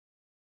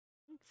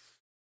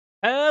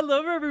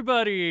Hello,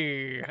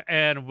 everybody,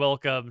 and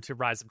welcome to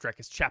Rise of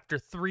Drekis, Chapter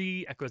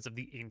 3, Echoes of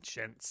the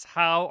Ancients.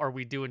 How are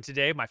we doing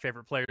today, my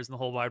favorite players in the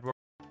whole wide world?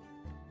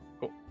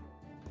 Cool.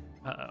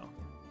 Uh-oh.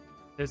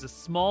 There's a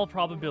small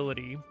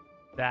probability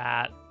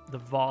that the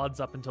VODs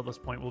up until this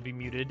point will be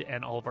muted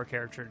and all of our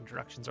character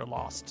introductions are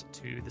lost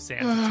to the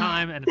sands of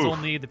time, and it's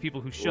only the people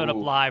who showed up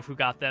live who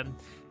got them,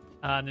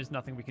 and there's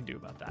nothing we can do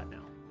about that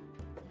now.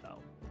 So.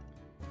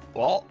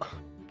 Well,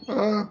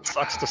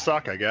 sucks to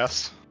suck, I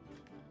guess.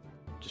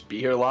 Just be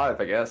here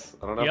live, I guess.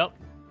 I don't know. Yep.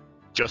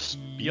 Just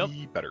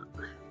be better.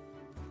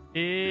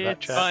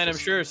 It's fine. I'm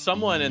sure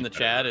someone in the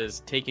chat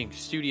is taking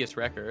studious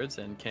records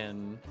and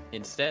can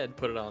instead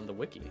put it on the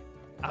wiki.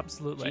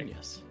 Absolutely.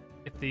 Genius.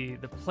 If the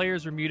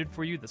players were muted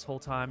for you this whole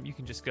time, you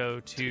can just go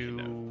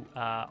to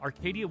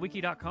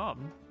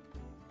arcadiawiki.com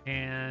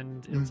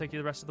and it'll take you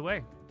the rest of the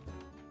way.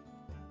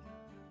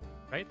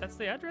 Right? That's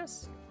the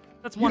address?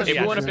 That's one of the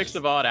If we want to addresses.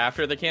 fix the VOD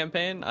after the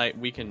campaign,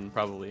 we can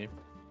probably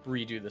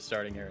redo the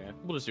starting area.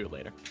 We'll just do it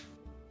later.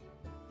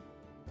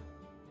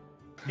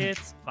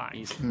 It's fine.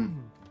 Easy.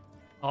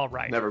 All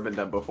right. Never been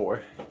done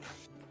before.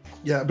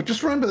 Yeah, but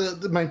just remember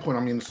the main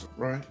point,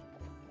 right?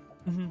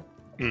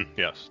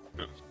 Yes.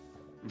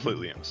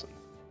 Completely innocent.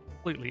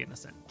 Completely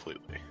innocent.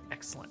 Completely.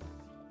 Excellent.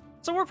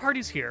 So our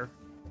party's here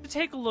to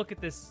take a look at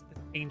this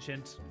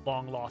ancient,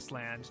 long-lost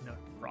land known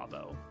as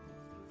Bravo.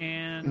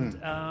 And,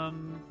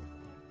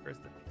 where's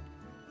the...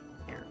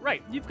 Here.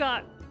 Right, you've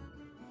got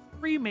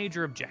 3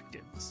 major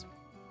objectives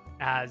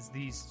as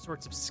these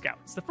sorts of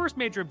scouts. The first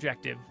major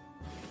objective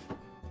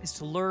is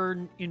to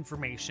learn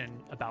information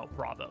about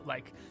Bravo,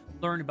 like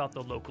learn about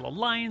the local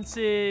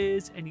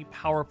alliances, any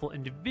powerful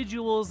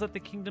individuals that the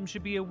kingdom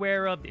should be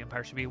aware of, the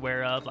empire should be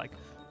aware of, like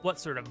what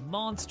sort of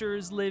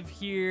monsters live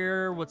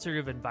here, what sort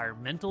of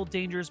environmental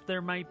dangers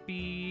there might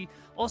be.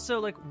 Also,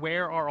 like,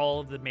 where are all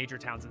of the major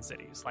towns and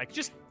cities? Like,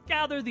 just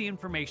gather the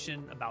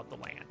information about the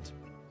land.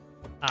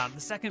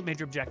 The second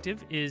major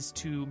objective is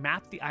to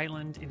map the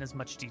island in as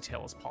much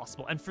detail as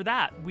possible. And for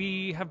that,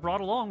 we have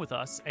brought along with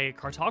us a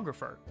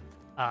cartographer.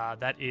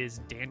 That is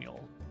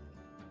Daniel.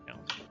 No,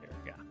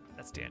 yeah,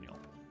 that's Daniel.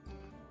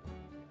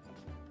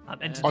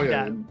 And to do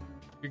that,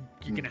 you're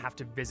going to have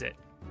to visit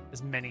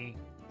as many,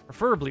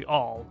 preferably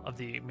all, of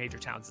the major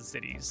towns and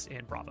cities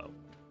in Bravo.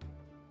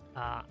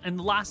 And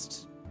the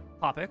last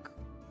topic,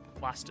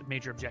 last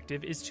major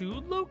objective, is to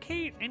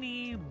locate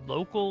any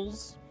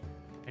locals,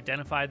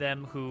 identify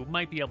them who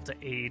might be able to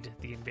aid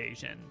the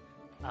invasion.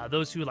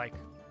 Those who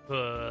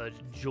could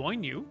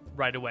join you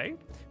right away.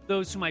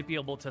 Those who might be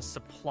able to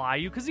supply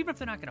you, because even if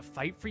they're not going to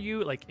fight for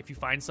you, like if you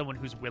find someone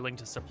who's willing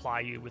to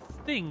supply you with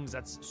things,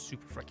 that's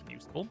super freaking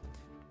useful.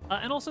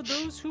 And also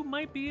those who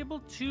might be able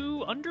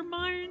to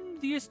undermine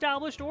the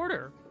established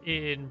order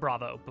in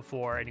Bravo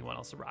before anyone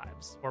else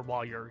arrives, or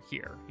while you're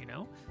here, you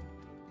know?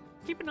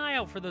 Keep an eye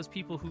out for those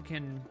people who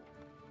can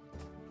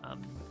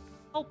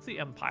help the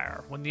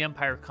Empire when the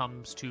Empire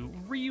comes to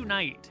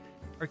reunite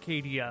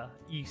Arcadia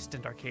East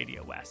and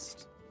Arcadia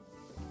West.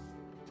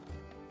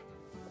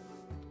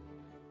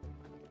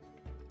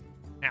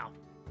 Now,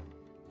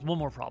 there's one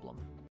more problem.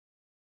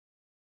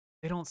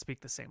 They don't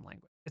speak the same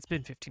language. It's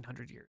been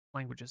 1,500 years.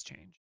 Languages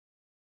change.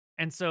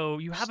 And so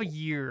you have a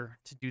year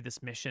to do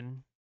this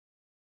mission,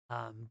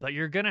 but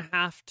you're going to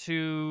have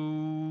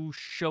to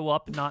show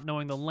up not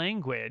knowing the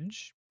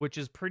language, which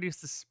is pretty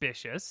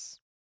suspicious.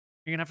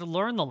 You're going to have to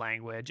learn the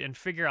language and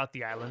figure out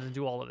the island and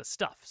do all of this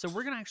stuff. So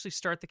we're going to actually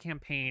start the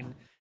campaign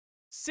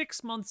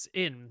 6 months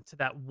into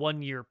that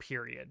 1-year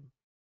period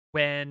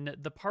when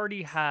the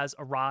party has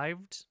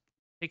arrived,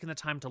 taken the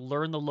time to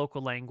learn the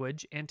local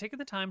language, and taken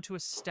the time to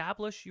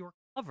establish your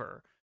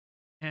cover.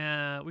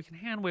 We can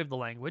hand wave the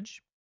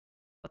language,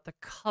 but the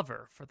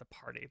cover for the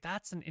party,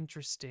 that's an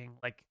interesting,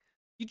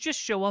 you just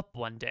show up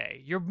one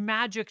day. You're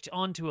magicked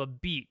onto a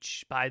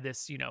beach by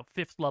this,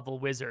 5th level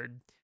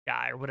wizard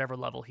guy or whatever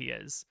level he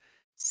is.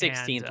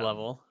 16th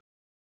level.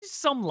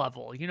 Some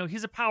level,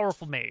 he's a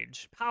powerful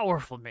mage.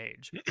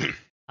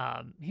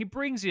 He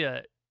brings you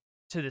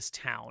to this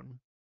town,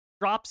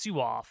 drops you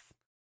off,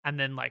 and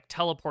then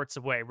teleports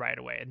away right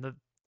away. And the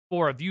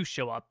 4 of you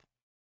show up,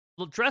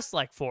 dressed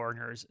like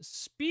foreigners,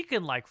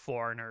 speaking like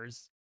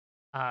foreigners.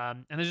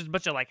 And there's just a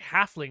bunch of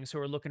halflings who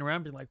are looking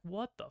around being like,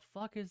 what the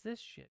fuck is this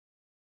shit?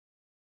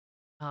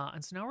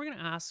 And so now we're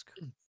gonna ask,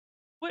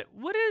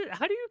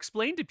 how do you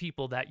explain to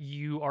people that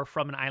you are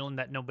from an island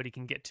that nobody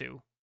can get to?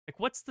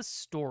 What's the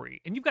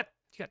story? And you got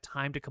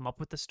time to come up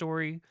with the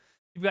story.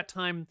 You've got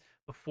time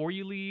before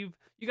you leave.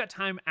 You got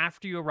time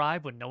after you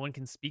arrive when no one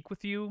can speak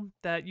with you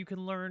that you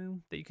can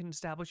learn, that you can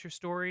establish your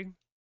story.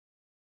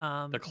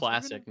 The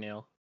classic,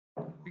 Neil.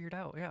 Figured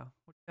out, yeah.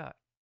 What you got?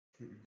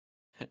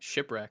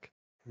 Shipwreck.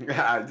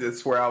 Yeah,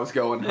 that's where I was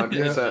going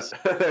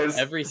 100%. There's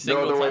Every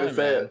single no other way time, to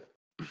say man. it.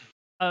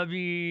 I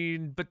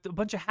mean, but a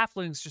bunch of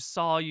halflings just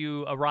saw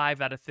you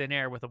arrive out of thin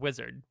air with a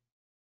wizard.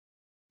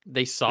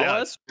 They saw Yeah,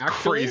 us?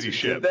 Actually? Crazy Did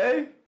shit.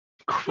 they?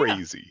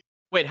 Crazy.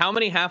 Wait, how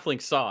many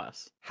halflings saw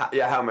us?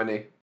 How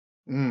many?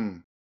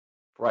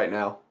 Right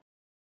now.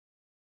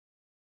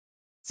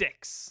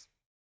 6.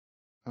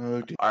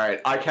 Oh, dear. All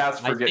right, I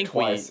cast I forget think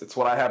twice. It's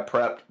what I have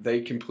prepped.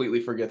 They completely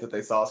forget that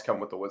they saw us come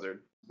with the wizard.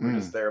 We're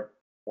just there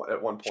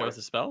at one Show point. us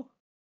a spell.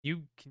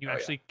 Can you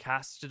actually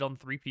cast it on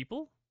 3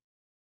 people?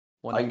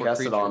 One I to can 4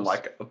 cast it on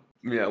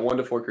creatures. 1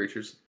 to 4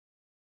 creatures.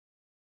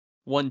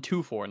 1,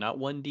 2, 4, not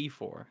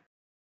 1d4.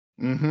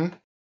 Mm-hmm.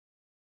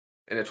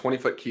 In a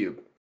 20-foot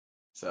cube.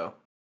 So,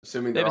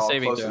 assuming They they're have a all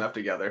saving close throw. enough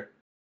together.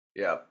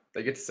 Yeah,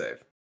 they get to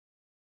save.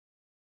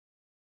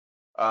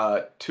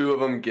 2 of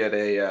them get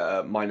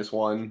a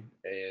 -1,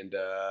 and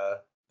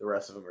the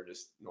rest of them are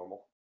just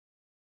normal.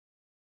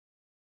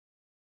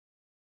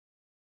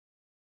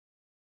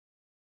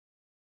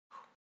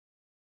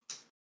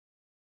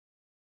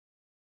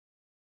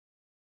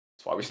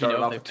 That's why we Do you know started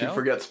if off they with 2 fail?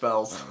 forget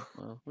spells. Oh,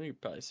 well, we could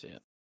probably see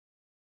it.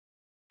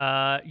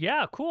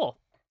 Yeah, cool.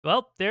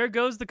 Well, there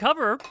goes the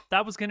cover.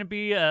 That was going to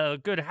be a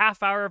good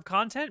half hour of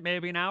content,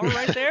 maybe an hour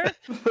right there.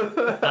 Yep, the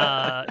What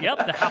are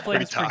you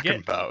halflings talking forget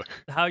about?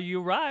 how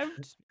you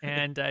arrived,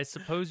 and I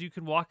suppose you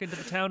can walk into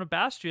the town of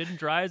Bastion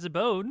dry as a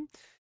bone,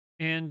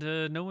 and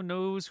no one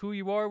knows who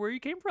you are, where you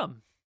came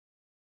from.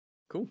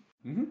 Cool.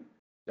 Mm-hmm.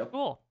 Yep.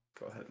 Cool.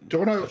 Go ahead.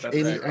 Do I know put that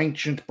any back.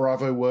 ancient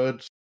Bravo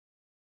words?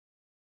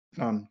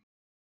 None.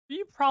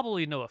 You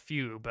probably know a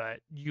few, but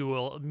you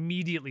will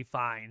immediately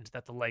find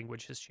that the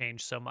language has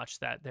changed so much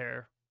that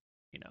they're,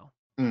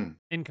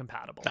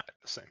 incompatible. Not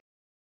the same.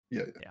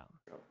 Yeah.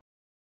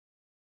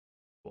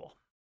 Cool.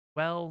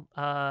 Well,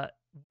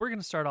 we're going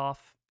to start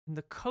off in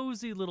the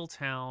cozy little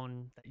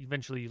town that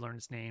eventually you learn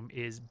its name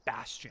is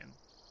Bastion.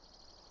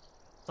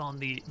 It's on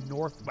the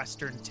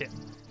northwestern tip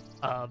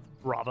of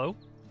Bravo,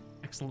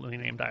 excellently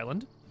named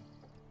island.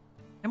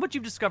 And what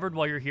you've discovered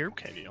while you're here,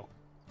 Okay, Neil.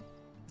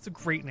 it's a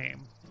great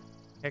name.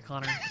 Okay,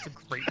 Connor, it's a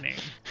great name.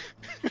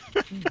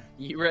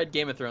 You read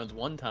Game of Thrones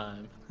one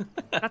time.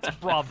 That's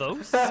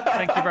Bravos.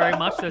 Thank you very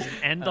much. There's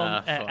an end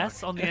on fuck.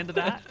 S on the end of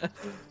that.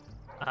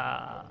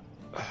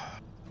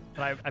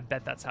 But I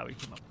bet that's how he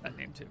came up with that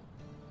name too.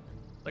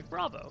 Like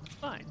Bravo, it's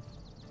fine.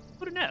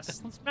 Put an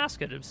S. Let's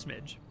mask it a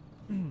smidge.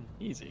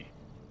 Easy.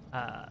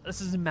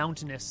 This is a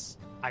mountainous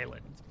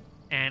island,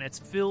 and it's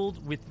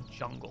filled with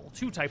jungle.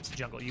 2 types of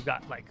jungle. You've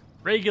got like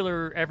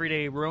regular,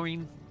 everyday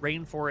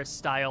rainforest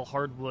style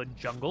hardwood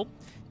jungle,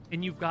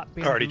 and you've got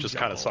bamboo Already just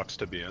kind of jungle. sucks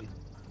to be in.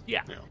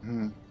 Yeah.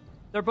 Mm.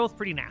 They're both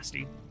pretty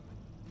nasty.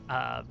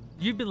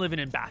 You've been living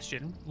in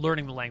Bastion,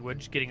 learning the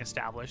language, getting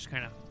established,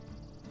 kind of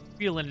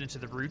feeling into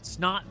the roots,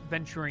 not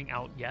venturing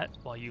out yet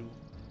while you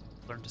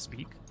learn to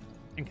speak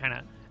and kind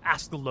of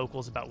ask the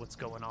locals about what's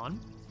going on.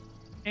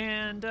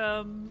 And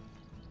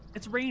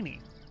it's rainy.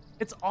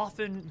 It's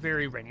often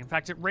very rainy. In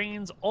fact, it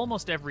rains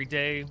almost every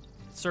day.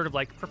 It's sort of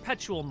like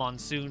perpetual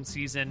monsoon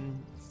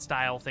season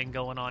style thing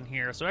going on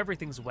here. So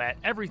everything's wet.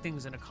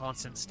 Everything's in a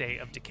constant state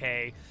of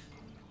decay.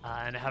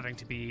 And having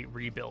to be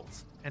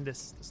rebuilt. And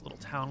this little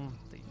town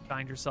that you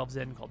find yourselves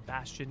in called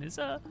Bastion is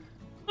a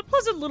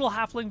pleasant little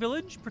halfling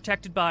village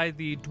protected by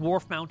the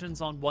dwarf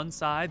mountains on one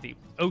side, the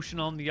ocean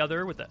on the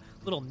other, with a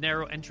little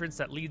narrow entrance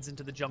that leads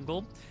into the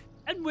jungle,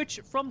 and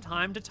which from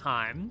time to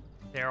time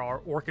there are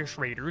orcish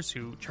raiders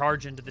who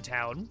charge into the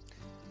town.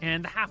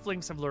 And the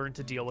halflings have learned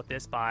to deal with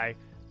this by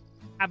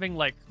having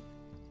like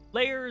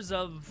layers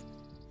of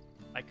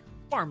like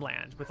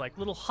farmland with like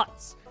little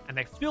huts, and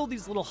they fill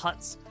these little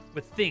huts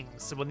with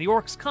things. So when the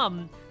orcs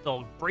come,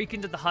 they'll break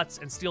into the huts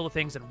and steal the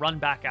things and run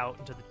back out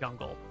into the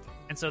jungle.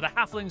 And so the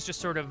halflings just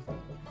sort of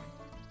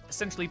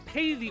essentially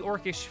pay the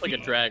orcish fee.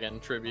 Like a dragon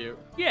tribute.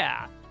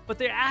 Yeah, but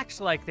they act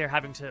like they're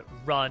having to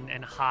run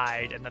and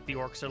hide, and that the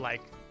orcs are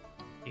like,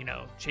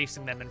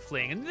 chasing them and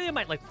fleeing. And they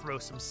might like throw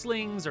some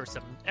slings or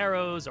some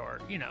arrows, or,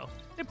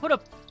 they put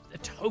up a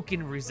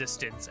token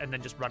resistance and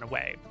then just run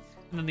away.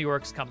 And then the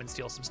orcs come and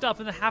steal some stuff,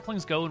 and the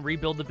halflings go and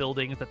rebuild the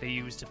buildings that they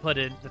use to put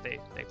in, that they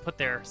put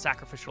their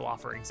sacrificial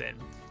offerings in.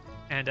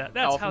 And that's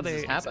how often does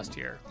they this happen? exist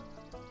here.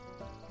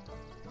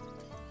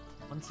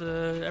 Once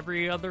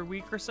every other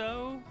week or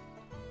so.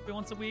 Maybe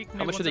once a week. Maybe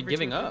How much once are they every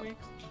giving 2 or 3 up?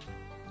 weeks.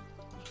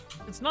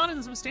 It's not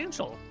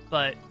insubstantial,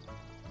 but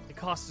it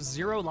costs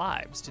 0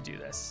 lives to do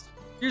this.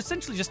 You're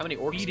essentially just How many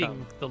orcs feeding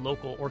come? the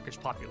local orcish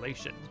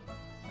population.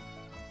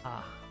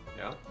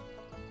 Yeah.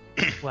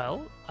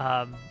 Well,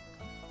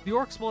 the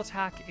orcs will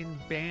attack in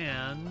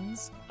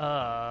bands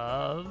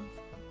of...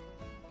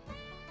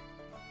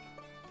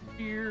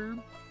 Here.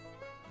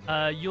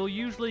 You'll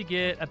usually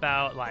get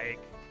about,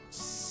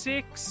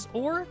 6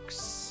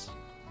 orcs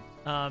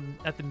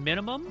at the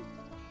minimum.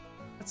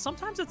 But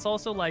sometimes it's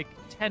also,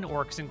 10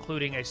 orcs,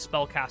 including a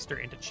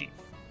spellcaster and a chief.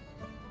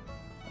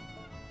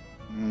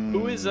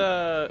 Who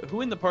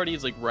in the party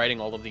is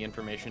writing all of the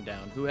information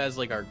down? Who has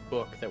our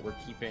book that we're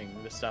keeping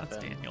the stuff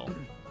That's in? Daniel.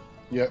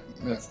 Yep.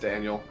 That's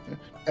Daniel.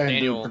 And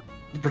Daniel.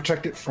 to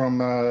protect it from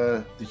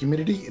the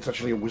humidity, it's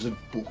actually a wizard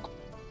book.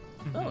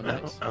 Oh,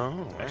 nice.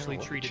 Oh, Actually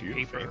wow, treated too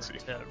paper fancy.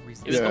 to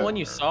resist. It was the Yeah. one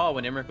you saw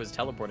when Emmerich was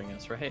teleporting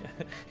us, right?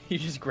 You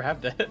just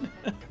grabbed it.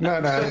 No.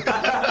 It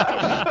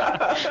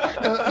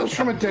was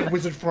from a dead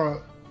wizard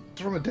from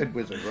a dead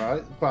wizard,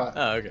 right? But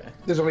Oh, okay.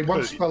 there's only one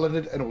But- spell in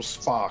it, and it will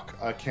spark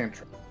a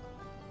cantrip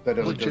that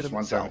only does Legitimate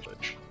 1 damage.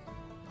 salvage.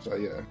 So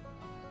yeah.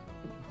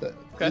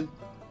 Okay.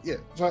 Yeah,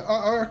 so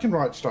I can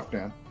write stuff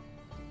down.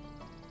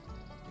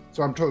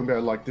 So I'm talking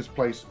about like this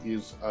place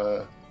is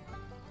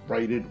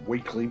raided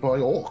weekly by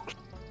orcs.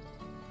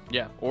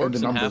 Yeah, And the orcs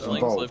and numbers halflings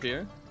involved. live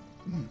here.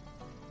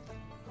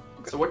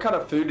 So what kind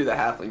of food do the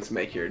halflings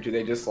make here? Do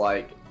they just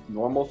like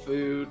normal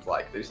food?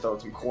 Like they just throw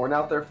some corn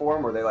out there for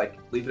them, or they like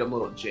leave them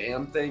little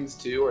jam things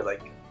too, or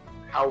like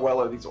how well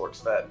are these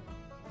orcs fed?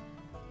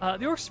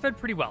 The orcs fed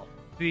pretty well.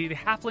 The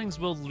halflings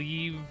will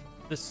leave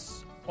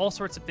this all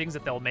sorts of things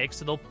that they'll make.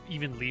 So they'll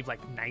even leave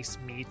like nice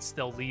meats.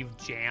 They'll leave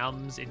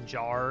jams in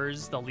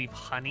jars. They'll leave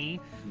honey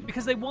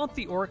because they want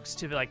the orcs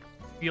to like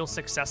feel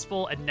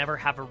successful and never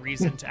have a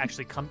reason to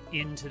actually come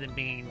into the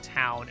main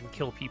town and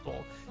kill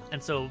people.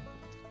 And so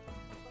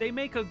they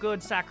make a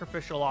good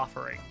sacrificial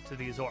offering to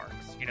these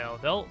orcs. You know,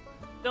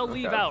 they'll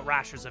leave out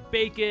rashers of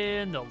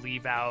bacon. They'll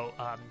leave out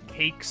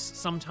cakes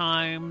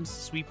sometimes,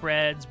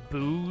 sweetbreads,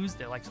 booze.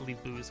 They like to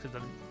leave booze because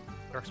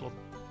the orcs will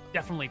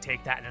definitely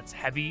take that and it's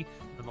heavy,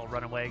 and they'll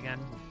run away again.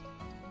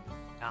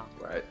 Yeah.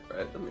 Right.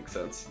 That makes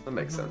sense.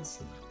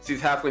 So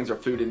these halflings are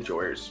food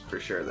enjoyers for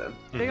sure then.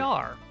 They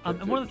are.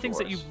 Good And one of food the things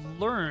that for us. you've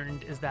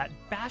learned is that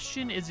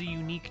Bastion is a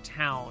unique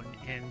town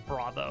in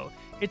Bravo.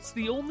 It's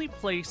the only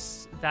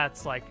place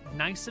that's like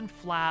nice and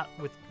flat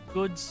with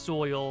good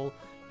soil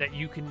that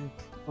you can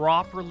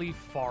properly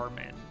farm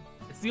in.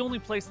 It's the only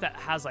place that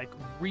has like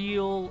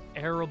real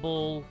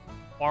arable,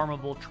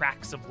 farmable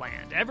tracts of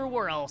land.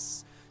 Everywhere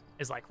else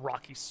is like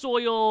rocky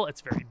soil.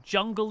 It's very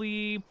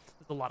jungly.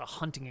 There's a lot of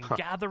hunting and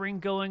gathering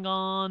going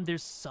on.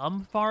 There's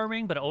some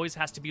farming, but it always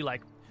has to be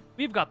like,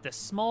 we've got this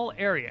small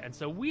area, and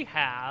so we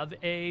have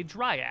a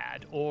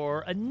dryad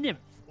or a nymph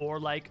or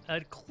like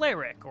a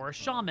cleric or a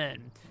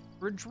shaman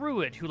or a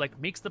druid who like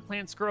makes the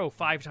plants grow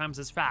 5 times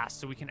as fast,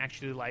 so we can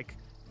actually like,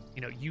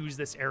 you know, use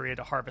this area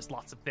to harvest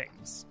lots of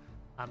things.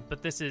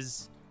 But this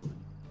is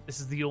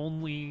the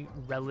only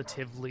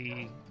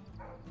relatively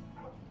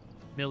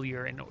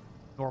familiar and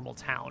normal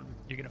town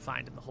you're gonna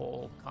find in the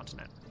whole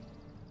continent.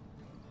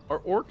 Are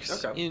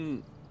orcs Okay.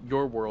 in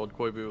your world,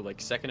 Koibu, like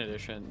 2nd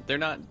edition? They're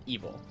not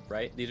evil,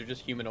 right? These are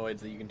just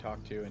humanoids that you can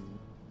talk to and...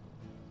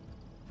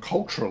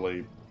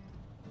 Culturally,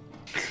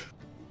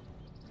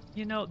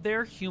 You know,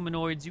 they're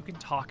humanoids. You can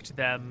talk to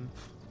them.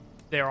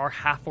 There are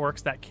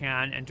half-orcs that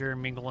can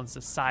intermingle in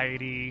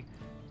society.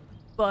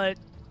 But,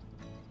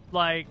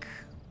 like...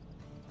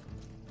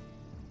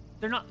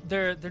 They're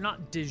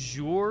not de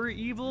jure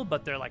evil,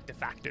 but they're like de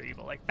facto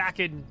evil. Like back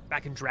in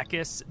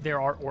Drekis,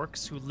 there are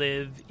orcs who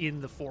live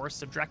in the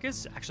forests of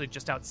Drekis, actually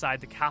just outside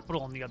the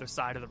capital on the other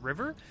side of the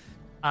river.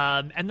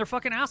 And they're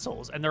fucking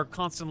assholes, and they're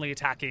constantly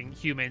attacking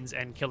humans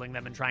and killing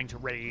them and trying to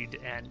raid,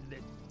 and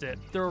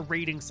they're a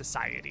raiding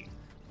society.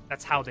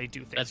 That's how they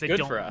do things. That's They good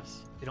don't, for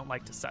us. They don't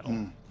like to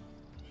settle.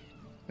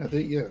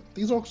 yeah,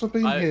 these orcs have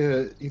been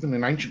here even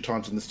in ancient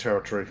times in this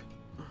territory.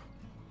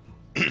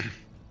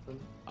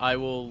 I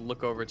will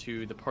look over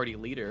to the party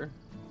leader,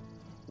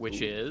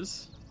 which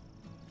is...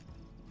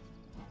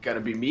 Gotta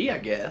be me, I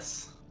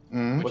guess.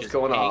 Mm. What's is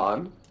going Hank.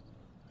 on?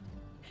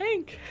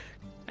 Hank,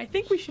 I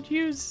think we should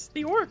use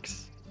the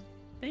orcs.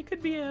 They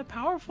could be a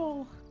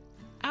powerful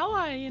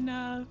ally in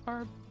our,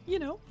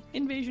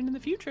 invasion in the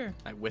future.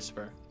 I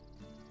whisper.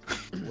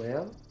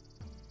 Well,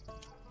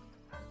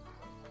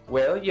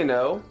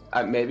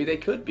 maybe they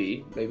could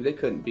be, maybe they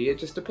couldn't be. It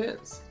just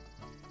depends.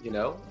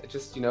 It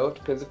just, it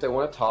depends if they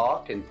want to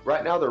talk. And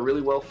right now they're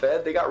really well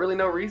fed. They got really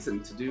no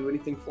reason to do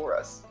anything for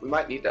us. We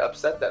might need to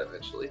upset that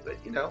eventually, but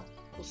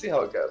we'll see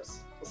how it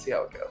goes.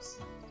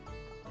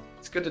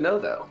 It's good to know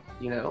though,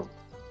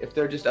 if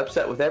they're just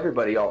upset with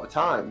everybody all the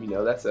time,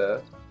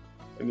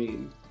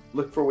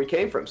 look where we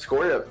came from.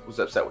 Scoria was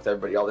upset with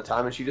everybody all the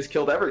time and she just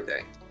killed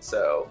everything.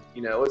 So,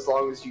 as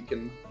long as you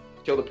can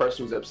kill the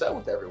person who's upset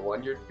with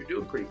everyone, you're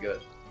doing pretty good.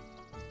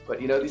 But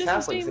these doesn't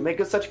halflings, seem- they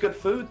make such good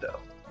food though.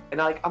 And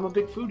I'm a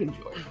big food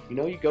enjoyer.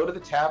 You go to the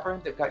tavern,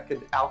 they've got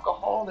good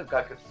alcohol, they've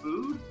got good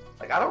food.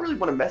 Like, I don't really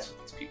want to mess with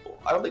these people.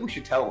 I don't think we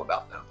should tell them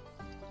about them.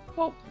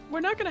 Well,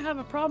 we're not going to have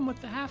a problem with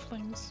the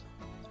halflings.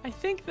 I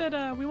think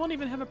that we won't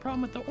even have a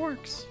problem with the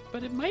orcs,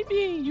 but it might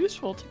be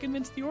useful to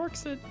convince the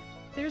orcs that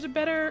there's a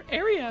better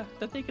area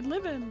that they could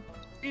live in,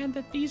 and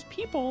that these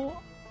people,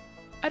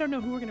 I don't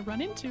know who we're going to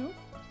run into,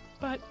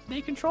 but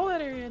they control that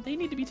area. They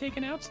need to be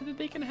taken out so that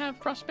they can have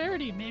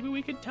prosperity. Maybe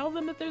we could tell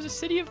them that there's a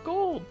city of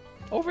gold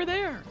over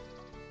there.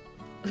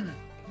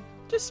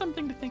 Just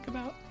something to think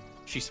about.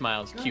 She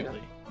smiles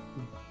cutely.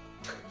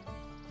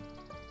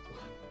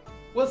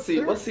 We'll see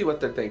what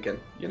they're thinking.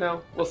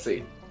 We'll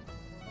see.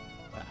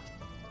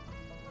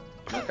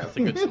 That's a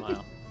good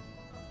smile.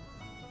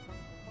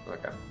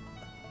 Okay.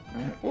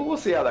 Well, we'll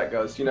see how that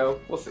goes.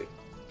 We'll see.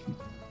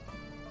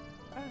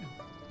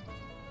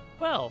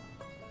 Well,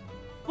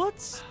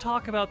 let's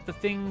talk about the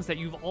things that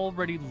you've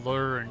already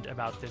learned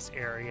about this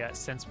area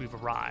since we've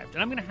arrived.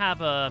 And I'm going to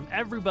have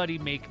everybody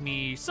make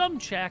me some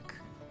check.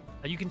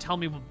 You can tell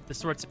me the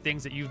sorts of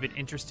things that you've been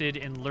interested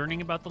in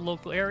learning about the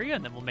local area,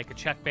 and then we'll make a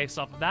check based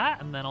off of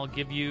that, and then I'll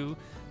give you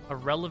a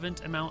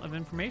relevant amount of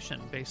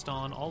information based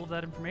on all of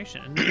that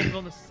information. And they're going to go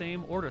in the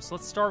same order. So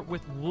let's start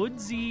with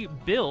Woodsy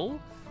Bill,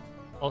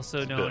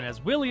 also known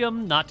as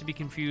William, not to be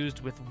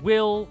confused with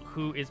Will,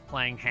 who is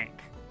playing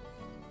Hank.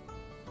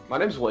 My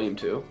name's William,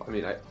 too. I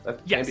mean, that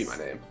Yes. can be my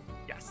name.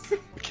 Yes.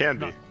 It can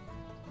be.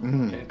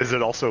 Mm. Is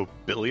it also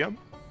Billiam?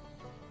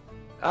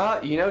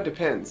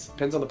 Depends.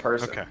 Depends on the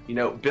person. Okay.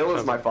 Bill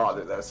is my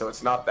father, though, so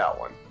it's not that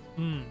one.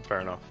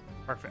 Fair enough.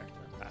 Perfect.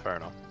 Okay. Fair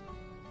enough.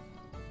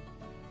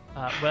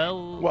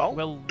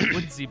 Well,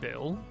 Woodsy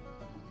Bill.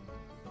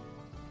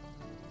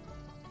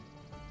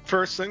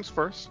 First things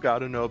first, got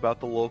to know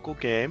about the local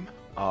game.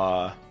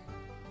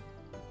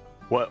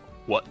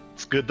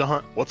 What's good to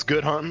hunt? What's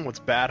good hunting? What's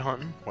bad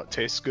hunting? What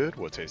tastes good?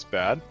 What tastes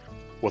bad?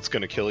 What's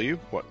gonna kill you?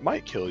 What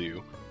might kill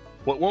you?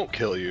 What won't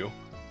kill you?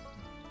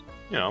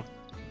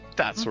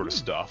 That sort of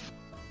stuff.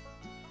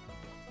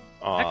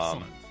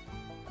 Excellent.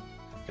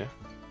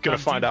 Gonna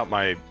find out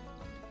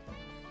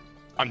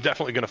I'm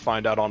definitely gonna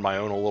find out on my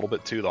own a little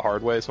bit too, the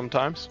hard way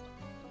sometimes.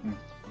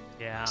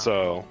 Yeah.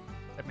 So,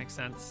 that makes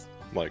sense.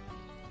 like,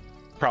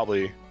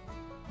 probably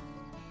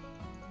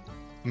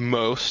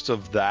most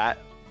of that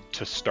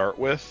to start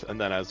with,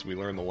 and then as we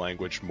learn the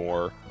language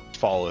more,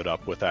 follow it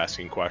up with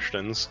asking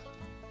questions.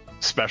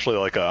 Especially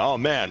like, oh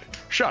man,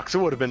 shucks, it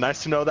would have been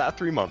nice to know that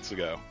 3 months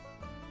ago.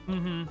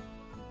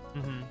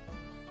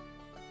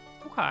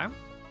 Okay.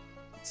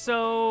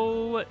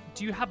 So,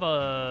 do you have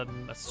a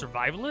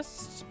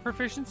survivalist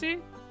proficiency?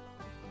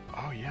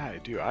 Oh yeah, I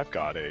do. I've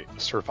got a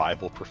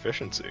survival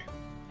proficiency.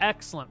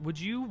 Excellent. Would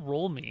you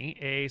roll me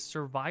a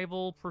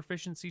survival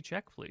proficiency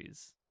check,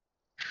 please?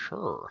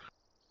 Sure.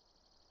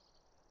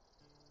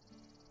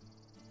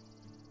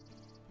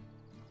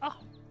 Oh,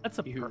 that's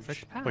a Huge.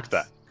 perfect pass. Look at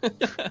that.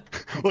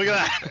 Look at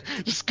that.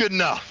 Just good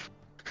enough.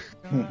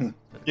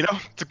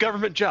 It's a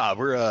government job.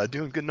 We're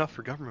doing good enough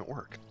for government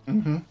work.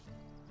 Mm-hmm.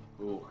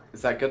 Ooh,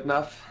 is that good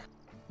enough?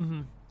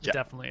 Mm-hmm. Yeah. It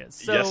definitely is.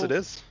 So, Yes, it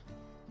is.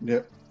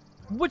 Yep.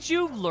 what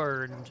you've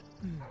learned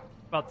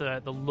about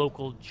the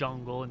local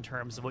jungle in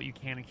terms of what you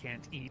can and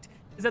can't eat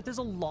is that there's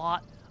a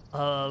lot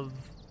of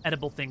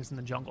edible things in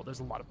the jungle. There's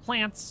a lot of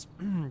plants,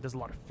 there's a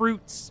lot of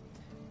fruits,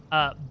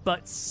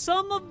 but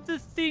some of the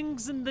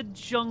things in the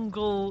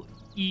jungle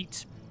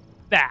eat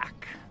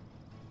back.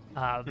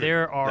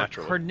 There are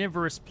naturally.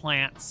 carnivorous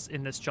plants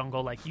in this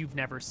jungle like you've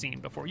never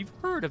seen before. You've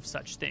heard of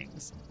such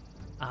things,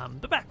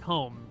 but back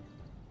home,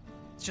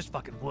 it's just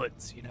fucking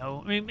woods, you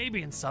know? I mean,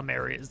 maybe in some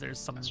areas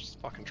there's That's just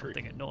fucking true.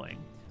 something annoying.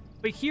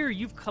 But here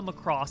you've come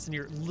across in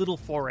your little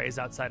forays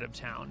outside of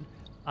town,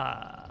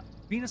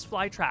 Venus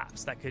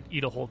flytraps that could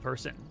eat a whole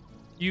person.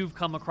 You've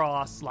come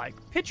across like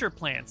pitcher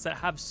plants that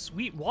have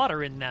sweet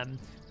water in them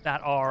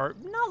that are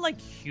not like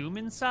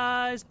human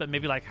sized, but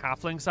maybe like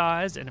halfling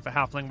sized. And if a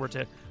halfling were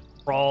to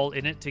crawl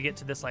in it to get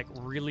to this like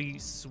really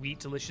sweet,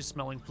 delicious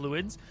smelling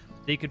fluids,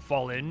 they could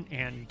fall in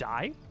and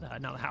die.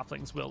 Now the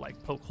halflings will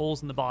like poke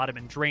holes in the bottom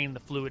and drain the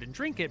fluid and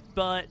drink it,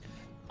 but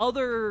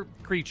other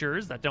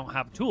creatures that don't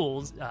have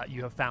tools,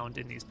 you have found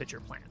in these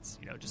pitcher plants,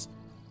 you know, just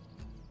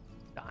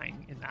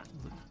dying in that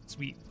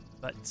sweet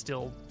but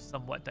still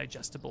somewhat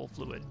digestible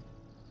fluid.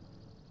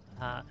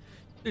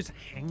 There's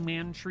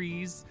hangman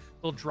trees.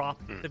 They'll drop.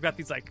 They've got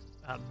these like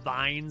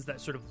vines that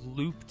sort of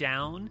loop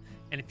down,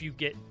 and if you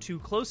get too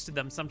close to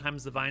them,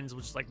 sometimes the vines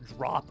will just like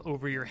drop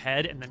over your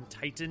head and then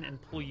tighten and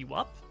pull you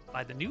up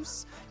by the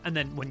noose. And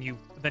then when you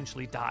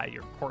eventually die,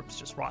 your corpse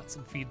just rots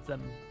and feeds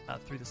them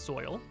through the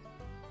soil.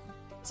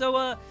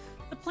 So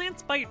the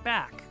plants bite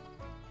back.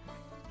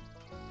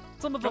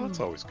 Some of them. That's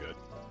always good.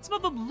 Some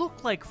of them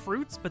look like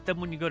fruits, but then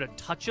when you go to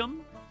touch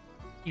them,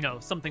 you know,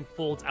 something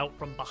folds out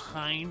from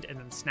behind and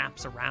then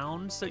snaps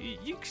around. So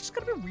you just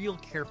gotta be real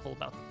careful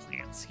about the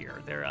plants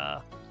here. They're,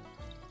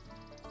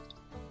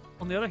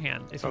 on the other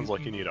hand, if Sounds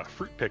like you need a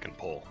fruit pick and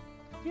pull.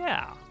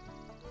 Yeah.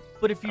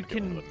 But if you Gotta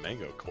get one can of the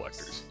mango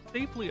collectors.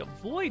 safely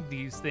avoid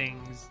these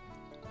things,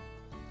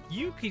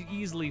 you could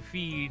easily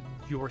feed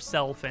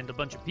yourself and a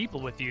bunch of people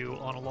with you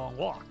on a long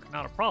walk.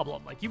 Not a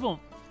problem. Like, you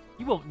won't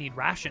need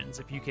rations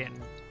if you can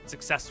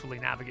successfully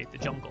navigate the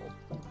jungle.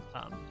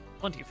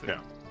 Plenty of food.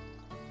 Yeah.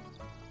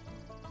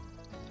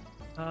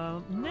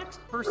 Next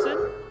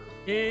person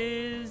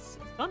is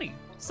Sunny.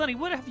 Sunny,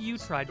 what have you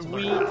tried to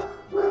learn?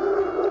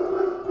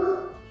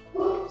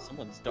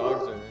 Someone's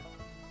dogs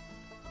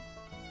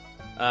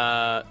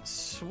are.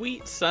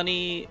 Sweet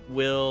Sunny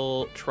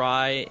will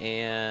try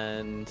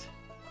and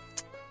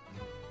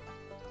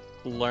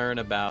learn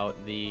about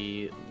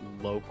the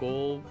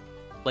local,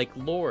 like,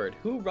 lord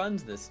who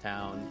runs this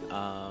town.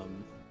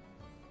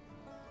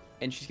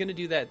 And she's gonna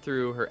do that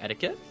through her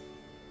etiquette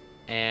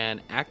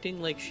and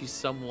acting like she's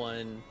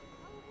someone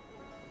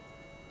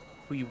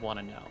who you want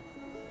to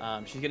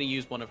know. She's going to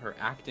use one of her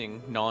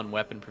acting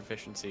non-weapon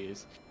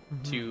proficiencies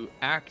to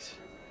act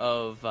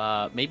of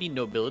maybe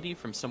nobility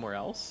from somewhere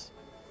else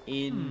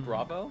in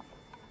Bravo.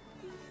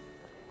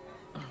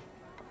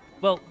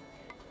 Well,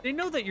 they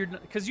know that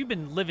because you've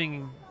been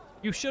living.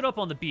 You showed up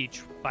on the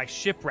beach by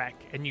shipwreck,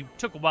 and you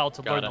took a while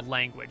to learn the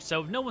language.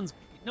 So no one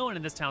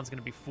in this town is going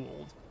to be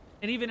fooled.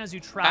 And even as you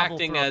travel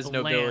Acting throughout as the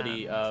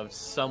nobility land, of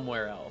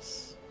somewhere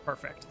else.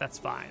 perfect. That's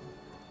fine.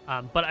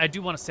 But I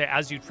do want to say,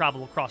 as you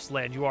travel across the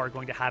land, you are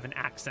going to have an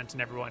accent,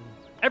 and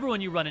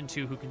everyone you run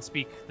into who can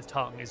speak the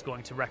tongue is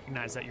going to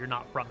recognize that you're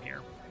not from here.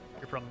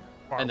 You're from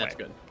far away. And that's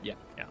good. Yeah.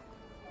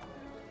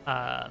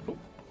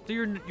 So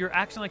you're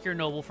acting like you're a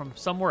noble from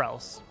somewhere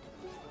else.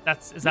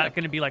 Is that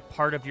going to be like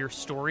part of your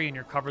story and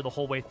your cover the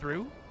whole way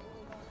through?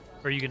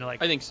 Or are you going to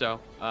like? I think so.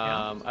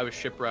 I was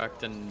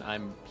shipwrecked and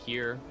I'm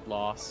here,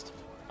 lost.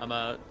 I'm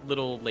a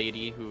little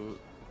lady who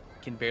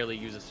can barely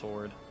use a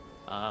sword.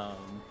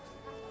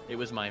 It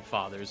was my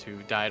father's who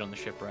died on the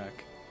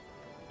shipwreck.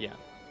 Yeah.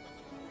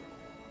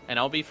 And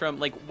I'll be from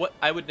like what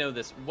I would know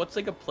this. What's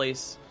like a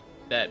place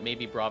that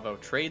maybe Bravo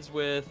trades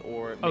with,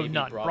 or maybe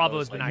none. Bravo's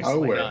Bravo's been like,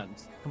 isolated. none.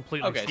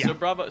 Completely. Okay, yeah. so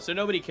Bravo. So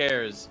nobody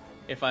cares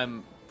if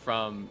I'm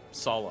from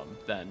Solemn.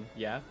 Then,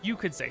 yeah. You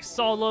could say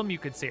Solemn, you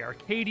could say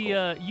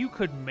Arcadia, you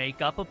could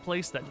make up a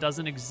place that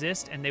doesn't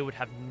exist and they would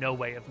have no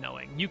way of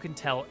knowing. You can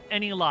tell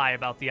any lie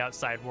about the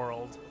outside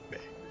world.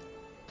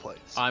 Place.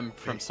 I'm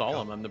from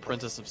Solemn. I'm the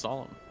princess of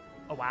Solemn.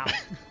 Oh, wow.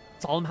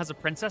 Solemn has a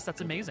princess?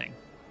 That's amazing.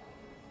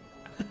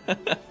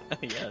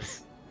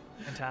 Yes.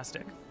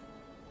 Fantastic.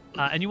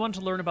 And you want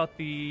to learn about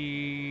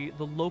the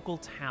local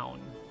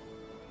town.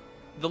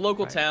 The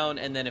local Right. town,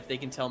 and then if they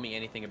can tell me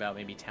anything about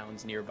maybe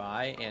towns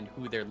nearby and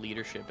who their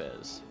leadership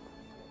is.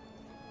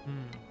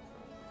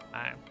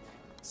 Alright.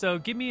 So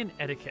give me an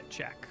etiquette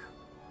check.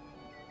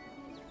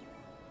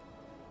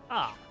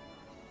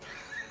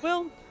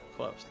 Well,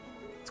 Close.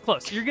 it's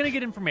close. You're going to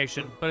get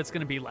information, but it's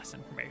going to be less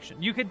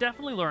information. You could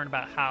definitely learn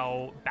about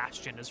how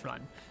Bastion is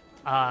run.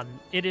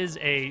 It is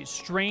a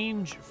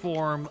strange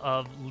form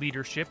of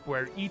leadership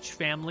where each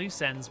family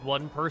sends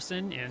one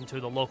person into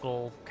the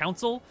local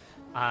council,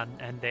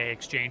 and they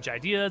exchange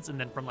ideas, and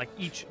then from like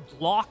each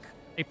block,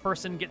 a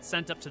person gets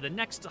sent up to the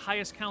next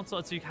highest council.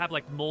 And so you have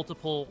like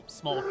multiple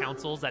small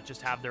councils that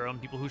just have their own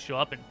people who show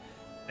up, and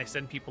they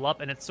send people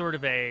up, and it's sort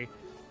of a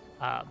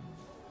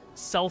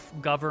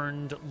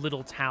self-governed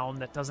little town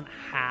that doesn't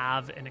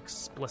have an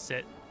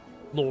explicit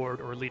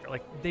lord or leader.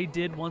 Like they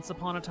did once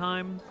upon a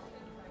time.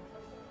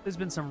 There's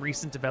been some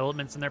recent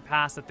developments in their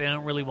past that they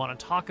don't really want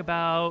to talk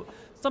about.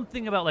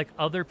 Something about like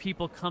other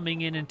people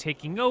coming in and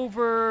taking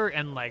over,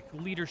 and like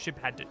leadership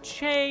had to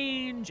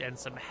change, and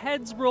some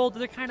heads rolled.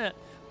 They're kind of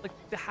like,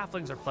 the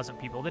halflings are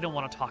pleasant people. They don't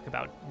want to talk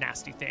about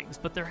nasty things,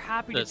 but they're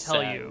happy The to tell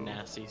sad, you.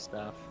 nasty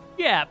stuff.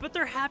 Yeah, but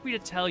they're happy to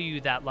tell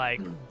you that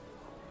like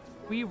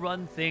we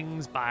run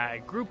things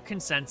by group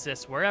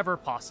consensus wherever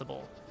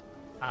possible,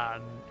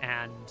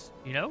 and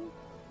you know,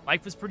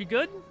 life is pretty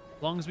good.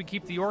 As long as we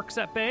keep the orcs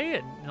at bay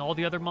and all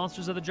the other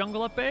monsters of the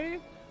jungle at bay,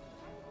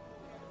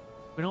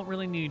 we don't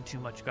really need too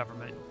much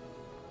government.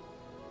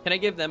 Can I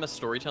give them a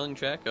storytelling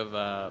check of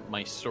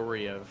my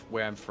story of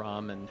where I'm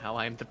from and how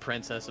I'm the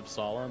princess of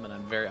Solemn, and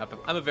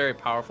I'm a very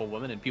powerful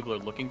woman and people are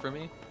looking for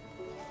me?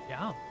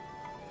 Yeah.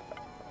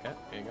 Okay,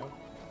 here you go.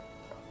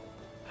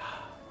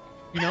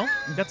 You know,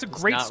 that's a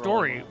It's great not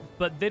story, rolling.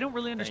 but they don't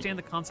really understand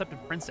the concept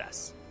of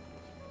princess.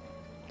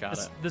 Got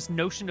it. This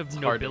notion of It's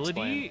hard to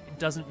nobility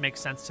doesn't make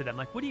sense to them.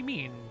 Like, what do you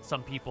mean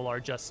some people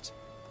are just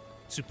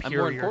I'm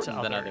superior more important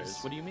to than others? others.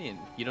 What do you mean?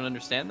 You don't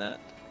understand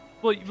that?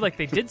 Well, like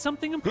they did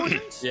something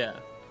important? Yeah.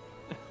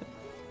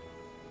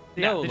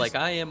 Yeah, No, they like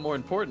just- I am more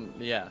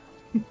important. Yeah.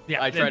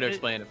 yeah, I try to it-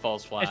 explain, it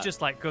falls flat. It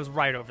just like goes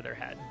right over their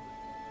head.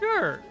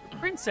 Sure,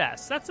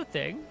 princess, that's a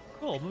thing.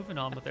 Cool, moving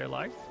on with their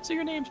life. So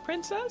your name's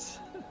Princess?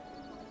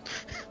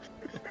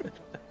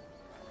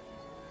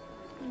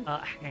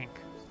 Hank,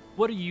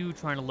 what are you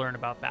trying to learn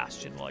about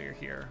Bastion while you're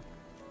here?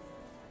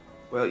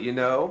 Well, you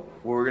know,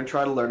 what we're gonna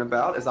try to learn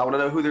about is I want to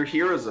know who their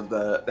heroes of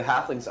the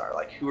halflings are.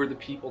 Like, who are the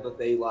people that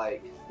they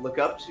like look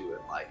up to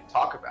and like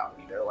talk about?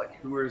 You know, like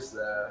who is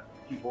the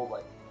people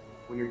like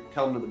when you're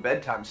telling them the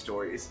bedtime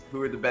stories?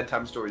 Who are the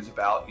bedtime stories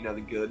about? You know,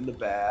 the good and the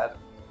bad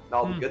and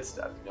all the good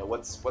stuff. You know,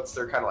 what's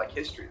their kind of like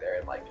history there,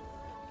 and like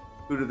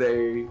who do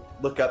they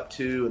look up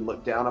to and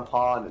look down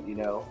upon, and you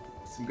know,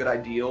 some good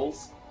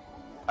ideals.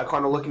 I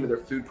kind of look into their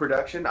food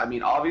production. I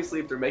mean, obviously,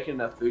 if they're making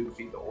enough food to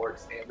feed the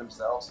orcs and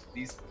themselves,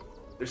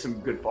 there's some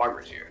good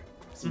farmers here.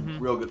 Some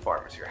real good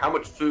farmers here. How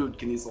much food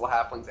can these little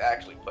halflings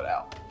actually put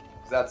out?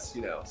 'Cause that's,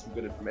 you know, some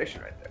good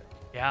information right there.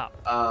 Yeah.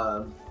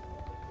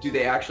 Do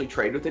they actually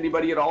trade with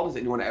anybody at all? Does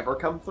anyone ever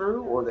come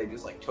through? Or are they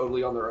just, like,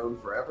 totally on their own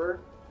forever?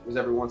 Does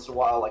every once in a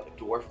while, like, a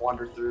dwarf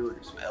wander through, or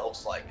do some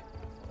elves, like,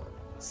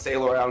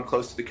 sail around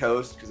close to the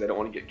coast because they don't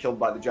want to get killed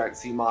by the giant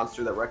sea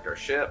monster that wrecked our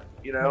ship?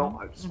 You know?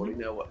 I just want to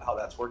know how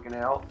that's working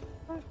out.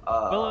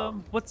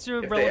 Well, what's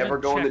your if they relevant ever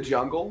go in the check?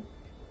 jungle?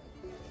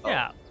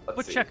 Yeah. Let's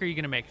What see. check are you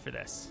going to make for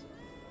this?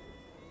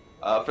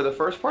 For the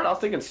first part, I was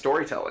thinking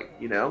storytelling,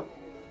 you know,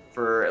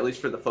 for at least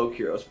for the folk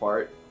heroes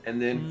part,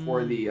 and then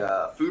for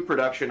the food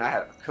production, I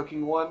had a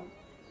cooking one,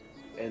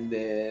 and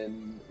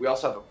then we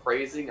also have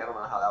appraising. I don't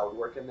know how that would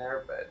work in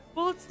there, but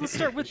Well, let's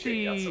start with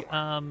Shake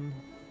out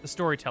the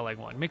storytelling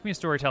one. Make me a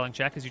storytelling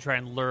check as you try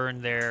and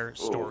learn their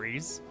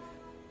stories.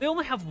 They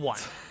only have one.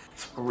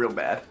 it's real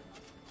bad.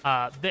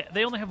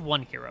 They only have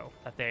one hero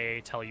that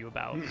they tell you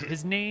about.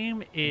 His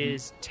name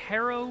is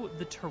Taro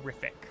the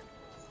Terrific.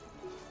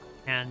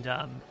 And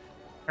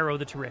Taro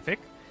the Terrific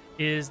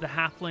is the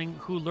halfling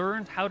who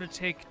learned how to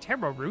take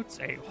taro roots,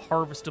 a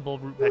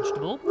harvestable root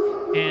vegetable,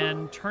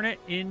 and turn it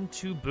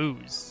into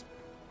booze.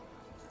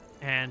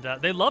 And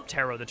they love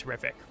Taro the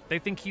Terrific. They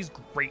think he's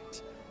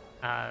great.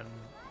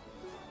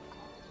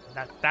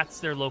 That's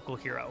their local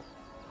hero.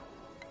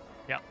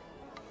 Yep.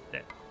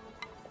 That's it.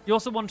 You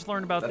also wanted to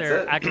learn about That's their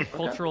it.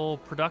 agricultural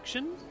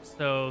production.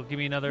 So give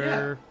me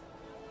another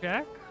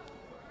check.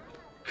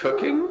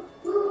 Cooking?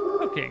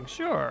 Cooking,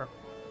 sure.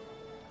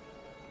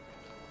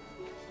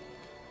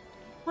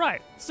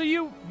 Right. So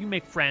you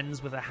make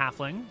friends with a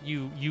halfling.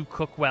 You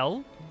cook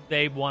well.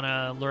 They want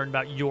to learn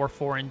about your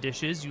foreign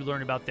dishes. You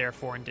learn about their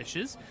foreign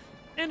dishes.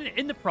 And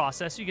in the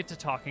process, you get to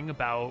talking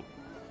about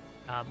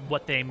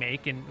what they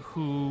make and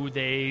who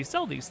they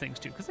sell these things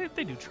to, because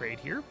they do trade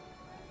here.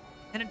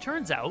 And it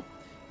turns out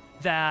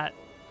that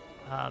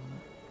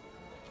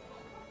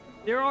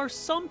there are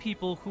some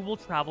people who will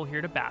travel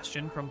here to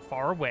Bastion from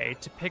far away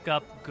to pick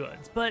up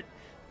goods, but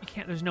you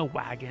can't. There's no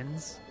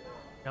wagons.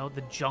 You know,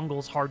 the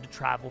jungle's hard to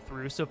travel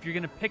through, so if you're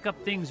going to pick up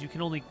things, you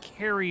can only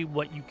carry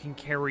what you can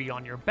carry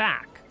on your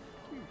back.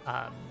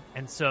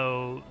 And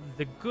so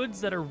the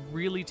goods that are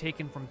really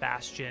taken from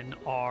Bastion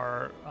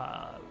are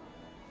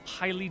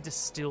highly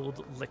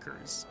distilled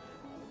liquors.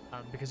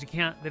 Because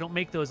they don't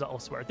make those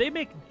elsewhere. They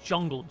make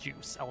jungle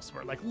juice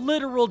elsewhere, like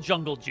literal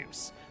jungle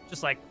juice,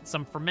 just like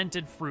some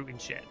fermented fruit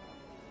and shit.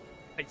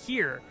 But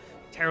here,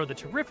 Taro the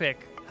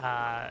Terrific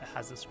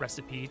has this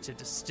recipe to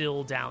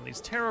distill down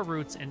these taro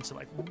roots into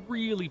like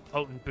really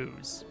potent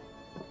booze.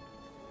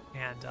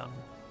 And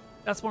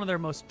that's one of their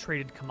most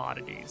traded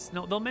commodities.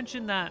 Now, they'll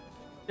mention that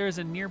there's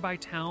a nearby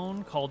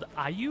town called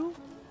Ayu.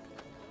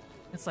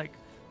 It's like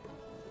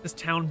this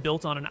town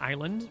built on an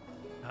island,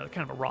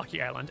 kind of a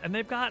rocky island, and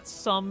they've got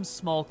some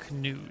small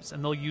canoes,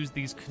 and they'll use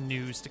these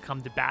canoes to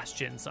come to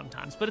Bastion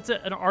sometimes. But it's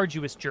an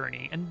arduous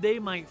journey, and they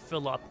might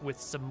fill up with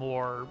some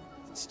more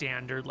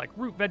standard, like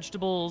root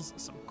vegetables,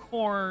 some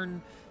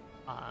corn,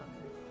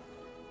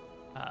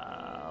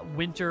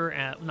 winter,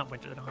 and not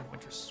winter, they don't have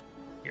winters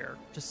here,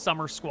 just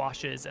summer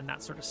squashes and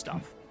that sort of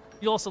stuff.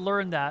 You'll also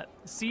learn that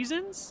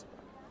seasons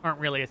aren't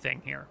really a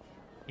thing here,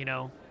 you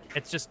know?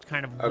 It's just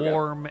kind of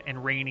warm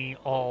and rainy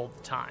all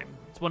the time.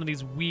 It's one of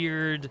these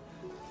weird,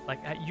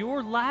 like, at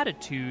your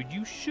latitude,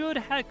 you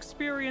should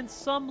experience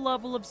some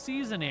level of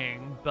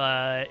seasoning,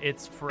 but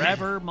it's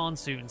forever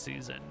monsoon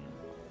season.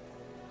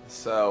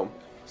 So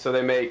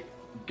they make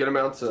good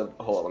amounts of.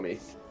 Hold on, let me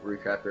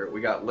recap here.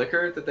 We got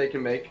liquor that they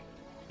can make.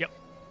 Yep.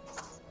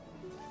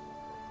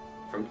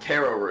 From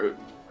taro root.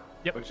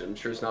 Yep. Which I'm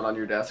sure is not on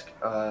your desk.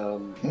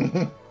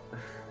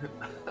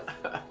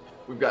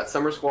 We've got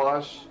summer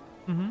squash.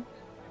 Mm-hmm.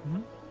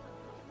 Mm-hmm.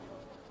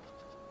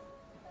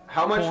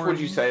 How much Corn. would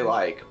you say,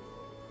 like,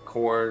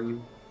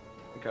 corn?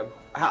 Okay.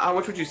 How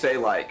much would you say,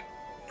 like,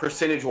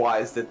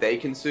 percentage-wise that they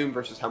consume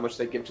versus how much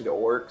they give to the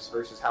orcs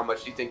versus how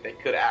much do you think they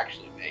could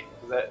actually make?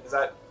 Is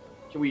that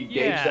can we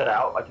gauge that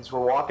out? Like, as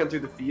we're walking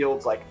through the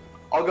fields, like,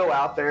 I'll go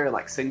out there and,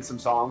 like, sing some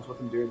songs with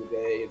them during the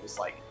day and just,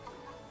 like,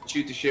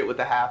 shoot the shit with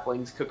the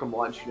halflings, cook them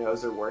lunch, you know,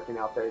 as they're working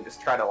out there, and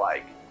just try to,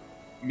 like,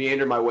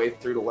 meander my way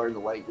through to learn the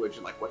language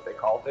and, like, what they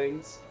call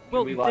things.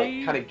 Well, Can we,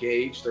 like, kind of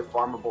gauge their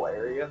farmable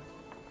area?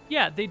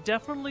 Yeah, they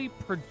definitely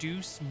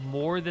produce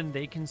more than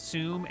they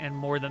consume and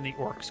more than the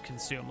orcs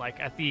consume. Like,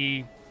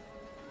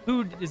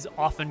 food is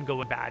often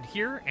going bad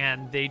here,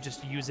 and they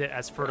just use it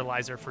as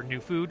fertilizer for new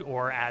food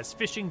or as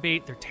fishing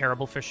bait. They're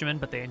terrible fishermen,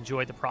 but they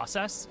enjoy the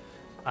process.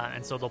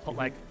 And so they'll put,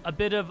 like, a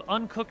bit of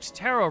uncooked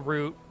taro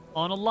root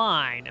on a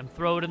line and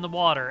throw it in the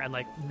water, and,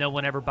 like, no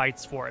one ever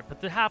bites for it.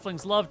 But the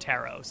halflings love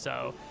taro,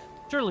 so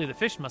surely the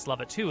fish must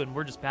love it too, and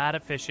we're just bad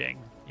at fishing,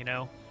 you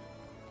know?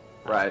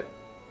 Right.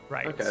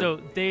 Right. Okay.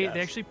 So they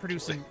actually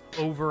produce an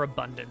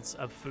overabundance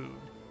of food.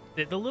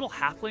 The little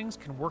halflings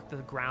can work the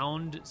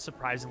ground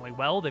surprisingly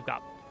well. They've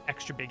got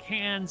extra big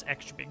hands,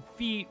 extra big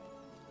feet.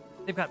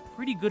 They've got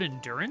pretty good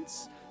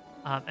endurance.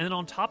 And then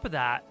on top of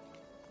that,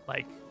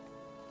 like,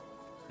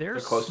 they're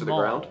close to the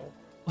small. ground?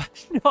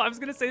 No, I was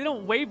going to say they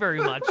don't weigh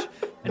very much,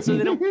 and so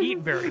they don't eat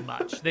very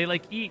much. They,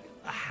 like, eat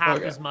a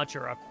half as much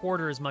or a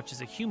quarter as much as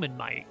a human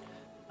might.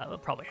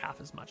 Probably half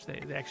as much. They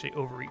actually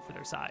overeat for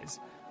their size.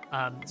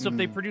 So if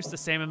they produce the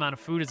same amount of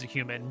food as a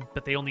human,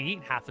 but they only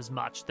eat half as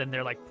much, then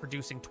they're, like,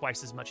 producing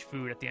twice as much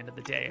food at the end of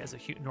the day as a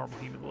normal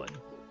human would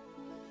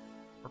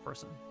per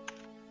person.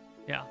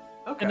 Yeah.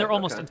 Okay. And they're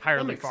almost That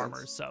entirely makes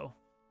farmers, sense. so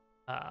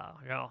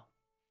yeah.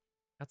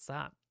 That's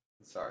that.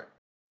 Sorry.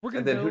 We're gonna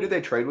And then go who did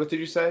they trade with, did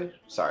you say?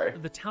 Sorry.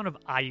 the town of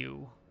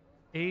Ayu.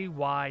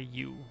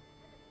 Ayu.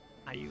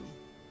 Ayu.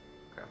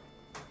 Okay.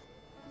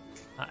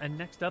 And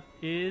next up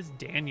is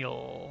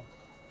Daniel.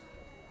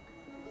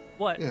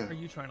 What Yeah. are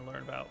you trying to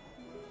learn about?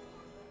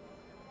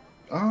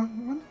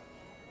 I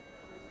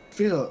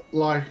feel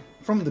like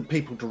from the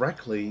people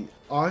directly,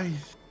 I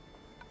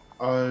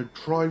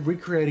tried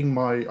recreating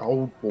my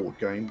old board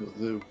game,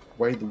 the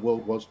way the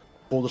world was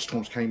before the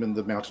storms came and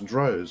the mountains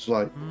rose.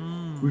 Like,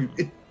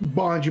 Mm.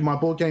 mind you, my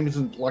board game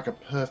isn't like a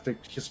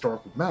perfect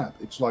historical map.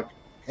 It's like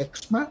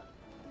hex map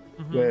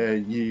Mhm. where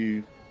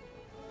you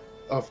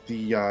of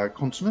the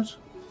continent,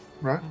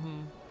 right?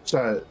 Mhm.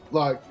 So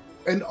like,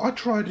 and I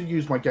try to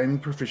use my gaming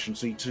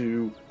proficiency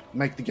to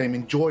make the game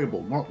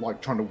enjoyable, not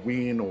like trying to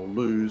win or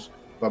lose,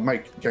 but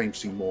make the game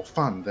seem more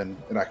fun than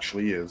it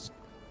actually is.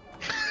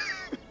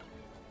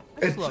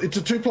 It's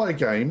a 2-player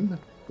game.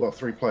 Well,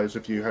 3 players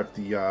if you have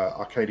the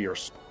Arcadia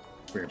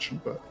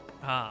expansion, but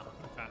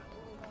Okay.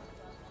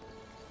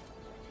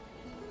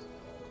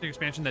 The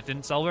expansion that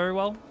didn't sell very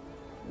well?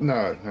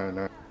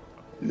 no.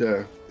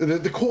 Yeah,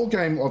 the core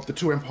game of the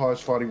 2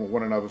 empires fighting with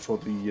one another for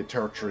the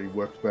territory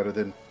worked better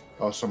than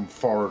some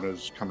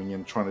foreigners coming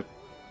in trying to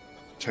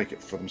take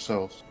it for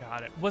themselves.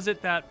 Got it. Was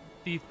it that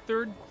the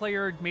third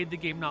player made the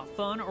game not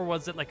fun, or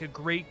was it like a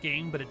great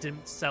game but it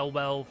didn't sell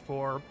well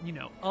for,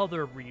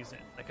 other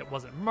reasons? Like it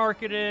wasn't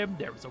marketed,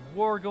 there was a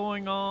war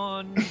going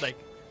on, like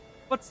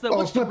what's the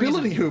It's the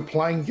nobility reason? who are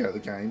playing the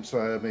game,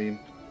 so I mean,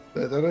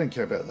 they don't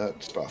care about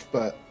that stuff.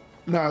 But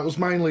no, it was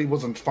mainly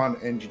wasn't fun,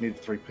 and you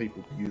needed 3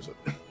 people to use it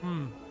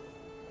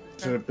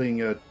instead of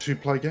being a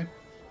 2-player game.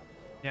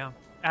 Yeah.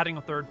 Adding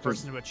a third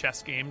person to a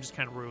chess game just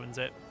kind of ruins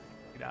it.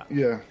 Like that.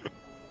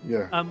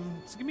 Yeah.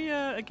 So give me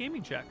a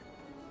gaming check.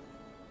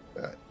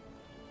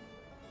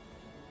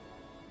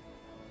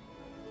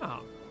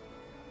 Oh.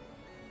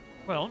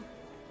 Well,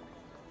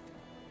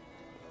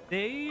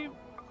 they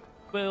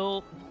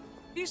will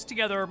piece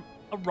together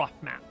a rough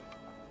map.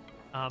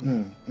 So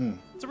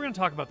we're going to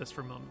talk about this for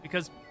a moment,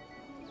 because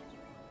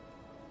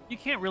you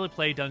can't really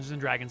play Dungeons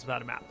 & Dragons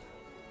without a map.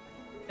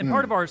 And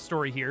part of our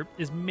story here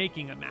is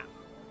making a map.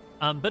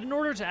 But in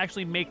order to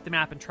actually make the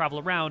map and travel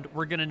around,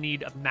 we're going to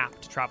need a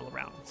map to travel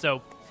around.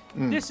 So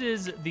this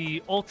is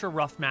the ultra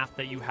rough map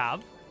that you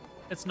have.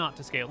 It's not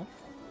to scale.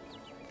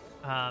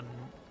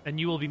 And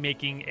you will be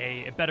making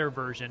a better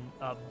version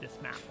of this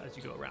map as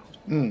you go around.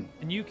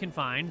 And you can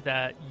find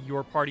that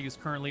your party is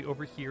currently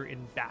over here in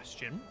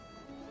Bastion.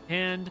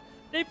 And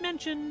they've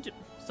mentioned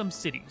some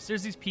cities.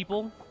 There's these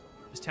people,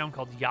 this town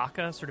called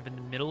Yaka, sort of in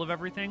the middle of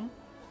everything.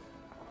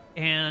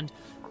 And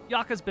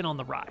Yaka's been on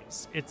the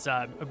rise. It's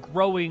a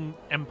growing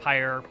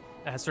empire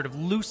that has sort of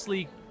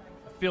loosely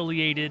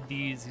affiliated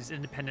these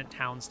independent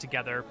towns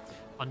together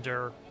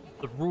under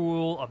the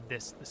rule of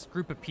this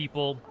group of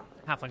people.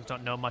 Halflings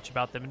don't know much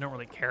about them and don't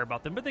really care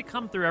about them, but they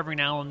come through every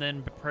now and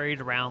then,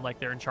 parade around like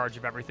they're in charge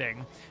of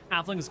everything.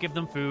 Halflings give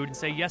them food and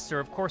say, "Yes, sir,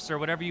 of course, sir,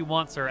 whatever you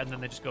want, sir," and then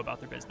they just go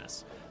about their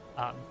business,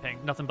 paying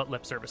nothing but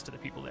lip service to the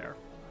people there.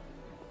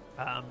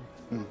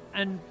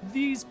 And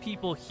these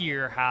people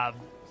here have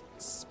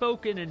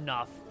spoken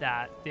enough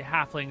that the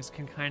halflings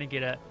can kind of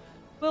get a,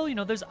 well,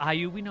 there's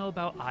Ayu. We know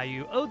about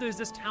Ayu. Oh, there's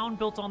this town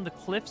built on the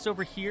cliffs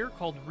over here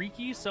called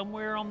Riki,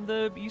 somewhere on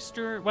the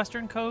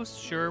western coast.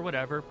 Sure,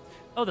 whatever.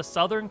 Oh, the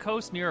southern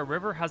coast near a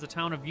river has a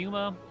town of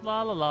Yuma.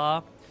 La la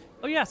la.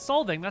 Oh yeah,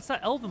 Solving. That's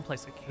that elven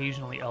place.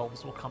 Occasionally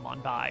elves will come on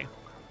by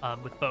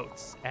with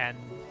boats, and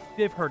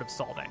they've heard of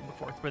Solving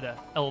before. It's where the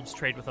elves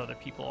trade with other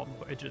people on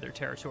the edge of their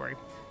territory.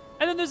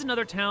 And then there's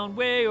another town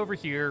way over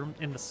here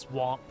in the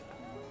swamp.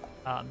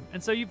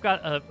 And so you've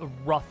got a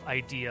rough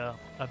idea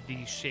of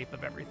the shape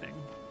of everything.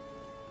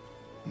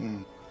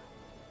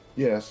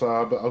 Yeah, so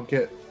I'll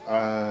get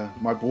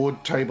my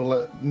board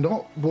table,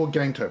 not board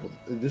game table.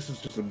 This is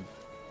just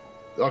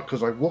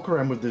because I walk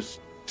around with this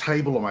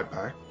table on my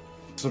back,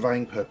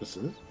 surveying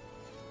purposes,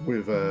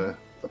 with a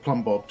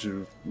plumb bob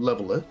to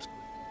level it.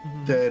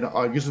 Then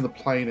using the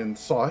plane and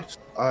sight,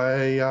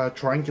 I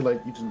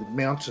triangulate using the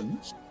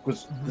mountains,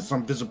 because there's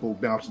some visible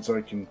mountains that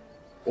I can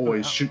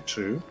always shoot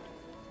to.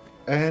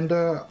 And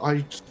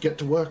I get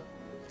to work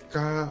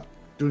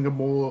doing a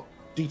more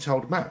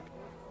detailed map.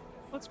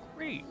 That's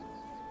great.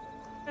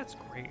 That's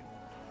great.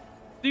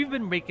 So you've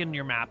been making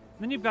your map,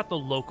 then you've got the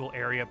local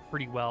area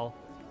pretty well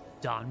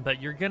done,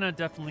 but you're gonna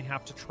definitely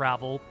have to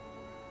travel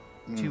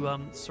to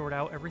sort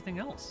out everything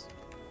else.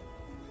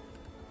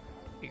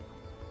 Okay.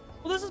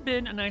 Well, this has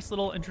been a nice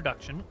little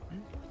introduction.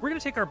 We're gonna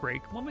take our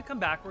break. When we come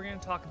back, we're gonna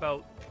talk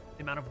about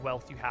the amount of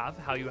wealth you have,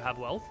 how you have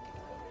wealth,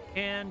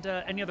 and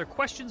any other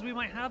questions we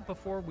might have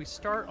before we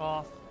start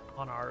off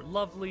on our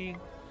lovely,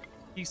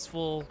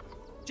 peaceful,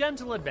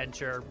 gentle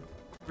adventure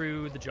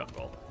through the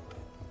jungle.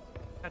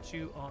 Catch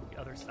you on the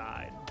other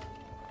side.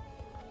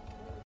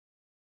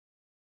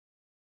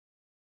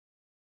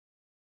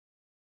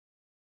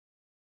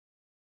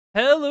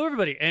 Hello,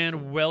 everybody,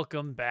 and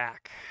welcome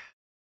back.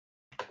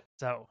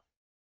 So,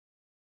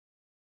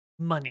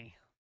 money.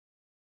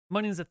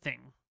 Money's a thing.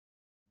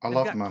 I I've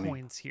love got money.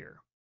 coins here.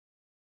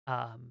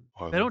 I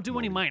They don't love do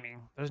any money.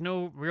 mining. There's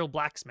no real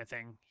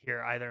blacksmithing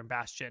here either in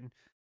Bastion. In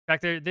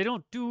fact, they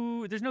don't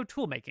do. There's no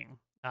tool making.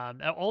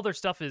 All their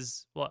stuff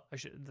is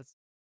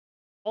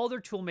all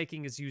their tool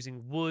making is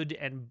using wood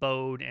and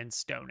bone and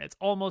stone. It's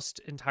almost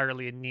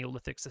entirely a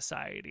Neolithic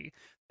society.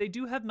 They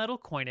do have metal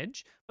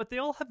coinage, but they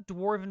all have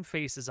dwarven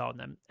faces on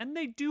them, and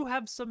they do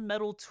have some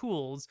metal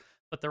tools,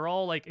 but they're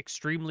all like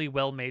extremely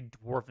well-made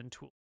dwarven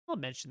tools. I'll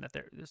mention that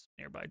there's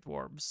nearby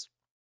dwarves.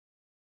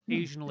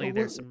 occasionally well,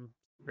 there's some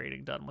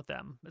trading done with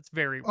them. It's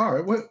very All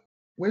rare. right,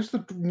 where's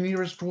the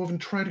nearest dwarven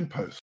trading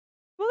post?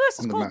 Well, this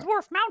is on the called map?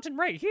 Dwarf Mountain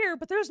right here,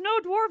 but there's no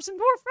dwarves in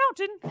Dwarf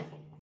Mountain.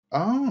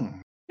 Oh,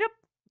 Yep.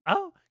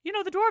 Oh,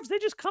 the dwarves, they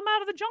just come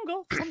out of the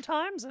jungle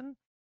sometimes, and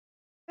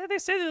they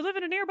say they live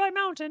in a nearby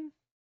mountain.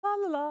 La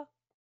la la.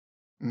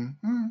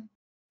 mm-hmm.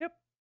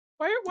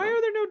 Why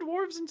are there no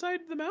dwarves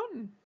inside the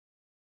mountain?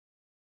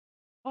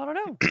 I don't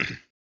know.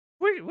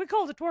 we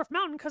call it Dwarf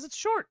Mountain because it's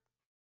short.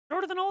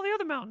 Shorter than all the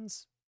other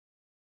mountains.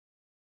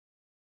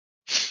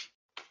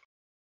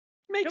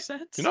 Makes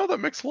sense. That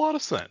makes a lot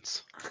of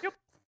sense.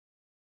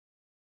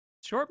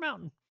 Short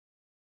mountain.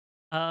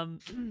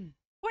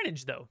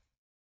 Coinage, though.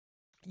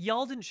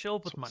 Y'all didn't show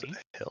up with So is money.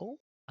 it a hill?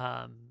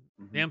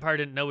 The Empire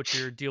didn't know what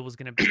your deal was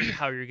going to be,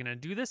 how you're going to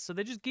do this, so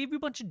they just gave you a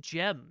bunch of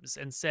gems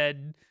and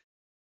said,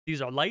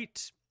 these are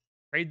light,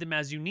 trade them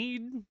as you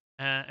need,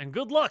 and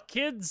good luck,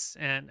 kids,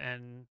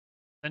 and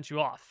sent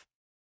you off.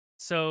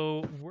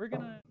 So we're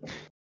going to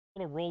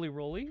little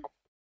roly.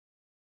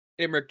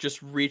 Imric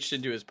just reached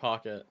into his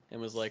pocket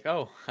and was like,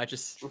 "Oh, I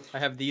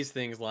have these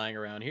things lying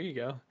around. Here you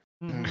go."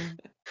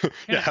 Mm-hmm.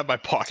 Yeah, have my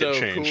pocket So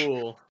change.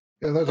 cool.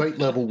 Yeah, those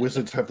 8-level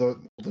wizards have all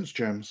those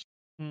gems.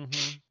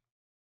 Mm-hmm.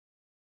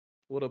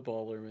 What a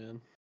baller,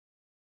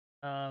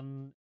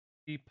 man.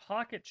 The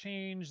pocket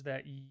change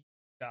that you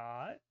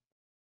got,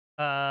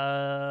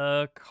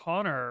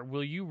 Connor,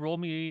 will you roll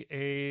me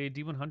a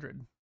D100?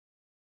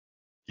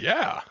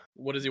 Yeah.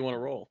 What does he want to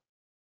roll?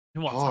 He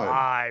wants High.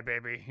 high,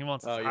 baby. He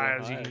wants Oh, as you high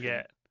want as you high, can okay.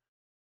 get.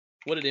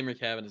 What did Imric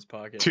have in his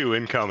pocket? 2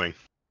 incoming.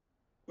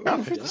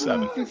 Oh,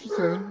 57.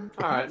 57.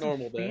 All right, Some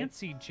normal day.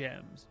 fancy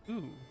gems.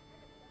 Ooh.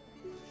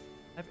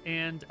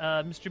 And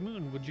Mr.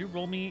 Moon, would you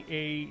roll me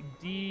a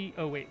D?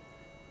 Oh wait,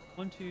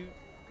 1, 2,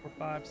 4,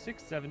 5,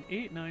 6, 7,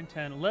 8, 9,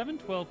 10, 11,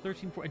 12,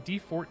 13, 14, a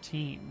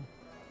D14.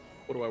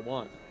 What do I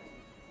want?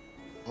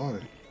 Oh.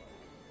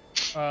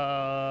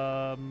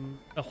 A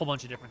whole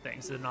bunch of different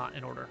things. They're not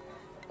in order.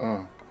 Oh.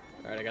 All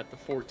right, I got the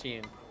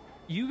 14.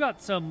 You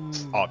got some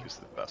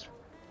Obviously the best.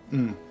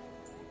 Mm.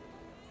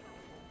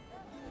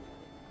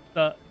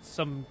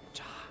 some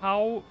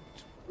tourmaline?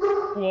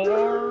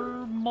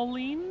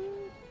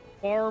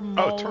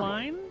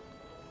 Tourmaline?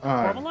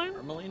 Tourmaline?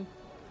 Tourmaline?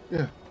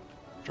 Yeah.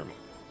 Terminal.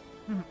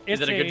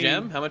 Is it a good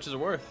gem? How much is it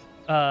worth?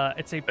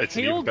 It's a It's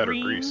an pale even better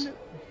green, grease.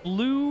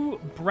 blue,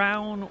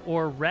 brown,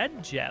 or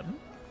red gem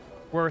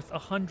worth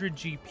 100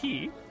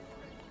 GP.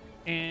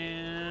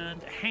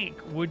 And Hank,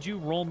 would you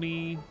roll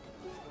me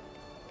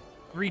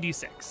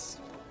 3d6?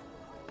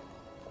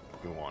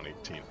 We want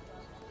 18.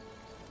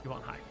 You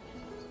want high?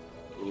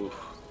 Oof.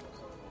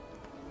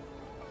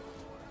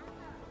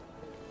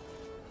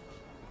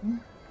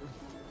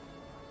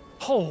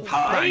 Oh,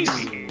 High.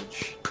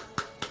 right.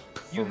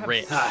 You have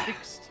Rich.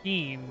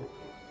 16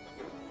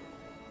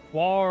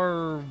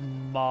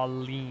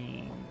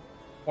 Warmaline.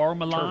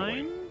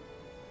 Warmaline?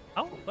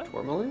 Oh, what?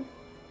 Tourmaline?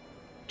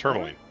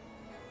 Tourmaline.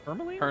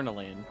 Tourmaline?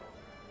 Pernaline.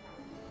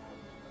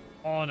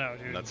 Oh no,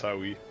 dude. And that's how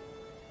we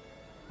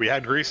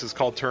had greases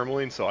called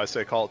tourmaline, so I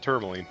say call it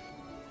tourmaline.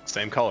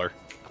 Same color.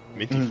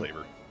 Minty Mm.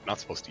 flavor. Not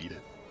supposed to eat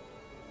it.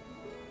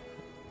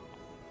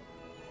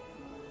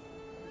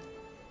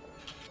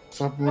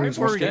 Submarines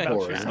I worry must be about you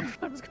boring.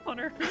 sometimes,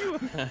 Connor.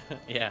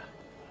 Yeah.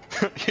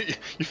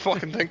 You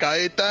fucking think I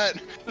ate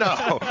that?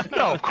 No,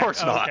 no, of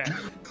course not. Okay.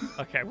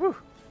 Okay. Woo.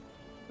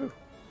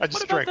 I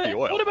just drank the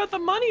oil. What about the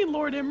money,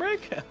 Lord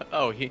Imric?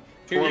 Oh, here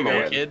you go,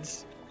 Tourmaline.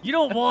 kids. You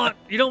don't want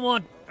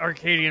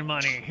Arcadian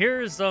money.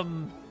 Here's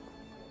some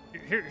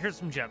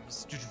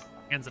gems.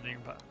 Hands it in your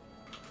butt.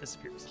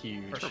 Disappears.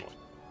 Huge. Perfect.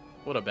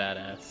 What a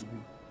badass.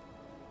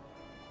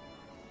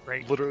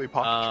 Great. Literally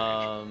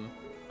pocket change.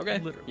 Okay.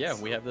 Literally. Yeah,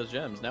 we have those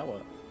gems. Now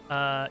what?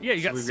 Yeah,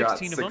 you got We've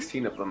 16 got of them.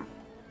 16 of them.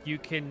 You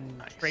can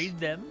Nice. trade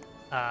them.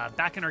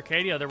 Back in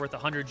Arcadia, they're worth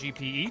 100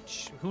 GP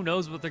each. Who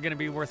knows what they're going to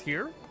be worth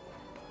here?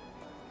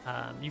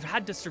 You've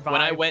had to survive.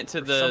 When I went to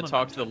for the some of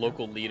talk them. to the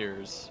local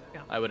leaders,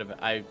 Yeah. I would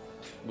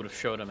have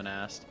showed them and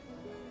asked.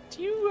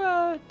 Do you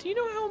know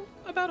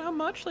how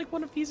much like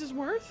one of these is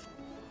worth?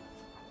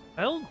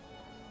 Well,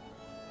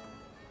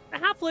 the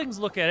halflings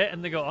look at it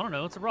and they go, I don't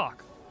know, it's a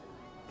rock.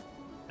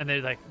 And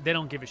they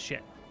don't give a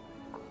shit.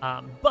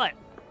 But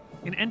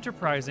an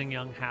enterprising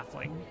young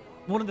halfling,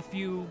 one of the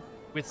few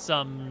with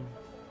some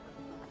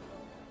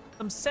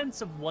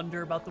sense of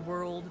wonder about the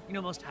world. You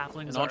know, most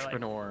halflings An are like,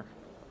 entrepreneur.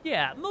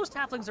 yeah, most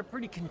halflings are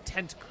pretty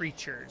content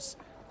creatures.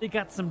 They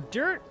got some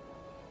dirt,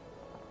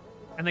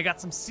 and they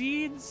got some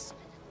seeds.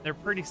 They're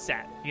pretty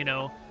set, you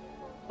know?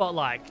 But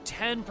like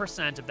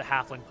 10% of the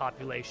halfling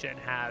population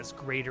has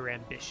greater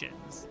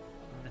ambitions.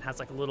 And has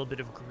like a little bit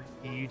of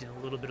greed and a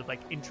little bit of like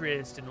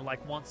interest and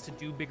like wants to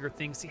do bigger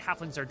things. See,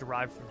 halflings are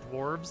derived from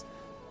dwarves.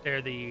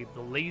 They're the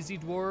lazy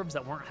dwarves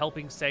that weren't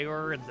helping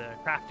Sayor and the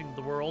crafting of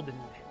the world, and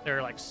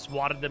they're like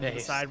swatted them to the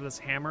Nice. side with this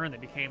hammer and they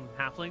became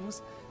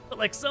halflings. But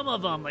like some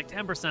of them, like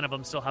 10% of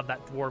them still have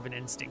that dwarven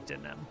instinct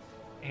in them.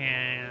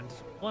 And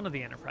one of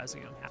the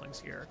enterprising young halflings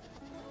here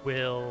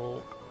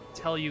will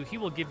tell you he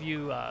will give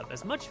you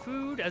as much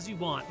food as you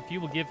want if you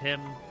will give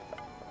him,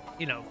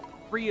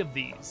 3 of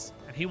these,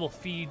 and he will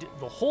feed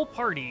the whole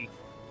party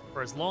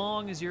for as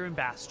long as you're in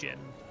Bastion.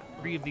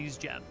 3 of these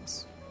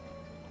gems.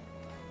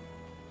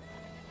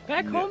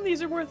 Back home,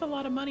 these are worth a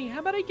lot of money. How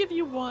about I give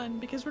you 1,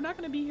 because we're not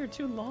going to be here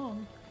too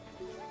long.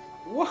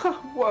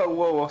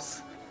 Whoa.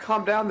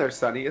 Calm down there,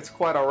 Sonny. It's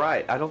quite all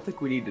right. I don't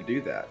think we need to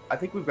do that. I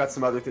think we've got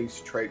some other things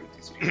to trade with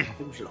these people. I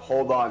think we should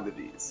hold on to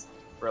these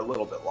for a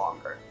little bit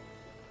longer.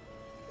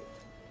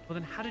 Well,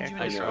 then how did you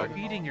I end know. up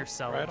feeding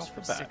yourselves Right off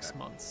for the bat. 6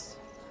 months?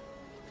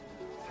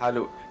 How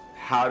do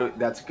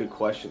that's a good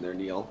question there,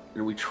 Neil.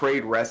 And we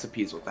trade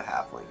recipes with the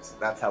halflings.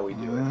 That's how we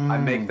do it. I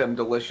make them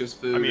delicious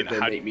food, I mean, they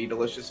how- make me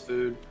delicious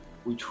food.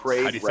 We How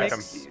trade do you think I'm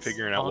recipes.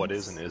 figuring out what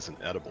months? is and isn't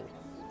edible?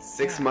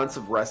 6 months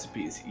of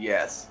recipes,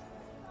 yes.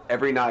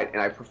 Every night,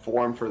 and I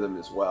perform for them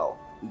as well.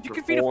 We You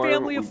can feed a perform,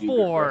 family we of do good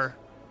 4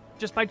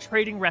 just by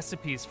trading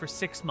recipes for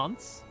 6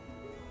 months.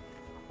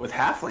 With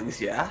halflings,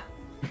 yeah.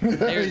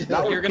 There's-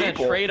 Not with you're gonna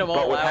people, trade them but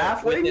all with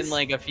out within halflings,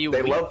 like a few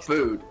They weeks. love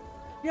food.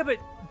 Yeah, but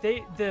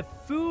the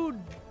food,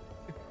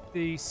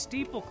 the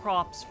steeple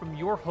crops from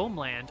your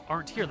homeland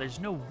aren't here. There's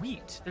no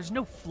wheat. There's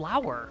no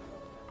flour.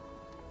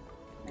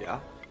 Yeah.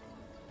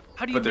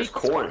 How do you But there's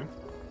make corn.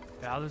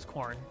 Yeah, there's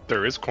corn.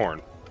 There is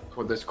corn.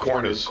 Well, there's Corn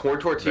corn. is Corn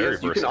very tortillas. You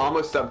can versatile.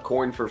 almost sub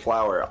corn for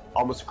flour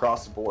almost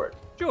across the board.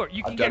 Sure,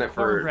 you can I've done get it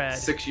for cornbread.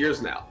 6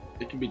 years now.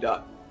 It can be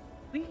done.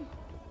 Really?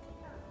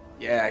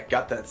 Yeah, I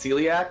got that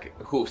celiac.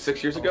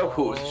 6 years ago? It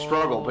was a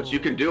struggle, but you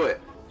can do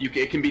it.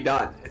 It can be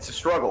done. It's a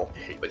struggle, I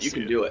hate but to you see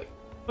can it. do it.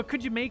 But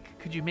could you make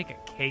a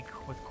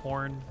cake with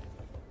corn?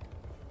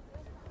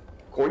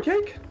 Corn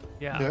cake?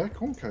 Yeah. Yeah,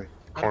 corn cake.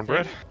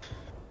 Cornbread?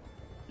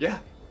 Yeah.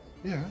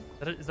 Yeah.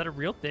 Is that a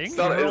real thing? It's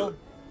not You roll-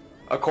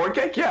 a corn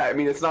cake. Yeah, I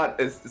mean it's not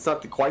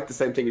quite the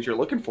same thing as you're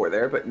looking for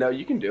there, but no,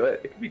 you can do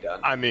it. It can be done.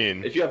 I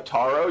mean, If you have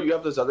taro, you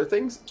have those other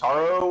things.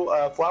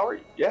 Taro flour.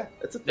 Yeah,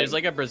 that's a thing. There's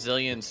like a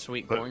Brazilian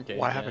sweet but corn cake.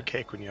 why have yeah. a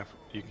cake when you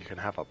can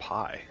have a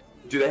pie?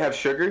 Do they have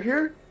sugar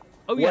here?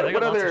 Oh yeah, what- they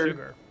got what lots other- of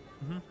sugar.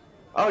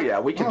 Oh yeah,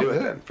 we can Oh, do it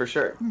yeah. then for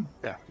sure.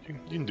 Yeah, you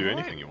can do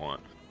anything you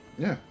want.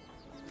 Yeah.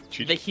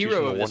 Teach- The teach them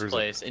hero the of this wonders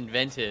place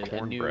invented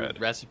a new cornbread.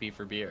 recipe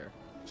for beer.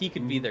 He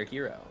could be their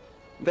hero.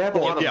 They have a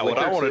lot of Yeah, what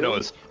I liquor, want to too. know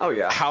is Oh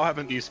yeah. how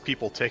haven't these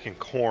people taken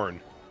corn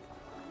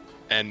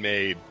and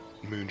made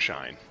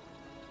moonshine?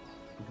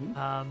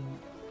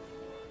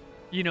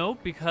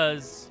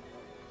 Because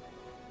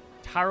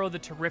Taro the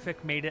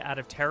Terrific made it out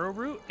of taro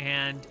root,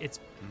 and it's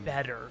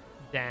better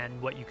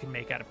than what you can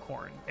make out of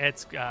corn.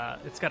 It's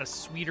got a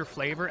sweeter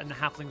flavor, and the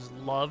halflings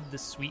love the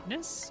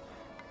sweetness.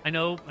 I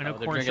know Oh, they're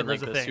corn drinking sugar like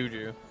is a the thing.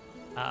 suju.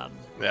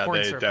 Yeah, Corn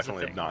they syrup is a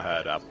definitely have thing. not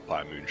had apple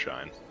pie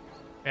moonshine.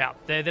 Yeah,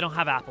 they don't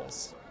have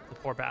apples. The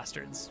poor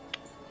bastards.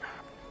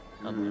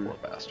 Poor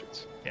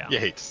bastards. Yeah. You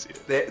hate to see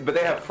it. But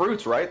they have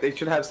fruits, right? They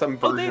should have some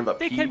Well, version of a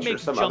they peach can or make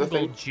some other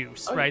jungle thing.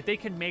 juice, Oh, yeah. right? They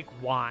can make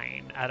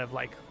wine out of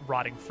like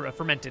rotting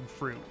fermented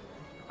fruit.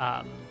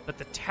 But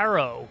the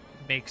taro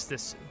makes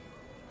this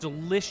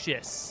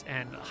delicious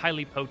and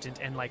highly potent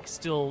and like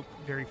still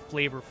very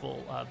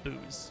flavorful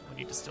booze when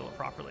you distill it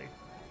properly.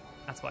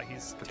 That's why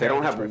he's. But they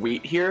don't have terrific.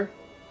 wheat here.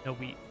 No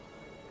wheat.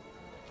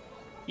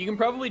 You can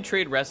probably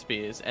trade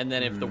recipes, and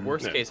then if the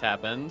worst Yeah. case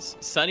happens,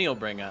 Sunny will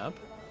bring up,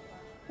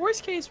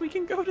 Worst case, we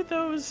can go to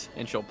those.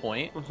 and she'll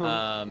point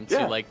Yeah.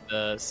 to like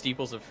the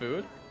steeples of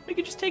food. We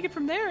could just take it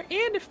from there.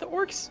 And if the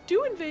orcs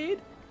do invade,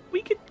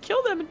 we could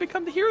kill them and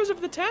become the heroes of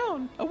the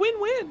town. A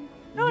win-win.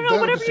 No, That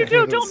whatever just you do,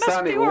 happened. don't mess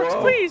Sonny, with the orcs,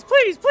 whoa. please,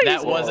 please, please.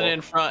 That wasn't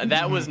in front.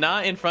 That was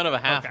not in front of a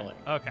halfling.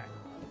 Okay.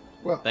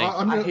 Well, Thank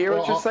I'm I gonna- hear what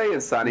well, you're I'll- saying,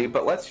 Sonny,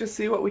 but let's just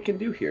see what we can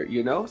do here.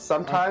 You know,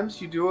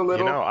 sometimes you do a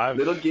little, I've-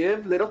 little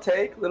give, little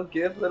take, little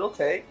give, little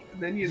take,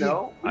 and then we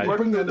You'll work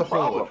bring through down the the horde.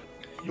 problem.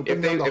 You'll bring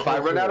If down the if I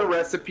whole run out of horde.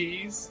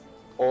 recipes,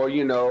 or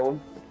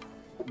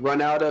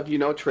run out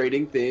of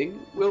trading thing,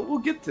 we'll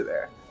get to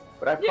there.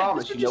 But I Yeah,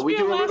 promise, this would we just be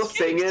do our a little last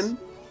case. singing.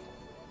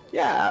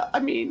 Yeah, I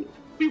mean,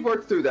 we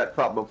work through that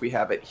problem if we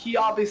have it. He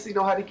obviously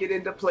know how to get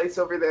into place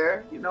over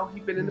there.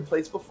 He'd been into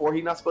place before.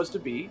 He's not supposed to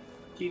be.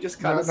 He just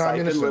kind of No, I'm siphoned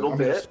a innocent. little I'm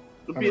bit. innocent.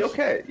 It'll I'm be innocent.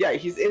 okay. Yeah,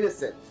 he's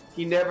innocent.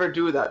 He never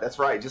do that. That's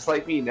right. Just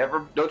like me.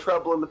 Never, no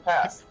trouble in the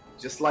past.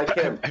 Just like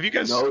him. Have you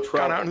guys no gone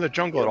trouble. out into the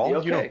jungle at He'll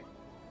all? be okay.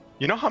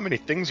 You know how many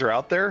things are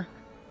out there?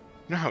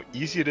 You know how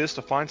easy it is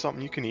to find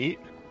something you can eat?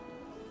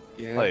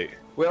 Yeah. Like,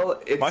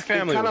 well, it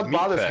family kind was of meat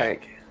bothers fed.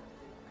 Hank.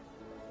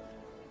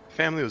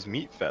 family was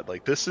meat fed.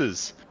 Like, this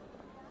is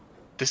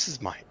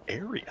my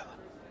area.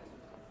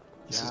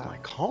 This is Yeah. my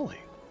calling.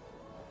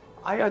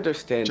 I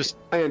understand. Just-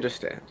 I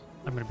understand.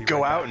 I'm gonna be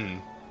Go right out back.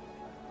 and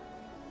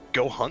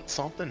go hunt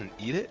something and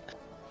eat it.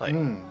 Like,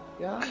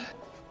 Yeah.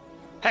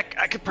 heck,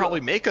 I could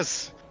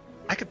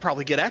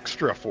probably get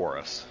extra for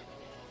us.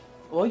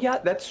 Well, yeah,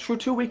 that's true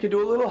too. We could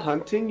do a little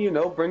hunting,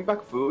 bring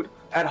back food.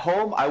 At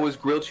home, I was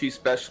grilled cheese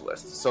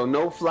specialist, so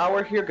no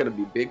flour here gonna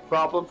be a big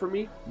problem for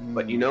me.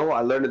 But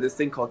I learned of this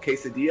thing called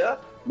quesadilla.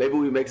 Maybe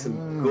we make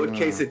some good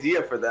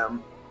quesadilla for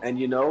them, and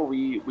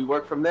we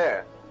work from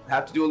there.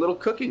 Have to do a little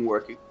cooking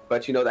work,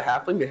 but the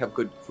halfling, they have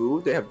good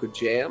food, they have good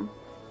jam.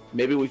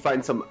 Maybe we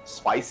find some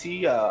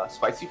spicy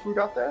fruit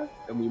out there,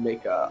 and we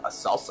make a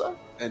salsa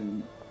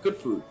and good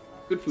food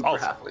Good food for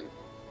Salsa. halfling.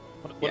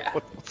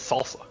 What's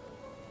salsa?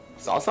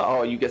 Salsa?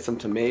 Oh, you get some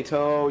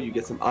tomato, you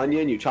get some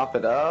onion, you chop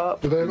it up.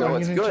 Do they have You know,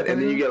 onion it's in good,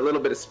 and then you Japan? get a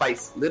little bit of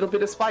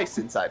spice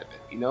inside of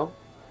it. You know,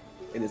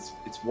 and it's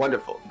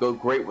wonderful. Go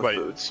great with Wait,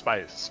 food.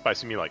 spice?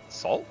 You mean like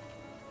salt?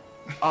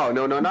 Oh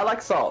no, not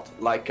like salt.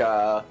 Like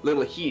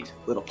little heat,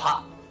 little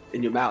pop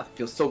in your mouth. It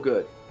feels so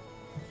good.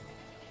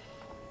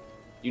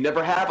 You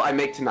never have. I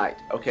make tonight.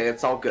 Okay,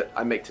 it's all good.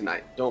 I make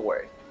tonight. Don't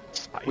worry.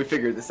 Spice. We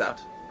figured this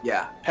out.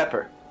 Yeah,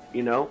 pepper.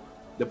 You know,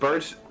 the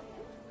birds.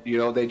 You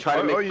know, they try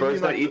to Oh, make you birds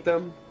mean not like eat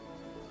them.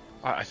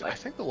 I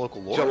think the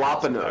local lord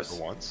Jalapenos. had some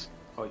pepper once.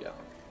 Oh yeah.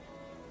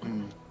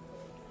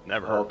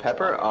 Never. Oh, heard of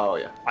pepper. Oh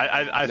yeah.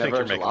 I think Never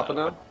you're making that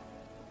jalapeno. up.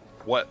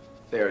 What?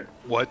 They're.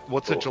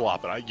 What's a Cool.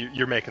 jalapeno?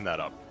 You're making that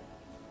up.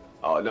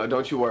 Oh no,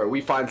 don't you worry. We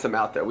find some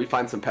out there. We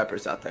find some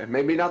peppers out there.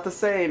 Maybe not the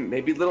same.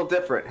 Maybe a little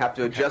different. Have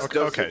to adjust okay,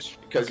 okay, dosage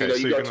because okay, you know so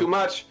you you're go gonna- too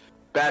much,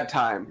 bad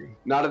time.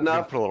 Not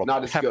enough, put a little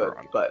not as pepper good.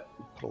 on it. But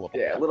Put a little.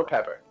 yeah, a little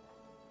pepper,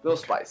 little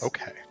spice,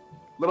 Okay.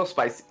 little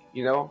spicy.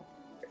 You know,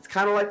 it's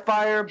kind of like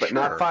fire, but Sure.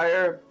 not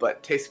fire,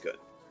 but tastes good,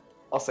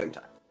 all same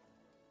time.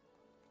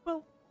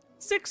 Well,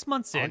 6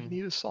 months All you in,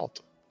 need is salt.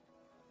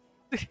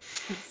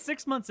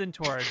 6 months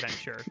into our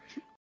adventure,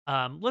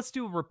 let's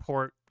do a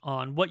report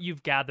on what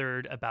you've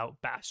gathered about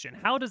Bastion.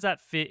 How does that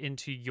fit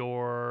into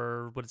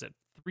your, what is it,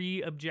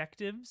 3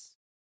 objectives?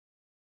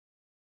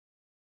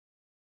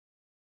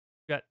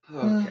 Got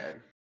Okay.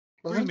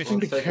 Well, Three they don't seem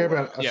to missions. care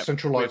about a Yeah,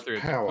 centralized we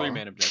have power. three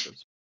main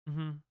objectives.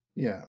 mm-hmm.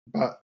 Yeah,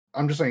 but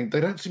I'm just saying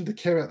they don't seem to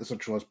care about the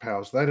centralized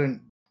powers. They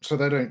don't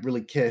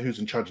really care who's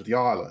in charge of the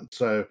island.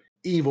 So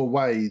either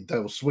way,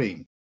 they'll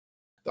swing.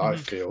 I Mhm.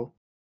 feel.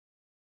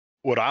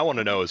 What I want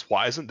to know is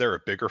why isn't there a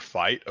bigger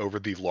fight over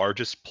the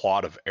largest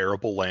plot of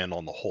arable land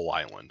on the whole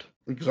island?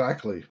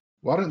 Exactly.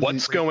 Why don't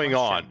What's they, going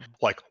on? question.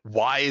 Like,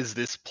 why is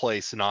this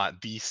place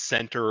not the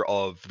center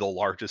of the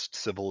largest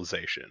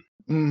civilization?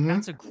 Mhm.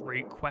 That's a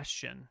great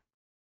question.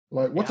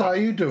 Like, what Yeah. are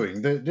you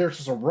doing? There's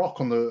just a rock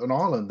on an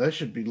island. They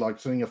should be like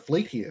sending a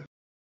fleet here.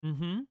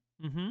 Mm-hmm.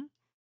 Mm-hmm.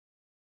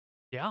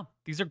 Yeah,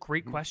 these are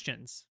great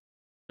questions.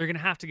 They're gonna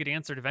have to get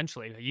answered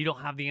eventually. You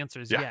don't have the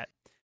answers Yeah. yet.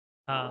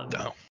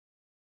 No.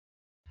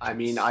 I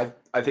mean, I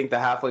think the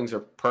halflings are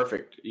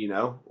perfect, you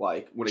know?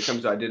 Like, when it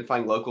comes to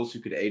identifying locals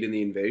who could aid in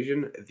the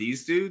invasion,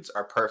 these dudes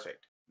are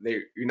perfect.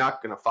 You're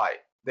not going to fight.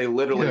 They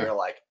literally Yeah. are,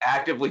 like,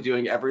 actively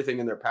doing everything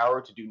in their power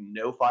to do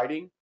no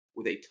fighting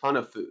with a ton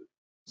of food.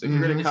 So if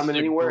you're going Mhm. to come in This is a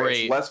anywhere,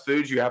 great- it's less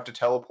food you have to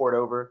teleport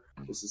over.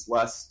 This is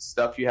less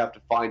stuff you have to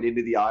find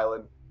into the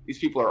island. These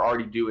people are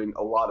already doing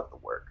a lot of the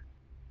work.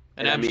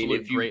 An And I mean,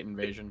 absolute if you- great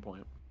invasion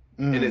point.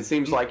 And Mm. it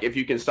seems like if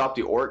you can stop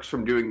the orcs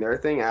from doing their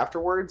thing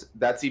afterwards,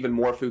 that's even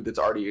more food that's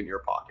already in your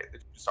pocket.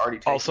 That you're just already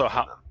taking Also,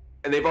 from them.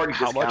 And they've already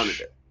how discounted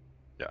much- it.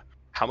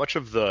 How much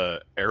of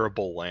the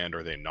arable land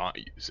are they not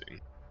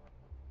using?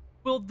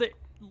 Well, the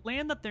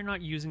land that they're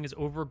not using is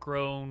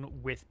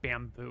overgrown with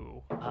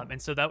bamboo,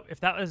 and so that if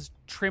that was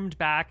trimmed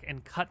back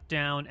and cut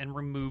down and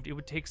removed, it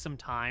would take some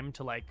time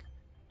to like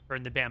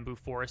turn the bamboo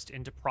forest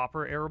into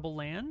proper arable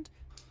land,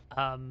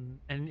 and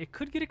it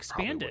could get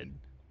expanded.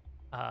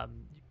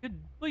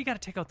 You got to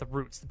take out the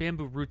roots. The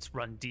bamboo roots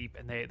run deep,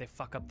 and they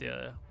fuck up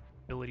the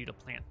ability to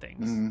plant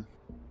things. Mm.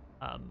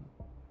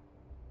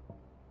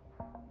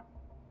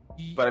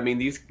 But I mean,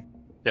 these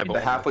Yeah, the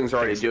halflings are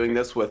already doing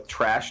this with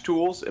trash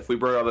tools. If we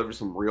brought over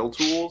some real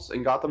tools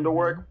and got them to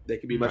work, they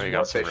could be much you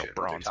more got some real efficient with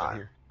their bronze in time.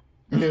 here.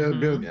 Yeah,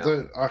 Mhm. Yeah.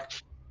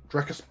 the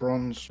Drekis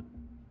bronze.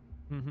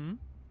 Mm-hmm.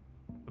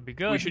 Would be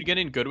good. We should get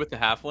in good with the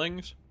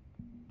halflings.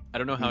 I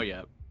don't know how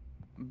yet,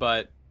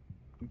 but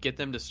get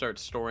them to start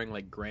storing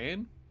like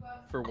grain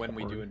for when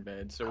we do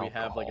invade, so we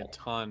have like a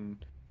Alcohol. ton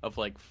of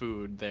like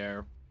food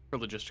there for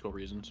logistical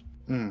reasons.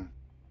 Mm.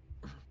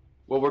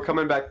 Well, we're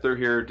coming back through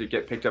here to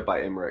get picked up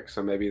by Emmerich,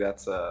 so maybe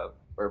that's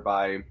or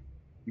by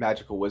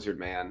Magical Wizard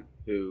Man,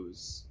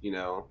 who's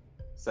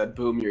said,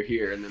 "Boom, you're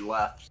here," and then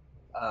left.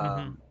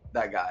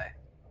 That guy.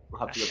 We'll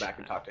have to go back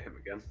and talk to him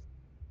again.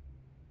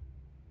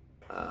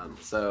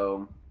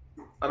 So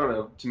I don't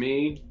know. To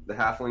me, the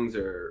halflings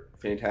are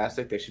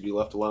fantastic. They should be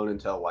left alone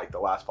until like the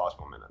last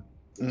possible minute.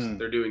 Mm.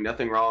 They're doing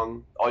nothing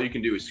wrong. All you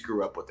can do is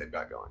screw up what they've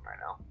got going right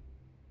now.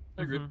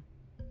 Agreed.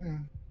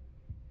 Mhm.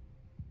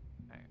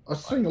 I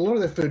was saying a lot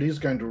of their food is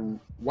going to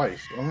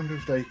waste. I wonder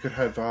if they could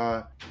have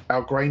our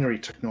granary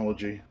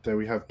technology that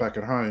we have back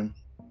at home.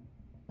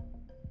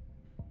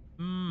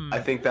 Mm. I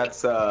think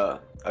that's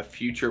a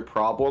future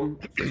problem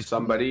for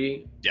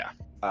somebody. Yeah.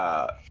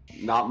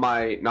 Not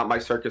my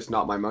circus,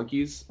 not my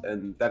monkeys,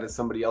 and that is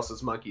somebody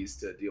else's monkeys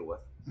to deal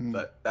with. Mm.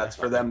 But that's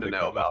for them to Big know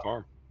Mama about.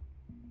 Farm.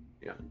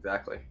 Yeah,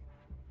 exactly.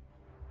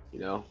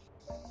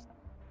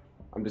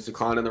 I'm just a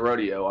clown in the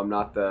rodeo. I'm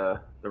not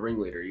the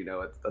ringleader.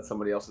 That's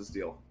somebody else's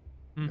deal.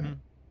 Mm-hmm.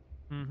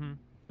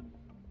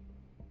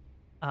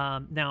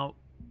 Mm-hmm. Now,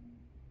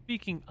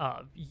 speaking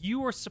of,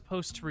 you are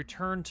supposed to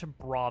return to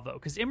Bravo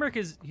because Emmerich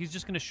he's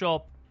just going to show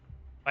up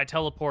by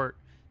teleport,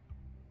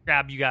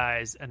 grab you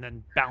guys, and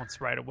then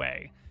bounce right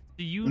away.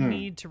 So you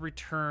need to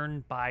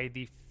return by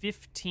the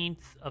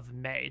 15th of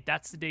May.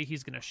 That's the day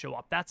he's going to show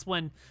up. That's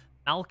when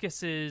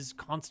Malchus's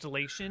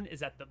constellation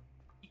is at the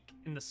peak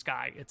in the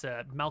sky. It's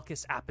a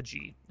Malchus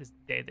apogee is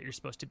the day that you're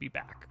supposed to be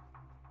back.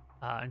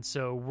 And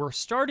so we're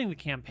starting the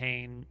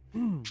campaign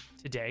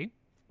today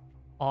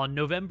on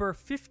November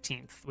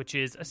 15th, which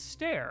is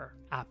Aster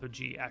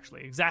apogee,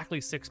 actually,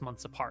 exactly 6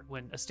 months apart,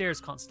 when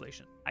Aster's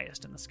constellation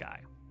highest in the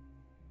sky.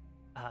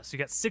 So you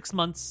got 6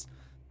 months,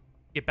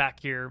 get back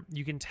here.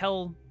 You can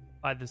tell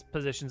by the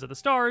positions of the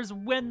stars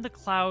when the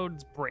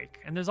clouds break.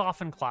 And there's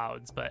often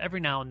clouds, but every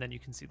now and then you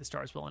can see the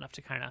stars well enough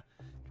to kind of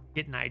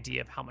get an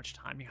idea of how much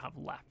time you have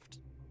left.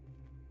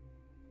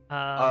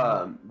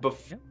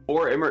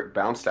 Before Emmerich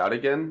bounced out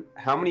again,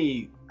 how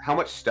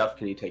much stuff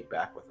can you take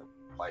back with him?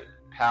 Like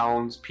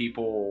pounds,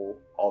 people,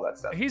 all that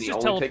stuff. He's Can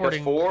just he only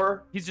teleporting. Take us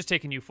 4? He's just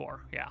taking you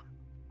 4, yeah.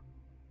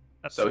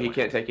 That's So the he point.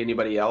 can't take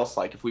anybody else.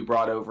 Like if we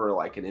brought over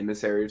like an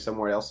emissary of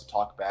somewhere else to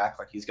talk back,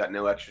 like he's got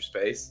no extra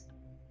space.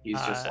 He's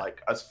just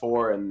like us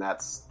 4, and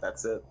that's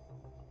it.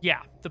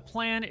 Yeah, the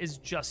plan is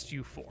just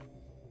you 4.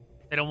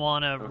 They don't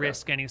want to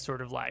risk any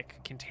sort of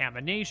like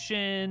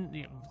contamination.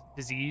 You know,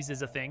 disease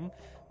is a thing.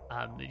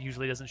 It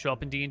usually doesn't show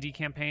up in D&D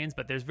campaigns,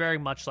 but there's very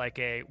much like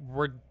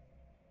we're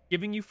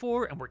giving you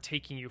 4 and we're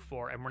taking you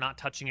 4 and we're not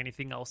touching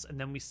anything else, and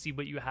then we see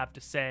what you have to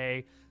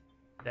say.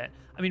 That,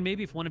 I mean,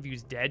 maybe if one of you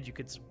is dead, you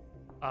could,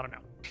 I don't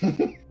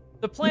know.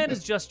 The plan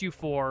is just you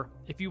 4.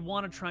 If you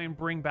want to try and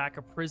bring back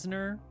a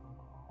prisoner,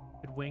 you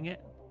could wing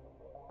it.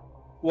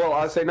 Well,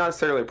 I'd say not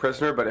necessarily a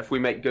prisoner, but if we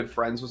make good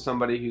friends with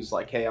somebody who's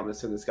like, hey, I'm going to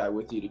send this guy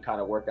with you to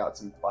kind of work out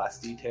some class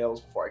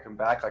details before I come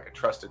back, like a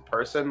trusted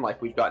person,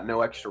 like we've got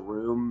no extra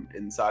room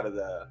inside of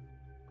the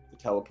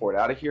teleport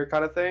out of here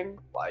kind of thing.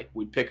 Like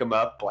we'd pick him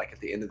up like at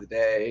the end of the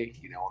day,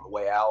 you know, on the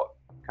way out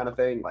kind of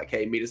thing. Like,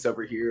 hey, meet us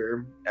over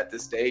here at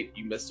this date.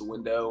 You missed the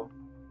window.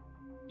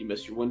 You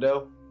missed your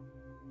window.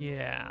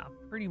 Yeah,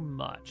 pretty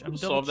much. I'm We'll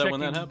solve that when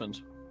that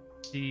double-checking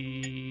happens.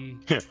 The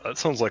Yeah, that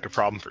sounds like a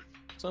problem for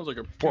Sounds like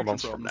a 4 future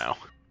months problem. from now.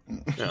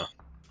 Yeah.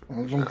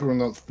 As long as we're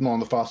not on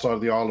the far side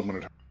of the island when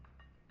it happens.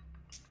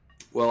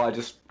 Well, I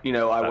just, you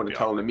know, I That'd want be to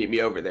tell them to meet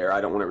me over there.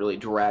 I don't want to really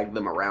drag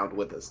them around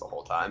with us the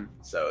whole time.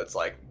 So it's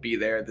like, be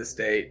there at this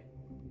date,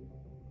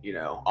 you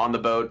know, on the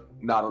boat,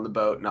 not on the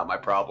boat, not my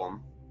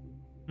problem.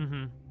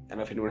 Mm-hmm.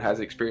 And if anyone has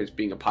experience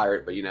being a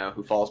pirate, but, you know,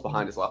 who falls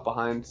behind is left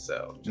behind.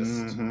 So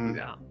just, Mhm.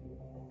 Yeah.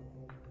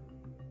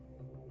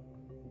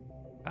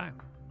 Okay.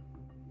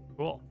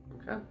 Cool.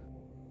 Okay.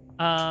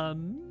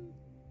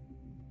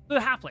 The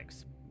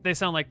halflings. They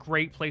sound like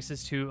great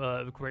places to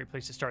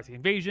start the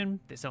invasion.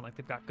 They sound like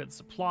they've got good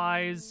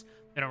supplies.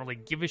 They don't really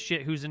give a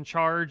shit who's in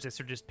charge. They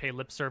sort of just pay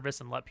lip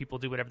service and let people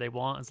do whatever they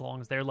want as long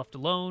as they're left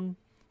alone.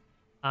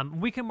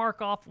 We can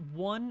mark off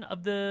one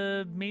of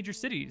the major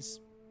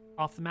cities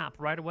off the map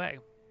right away.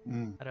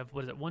 Out of,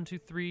 what is it, 1, 2,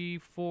 3,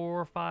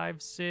 4,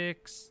 5,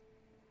 6,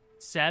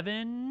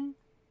 7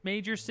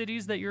 major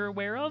cities that you're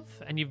aware of,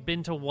 and you've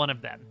been to one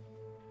of them.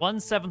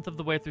 1/7 of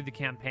the way through the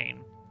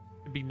campaign.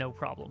 It'd be no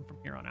problem from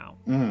here on out.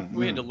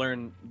 We had to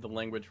learn the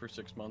language for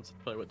 6 months.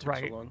 Probably what took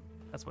Right. so long.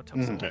 That's what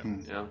took so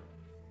long. Yeah.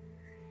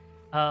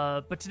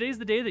 Yeah. But today's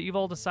the day that you've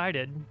all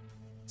decided to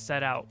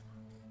set out.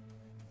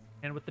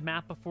 And with the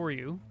map before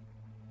you,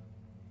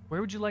 where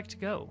would you like to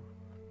go?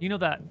 You know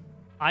that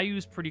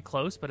Ayu's pretty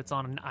close, but it's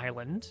on an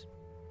island.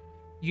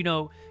 You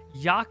know,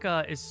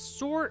 Yaka is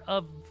sort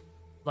of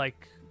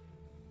like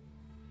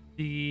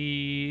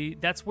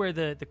that's where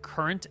the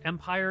current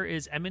empire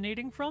is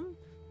emanating from.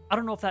 I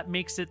don't know if that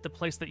makes it the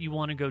place that you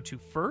want to go to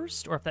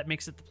first, or if that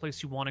makes it the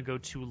place you want to go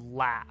to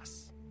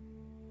last.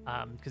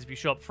 Because if you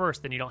show up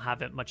first, then you don't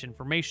have much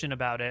information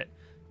about it.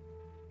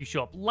 If you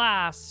show up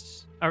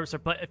last,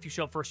 but if you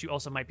show up first, you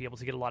also might be able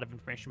to get a lot of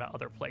information about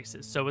other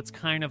places. So it's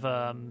kind of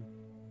a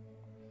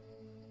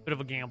bit of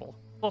a gamble.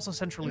 It's also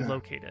centrally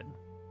located.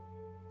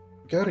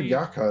 Go to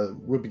Yaka,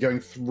 we'll be going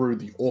through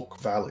the Orc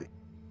Valley.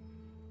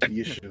 The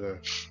issue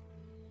there.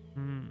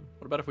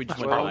 What about if we just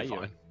That's went to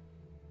probably IU?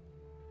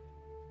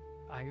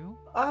 fine.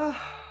 Ayu?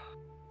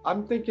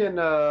 I'm thinking,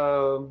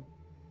 Ayu,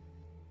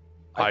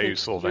 think,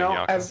 Sylvan,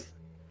 as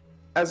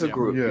a Yeah.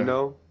 group, Yeah. you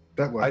know,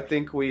 That way. I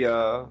think we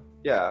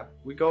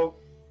go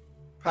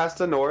past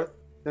the north,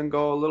 then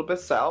go a little bit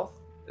south,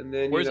 and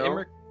then, Where's you know,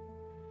 Emmerich?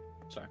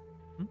 Sorry.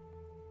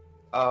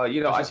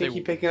 you know, I I was gonna think say-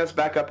 he picking us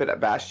back up at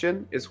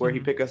Bastion is where he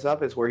Mhm. pick us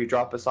up, is where he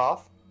drop us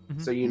off.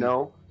 Mhm. So, you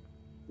know,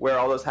 where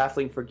all those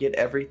halfling forget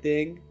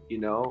everything, you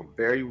know,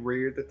 very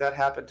weird that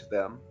happened to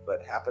them,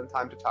 but happened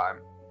time to time.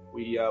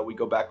 We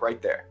go back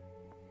right there.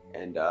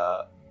 And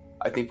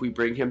I think we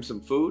bring him some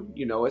food.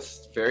 You know,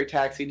 it's very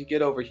taxing to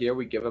get over here.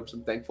 We give him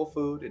some thankful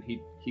food, and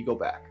he go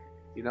back,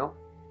 you know?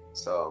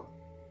 So,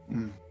 Mm.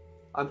 I'm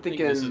I think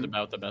thinking, this is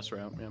about the best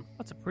route. Yeah.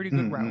 That's a pretty good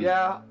Mhm. route.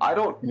 yeah, I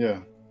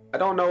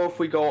don't know if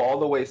we go all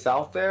the way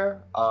south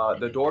there.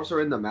 The dwarves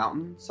are in the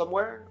mountain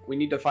somewhere. We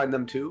need to find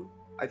them too,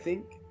 I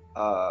think.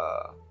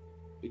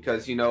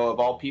 Because, you know, of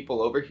all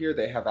people over here,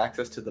 they have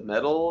access to the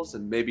metals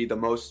and maybe the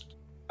most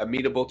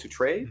amenable to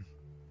trade,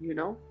 you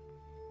know?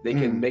 They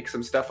can make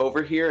some stuff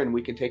over here and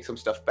we can take some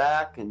stuff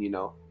back. And, you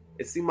know,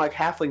 it seemed like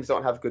halflings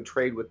don't have good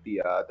trade with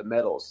the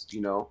metals,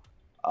 you know?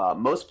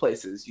 Most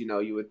places,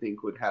 you would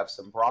think would have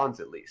some bronze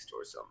at least,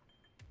 or some,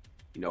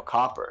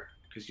 copper,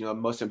 because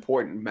most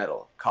important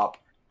metal, copper,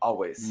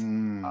 always.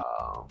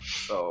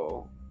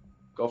 So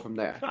go from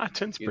there.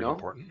 Tin's pretty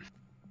important.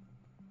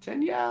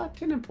 Tin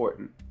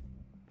important.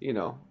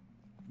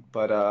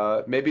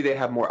 But maybe they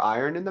have more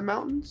iron in the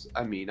mountains.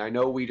 I mean, I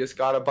know we just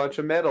got a bunch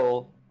of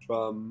metal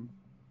from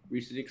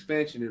recent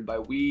expansion, and by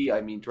we,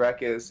 I mean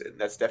Drekis, and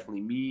that's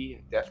definitely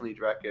me, definitely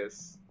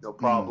Drekis. No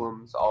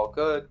problems, all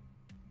good.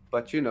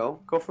 But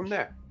go from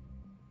there.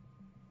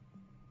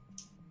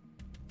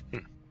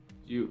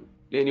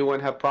 Anyone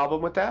have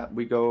problem with that?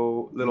 We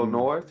go a little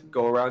north,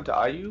 go around to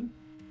Ayu.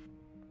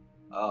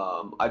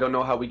 I don't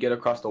know how we get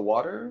across the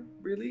water,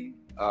 really.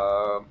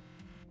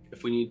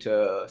 If we need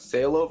to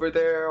sail over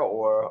there,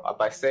 or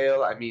by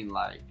sail, I mean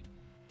like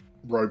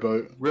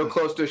rowboat, real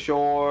close to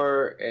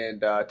shore,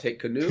 and take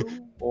canoe,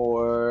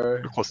 or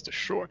Real close to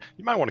shore.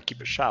 You might want to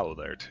keep it shallow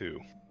there too.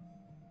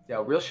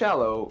 Yeah, real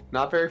shallow,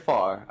 not very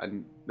far,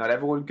 and not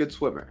everyone's a good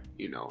swimmer.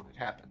 It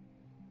happens.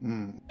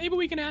 Maybe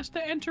we can ask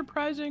the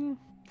enterprising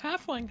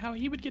halfling how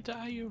he would get to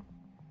Ayu.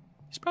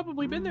 He's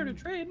probably been there to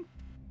trade.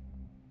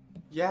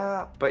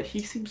 Yeah, but he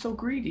seems so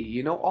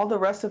greedy. All the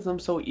rest of them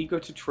so eager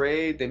to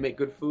trade. They make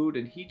good food,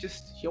 and he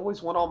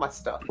always want all my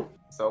stuff.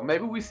 So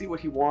maybe we see what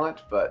he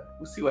wants, but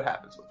we'll see what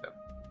happens with him.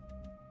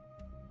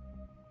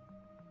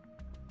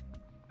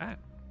 Alright.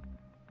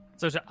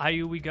 So to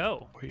Ayu we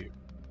go.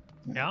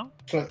 Yeah?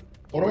 So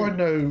what do I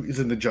know is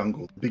in the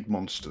jungle? Big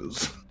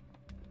monsters.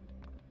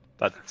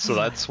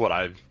 That's what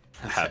I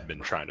have been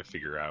trying to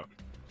figure out.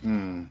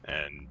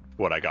 And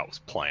what I got was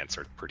plants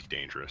are pretty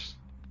dangerous.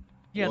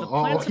 Yeah, well, the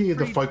plants I'll hear are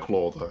pretty... the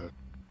folklore though.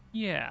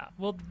 Yeah,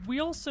 well, we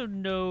also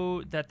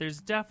know that there's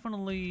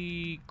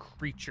definitely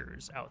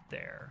creatures out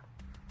there,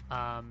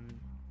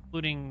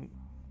 including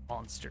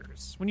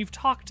monsters. When you've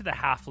talked to the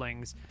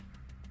halflings,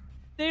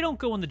 they don't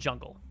go in the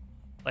jungle.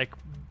 Like,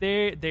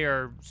 they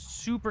are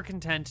super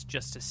content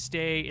just to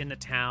stay in the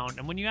town.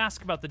 And when you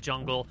ask about the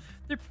jungle,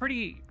 they're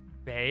pretty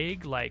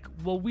vague. Like,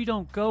 well, we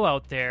don't go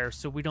out there,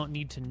 so we don't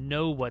need to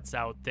know what's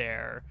out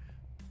there.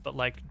 But,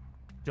 like,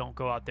 don't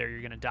go out there, you're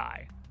going to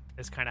die.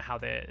 Is kind of how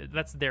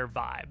that's their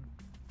vibe.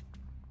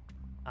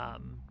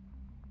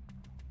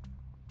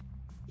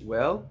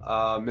 Well,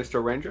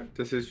 Mr. Ranger,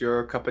 this is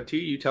your cup of tea.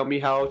 You tell me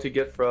how to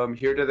get from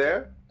here to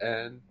there,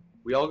 and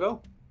we all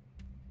go.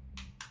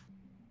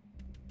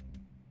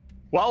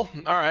 Well,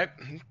 all right.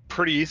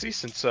 Pretty easy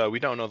since we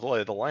don't know the lay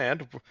of the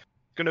land. We're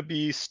going to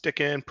be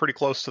sticking pretty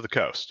close to the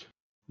coast.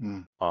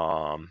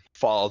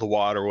 Follow the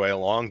waterway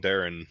along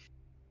there, and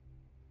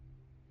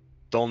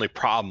the only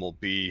problem will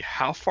be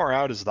how far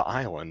out is the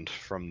island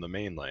from the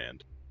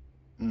mainland?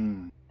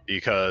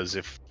 Because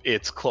if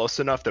it's close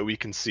enough that we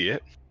can see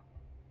it,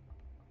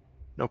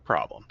 no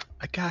problem.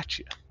 I got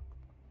you.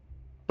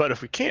 But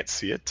if we can't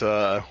see it,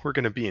 we're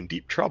going to be in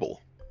deep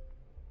trouble.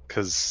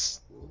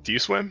 Because, do you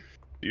swim?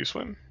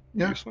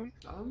 Yeah. Do you swim?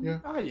 Yeah.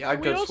 I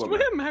We go all swimming.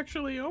 swim,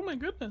 actually. Oh my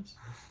goodness.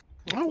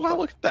 Oh, well,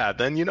 look at that.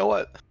 Then you know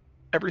what?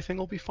 Everything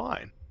will be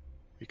fine.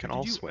 We can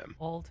all Did you swim.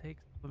 all take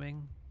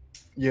swimming?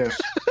 Yes.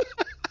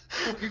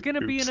 You're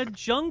gonna be in a Oops.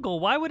 jungle.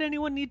 Why would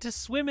anyone need to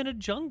swim in a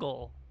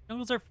jungle?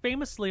 Jungles are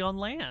famously on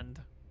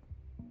land.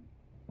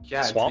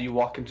 Yeah, Swamp? until you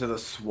walk into the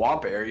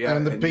swamp area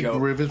And the big you go,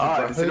 rivers with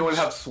does anyone rapids?"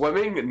 have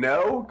swimming?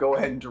 No? Go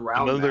ahead and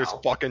drown And then now. there's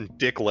fucking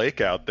Dick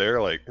Lake out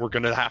there. Like, we're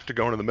going to have to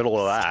go into the middle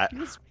of that.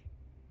 Excuse me.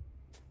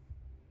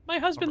 My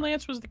husband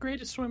Lance was the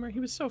greatest swimmer. He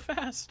was so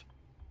fast.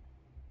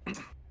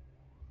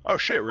 Oh,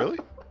 shit, really?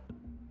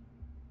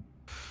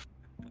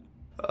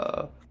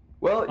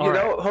 Well, All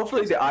right.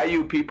 hopefully the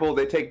IU people,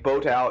 they take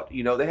boat out,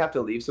 they have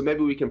to leave, so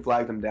maybe we can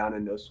flag them down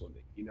and no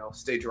swimming,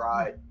 stay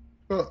dry,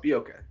 Well, be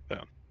okay.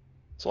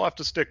 So we'll have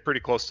to stick pretty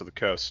close to the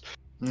coast.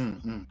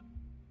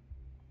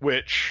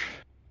 Which,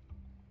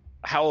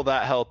 how will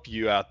that help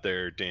you out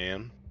there,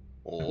 Dan?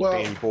 Old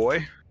Well- Dan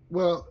boy?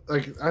 Well,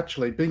 like,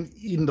 actually, being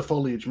in the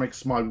foliage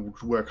makes my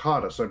work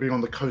harder. So being on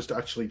the coast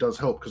actually does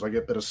help because I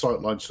get better sight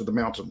lines to the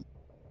mountain.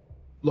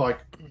 Like,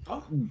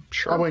 Oh,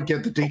 Sure. I won't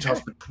get the details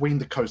between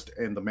the coast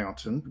and the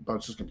mountain, but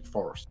it's just going to be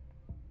forest.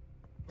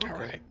 All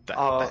right. That,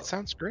 Uh, that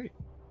sounds great.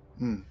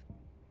 all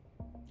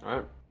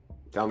right.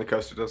 Down the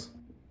coast it does.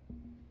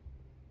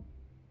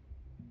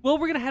 Well,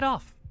 we're gonna head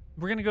off.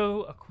 We're gonna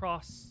go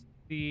across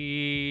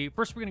the.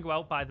 First, we're gonna go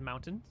out by the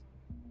mountains.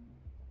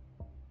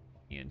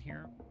 In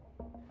here.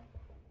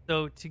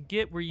 So to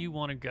get where you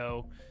want to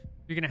go,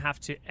 you're gonna have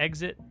to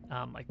exit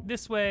like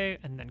this way,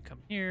 and then come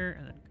here,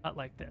 and then cut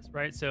like this,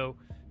 right? So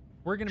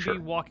we're gonna Sure. be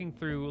walking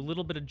through a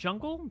little bit of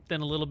jungle,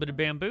 then a little bit of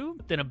bamboo,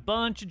 then a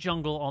bunch of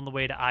jungle on the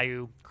way to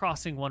Ayu,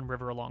 crossing one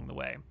river along the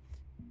way.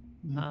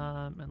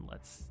 And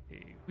let's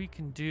see, we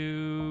can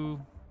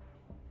do.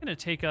 It's gonna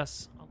take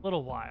us a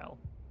little while.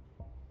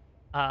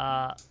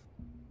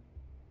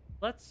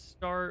 Let's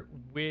start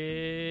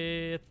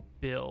with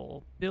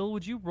Bill. Bill,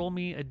 would you roll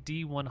me a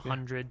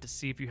D100 to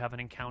see if you have an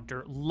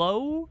encounter?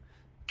 Low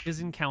is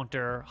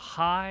encounter,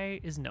 high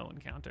is no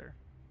encounter.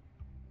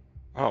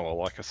 Oh, well,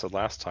 like I said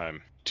last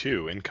time,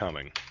 2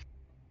 incoming.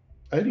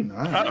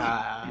 89.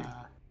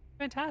 Ah.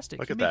 Fantastic.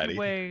 Look You at make that, your Ethan.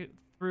 way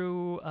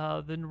through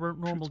the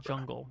normal Truth's cry.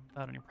 jungle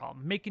without any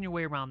problem. Making your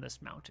way around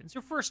this mountain. It's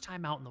your first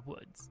time out in the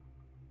woods,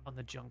 on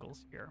the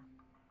jungles here.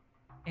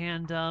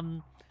 And,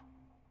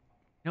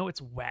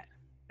 it's wet.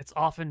 It's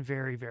often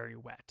very, very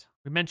wet.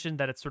 We mentioned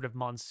that it's sort of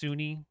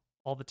monsoony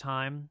all the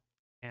time,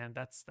 and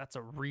that's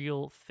a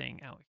real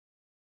thing out here.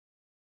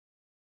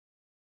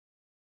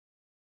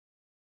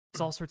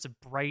 There's all sorts of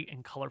bright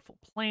and colorful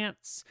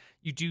plants.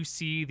 You do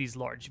see these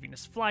large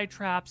Venus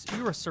flytraps.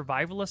 You're a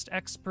survivalist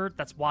expert.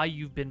 That's why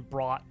you've been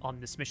brought on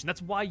this mission.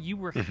 That's why you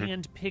were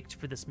handpicked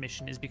for this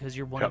mission, is because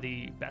you're one of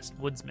the best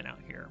woodsmen out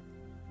here.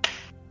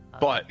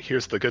 But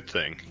here's the good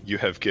thing. You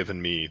have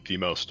given me the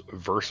most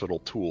versatile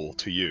tool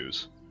to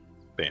use.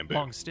 Bamboo.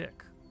 Long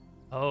stick.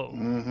 Oh.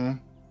 Mm-hmm.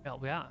 Well,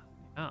 yeah.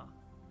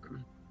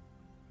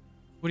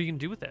 What are you going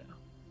to do with it?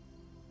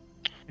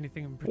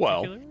 Anything in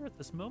particular at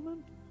this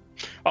moment?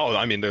 Oh,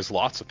 I mean, there's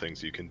lots of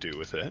things you can do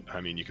with it. I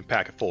mean, you can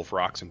pack it full of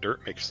rocks and dirt,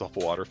 make yourself a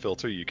water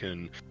filter. You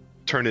can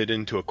turn it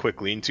into a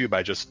quick lean-to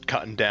by just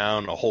cutting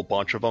down a whole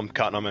bunch of them,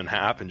 cutting them in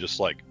half, and just,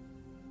 like,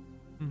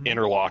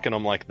 interlocking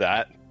them like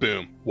that.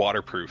 Boom.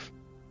 Waterproof.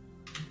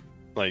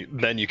 Like,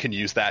 then you can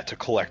use that to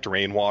collect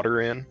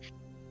rainwater in,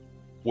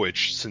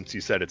 which, since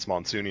you said it's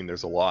monsooning,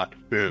 there's a lot.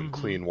 Boom.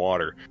 Clean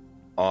water.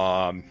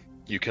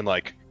 You can,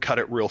 like, cut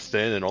it real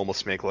thin and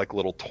almost make, like,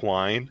 little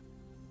twine.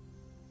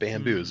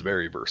 Bamboo is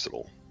very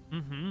versatile.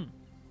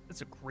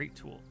 That's a great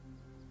tool.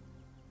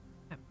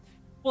 Yeah.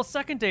 Well,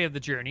 second day of the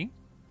journey,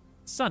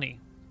 Sunny,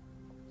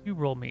 you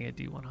roll me a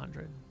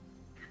D100.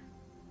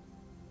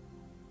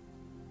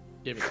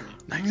 Give it to me.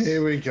 Nice.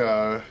 Here we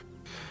go.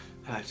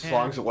 As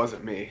long as it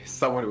wasn't me,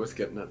 someone was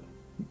getting it.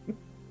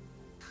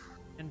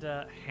 And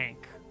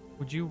Hank,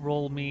 would you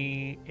roll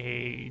me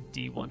a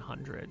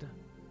D100?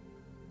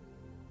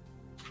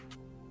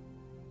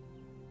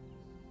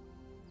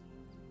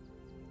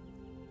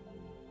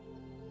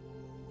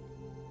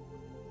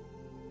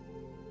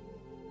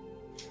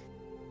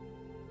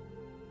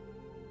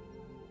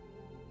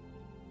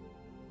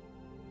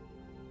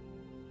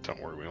 Don't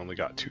worry, we only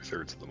got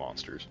 2/3 of the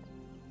monsters.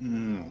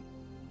 Mm.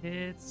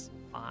 It's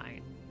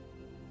fine.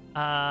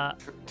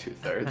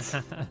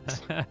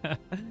 2/3.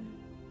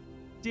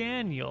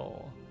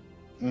 Daniel.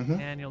 Mm-hmm.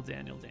 Daniel.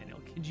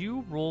 Could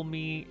you roll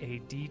me a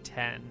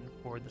D10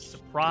 for the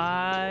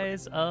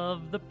surprise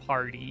of the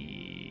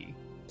party?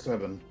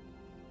 7.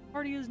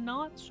 Party is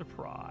not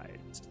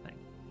surprised. Thank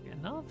you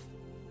enough.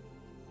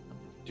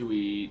 Do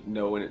we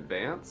know in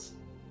advance?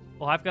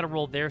 Well, I've got to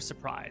roll their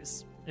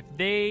surprise. If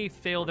they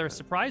fail their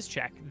surprise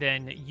check,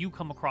 then you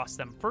come across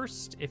them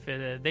first. If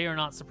they are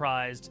not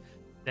surprised,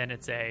 then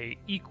it's a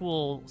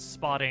equal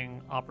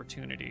spotting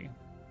opportunity.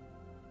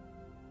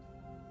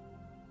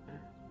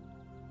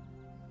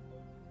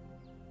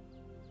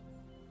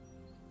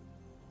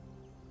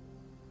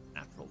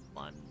 Natural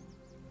 1.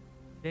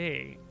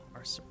 They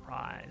are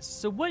surprised.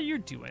 So what you're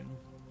doing,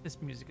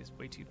 this music is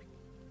way too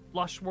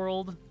lush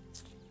world.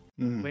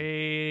 Mm.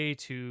 Way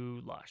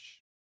too lush.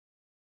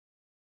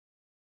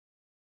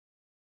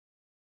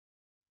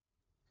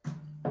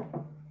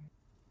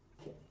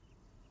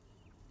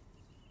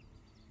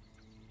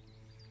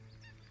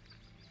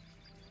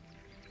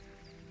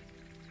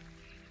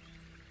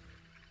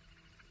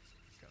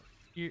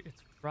 Here,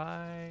 it's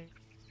right.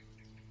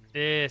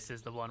 This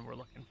is the one we're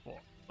looking for.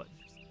 But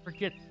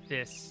forget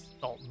this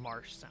salt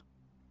marsh sound.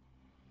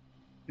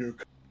 You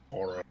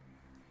horror.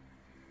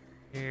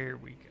 Here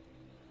we go.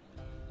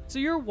 So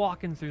you're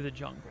walking through the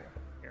jungle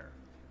here.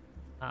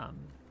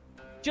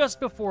 Just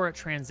before it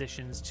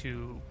transitions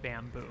to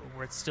bamboo,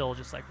 where it's still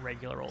just like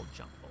regular old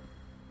jungle.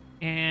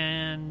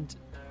 And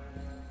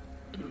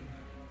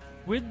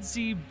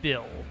Woodsy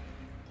Bill,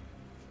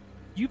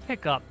 you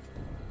pick up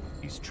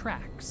these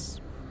tracks.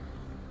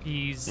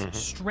 These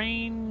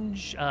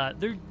strange,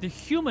 they're the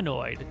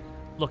humanoid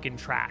looking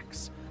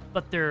tracks,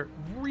 but they're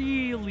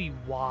really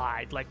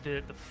wide. Like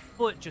the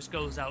foot just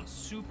goes out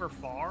super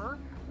far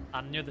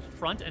near the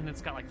front, and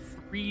it's got like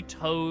 3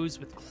 toes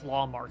with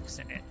claw marks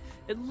in it.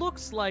 It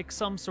looks like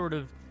some sort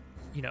of,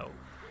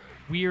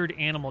 weird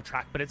animal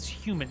track, but it's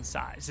human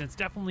sized, and it's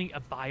definitely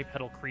a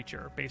bipedal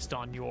creature based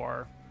on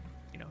your,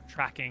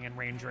 tracking and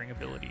rangering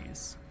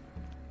abilities.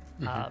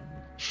 Not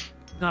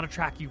a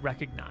track you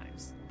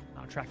recognize.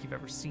 Not a track you've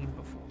ever seen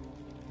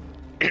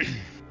before.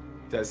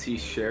 Does he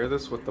share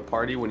this with the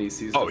party when he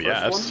sees the first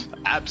yes,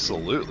 one?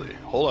 absolutely.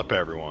 Hold up,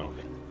 everyone.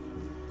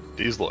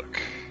 These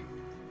look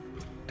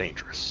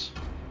dangerous.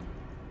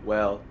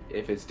 Well,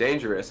 if it's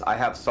dangerous, I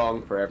have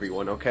song for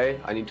everyone, okay?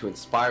 I need to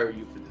inspire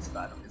you for this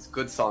battle. It's a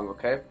good song,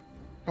 okay?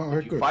 Oh,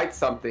 If you good. fight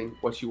something,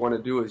 what you want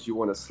to do is you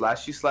want to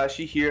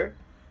slashy here.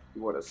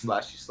 You want to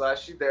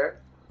slashy there.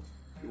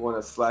 You want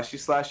to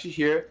slashy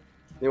here.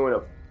 Then you want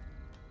to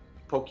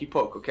pokey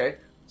poke, okay?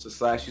 So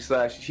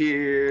slashy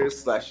here,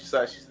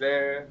 slashy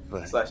there,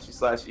 Right.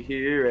 slashy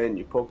here, and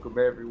you poke them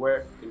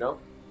everywhere,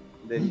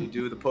 Then you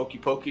do the pokey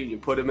and you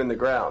put them in the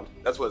ground.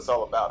 That's what it's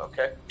all about,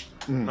 okay?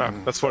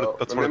 Mm. That's what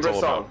it's remember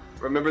all song.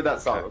 about. Remember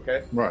that song,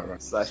 okay? Right.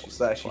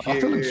 Slashy I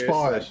feel here,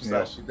 inspired,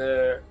 slashy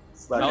there,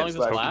 How long does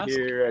this slashy last?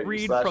 here, and you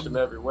Read slash from- them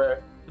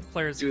everywhere. The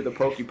players do the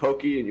pokey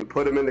pokey and you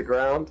put them in the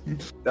ground.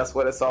 That's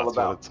what it's all That's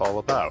about. what it's all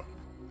about.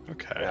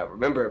 Okay. Yeah,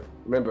 remember,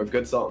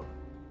 good song.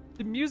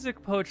 The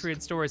music, poetry,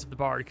 and stories of the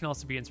bard can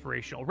also be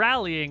inspirational,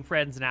 rallying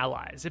friends and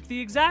allies. If the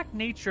exact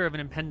nature of an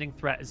impending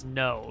threat is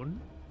known,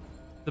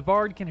 the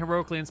bard can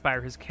heroically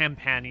inspire his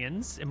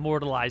companions,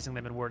 immortalizing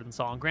them in word and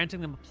song,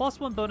 granting them a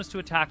 +1 bonus to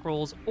attack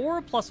rolls, or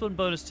a +1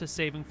 bonus to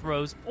saving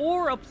throws,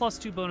 or a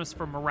 +2 bonus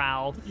for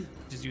morale,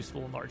 which is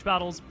useful in large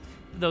battles,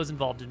 for those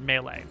involved in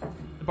melee.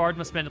 The bard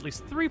must spend at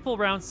least 3 full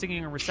rounds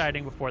singing or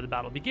reciting before the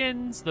battle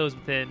begins. Those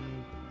within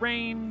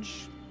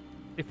range,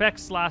 the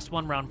effects last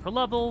 1 round per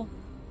level,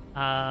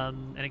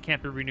 and it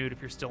can't be renewed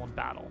if you're still in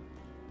battle.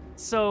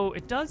 So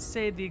it does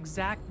say the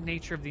exact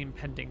nature of the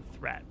impending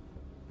threat.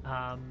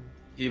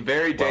 A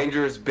very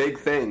dangerous big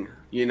thing,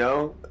 you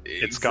know?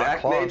 It's got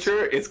exact claws.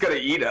 nature, it's gonna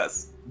eat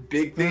us.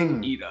 Big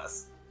thing, eat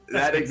us.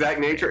 That exact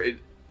nature,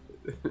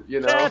 you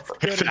know? That's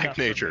good Exact enough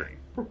for nature.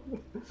 me.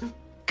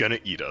 Gonna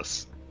eat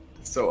us.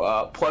 So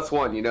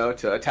 +1, you know,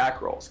 to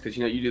attack rolls, because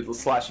you know you do the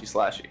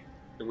slashy,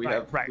 and we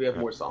have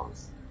more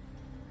songs.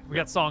 We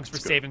got songs for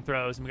That's good. saving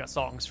throws, and we got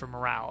songs for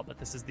morale, but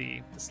this is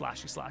the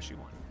slashy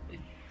one.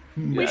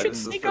 We Yeah, should this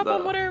is sneak for up on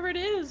the- whatever it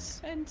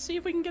is and see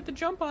if we can get the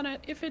jump on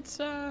it. If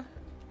it's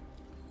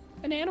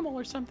an animal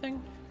or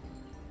something.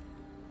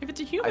 If it's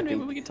a human, maybe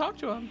think- we can talk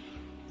to him.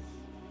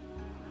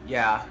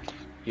 Yeah,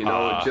 you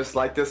know, just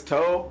like this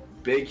toe,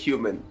 big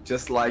human,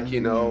 just like you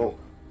know,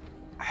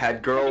 I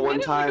had girl Like a one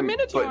like a time,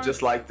 minotaur. but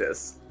just like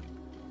this.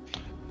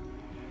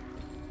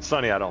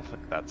 Sonny, I don't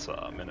think that's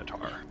a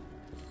minotaur.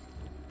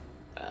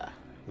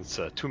 It's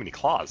too many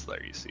claws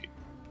there, you see.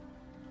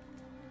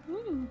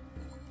 Hmm.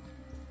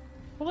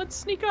 Well, let's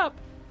sneak up.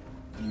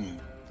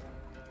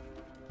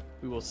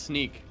 We will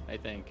sneak, I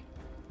think.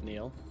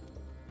 Neil.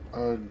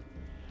 I'd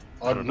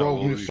don't know, roll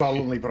what move would you-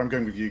 silently, but I'm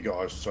going with you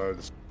guys, so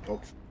this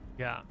helps.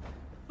 Yeah.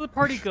 The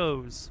party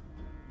goes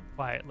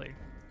quietly.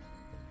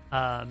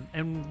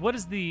 And what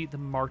is the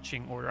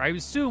marching order? I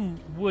assume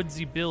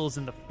Woodsy Bill's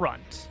in the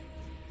front.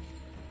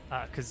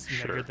 Because you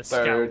know, Sure. you're the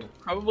Third. scout.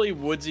 Probably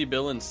Woodsy,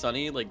 Bill, and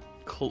Sunny, like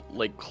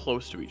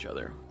close to each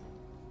other.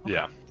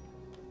 Yeah.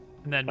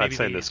 And then maybe I'd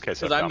say in this case,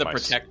 Because I've I'm got the my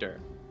protector.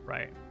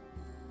 right.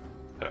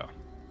 Yeah.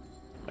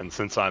 And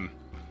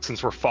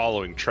since we're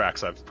following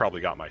tracks, I've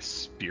probably got my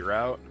spear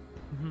out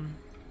Hmm.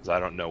 because I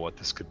don't know what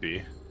this could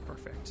be,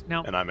 Perfect.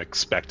 Now, and I'm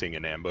expecting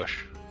an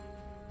ambush,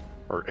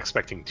 or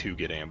expecting to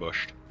get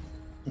ambushed.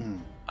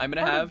 I'm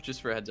gonna have,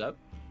 just for a heads up,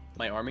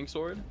 my arming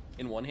sword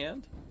in one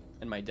hand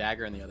and my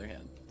dagger in the other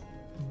hand.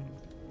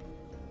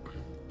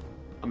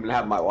 I'm gonna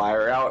have my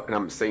lyre out, and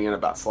I'm singing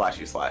about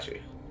slashy. It's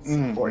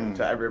important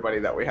to everybody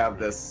that we have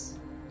this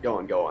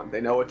going.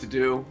 They know what to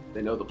do.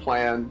 They know the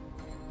plan.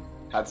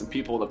 Had some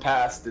people in the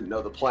past didn't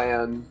know the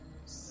plan.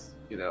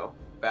 You know,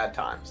 bad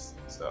times.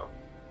 So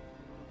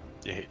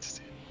You hate to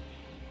see it.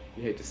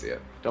 you hate to see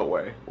it. Don't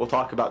worry. We'll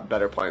talk about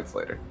better plans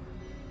later.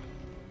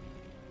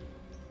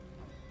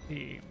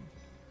 the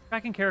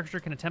tracking character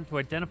can attempt to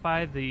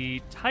identify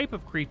the type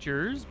of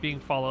creatures being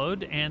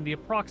followed and the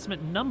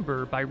approximate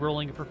number by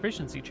rolling a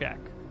proficiency check.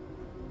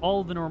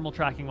 All the normal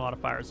tracking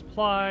modifiers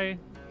apply.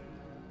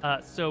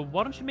 So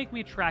why don't you make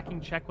me a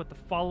tracking check with the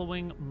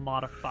following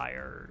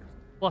modifiers.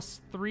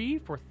 +3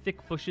 for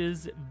thick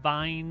bushes,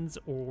 vines,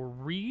 or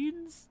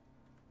reeds.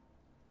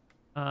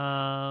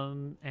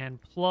 And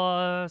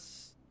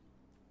plus...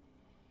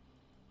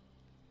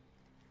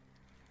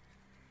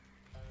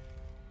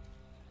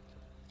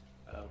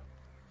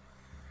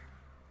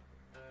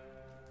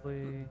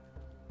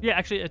 Yeah,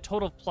 actually, a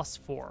total of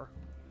 +4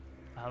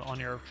 on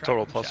your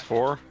Total tracking check.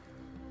 +4.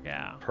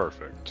 Yeah,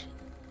 Perfect.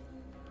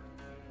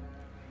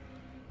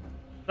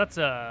 that's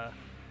a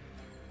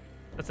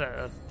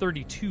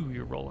 32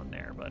 you're rolling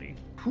there, buddy.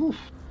 Whew.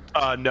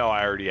 No,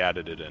 I already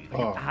added it in.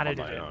 Oh. Added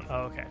on it my in. own.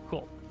 Oh, okay,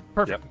 cool,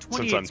 perfect. Yep,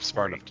 28 since I'm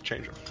smart enough to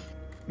change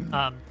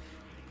them.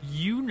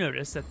 You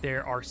notice that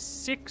there are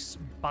 6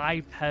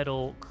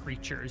 bipedal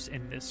creatures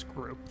in this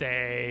group.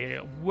 They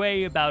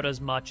weigh about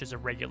as much as a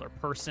regular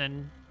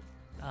person.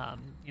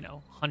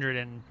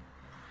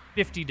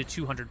 150 to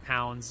 200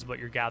 pounds is what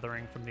you're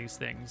gathering from these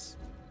things.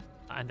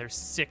 And there's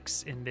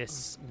 6 in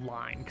this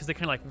line because they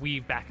kind of like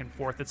weave back and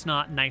forth. It's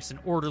not nice and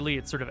orderly.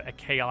 It's sort of a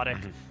chaotic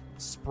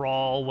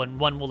sprawl when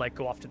one will like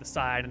go off to the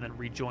side and then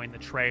rejoin the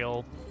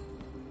trail.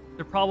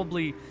 They're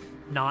probably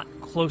not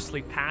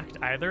closely packed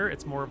either.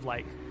 It's more of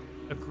like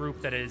a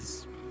group that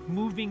is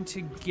moving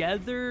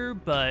together,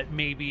 but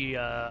maybe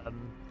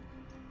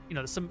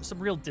some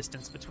real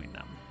distance between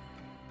them.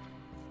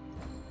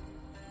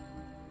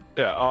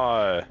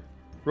 Yeah,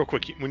 real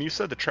quick, when you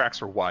said the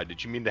tracks are wide,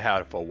 did you mean to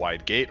have a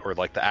wide gate, or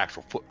like the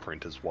actual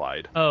footprint is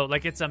wide? Oh,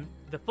 like it's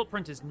the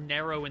footprint is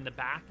narrow in the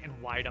back and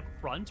wide up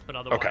front, but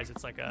otherwise Okay.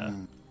 it's like a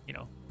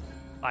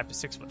 5 to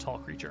 6 foot tall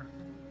creature.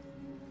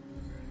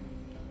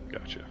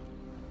 Gotcha.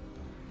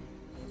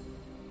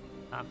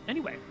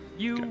 Anyway,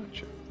 you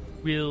Gotcha.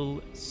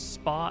 will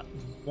spot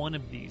one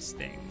of these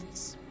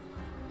things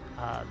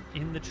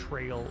in the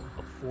trail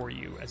before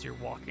you as you're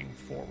walking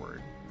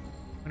forward.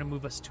 I'm going to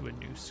move us to a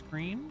new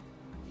screen.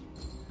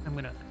 I'm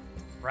going to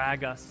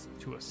drag us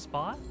to a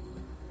spot.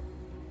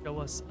 Show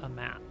us a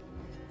map.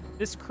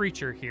 This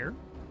creature here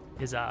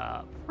is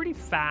a pretty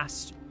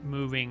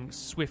fast-moving,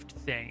 swift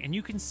thing, and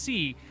you can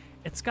see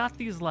it's got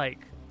these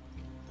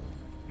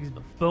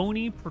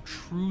bony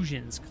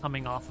protrusions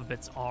coming off of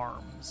its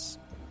arms.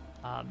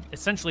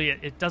 Essentially,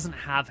 it doesn't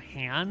have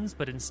hands,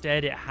 but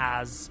instead it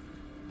has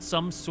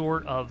some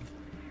sort of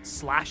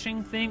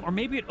slashing thing, or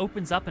maybe it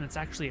opens up and it's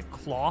actually a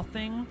claw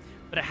thing,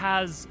 but it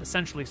has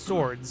essentially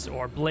swords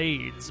or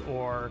blades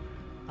or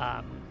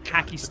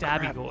hacky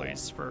stabby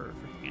boys for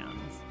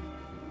hands.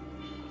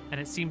 And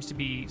it seems to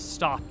be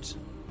stopped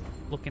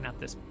looking at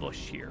this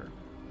bush here.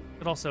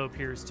 It also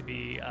appears to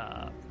be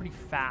a pretty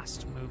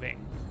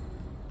fast-moving,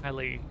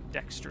 highly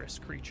dexterous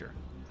creature.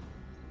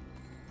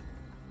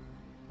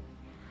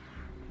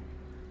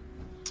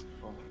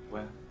 Oh,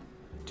 well,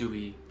 do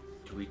we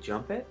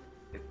jump it?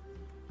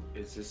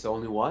 Is this the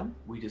only one?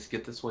 We just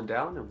get this one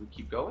down and we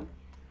keep going?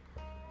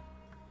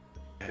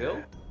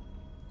 Bill?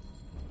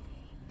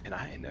 And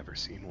I ain't never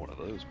seen one of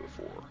those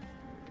before.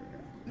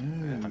 I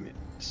Mm, mean,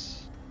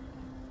 it's...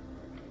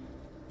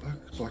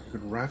 looks like a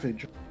good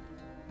ravage.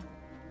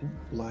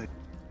 Like,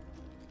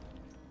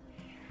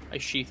 I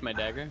sheath my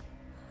dagger.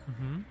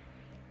 Mm-hmm.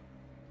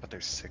 But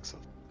there's 6 of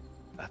them.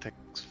 That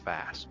thing's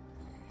fast.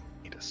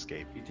 Need to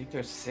escape. You think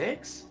there's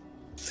 6?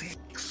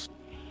 6.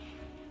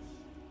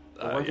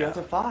 Or what the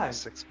other 5?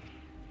 6.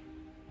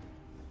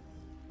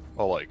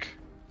 I'll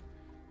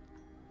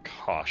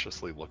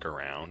cautiously look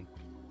around.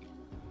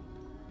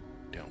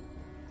 Don't.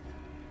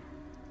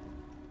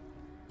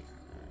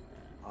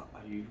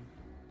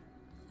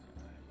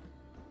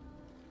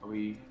 Are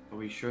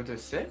we sure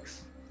there's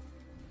 6?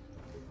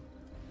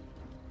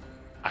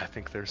 I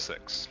think there's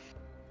 6.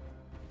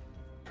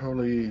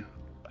 Probably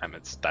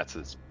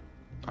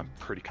I'm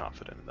pretty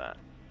confident in that.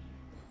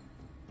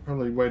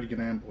 waiting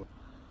an ambush.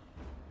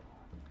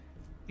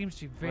 Seems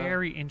to be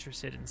very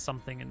interested in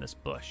something in this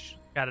bush.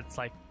 Got its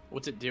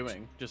What's it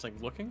doing? Just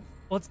looking?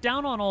 well, it's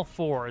down on all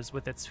fours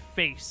with its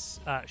face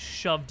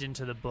shoved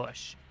into the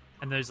bush,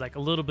 and there's a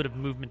little bit of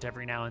movement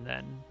every now and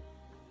then.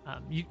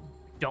 You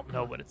don't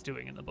know what it's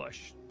doing in the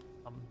bush.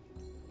 Some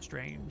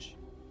strange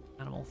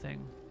animal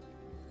thing.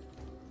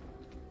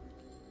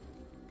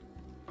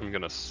 I'm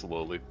gonna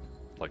slowly,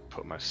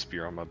 put my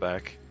spear on my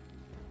back,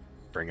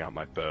 bring out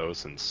my bow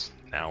since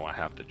now I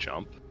have to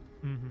jump.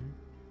 Mm-hmm.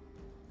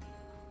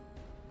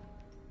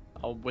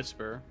 I'll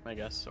whisper, I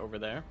guess, over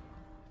there.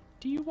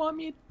 Do you want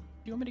me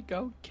to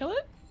go kill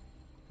it?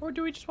 Or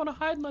do we just want to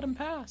hide and let him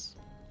pass?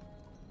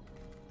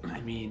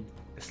 I mean,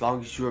 as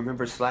long as you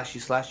remember Slashy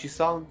Slashy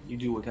song, you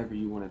do whatever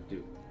you want to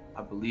do.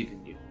 I believe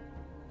in you.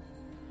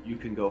 You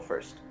can go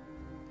first.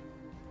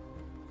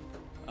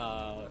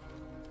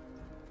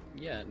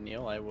 Yeah,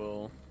 Neil, I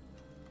will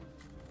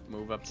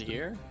move up to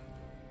here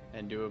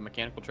and do a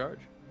mechanical charge.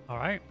 All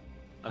right.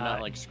 I'm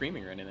not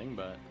screaming or anything,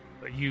 but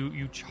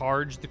You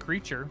charge the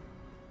creature.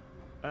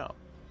 oh,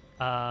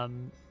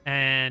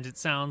 And it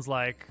sounds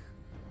like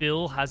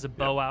Bill has a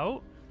bow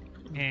out,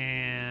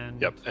 and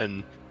Yep,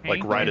 and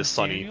Hank right and as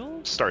Sunny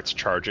Daniel? starts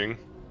charging,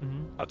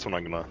 Mhm. that's when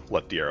I'm gonna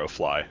let the arrow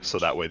fly, so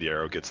that way the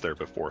arrow gets there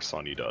before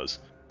Sunny does.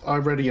 I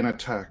ready an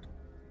attack,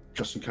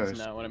 just in that's case.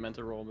 not what I meant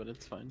to roll, but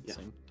it's fine. Yeah.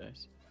 Same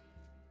dice.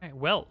 Okay,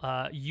 well,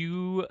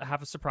 you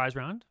have a surprise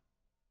round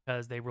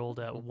because they rolled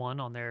a 1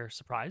 on their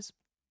surprise.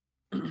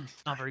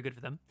 Not very good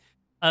for them.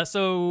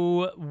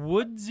 So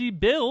Woodsy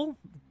Bill,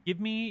 give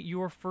me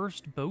your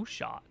first bow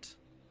shot.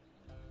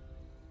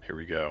 Here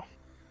we go.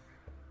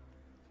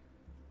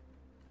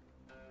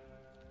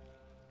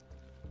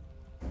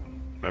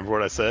 Remember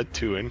what I said?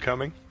 2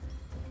 incoming?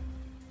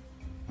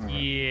 Alright.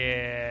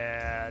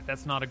 Yeah,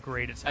 that's not a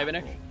great attack. I have an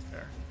roll extra-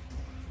 there.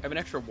 I have an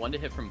extra 1 to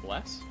hit from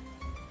Bless.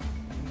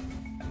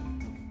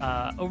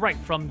 Oh, right,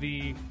 from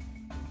the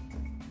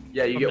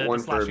Yeah, you From get the one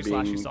for slashy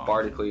being slashy song.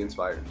 bardically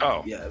inspired.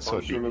 Oh, Yeah, as so long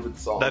as it'd you be- remember the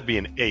song. That'd be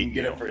an 8. You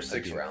get it Neil. for That'd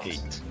 6 be an rounds.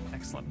 8.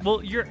 excellent.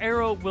 Well, your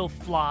arrow will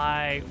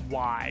fly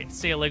wide,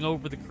 sailing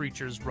over the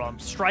creature's rump,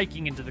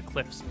 striking into the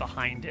cliffs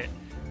behind it,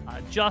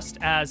 just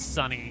as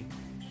Sunny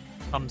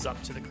comes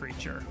up to the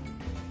creature.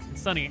 And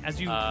Sunny,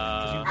 as you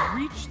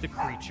reach the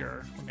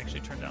creature, let me actually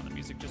turn down the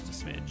music just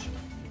a smidge.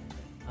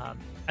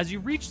 As you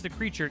reach the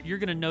creature, you're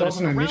going to That notice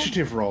was an around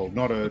initiative roll,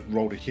 not a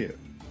roll to hit.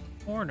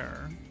 the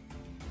corner.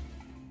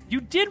 You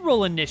did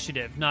roll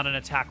initiative, not an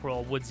attack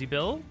roll, Woodsy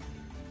Bill.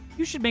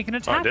 You should make an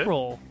attack did?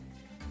 roll.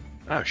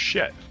 Oh,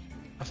 shit.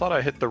 I thought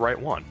I hit the right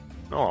one.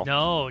 Oh,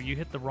 No, you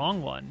hit the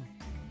wrong one.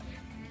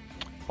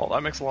 well,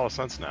 that makes a lot of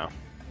sense now.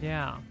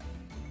 Yeah.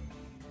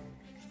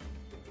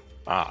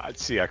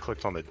 See, I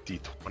clicked on the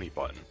D20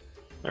 button.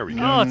 There we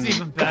go. Oh, it's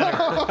even better.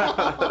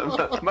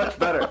 Much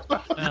better.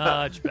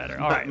 Much better.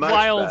 All right. Much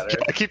Wild. better.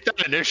 I keep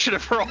that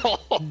initiative roll.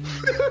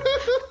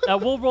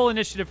 We'll roll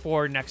initiative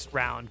for next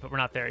round, but we're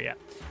not there yet.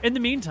 In the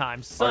meantime,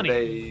 Are Sunny.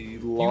 they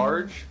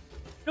large?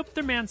 Nope,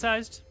 they're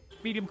man-sized,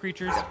 medium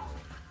creatures.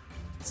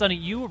 Sunny,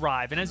 you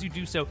arrive, and as you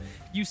do so,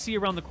 you see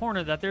around the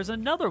corner that there's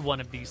another one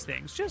of these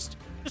things, just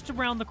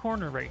around the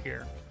corner right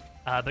here.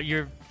 But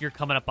you're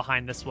coming up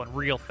behind this one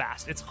real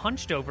fast. It's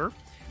hunched over.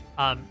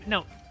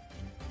 Now,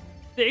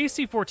 The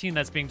AC 14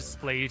 that's being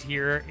displayed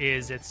here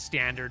is its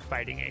standard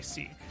fighting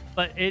AC,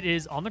 but it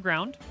is on the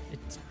ground.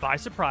 It's by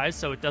surprise,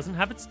 so it doesn't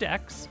have its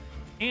dex.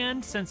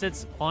 And since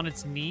it's on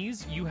its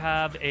knees, you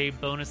have a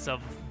bonus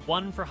of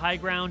 1 for high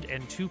ground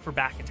and 2 for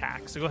back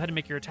attack. So go ahead and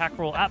make your attack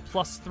roll at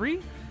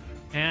 +3,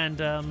 and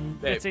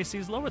its AC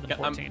is lower than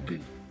 14.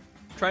 I'm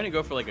trying to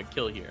go for like a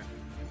kill here.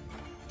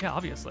 Yeah,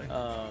 obviously.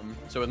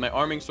 So with my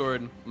arming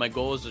sword, my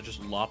goal is to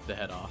just lop the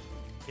head off.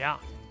 Yeah,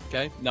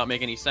 Okay, not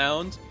make any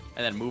sounds,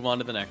 and then move on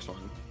to the next one.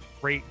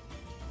 great.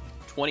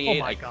 28, Oh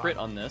my I God. crit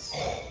on this.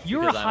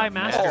 You're a because I'm high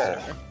master.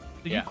 master. So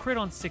Yeah. you crit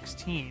on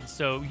 16,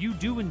 so you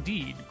do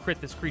indeed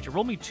crit this creature.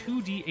 Roll me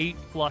 2d8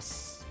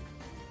 plus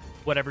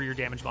whatever your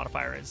damage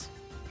modifier is.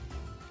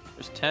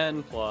 There's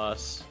 10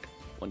 plus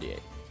 1d8.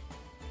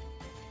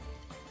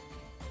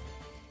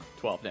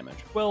 12 damage.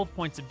 12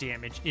 points of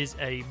damage is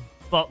a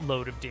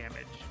buttload of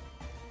damage.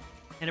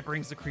 And it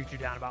brings the creature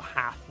down about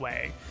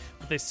halfway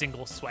with a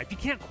single swipe. You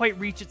can't quite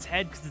reach its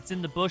head because it's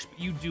in the bush, but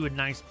you do a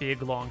nice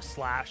big long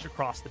slash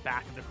across the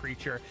back of the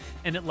creature,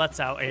 and it lets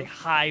out a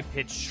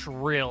high-pitched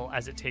shrill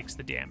as it takes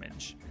the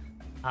damage.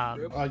 Yeah,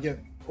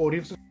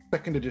 audience,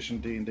 second edition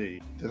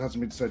D&D. That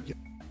hasn't been said yet.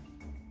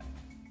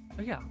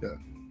 Oh, yeah.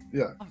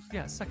 Yeah. Oh,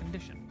 yeah, second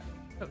edition.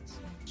 Codes.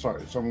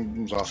 Sorry,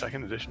 someone was asking.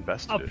 Second edition,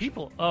 best Oh, edition.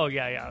 people. Oh,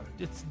 yeah.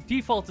 It's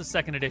default to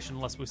second edition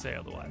unless we say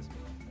otherwise.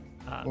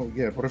 Well,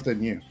 yeah, what if they're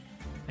new?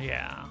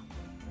 Yeah,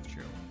 that's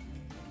true.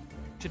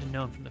 Should have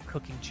known from the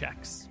cooking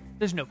checks.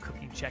 There's no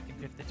cooking check in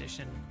 5th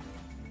edition.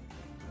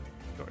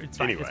 Sure, it's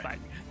fine. Anyway. It's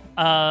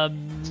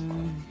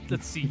fine.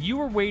 Let's see. You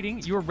were waiting.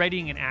 You were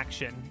readying an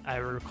action, I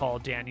recall,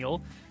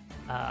 Daniel.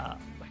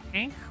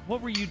 Hank,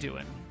 what were you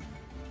doing?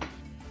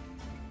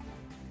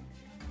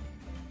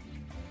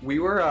 We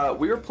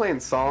were playing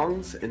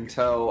songs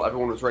until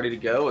everyone was ready to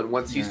go, and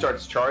once he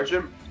starts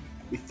charging,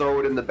 we throw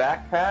it in the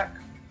backpack,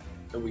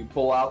 and we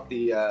pull out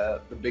the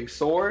big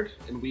sword,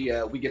 and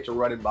we get to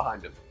run in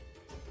behind him.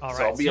 All right.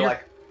 So I'll be you're-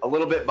 like a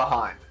little bit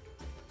behind.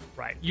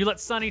 right. You let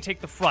Sunny take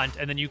the front,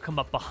 and then you come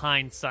up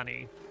behind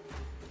Sunny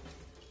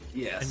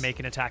Yes. and make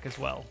an attack as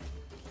well.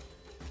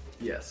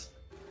 Yes.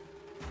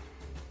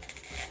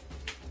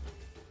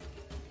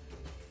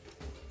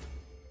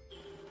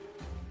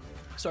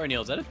 Sorry,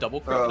 Neil, is that a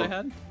double crit that I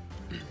had?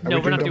 No,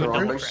 we we're not doing doing double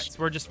double crits? crits.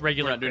 We're just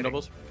regular. We're not doing critting.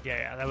 doubles?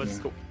 Yeah, that was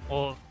Yeah. cool.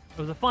 Well,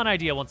 it was a fun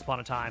idea once upon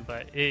a time,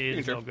 but it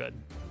is Sure. no good.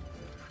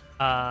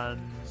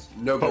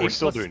 No, But good. we're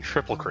still plus- doing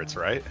triple crits,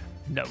 right?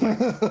 No.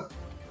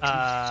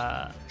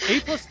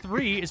 8 plus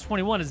 3 is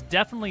 21, is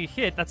definitely a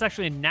hit. That's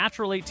actually a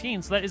natural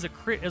 18, so that is a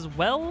crit as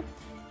well.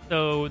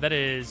 So that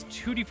is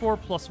 2d4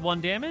 plus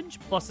 1 damage,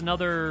 plus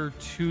another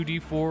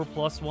 2d4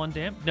 plus 1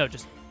 damage. No,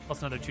 just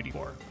plus another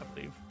 2d4, I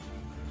believe.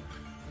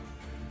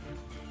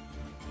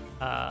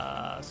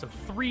 So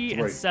 3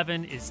 and Right.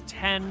 7 is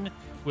 10.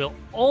 Will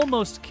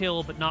almost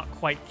kill, but not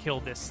quite kill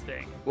this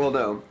thing. Well,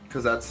 no,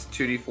 because that's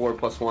 2d4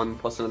 plus 1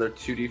 plus another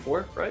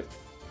 2d4, right?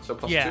 So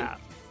plus Yeah.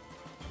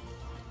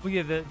 Well,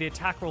 yeah, the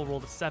attack roll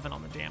rolled a 7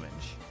 on the damage.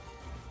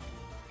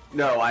 2.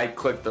 No, I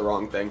clicked the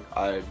wrong thing.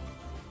 The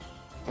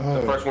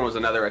Oh, first one was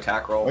another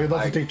attack roll. oh,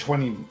 that's I- a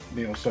D20,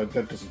 Neil, so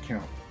that doesn't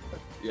count.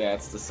 yeah,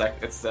 it's the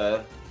It's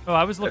the. Oh,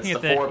 I was looking It's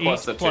at the the 4 8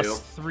 plus the plus 2.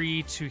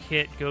 3 to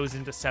hit goes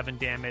into 7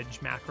 damage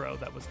macro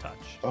that was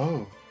touch.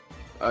 Oh,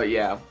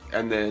 Yeah,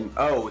 and then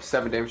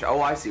 7 damage.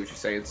 Oh, I see what you're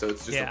saying. So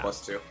it's just Yeah. a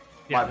plus 2.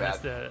 Yeah, My then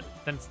bad.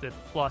 it's the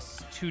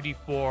plus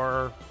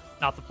 2d4,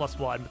 not the plus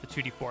 1, but the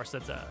 2d4. So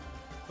that's a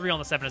 3 on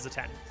the 7 is a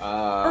 10.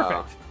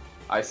 Perfect.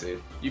 I see.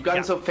 You've gotten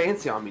Yeah. so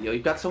fancy on me, Neil.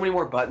 You've got so many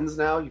more buttons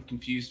now. You've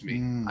confused me.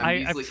 Mm. I'm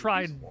I've easily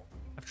tried. confusable.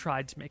 I've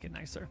tried to make it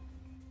nicer,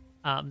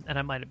 and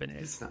I might have been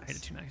It's made it nice.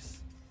 too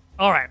nice.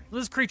 All right,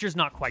 this creature's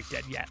not quite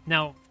dead yet.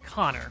 Now,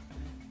 Connor,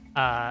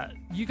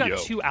 you got Yo.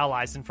 2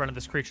 allies in front of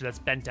this creature that's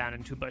bent down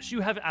into a bush. You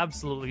have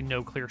absolutely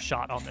no clear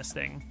shot on this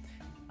thing.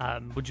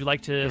 Would you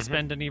like to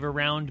spend any of a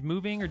round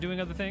moving or doing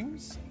other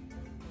things?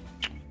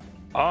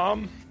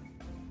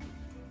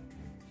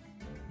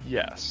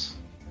 Yes.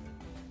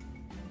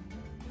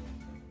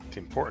 The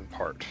important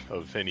part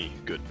of any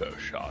good bow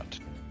shot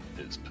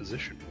is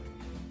position.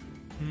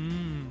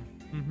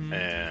 Mm-hmm.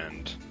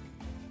 And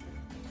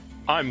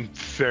I'm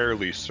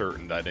fairly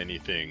certain that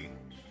anything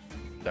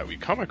that we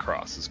come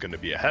across is going to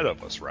be ahead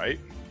of us, right?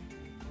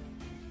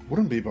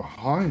 wouldn't be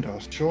behind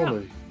us,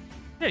 surely.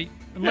 Yeah,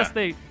 unless Yeah.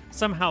 they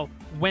somehow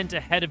went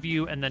ahead of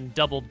you and then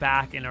doubled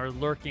back and are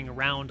lurking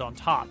around on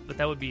top. But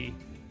that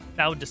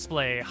would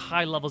display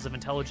high levels of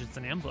intelligence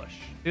and ambush.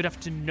 They'd have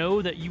to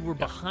know that you were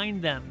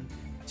behind them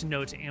to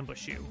know to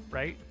ambush you,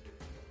 right?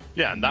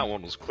 Yeah, and that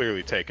one was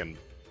clearly taken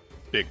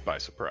big by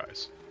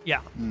surprise. Yeah,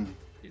 Hmm.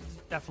 it's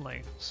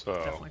definitely So,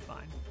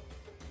 fine.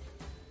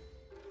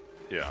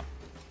 yeah.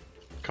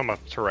 Come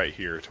up to right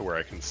here to where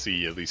I can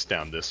see at least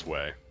down this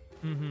way.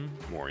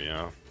 Mm-hmm. More,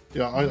 yeah.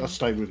 Yeah, I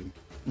stay with him.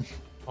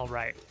 All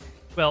right.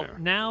 Well, There.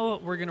 now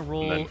we're gonna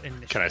roll And then,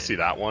 initiative. can I see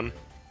that one?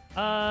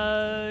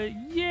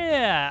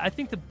 Yeah. I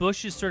think the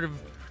bush is sort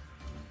of.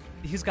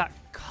 He's got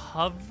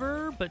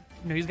cover, but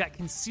no, he's got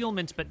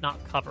concealment, but not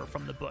cover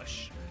from the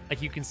bush.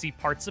 Like you can see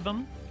parts of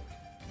him.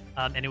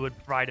 and it would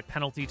provide a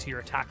penalty to your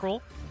attack roll.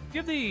 Do you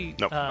have the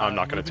Nope, I'm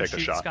not gonna move and take the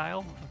shoot shot.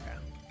 Style? Okay.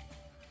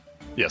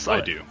 Yes, Roll I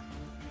it. do.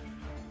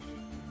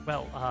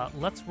 Well,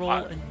 let's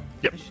roll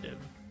Yep. initiative.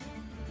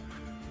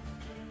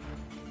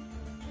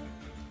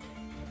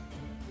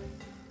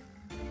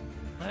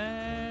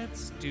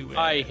 Let's do it.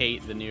 I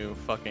hate the new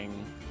fucking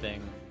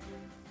thing.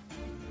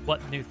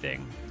 What new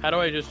thing? How do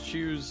I just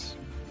choose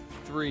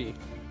 3?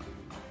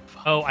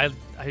 Oh, I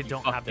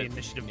don't have fucked the it,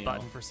 initiative Neil.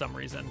 button for some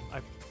reason.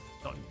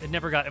 It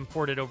never got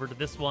imported over to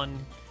this one.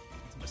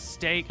 It's a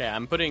mistake. Okay,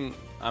 I'm putting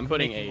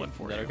making 8. one Is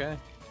for that you. okay?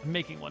 I'm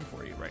making one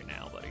for you right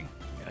now, buddy.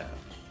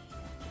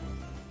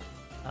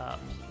 Yeah.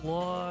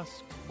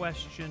 Plus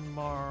question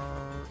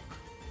mark.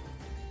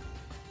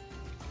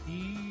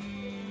 Zero.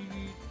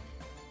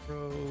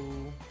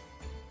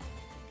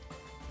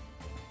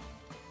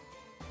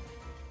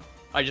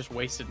 I just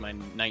wasted my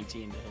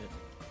 19 to hit.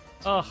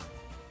 Ugh.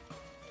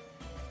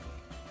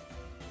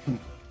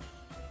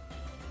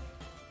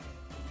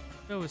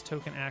 Show as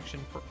token action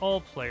for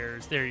all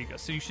players. There you go.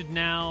 So you should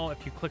now,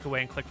 if you click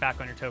away and click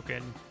back on your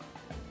token,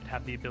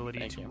 have the ability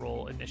Thank to you.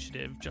 roll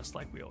initiative just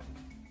like we always.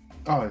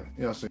 Oh,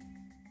 yeah, I see.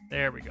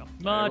 There we go.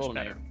 I Much rolled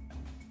an better.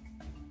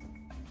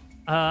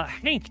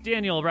 Hank,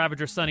 Daniel,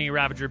 Ravager, Sunny,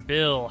 Ravager,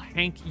 Bill.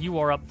 Hank, you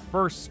are up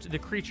first. The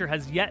creature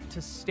has yet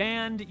to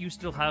stand. You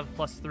still have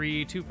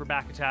 +3, 2 for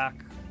back attack,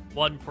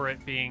 1 for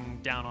it being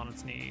down on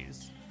its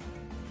knees.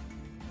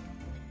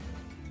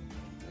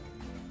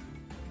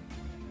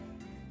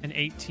 An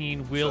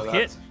 18 will So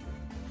hit,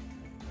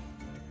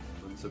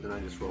 that's- So then I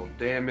just roll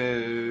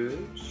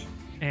damage.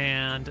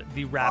 and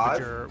the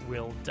Ravager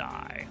will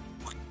die.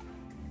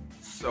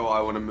 So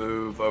I want to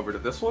move over to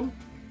this one.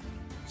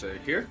 So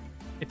here.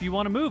 If you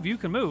want to move, you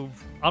can move.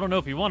 I don't know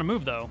if you want to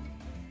move, though.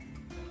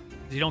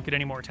 You don't get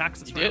any more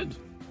attacks this He round.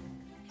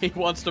 did. He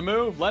wants to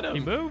move. Let him. He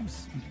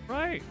moves.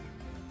 Right.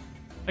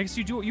 I guess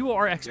you do. You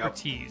are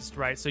expertised,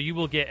 right? So you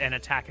will get an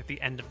attack at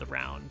the end of the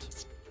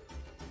round.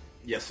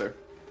 Yes, sir.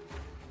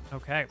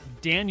 Okay.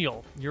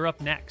 Daniel, you're up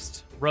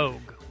next.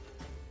 Rogue.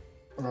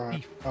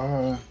 Alright.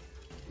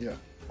 Yeah.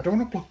 I don't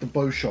want to block the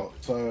bow shot,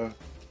 so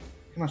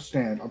can I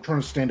stand? I'm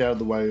trying to stand out of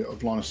the way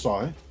of line of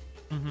sight,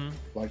 Mm-hmm.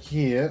 like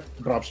here,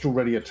 but I'm still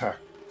ready to attack,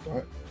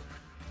 right?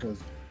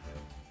 Because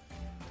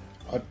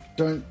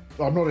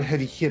I'm not a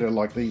heavy hitter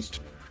like these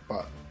two,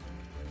 but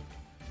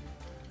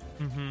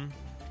Mm-hmm.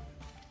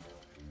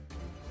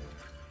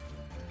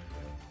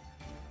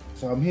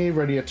 so I'm here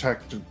ready to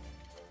attack.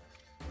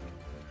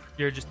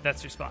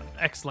 That's your spot.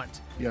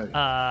 Excellent.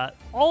 Yeah.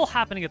 All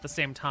happening at the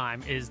same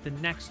time is the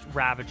next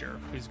Ravager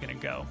who's going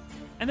to go.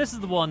 And this is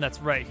the one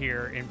that's right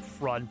here in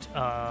front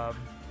of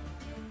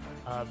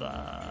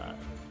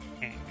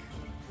Hank.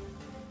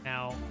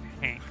 Now,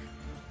 Hank,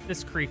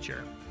 this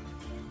creature,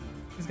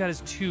 he's got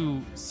his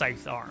 2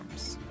 scythe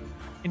arms.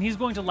 And he's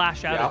going to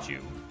lash out at you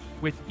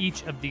with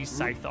each of these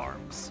scythe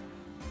arms.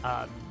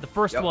 The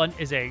first one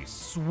is a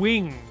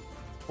swing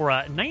for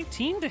a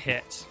 19 to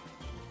hit.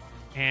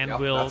 And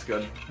will that's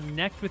good.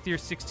 connect with your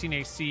 16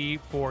 AC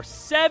for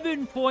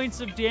 7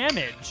 points of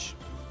damage.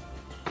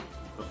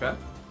 Okay.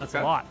 That's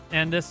okay. a lot.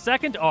 And the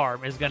second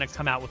arm is going to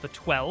come out with a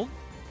 12,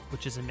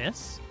 which is a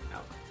miss.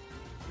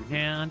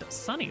 And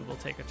Sunny will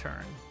take a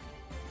turn.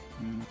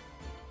 All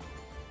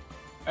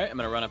right, I'm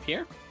gonna run up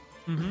here.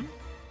 Mm-hmm.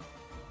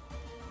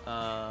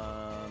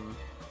 I'm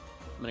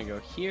gonna go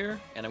here,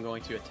 and I'm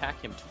going to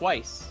attack him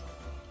twice.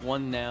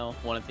 One now,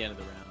 one at the end of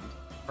the round.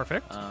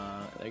 Perfect.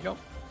 There you go.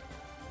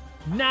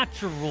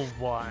 Natural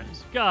one.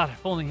 God,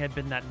 if only had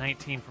been that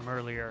 19 from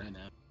earlier. I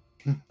know.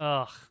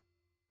 Ugh.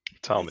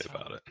 Tell me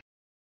about it.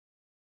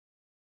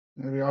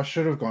 Maybe I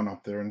should have gone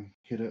up there and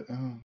hit it.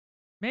 Oh.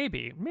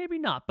 Maybe, maybe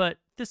not. But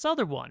this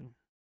other one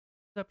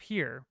up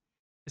here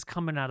is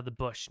coming out of the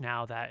bush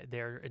now that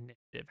their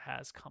initiative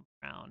has come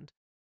around.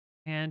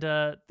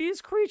 And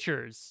these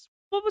creatures,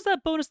 what was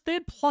that bonus? They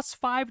had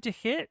 +5 to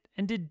hit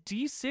and did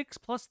D6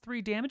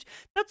 +3 damage.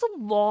 That's a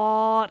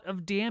lot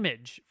of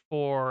damage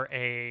for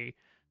a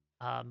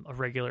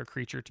regular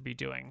creature to be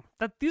doing.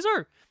 These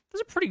are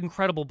pretty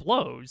incredible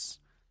blows.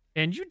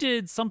 And you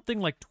did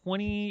something like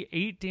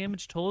 28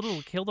 damage total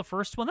to kill the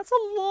first one. That's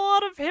a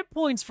lot of hit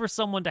points for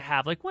someone to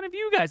have. Like, one of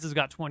you guys has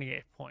got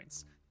 28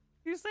 points.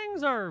 These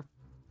things are...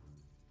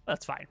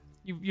 That's fine.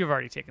 You've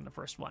already taken the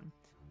first one.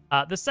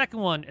 The second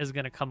one is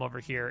going to come over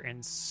here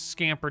and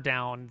scamper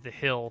down the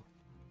hill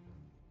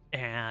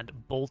and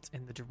bolt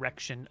in the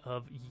direction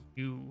of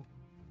you,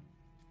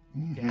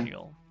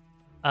 Daniel.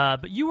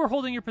 But you were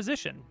holding your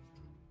position.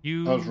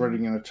 I was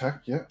ready an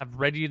attack, yeah. I've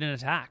readied an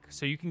attack,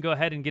 so you can go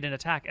ahead and get an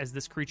attack as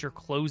this creature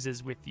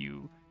closes with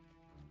you.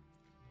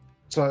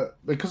 So,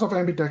 because I'm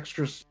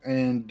ambidextrous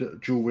and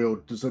dual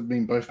wield, does that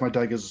mean both my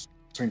daggers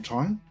at the same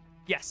time?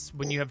 Yes,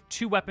 when you have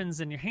 2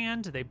 weapons in your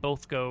hand, they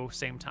both go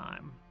same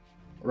time.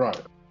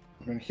 Right.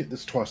 I'm going to hit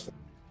this twice then.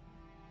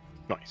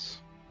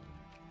 Nice.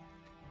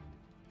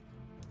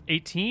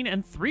 18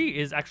 and 3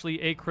 is actually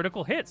a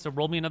critical hit, so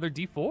roll me another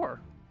d4.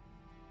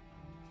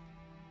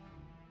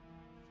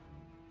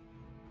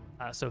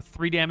 So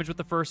 3 damage with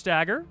the first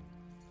dagger.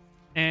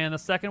 And the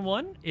second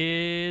one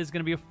is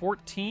going to be a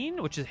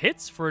 14, which is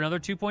hits for another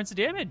 2 points of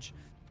damage.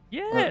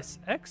 Yes,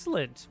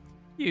 excellent.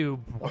 You.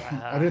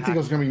 I didn't think it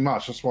was going to be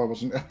much. That's why I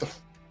wasn't at the.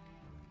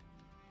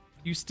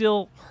 You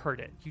still hurt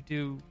it. You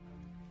do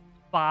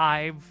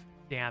 5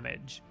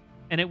 damage,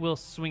 and it will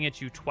swing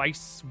at you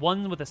twice.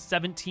 One with a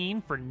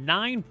 17 for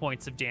 9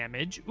 points of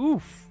damage.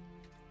 Oof.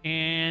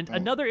 And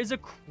another is a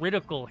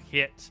critical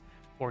hit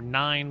for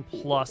 9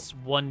 plus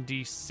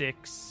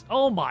 1d6.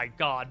 Oh my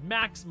god,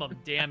 maximum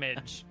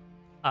damage.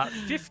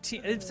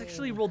 15. It's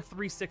actually rolled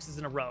 3 6s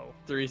in a row.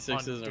 3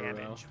 6s in a row.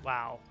 Damage.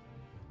 Wow.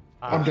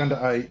 I'm down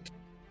to 8.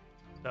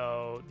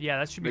 So yeah,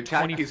 that should be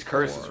Mikaki's 24.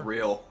 curse is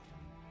real.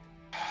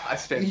 I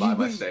stand by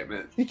my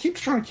statement. He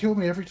keeps trying to kill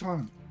me every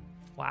time.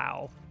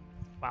 Wow.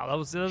 Wow, that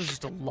was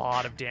just a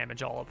lot of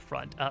damage all up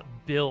front.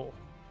 Bill.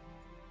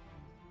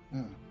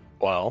 Yeah,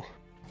 Well,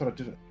 I thought I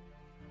did it.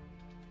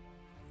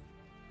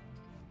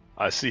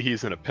 I see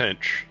he's in a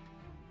pinch,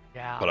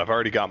 Yeah. but I've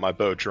already got my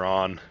bow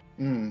drawn.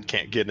 Mm.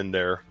 Can't get in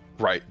there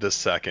right this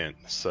second,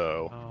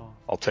 so Oh.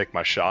 I'll take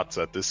my shots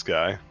at this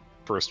guy.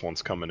 First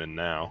one's coming in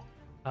now.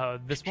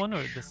 This one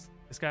or this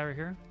guy right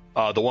here?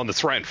 The one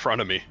that's right in front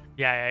of me.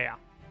 Yeah.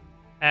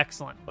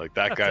 Excellent. Like,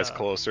 that That's guy's a-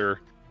 closer.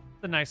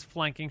 The nice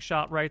flanking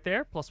shot right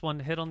there. +1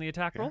 to hit on the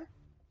attack roll.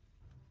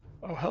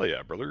 Oh, hell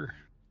yeah, brother.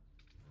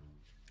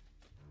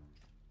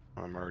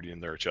 I'm already in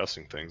there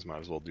adjusting things. Might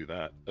as well do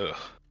that. Ugh.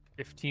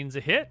 15's a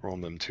hit.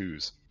 Rolling them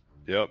 2s.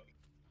 Yep.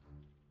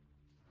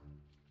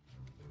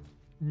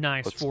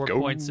 Nice Let's 4 go.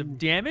 points of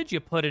damage. You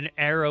put an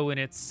arrow in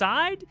its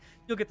side.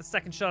 You'll get the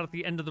second shot at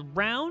the end of the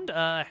round.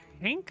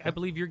 Hank, I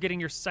believe you're getting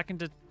your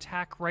second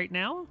attack right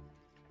now.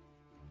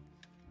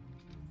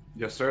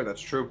 Yes, sir.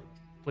 That's true.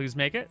 Please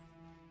make it.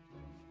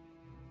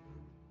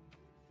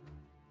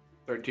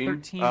 13.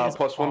 13 is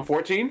plus 1, off.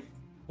 14.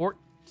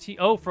 14.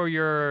 Oh, for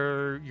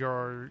your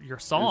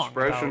song.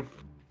 Inspiration. about-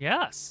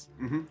 Yes.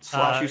 Mm-hmm.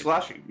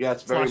 Slashy. Yeah,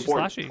 it's very Slashy,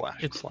 important. slashy.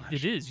 Slash, It- slash.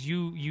 It is.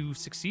 You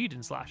succeed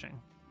in slashing.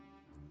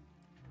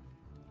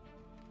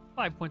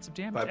 5 points of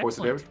damage. 5 points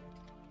of Excellent.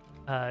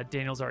 damage.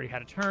 Daniel's already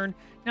had a turn.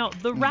 Now,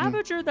 the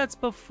Ravager that's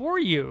before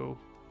you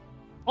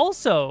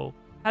also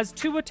has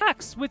 2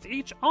 attacks with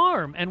each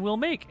arm and will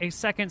make a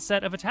second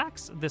set of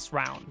attacks this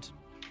round.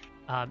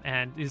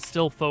 And is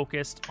still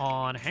focused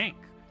on Hank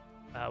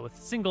with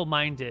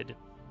single-minded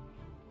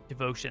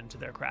devotion to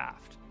their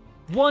craft.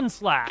 1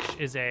 slash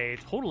is a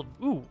total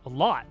of, a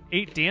lot.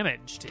 8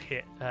 damage to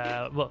hit.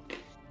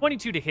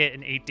 22 to hit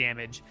and 8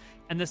 damage.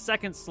 And the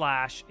second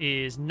slash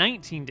is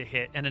 19 to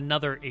hit and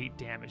another 8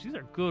 damage. These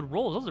are good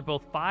rolls. Those are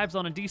both 5s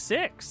on a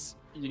d6.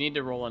 You need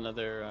to roll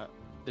another.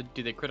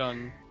 Do they crit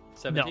on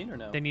 17 or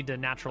no? They need a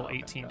natural Oh, okay,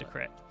 18 to got it.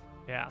 crit.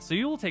 Yeah, so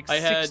you will take I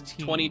 16.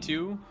 had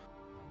 22.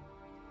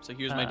 So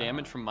here's my Uh,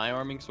 damage from my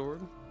arming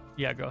sword.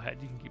 Yeah, go ahead.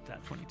 You can keep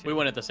that 22. We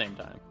went at the same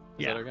time.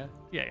 Is Yeah. that okay?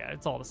 Yeah,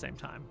 it's all the same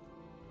time.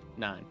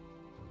 9.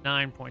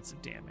 9 points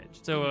of damage.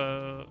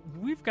 So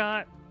we've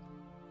got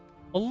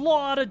a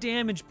lot of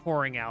damage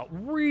pouring out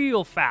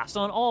real fast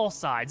on all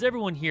sides.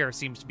 Everyone here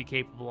seems to be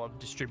capable of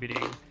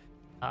distributing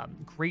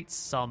great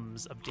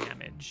sums of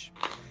damage.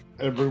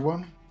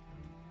 Everyone?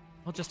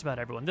 Well, just about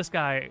everyone. This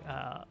guy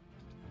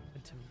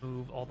had to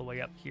move all the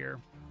way up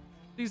here.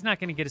 He's not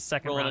going to get his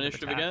second Roll an round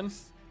initiative of again?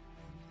 attacks.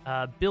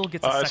 Bill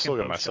gets a I second still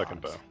got bow my shot.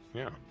 second bow.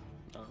 Yeah.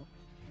 Oh.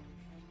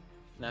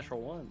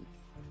 Natural 1.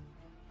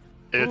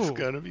 It's Ooh.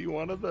 gonna be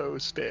one of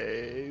those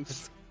days.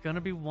 It's gonna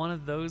be one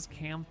of those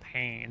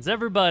campaigns.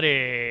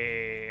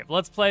 Everybody,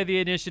 let's play the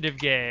initiative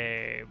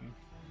game.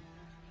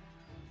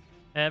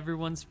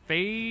 Everyone's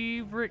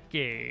favorite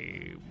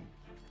game.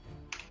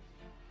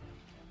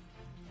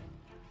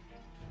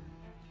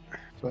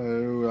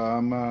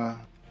 So,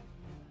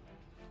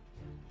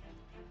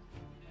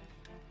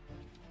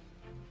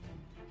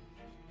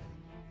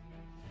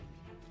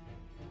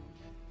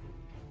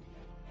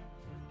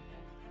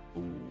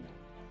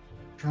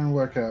 trying to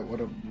work out what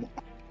I'm.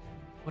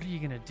 What are you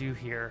gonna do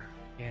here,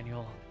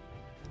 Daniel?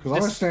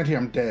 Because I stand here,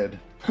 I'm dead.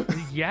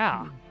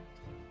 Yeah.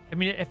 I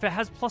mean, if it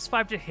has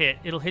 +5 to hit,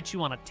 it'll hit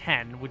you on a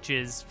 10, which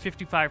is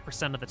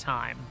 55% of the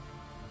time.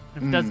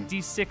 If it does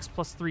d6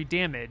 plus 3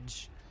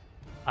 damage,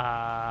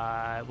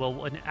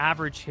 well, an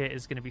average hit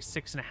is going to be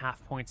 6.5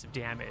 points of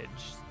damage.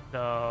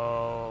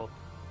 So,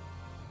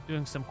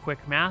 doing some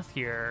quick math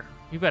here,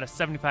 you've got a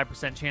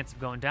 75% chance of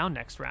going down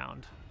next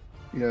round.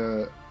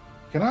 Yeah.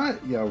 Can I?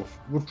 Yeah,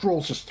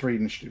 withdrawal's just 3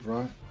 initiative,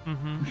 right?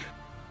 Mm-hmm.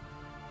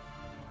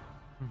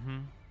 Mm-hmm.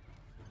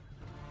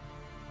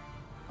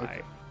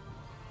 Okay. Right.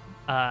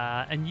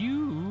 And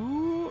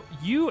you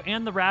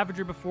and the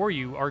Ravager before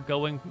you are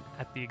going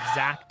at the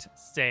exact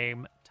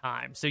same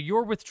time. So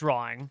you're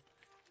withdrawing,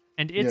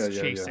 and it's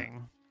Yeah.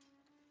 chasing.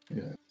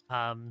 Yeah.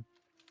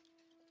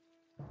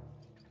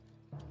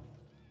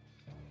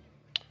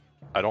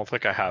 I don't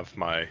think I have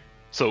my.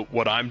 So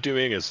what I'm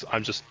doing is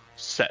I'm just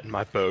setting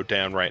my bow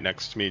down right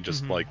next to me,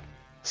 just like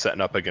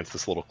setting up against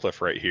this little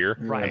cliff right here,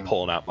 Right. and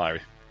pulling out But my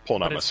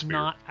it's spear.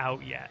 not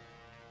out yet.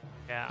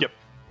 Yeah. Yep.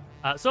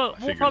 So we'll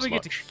figured probably as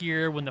get to much.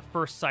 hear when the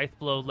first scythe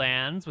blow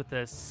lands with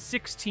a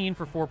 16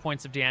 for 4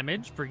 points of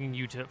damage, bringing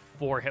you to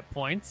 4 hit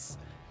points.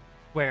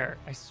 Where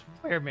I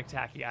swear,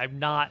 McTacky, I'm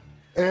not.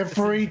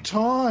 Every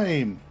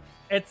time.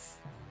 It's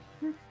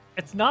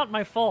not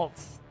my fault.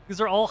 These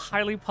are all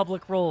highly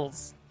public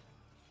rolls.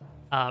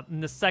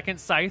 And the second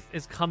scythe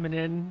is coming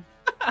in,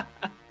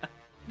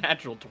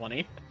 Natural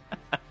 20.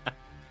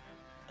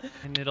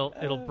 and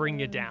it'll bring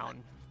you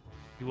down.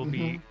 You will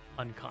be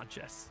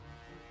unconscious.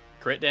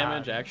 Crit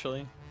damage,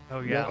 actually.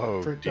 Oh yeah.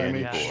 Oh, Crit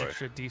Danny damage. Yeah, boy.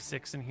 extra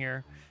d6 in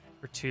here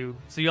for 2.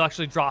 So you'll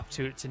actually drop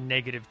to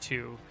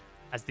 -2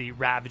 as the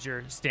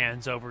Ravager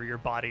stands over your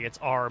body, its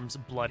arms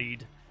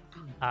bloodied.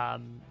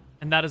 And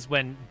that is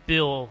when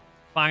Bill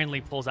finally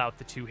pulls out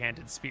the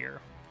two-handed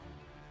spear.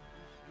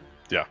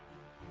 Yeah.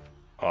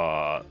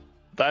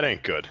 That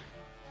ain't good.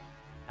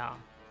 Yeah.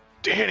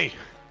 Danny!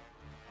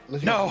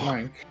 Let No.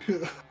 him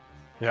flank.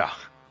 Yeah.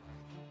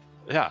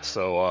 Yeah,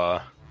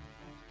 so,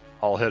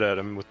 I'll hit at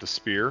him with the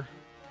spear.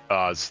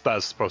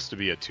 That's supposed to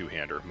be a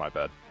two-hander, my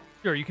bad.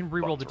 Sure, you can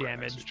re-roll the Buttons are right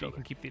next to damage, each but you other.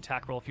 can keep the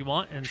attack roll if you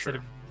want. And instead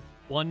Sure. of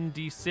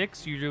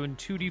 1d6, you're doing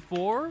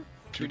 2d4.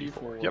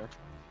 2d4.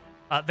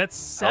 Yep. That's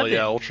 7. Hell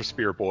yeah, Ultra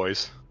Spear,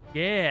 boys.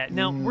 Yeah.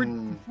 Now, we're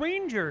Mm.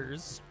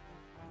 Rangers.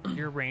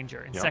 Your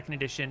Ranger in Yep. 2nd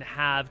edition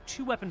have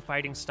 2-weapon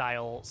fighting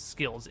style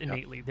skills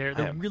innately. They're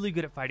am really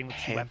good at fighting with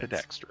 2 weapons.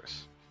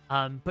 Ambidextrous.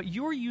 But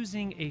you're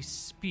using a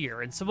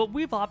spear, and so what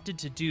we've opted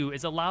to do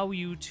is allow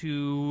you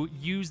to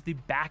use the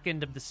back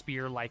end of the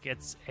spear like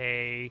it's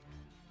a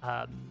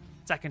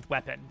second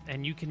weapon,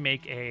 and you can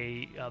make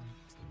a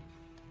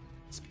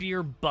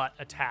spear butt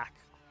attack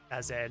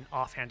as an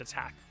offhand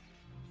attack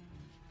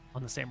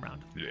on the same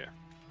round. Yeah.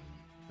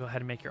 Go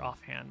ahead and make your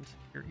offhand,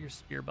 your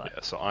spear butt.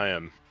 Yeah, so I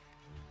am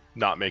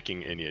not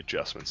making any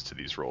adjustments to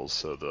these rolls,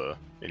 so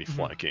any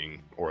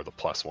flanking or the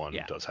 +1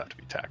 Yeah. does have to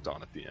be tacked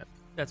on at the end.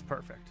 That's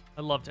perfect.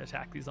 I love to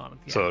attack these on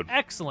at the So- end.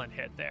 Excellent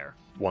hit there.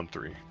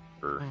 1-3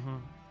 or Mm-hmm.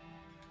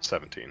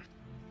 17.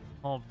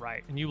 All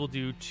right, and you will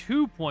do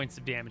 2 points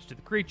of damage to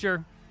the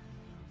creature.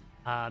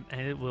 And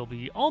it will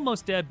be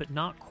almost dead, but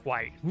not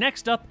quite.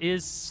 Next up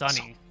is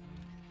Sunny.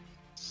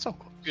 So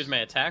close. Here's my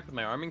attack with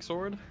my arming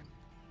sword.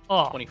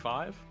 Oh,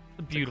 25. a It's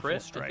a beautiful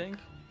crit, strike. I think.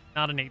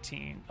 Not an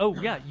 18. Oh,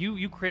 yeah,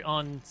 you crit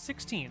on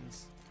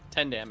 16s.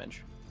 10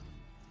 damage.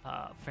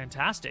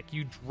 Fantastic.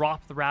 You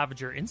drop the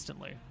Ravager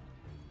instantly.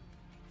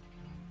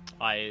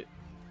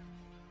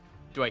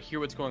 Do I hear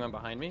what's going on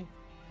behind me?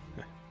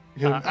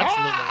 Absolutely.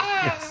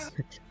 Ah! Yes.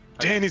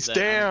 Danny's Then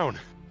down!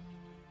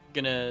 I'm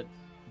gonna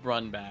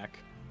run back.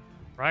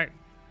 Right.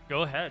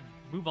 Go ahead.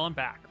 Move on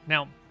back.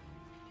 Now,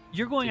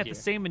 you're going To at here. the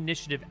same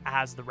initiative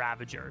as the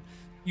Ravager.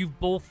 You've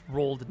both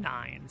rolled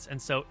 9s, and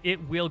so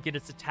it will get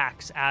its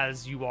attacks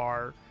as you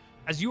are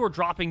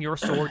dropping your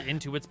sword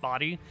into its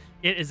body.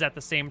 It is at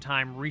the same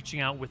time reaching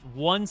out with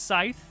one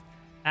scythe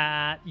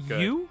at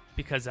you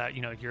because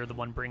you're the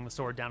one bringing the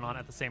sword down on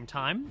at the same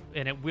time,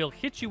 and it will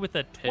hit you with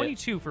a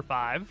 22 for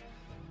 5.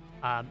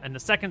 And the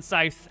second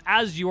scythe,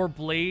 as your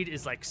blade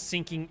is like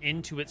sinking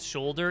into its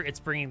shoulder, it's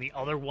bringing the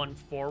other one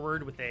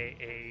forward with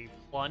a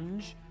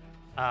plunge,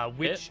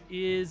 which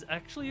is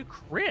actually a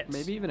crit.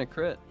 Maybe even a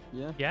crit.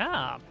 Yeah.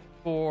 Yeah,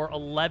 for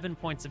 11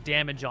 points of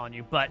damage on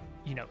you. But,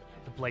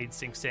 the blade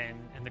sinks in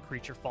and the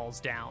creature falls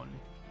down.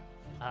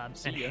 And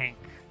ya. Hank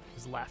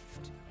is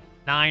left.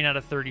 9 out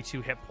of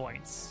 32 hit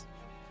points.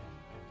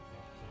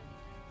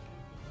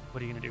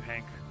 What are you going to do,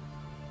 Hank?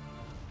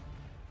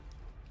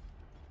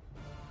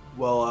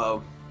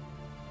 Well,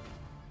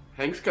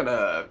 Hank's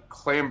gonna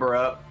clamber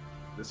up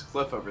this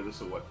cliff over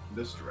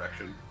this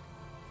direction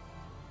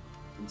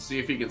and see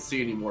if he can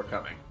see any more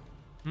coming.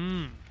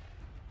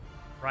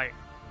 Right.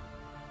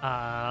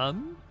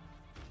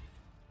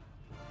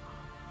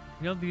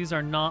 These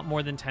are not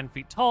more than 10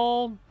 feet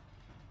tall.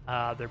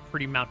 They're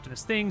pretty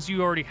mountainous things.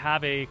 You already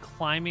have a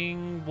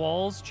climbing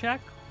walls check,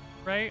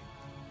 right?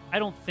 I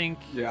don't think...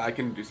 Yeah, I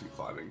can do some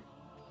climbing.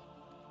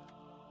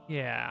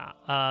 Yeah.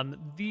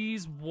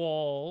 These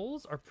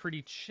walls are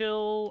pretty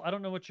chill. I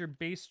don't know what your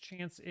base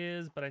chance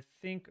is, but I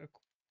think...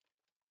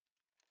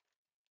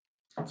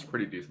 It's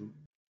pretty decent.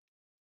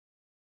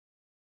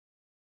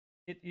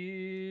 It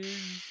is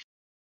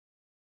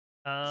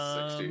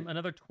 60.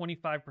 another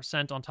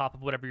 25% on top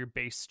of whatever your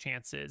base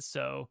chance is.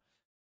 So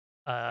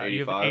you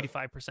have an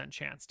 85. 85%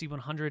 chance.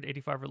 D100,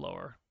 85 or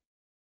lower.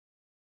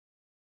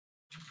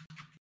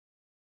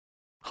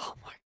 Oh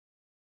my.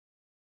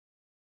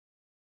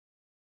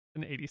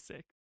 An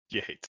 86.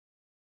 You hate.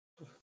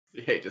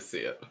 You hate to see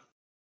it.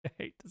 I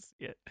hate to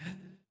see it.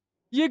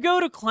 You go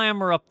to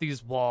clamber up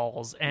these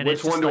walls, and Which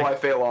it's just one do like, I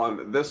fail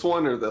on? This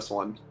one or this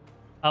one?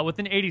 with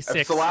an 86,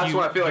 It's the last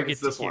one. I feel you like get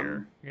it's to this here.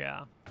 one.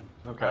 Yeah.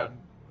 Okay.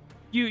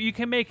 You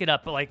can make it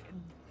up, but like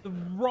the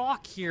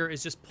rock here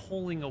is just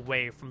pulling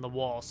away from the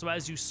wall. So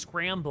as you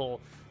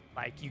scramble,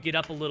 like you get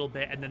up a little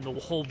bit, and then the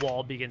whole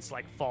wall begins to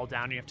like fall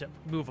down. And you have to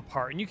move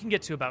apart, and you can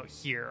get to about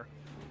here,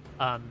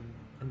 and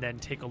then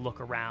take a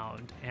look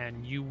around,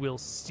 and you will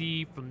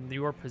see from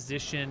your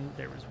position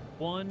there is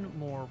one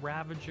more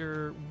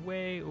Ravager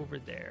way over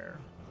there.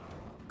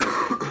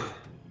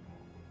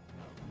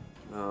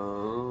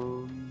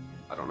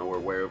 I don't know where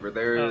way over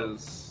there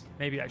is.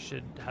 Maybe I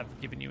should have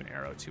given you an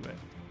arrow to it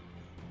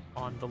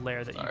on the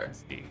layer that you Sorry. can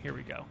see. Here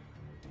we go.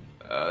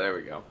 There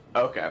we go.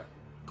 Okay.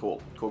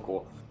 Cool.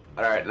 All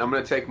right, and I'm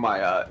gonna take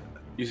my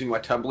using my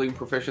tumbling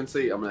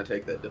proficiency. I'm gonna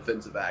take the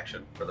defensive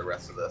action for the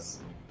rest of this.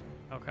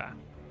 Okay.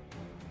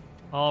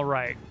 All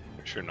right.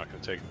 Make sure you're not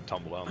going to take a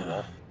tumble down the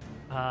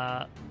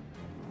wall.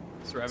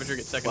 This Ravager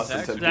gets second Less than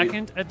attack. 10 feet.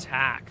 Second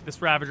attack.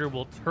 This Ravager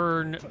will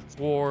turn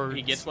towards.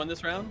 He gets one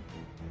this round.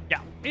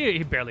 Yeah,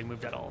 he barely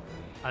moved at all.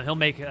 He'll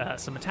make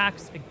some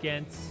attacks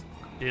against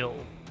Bill.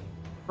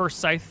 First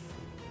scythe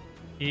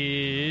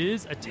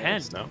is a 10.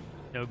 Yes, no.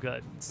 No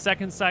good.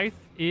 Second scythe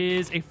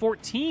is a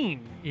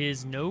 14.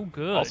 Is no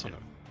good. Also no.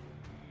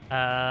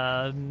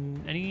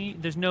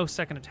 There's no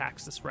second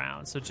attacks this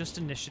round, so just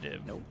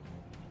initiative. Nope.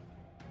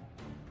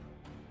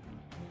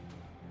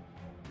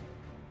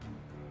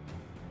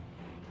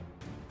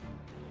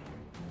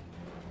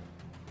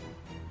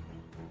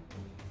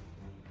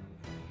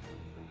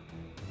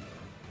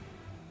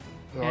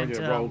 Oh, I And,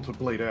 get rolled to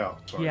bleed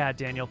out. Sorry. Yeah,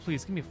 Daniel,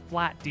 please give me a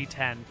flat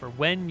D10 for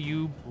when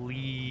you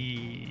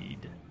bleed.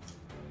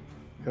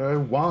 Go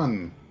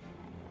 1.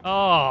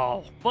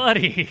 Oh,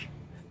 buddy.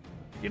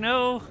 You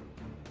know,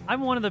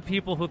 I'm one of the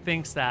people who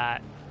thinks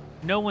that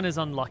no one is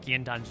unlucky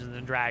in Dungeons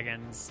and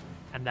Dragons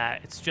and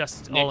that it's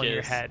just Nick all in your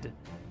is. head.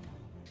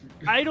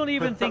 I don't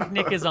even think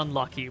Nick is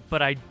unlucky,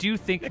 but I do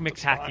think Nick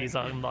is McTacky is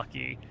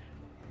unlucky.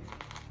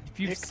 If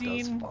you've Nick does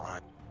seen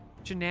fine.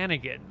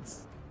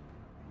 Shenanigans,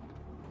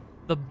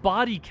 the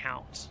body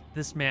count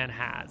this man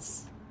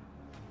has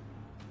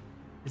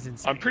is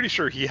insane. I'm pretty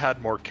sure he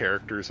had more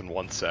characters in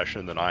one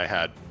session than I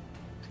had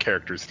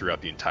characters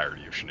throughout the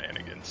entirety of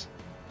Shenanigans.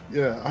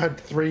 Yeah, I had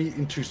 3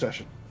 in 2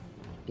 sessions.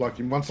 Like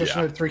in one session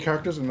Yeah. I had 3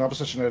 characters, and another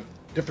session I had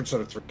a different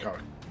set of 3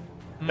 characters.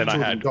 And I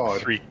Two of had them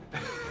died. 3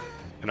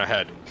 and I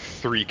had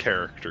 3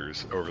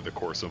 characters over the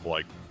course of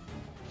like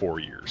 4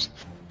 years.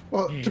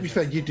 Well, to be Jesus.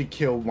 fair, you did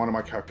kill one of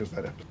my characters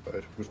that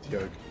episode with the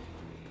ogre,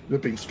 the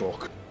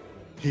beanstalk.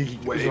 He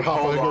was Wait, a half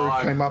hold ogre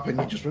on. who came up, and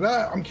you just went,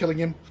 I'm killing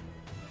him.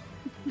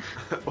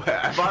 If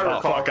I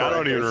recall, fuck, I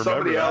don't correctly, even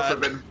somebody remember else that.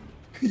 had been.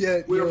 Yeah,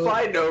 We were yeah,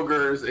 fighting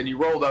ogres, and you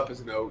rolled up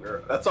as an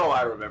ogre. That's all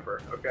I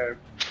remember. Okay.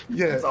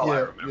 Yeah, That's all I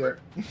yeah, remember.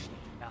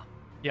 yeah.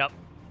 Yep.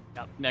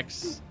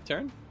 Next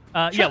turn.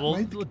 Yeah, Shut well,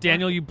 my-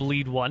 Daniel, you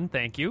bleed 1.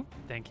 Thank you.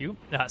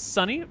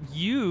 Sonny,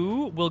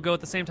 you will go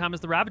at the same time as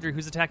the Ravager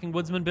who's attacking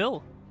Woodsman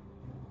Bill.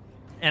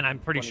 And I'm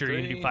pretty sure you're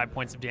going to do 23 5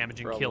 points of damage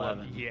and for kill him.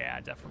 11. Yeah,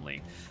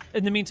 definitely.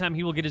 In the meantime,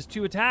 he will get his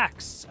 2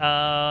 attacks.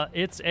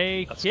 It's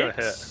a That's hit.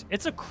 gonna hit.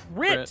 It's a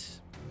crit,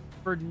 Crit.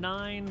 for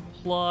 9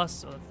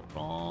 plus. Oh, that's the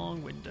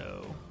wrong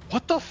window.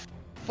 What the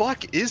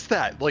fuck is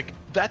that? Like,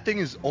 that thing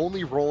is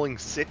only rolling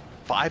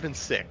 5 and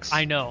 6.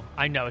 I know.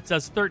 It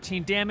does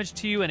 13 damage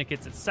to you, and it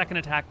gets its second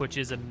attack, which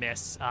is a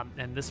miss.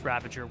 And this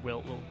Ravager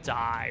will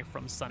die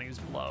from Sonny's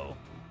blow.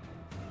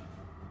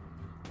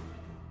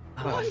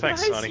 Oh,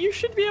 thanks, Guys, Sonny. you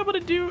should be able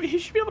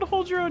to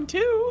hold your own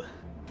too.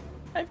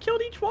 I've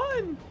killed each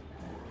one.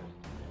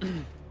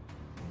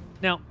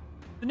 Now,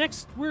 the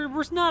next, we're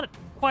not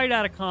quite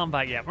out of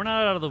combat yet. We're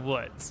not out of the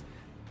woods.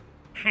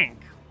 Hank,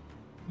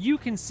 you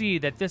can see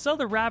that this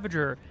other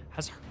Ravager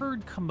has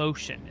heard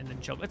commotion in the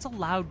jungle. It's a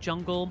loud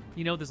jungle.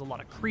 You know, there's a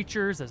lot of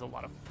creatures. There's a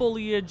lot of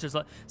foliage.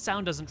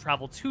 Sound doesn't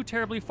travel too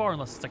terribly far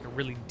unless it's like a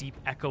really deep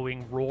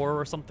echoing roar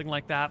or something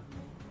like that.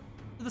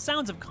 The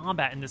sounds of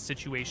combat in this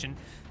situation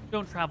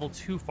don't travel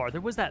too far. There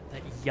was that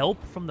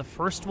yelp from the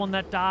first one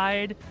that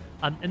died,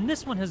 and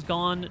this one has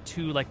gone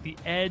to like the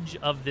edge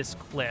of this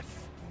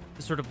cliff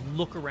to sort of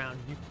look around.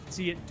 You can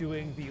see it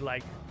doing the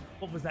like,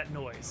 what was that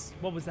noise?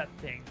 What was that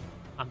thing?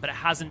 But it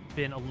hasn't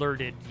been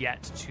alerted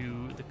yet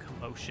to the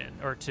commotion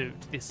or to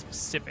the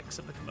specifics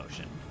of the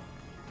commotion.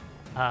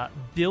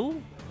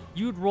 Bill,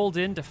 you'd rolled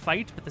in to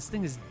fight, but this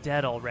thing is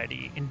dead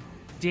already, and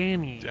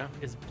Danny Yeah.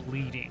 is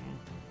bleeding.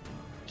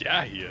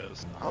 Yeah, he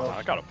is.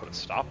 I gotta put a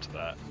stop to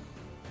that.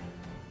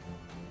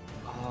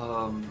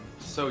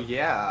 So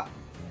yeah,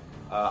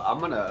 I'm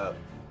gonna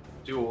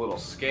do a little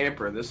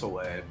scamper this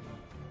away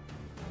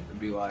and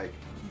be like,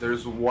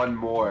 "There's one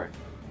more.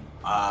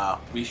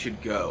 We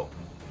should go.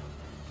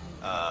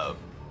 And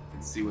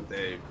see what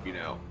they,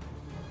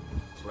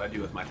 That's what I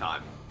do with my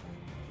time.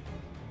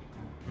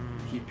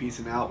 Keep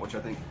peacing out, which I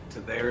think to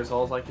there is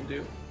all I can do.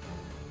 You've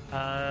If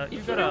got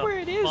you know a where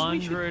it is, we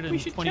should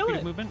 120 kill feet it.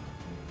 of movement.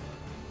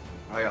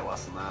 I got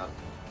less than that.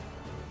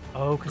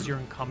 Oh, because you're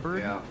encumbered?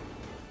 Yeah,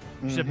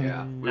 You should have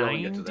Yeah, we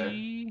only get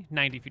to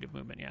 90 feet of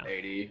movement, yeah.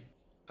 80.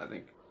 I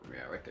think.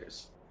 Yeah, right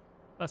there's.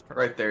 That's perfect.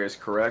 Right there is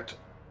correct.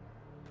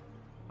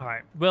 All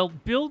right. Well,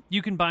 Bill,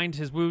 you can bind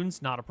his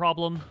wounds, not a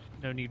problem.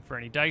 No need for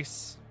any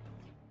dice.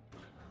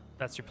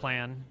 That's your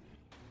plan.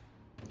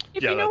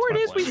 If Yeah, you know that's where it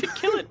my is, we plan. should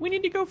kill it. We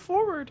need to go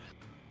forward.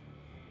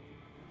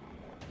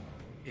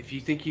 If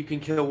you think you can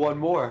kill one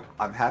more,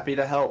 I'm happy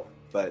to help.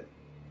 But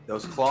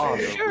those claws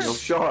Sure. are real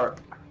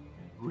sharp.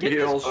 Get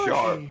Real this bush.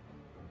 sharp.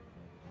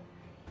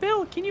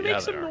 Bill, can you Yeah,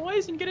 make some they are.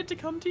 noise and get it to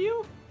come to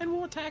you? And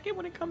we'll attack it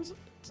when it comes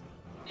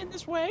in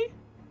this way.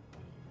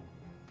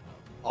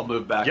 I'll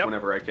move back Yep.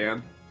 whenever I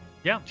can.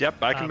 Yeah.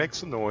 Yep, I can make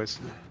some noise.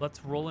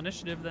 Let's roll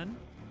initiative then.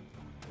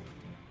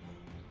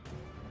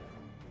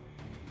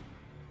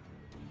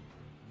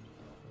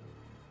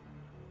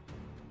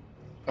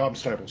 I'm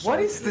stable. What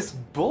is this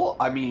bull?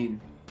 I mean,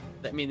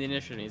 I mean, the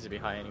initiative needs to be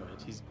high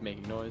anyways. He's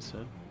making noise,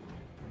 so.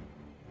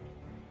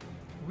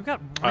 We've got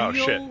Oh,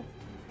 real shit.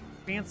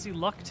 fancy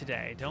luck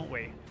today, don't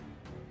we?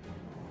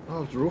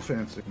 Oh, it's real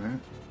fancy, man.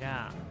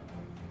 Yeah.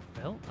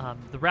 Well,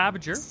 the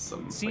Ravager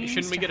Some- seems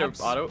Shouldn't we to get have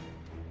a auto?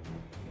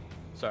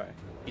 Sorry,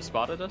 he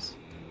spotted us.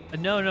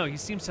 No, he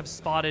seems to have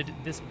spotted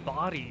this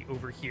body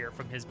over here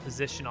from his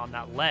position on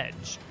that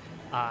ledge,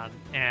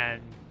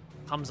 and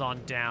comes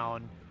on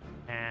down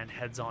and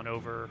heads on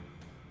over.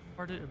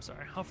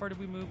 How far did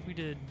we move? We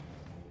did.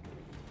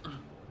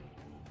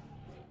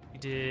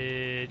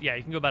 Yeah,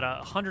 you can go about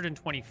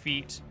 120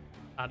 feet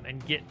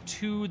and get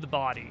to the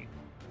body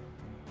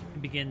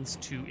and begins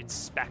to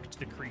inspect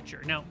the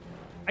creature. Now,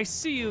 I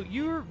see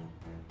you.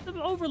 The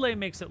overlay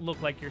makes it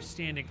look like you're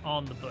standing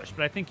on the bush,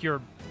 but I think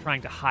you're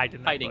trying to hide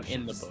in the Hiding bushes.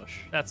 in the bush.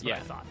 That's what Yeah. I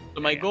thought.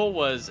 So my Yeah. goal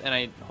was, and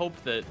I hope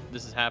that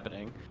this is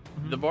happening.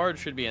 The bard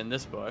should be in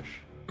this bush,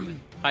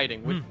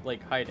 hiding with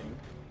hiding.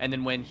 And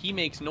then when he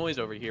makes noise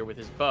over here with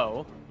his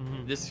bow,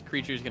 this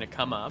creature is going to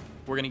come up.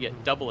 We're going to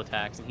get double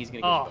attacks, and he's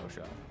going to get a bow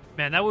shot.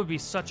 Man, that would be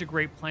such a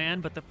great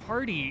plan, but the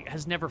party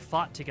has never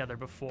fought together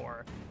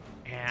before,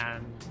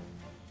 and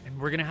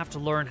we're gonna have to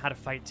learn how to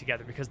fight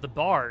together because the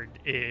bard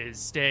is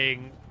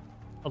staying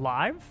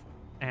alive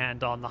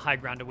and on the high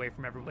ground away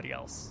from everybody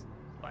else.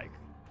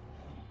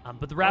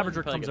 But the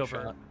Ravager probably comes get a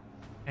over shot.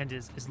 and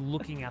is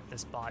looking at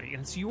this body,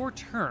 and it's your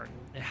turn.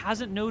 It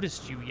hasn't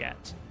noticed you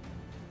yet.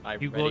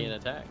 I'm You ready go- an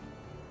attack.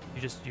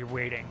 You're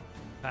waiting.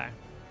 Okay,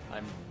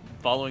 I'm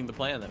following the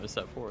plan that was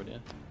set forward. Yeah.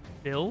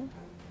 Bill.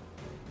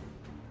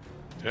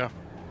 Yeah.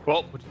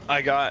 Well,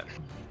 I got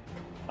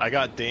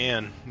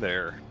Dan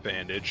there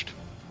bandaged,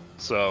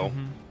 so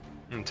I'm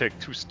gonna take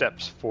 2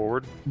 steps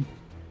forward.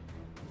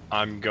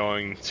 I'm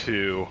going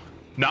to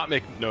not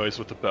make noise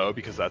with the bow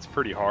because that's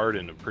pretty hard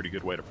and a pretty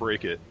good way to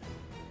break it.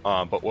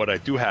 But what I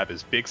do have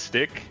is big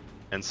stick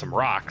and some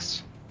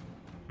rocks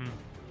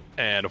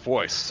and a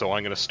voice. So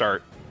I'm gonna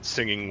start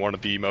singing one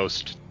of the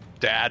most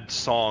dad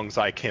songs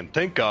I can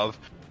think of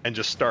and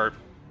just start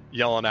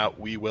yelling out,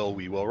 we will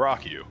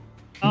rock you."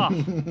 Ah,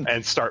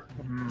 And start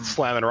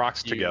slamming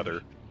rocks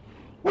together.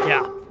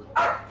 yeah,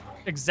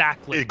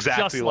 exactly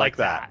Exactly just like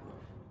that.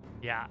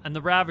 Yeah, and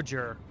the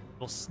Ravager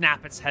will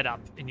snap its head up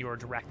in your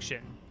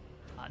direction.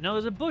 Now,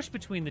 there's a bush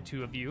between the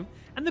two of you,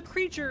 and the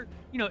creature,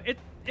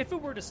 if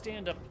it were to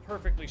stand up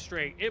perfectly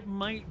straight, it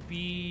might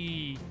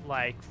be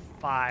like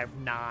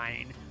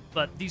 5'9",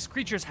 but these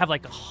creatures have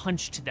like a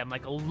hunch to them,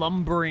 like a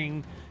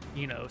lumbering,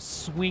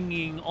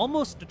 swinging,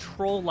 almost a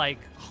troll-like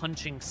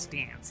hunching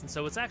stance, and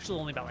so it's actually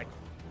only about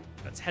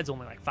its head's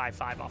only like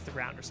 5'5" off the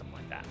ground or something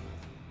like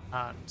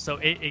that. So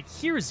it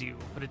hears you,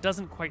 but it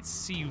doesn't quite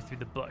see you through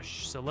the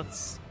bush. So I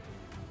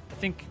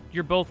think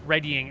you're both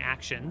readying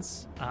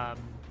actions.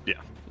 Yeah.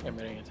 I'm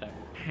ready an attack.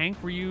 Hank,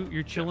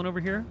 you're chilling over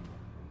here,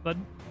 bud?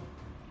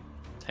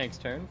 Tank's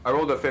turn. I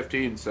rolled a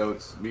 15, so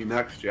it's me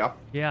next, yeah?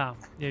 Yeah,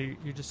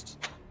 you're just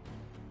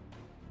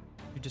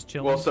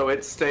chilling. Well, so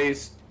it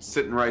stays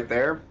sitting right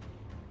there.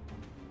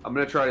 I'm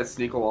going to try to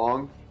sneak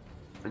along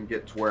and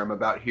get to where I'm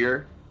about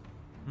here.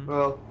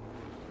 Well,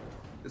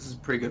 this is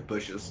pretty good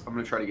bushes. I'm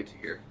going to try to get to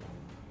here.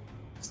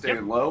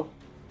 Staying low.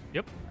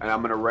 Yep. And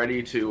I'm going to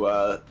ready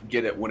to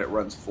get it when it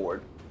runs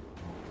forward.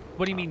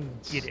 What do you mean,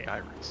 get it?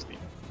 Skyrim Steve.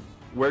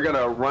 We're going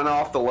to run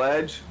off the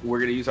ledge. We're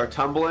going to use our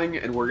tumbling,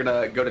 and we're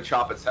going to go to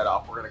chop its head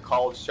off. We're going to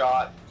call a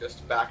shot,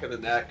 just back of the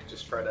neck,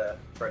 just try to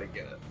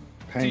get it.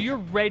 So you're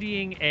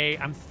readying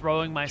I'm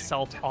throwing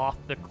myself off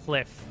the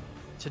cliff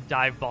to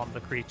dive bomb the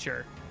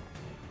creature.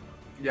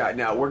 Yeah,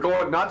 now we're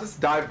going not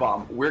just dive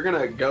bomb. We're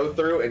gonna go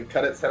through and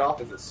cut its head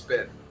off as a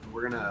spin.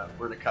 We're gonna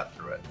cut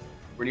through it.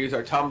 We're gonna use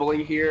our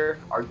tumbling here,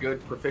 our good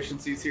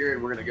proficiencies here,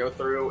 and we're gonna go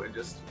through and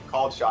just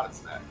call a shot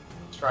its neck.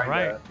 Trying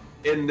to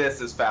end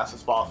this as fast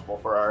as possible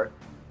for our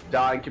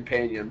dying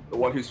companion, the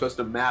one who's supposed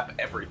to map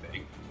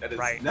everything that is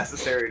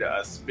necessary to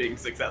us being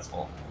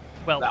successful.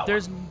 Well,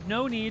 there's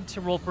no need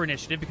to roll for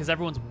initiative because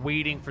everyone's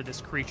waiting for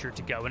this creature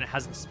to go, and it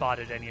hasn't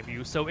spotted any of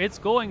you. So it's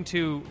going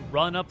to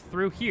run up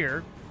through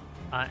here.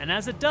 And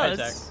as it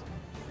does,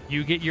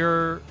 you get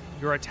your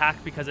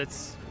attack because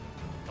it's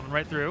coming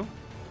right through.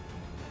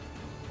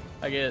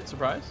 I get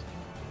surprise.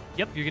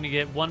 Yep, you're going to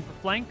get 1 for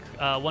flank,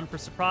 1 for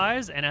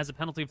surprise, and has a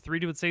penalty of 3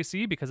 to its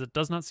AC because it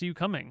does not see you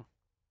coming.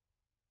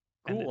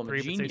 Cool, and I'm a 3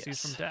 of its AC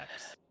is genius. from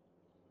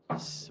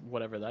Dex.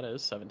 Whatever that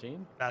is,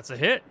 17. That's a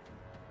hit.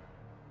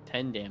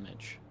 10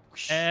 damage.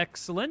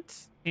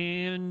 Excellent.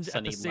 And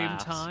Sunny at the same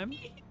laughs. time,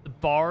 the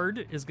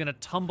bard is going to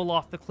tumble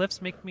off the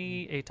cliffs. Make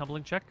me a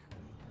tumbling check.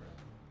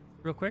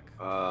 Real quick.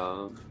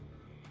 All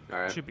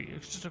right. Should be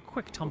just a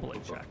quick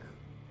tumbling check.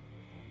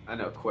 I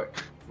know, quick,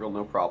 real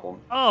no problem.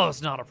 Oh,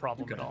 it's not a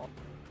problem at all.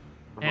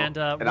 And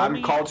And roll I'm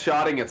me- called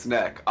shotting its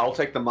neck. I'll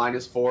take the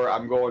 -4.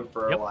 I'm going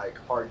for like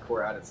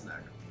hardcore at its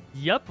neck.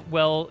 Yep.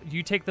 Well,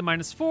 you take the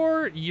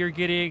 -4. You're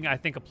getting, I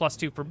think, a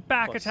 +2 for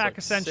back Plus, attack,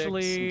 like, 6 in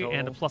essentially,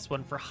 and a total.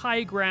 +1 for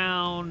high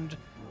ground.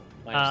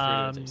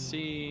 -3 to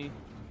AC.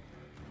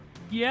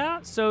 Yeah.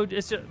 So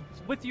it's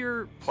with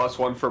your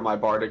 +1 for my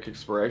bardic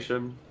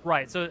inspiration.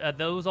 right. So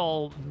those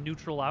all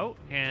neutral out,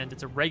 and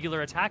it's a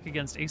regular attack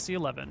against AC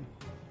 11.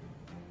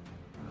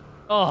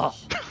 Oh,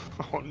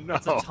 Oh no.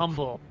 it's a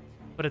tumble,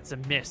 but it's a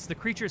miss. The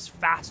creature's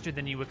faster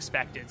than you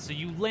expected, so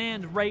you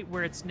land right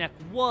where its neck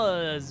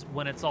was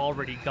when it's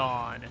already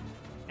gone,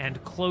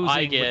 and closing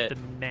I get with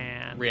the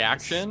man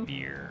reaction? with the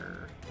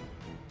spear.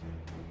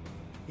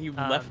 He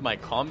left my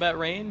combat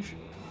range.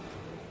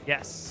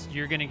 Yes,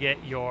 you're gonna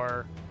get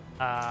your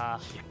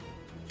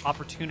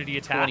opportunity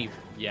attack, 20.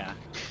 Yeah,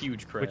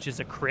 huge crit. which is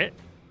a crit,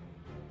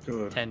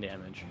 Good. 10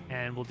 damage.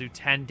 and we'll do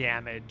 10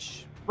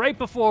 damage right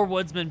before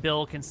Woodsman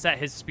Bill can set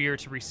his spear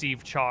to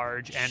receive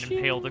charge and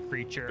impale the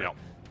creature. Yep.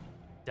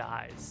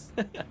 Dies.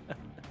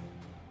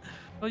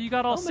 Well, you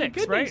got all Oh my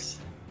 6, right? goodness.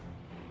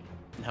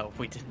 No,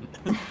 we didn't.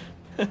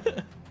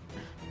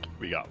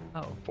 We got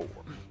Oh, 4.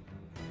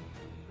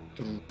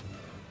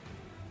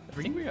 I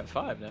think we got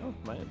 5 now.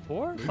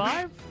 4,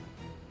 5?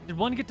 Did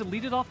one get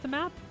deleted off the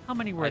map? How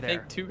many were I there?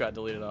 think 2 got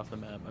deleted off the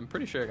map. I'm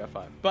pretty sure I got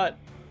 5, but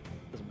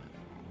doesn't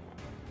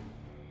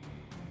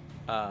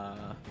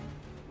matter.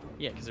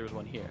 Yeah, because there was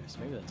one here, so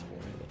maybe that's 4.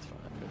 Maybe that's 5.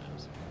 Who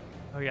knows?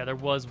 Oh yeah, there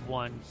was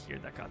one here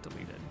that got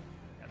deleted.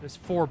 Yeah, there's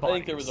 4 I bodies.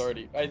 think there was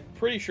already. I'm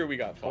pretty sure we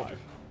got 5.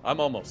 I'm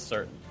almost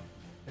certain.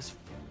 There's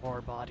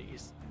 4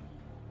 bodies.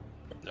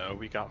 No,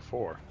 we got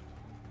 4.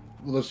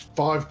 Well, there's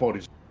 5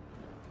 bodies.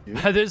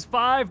 There's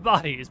 5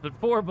 bodies, but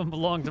 4 of them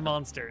belong to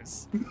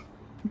monsters.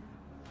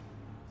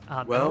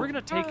 Well, we're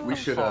gonna take we a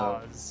should,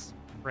 pause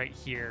right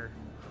here,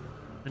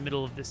 in the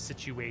middle of this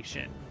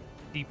situation,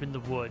 deep in the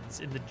woods,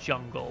 in the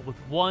jungle, with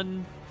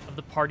one of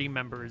the party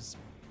members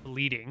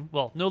bleeding.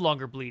 Well, no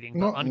longer bleeding, but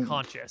No.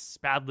 unconscious,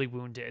 badly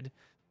wounded.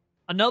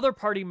 Another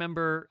party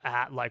member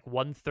at like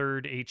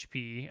 1/3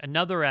 HP.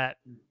 Another at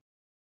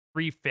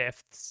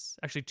 3/5.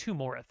 Actually, 2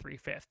 more at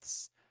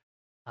 3/5.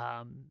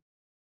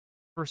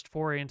 First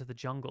foray into the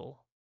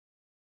jungle.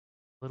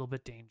 A little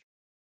bit dangerous.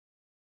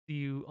 See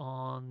you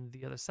on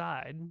the other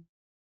side.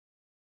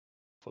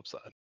 Flip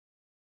side.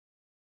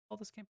 All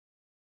this came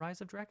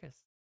Rise of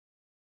Drekis.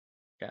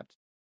 Capped.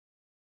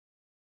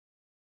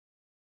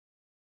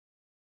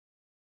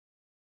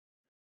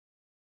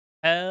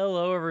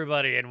 Hello,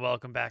 everybody, and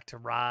welcome back to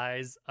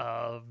Rise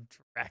of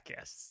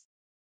Drekis.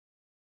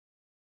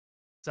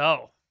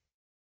 So,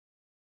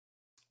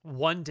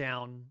 1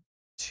 down,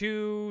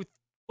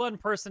 1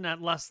 person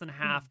at less than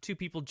half, 2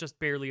 people just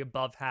barely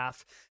above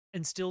half,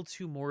 and still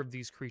 2 more of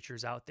these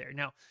creatures out there.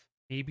 Now,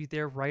 maybe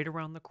they're right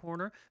around the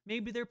corner.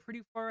 Maybe they're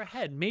pretty far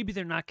ahead. Maybe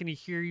they're not going to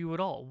hear you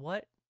at all.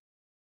 What?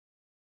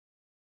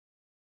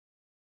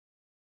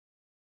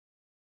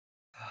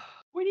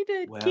 We need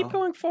to Well- keep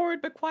going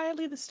forward, but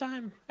quietly this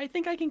time. I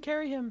think I can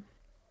carry him.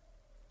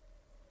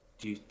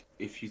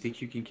 If you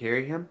think you can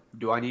carry him,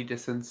 do I need to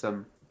send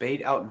some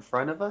bait out in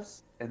front of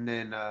us, and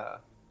then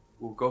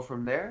we'll go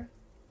from there?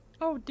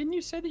 Oh, didn't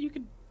you say that you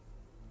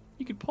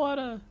could pull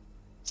out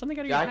something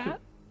out of Yeah, your I could-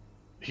 hat?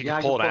 He Yeah,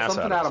 I can pull can an ass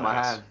something out of my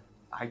his ass. hat.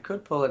 I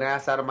could pull an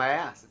ass out of my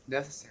ass if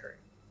necessary.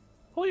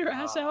 Pull your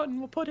ass out and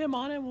we'll put him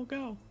on and we'll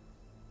go.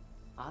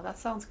 That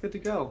sounds good to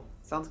go.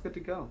 Sounds good to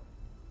go.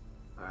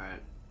 All right.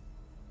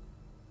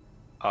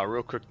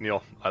 Real quick,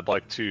 Neil, I'd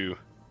like to.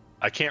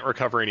 I can't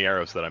recover any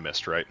arrows that I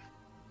missed, right?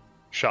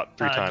 Shot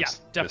 3 times.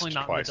 Yeah, definitely missed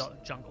not twice. in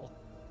the jungle.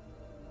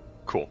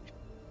 Cool.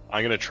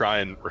 I'm gonna try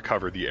and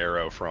recover the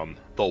arrow from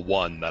the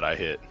one that I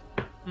hit.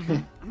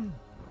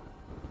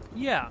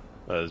 Yeah.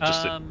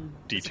 Just a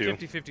It's D2. a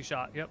 50-50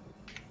 shot. Yep.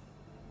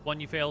 1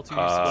 you fail, 2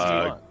 you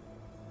Uh,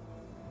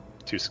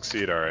 succeed. to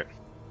succeed. All right.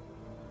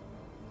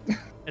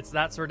 It's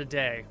that sort of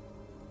day.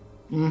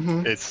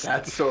 Mm-hmm. It's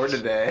That sort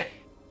of day.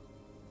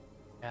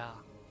 Yeah.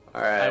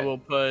 All right. I will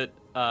put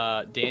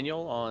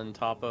Daniel on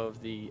top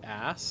of the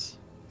ass.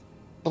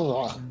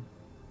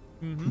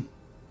 Mm-hmm.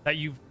 That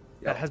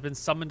Yep. has been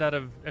summoned out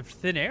of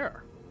thin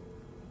air.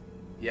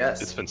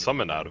 Yes. it's been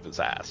summoned out of his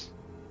ass.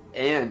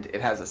 And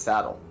it has a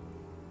saddle.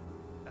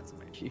 That's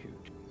amazing.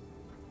 Huge.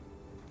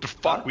 The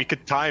fuck, we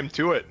could tie him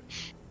to it.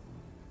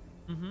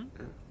 Mm-hmm.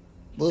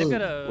 They've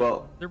got a.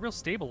 Well- they're real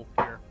stable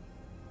here,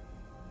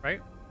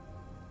 right?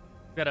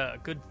 Got a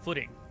good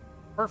footing.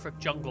 Perfect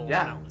jungle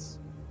Yeah. mounts.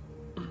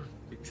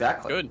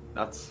 Exactly. Good.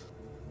 That's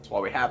why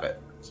we have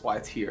it. That's why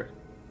it's here.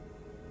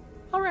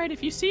 All right,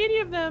 if you see any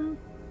of them,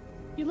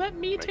 you let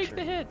me Make take sure.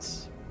 the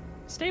hits.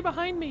 Stay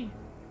behind me.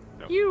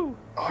 Nope. You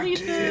I lead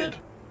did.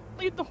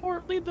 lead the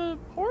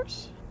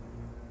horse.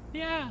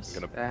 The ass.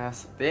 I'm gonna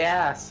Ass. The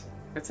ass.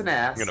 It's an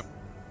ass. I'm gonna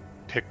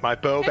pick my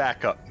bow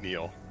back up,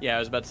 Neil. Yeah, I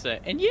was about to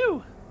say. And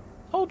you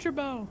hold your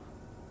bow.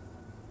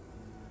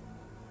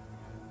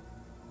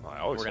 I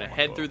always We're gonna hold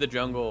my head bow. through the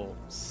jungle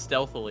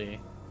stealthily.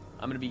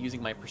 I'm gonna be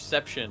using my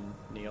perception,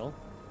 Neil,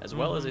 as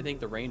well as I think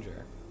the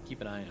ranger.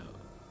 Keep an eye out.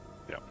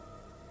 Yep.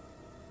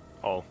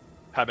 I'll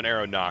have an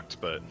arrow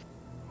knocked, but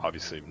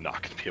obviously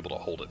not gonna be able to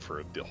hold it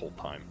for the whole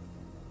time.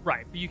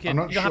 Right, but you I'm can.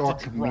 not You don't sure have I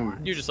to can draw.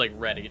 move. You're just like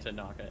ready to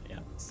knock it. Yeah.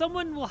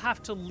 Someone will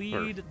have to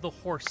lead the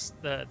horse,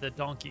 the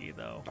donkey,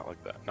 though. Not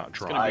like that. Not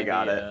gonna drawn. be I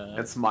got the, it.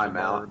 It's my the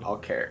mount. bird. I'll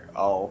care.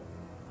 I'll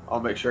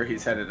make sure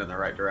he's headed in the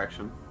right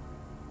direction.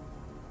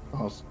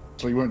 Oh,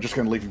 so you weren't just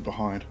going to leave him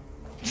behind?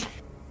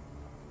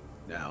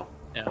 No.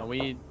 Yeah,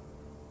 we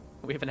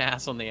have an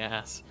ass on the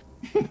ass.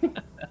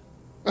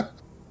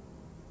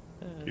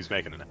 He's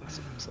making an ass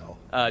of himself.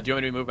 Do you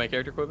want me to move my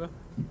character, Quibo?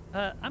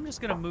 I'm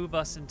just gonna move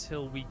us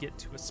until we get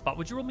to a spot.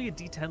 Would you roll me a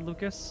D10,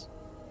 Lucas?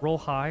 Roll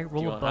high.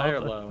 Roll you want high or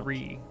above a low?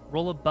 3.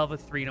 Roll above a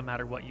 3, no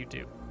matter what you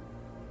do.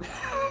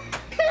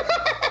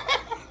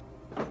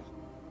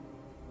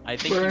 I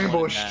think We're you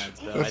want ambushed. that,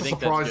 so I That's a think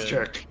surprise that's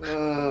good. check.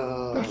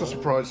 That's a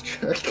surprise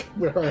check.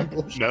 We're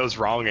ambushed. Knows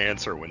wrong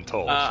answer when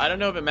told. I don't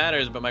know if it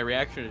matters, but my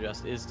reaction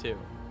adjust is too.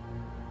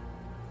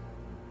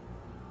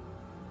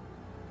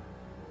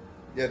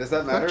 Yeah, does that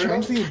Does that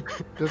matter? change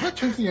does that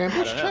change the I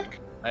ambush don't know. check?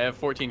 I have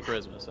 14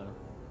 charisma, so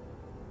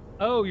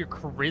Oh, your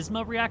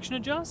charisma reaction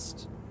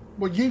adjust?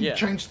 Well, you Yeah.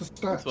 changed the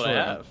stats. that's what I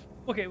already. have.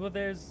 Okay, well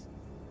there's.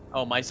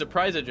 Oh, my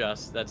surprise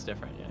adjust, that's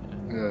different. Yeah.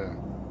 Yeah.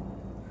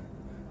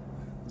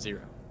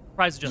 0.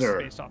 Prize adjust is 0.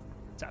 based off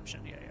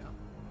perception. Yeah.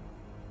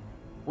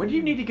 When do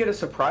you need to get a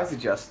surprise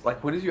adjust?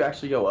 Like, when did you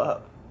actually go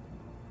up?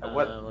 At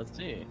what? Let's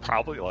see.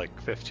 Probably like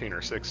 15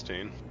 or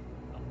 16.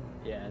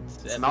 Yeah,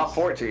 It's not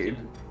 14.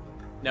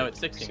 No, it's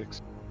 16.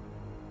 6.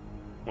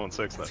 1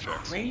 6, that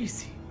checks.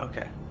 Crazy.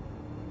 Okay.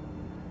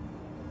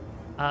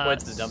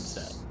 What's the dump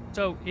set?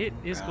 So it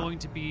is Yeah. going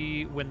to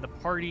be when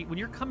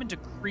you're coming to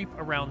creep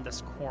around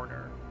this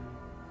corner,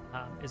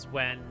 is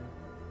when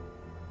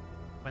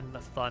the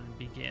fun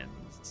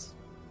begins.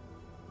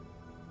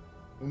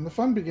 And the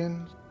fun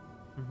begins.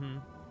 Mm-hmm.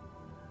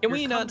 Can we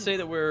You're not coming- say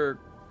that we're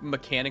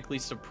mechanically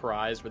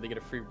surprised where they get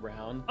a free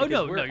round? Oh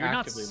Because no, we're no, you're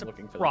not actively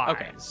looking for them.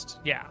 Okay. surprised.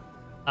 Yeah,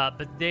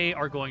 but they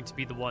are going to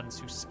be the ones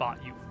who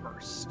spot you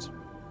first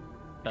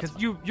That's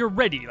because fine. you're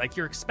ready. Like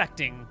you're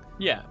expecting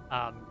Yeah,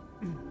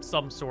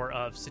 some sort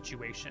of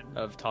situation.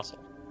 of tussle.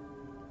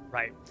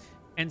 Right.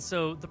 And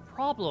so the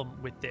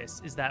problem with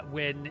this is that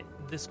when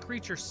this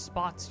creature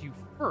spots you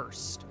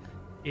first,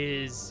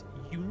 is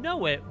you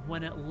know it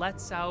when it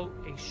lets out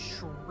a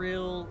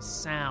shrill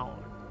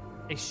sound.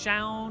 A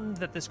sound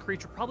that this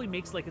creature probably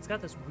makes like it's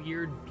got this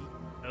weird beak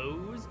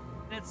nose,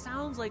 and it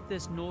sounds like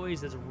this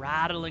noise is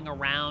rattling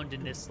around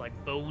in this like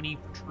bony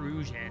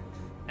protrusion,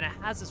 and it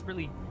has this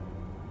really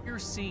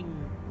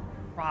piercing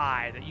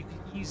cry that you can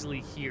easily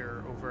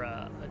hear over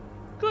a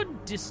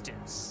good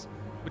distance,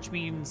 which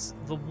means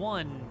the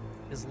one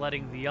is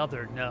letting the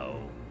other know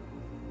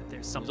that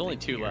there's something. There's only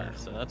 2 here. left,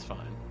 so that's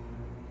fine.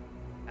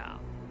 Yeah.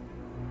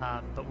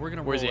 But we're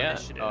gonna Where's roll he at?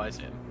 initiative. Oh, I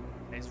see him.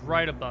 He's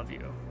right above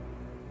you.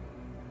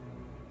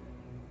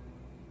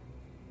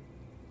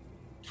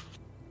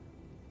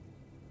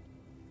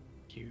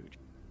 Huge.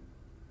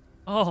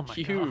 Oh my god.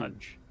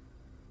 Huge.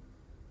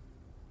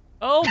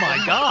 Oh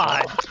my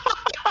god.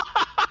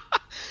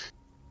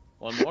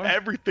 One more.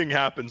 Everything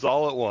happens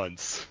all at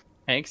once.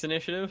 Hank's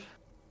initiative.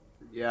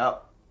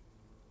 Yep.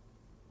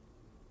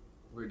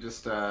 We're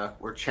just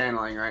we're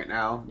channeling right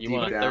now. You deep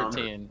want a down.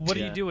 13. What are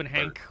Yeah. you doing,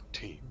 Hank?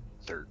 13.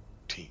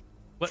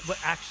 What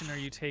action are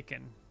you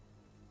taking?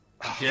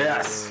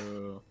 Yes.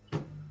 Ooh.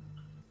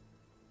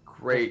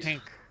 Great.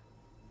 Hank.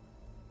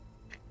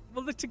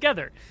 Well, look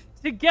together.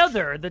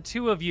 Together, the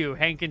two of you,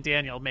 Hank and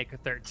Daniel, make a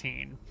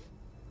 13.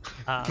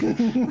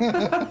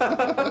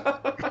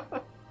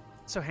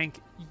 So,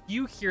 Hank,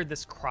 you hear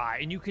this cry,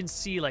 and you can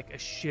see like a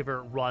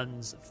shiver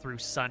runs through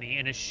Sunny,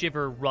 and a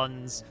shiver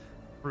runs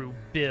through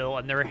Bill,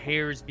 and their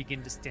hairs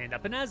begin to stand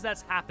up. And as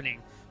that's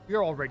happening,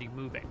 you're already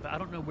moving, but I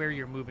don't know where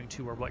you're moving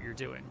to or what you're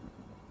doing.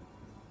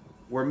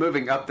 We're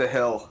moving up the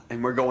hill,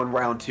 and we're going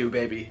round 2,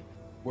 baby.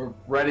 We're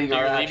readying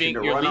our action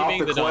to You're run off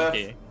leaving the the cliff.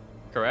 donkey,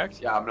 correct?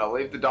 Yeah, I'm gonna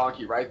leave the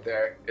donkey right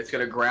there. It's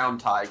gonna ground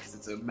tie because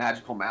it's a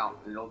magical mount,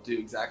 and it'll do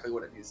exactly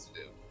what it needs to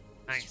do.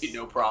 Nice. Be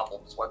no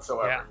problems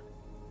whatsoever.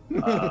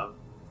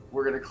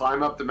 We're gonna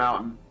climb up the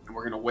mountain, and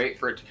we're gonna wait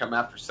for it to come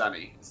after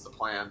Sunny. Is the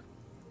plan.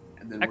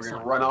 And then we're Excellent.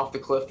 gonna run off the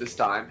cliff this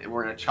time, and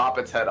we're gonna chop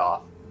its head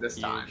off this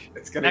time. Huge.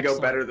 It's gonna Excellent.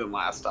 go better than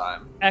last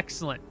time.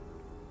 Excellent.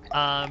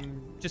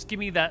 Just give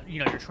me that.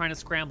 You're trying to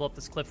scramble up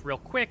this cliff real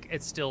quick.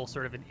 It's still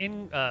sort of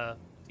an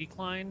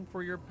decline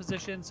for your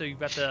position, so you've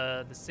got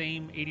the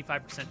same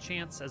 85%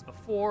 chance as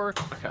before.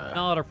 Okay.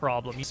 Not a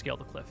problem. You scale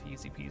the cliff,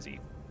 easy peasy.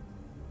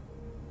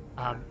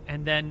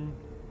 And then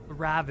the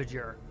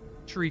Ravager,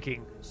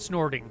 shrieking,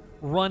 snorting,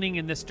 running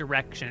in this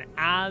direction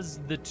as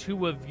the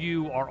two of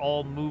you are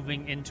all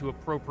moving into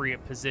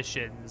appropriate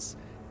positions,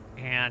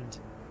 and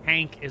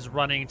Hank is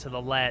running to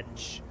the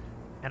ledge.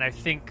 And I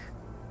think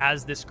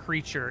as this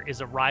creature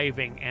is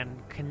arriving and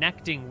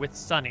connecting with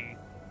Sunny,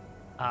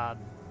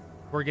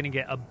 we're going to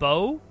get a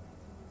bow,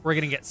 we're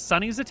going to get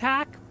Sunny's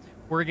attack,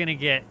 we're going to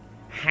get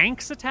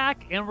Hank's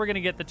attack, and we're going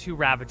to get the 2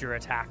 Ravager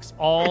attacks,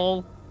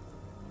 all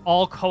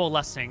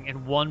coalescing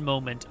in one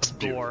moment of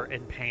gore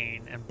and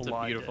pain and It's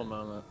blood. a beautiful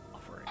moment.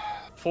 Suffering.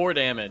 4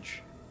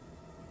 damage.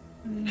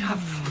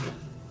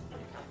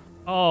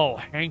 Oh,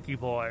 Hanky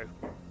boy.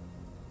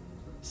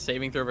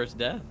 Saving throw versus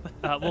death.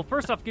 Well,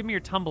 first off, give me your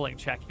tumbling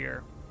check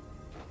here.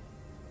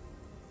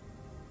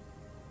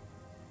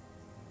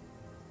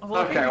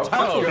 Oh, Okay, well,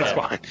 that's Oh, good.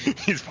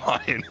 he's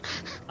fine.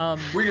 He's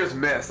fine. We just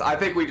miss. I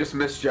think we just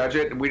misjudge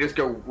it, and we just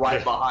go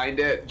right behind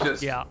it.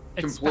 Just Yeah,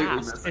 it's completely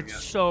fast. missing It's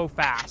it. so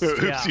fast.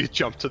 Oops, Yeah. you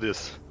jump to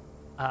this.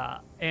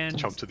 And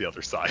Jump to the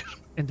other side.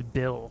 and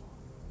Bill,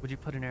 would you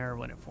put an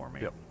arrow in it for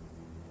me? Yep.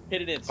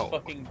 Hit it in its Oh, of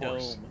fucking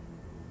course. dome.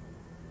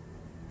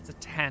 It's a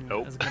 10.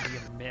 Nope. It's going to be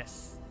a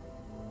miss.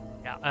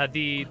 Yeah.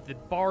 The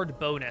bard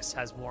bonus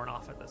has worn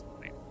off at this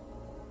point.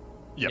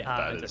 Yep, Yeah,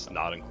 that I is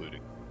not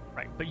included.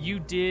 Right. But you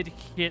did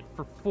hit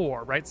for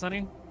 4, right,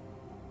 Sonny?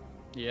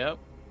 Yep.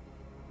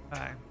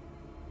 Okay.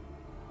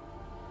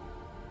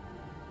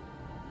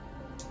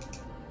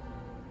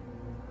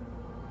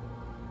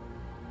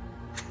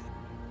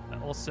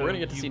 Also, We're gonna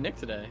get to see Nick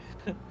today.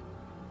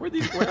 Where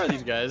are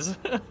these guys?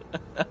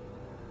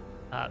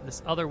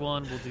 This other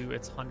one will do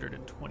its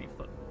 120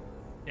 foot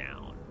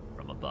down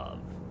from above.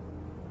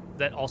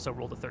 That also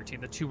rolled a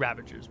 13. The 2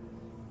 Ravagers.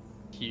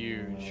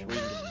 Huge.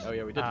 Oh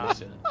yeah, we did Uh,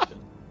 miss it.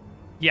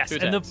 Yes, 2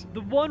 and the attacks.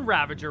 1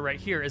 Ravager right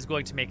here is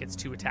going to make its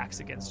 2 attacks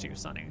against you,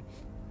 Sonny.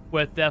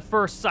 With the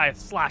first scythe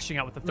slashing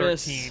out with the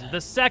 13. Miss.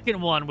 The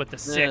second one with the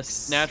 6.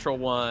 Miss. Natural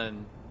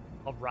 1.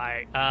 All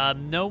right.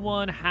 No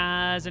one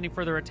has any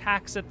further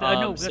attacks at the.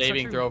 No, that's not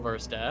saving true. throw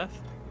versus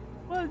death.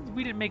 Well,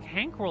 we didn't make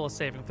Hank roll a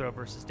saving throw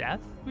versus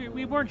death.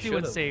 We weren't doing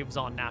should've. saves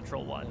on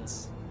natural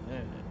ones.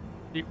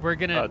 Yeah. We're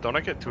gonna. Don't I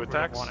get 2 we're gonna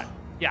attacks? wanna-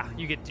 Yeah,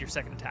 you get your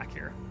second attack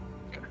here.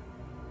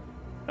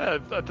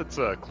 That's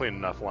a clean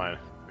enough line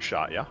of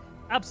shot, yeah?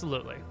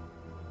 Absolutely.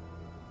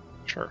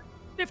 Sure.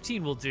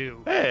 15 will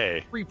do.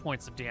 Hey! 3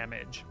 points of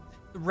damage.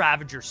 The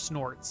Ravager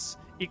snorts.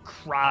 It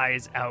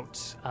cries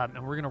out,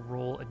 and we're gonna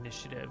roll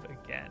initiative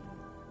again.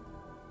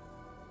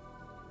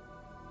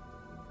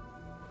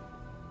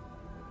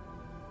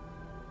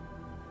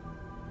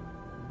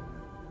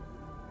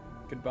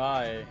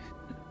 Goodbye.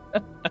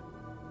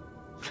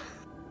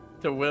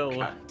 To Will.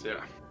 God damn.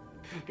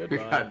 Goodbye.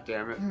 God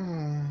damn it.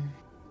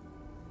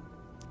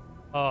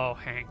 Oh,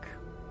 Hank,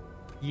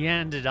 you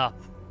ended up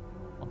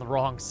on the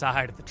wrong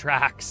side of the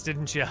tracks,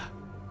 didn't you?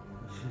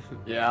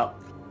 Yeah,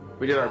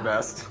 we did our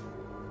best.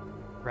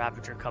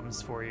 Ravager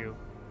comes for you.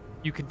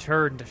 You can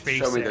turn to face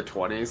Show me it. the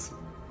 20s.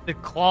 The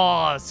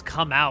claws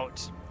come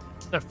out.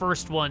 The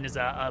first one is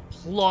a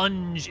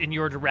plunge in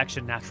your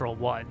direction, natural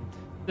 1.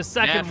 The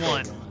second Natural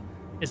one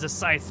is a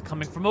scythe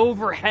coming from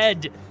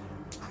overhead,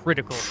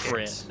 critical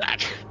hit.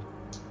 Crit.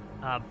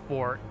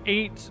 For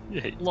 8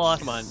 Yay. plus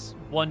Come on.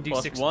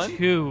 1d6 Plus 1?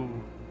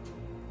 2,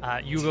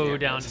 you go Damn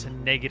down it. to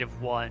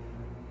 -1.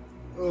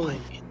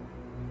 Oh,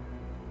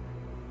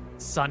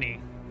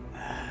 Sunny.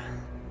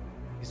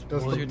 These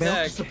does woods- the your mount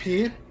attack.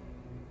 disappear?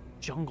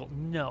 jungle?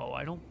 No,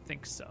 I don't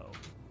think so.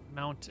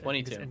 Mount I think,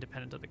 22. is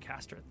independent of the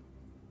caster.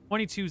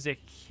 22 is a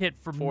hit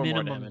for 4 more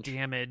minimum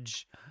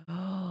damage.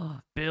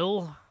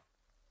 Bill?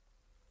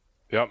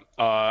 Yep.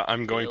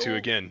 I'm going to, Bill?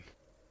 again,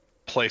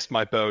 place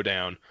my bow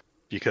down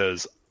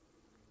because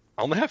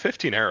I only have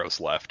 15 arrows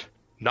left.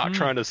 Not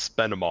trying to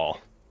spend them all.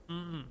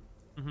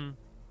 Mm-hmm.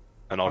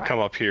 And I'll come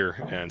up here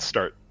and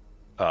start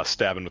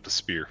stabbing with the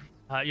spear.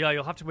 Yeah,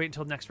 you'll have to wait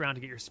until next round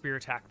to get your spear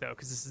attack, though,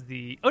 because this is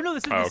the... Oh, no,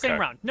 this is the Oh, same okay.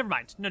 round. Never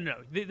mind. No.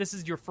 This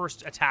is your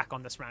first attack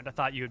on this round. I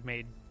thought you had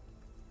made...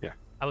 Yeah.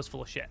 I was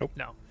full of shit. Nope.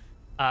 No.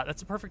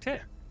 That's a perfect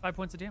hit. 5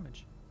 points of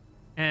damage.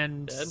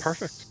 And... Dead.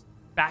 Perfect.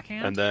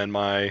 Backhand? And then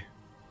my...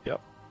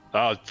 Yep.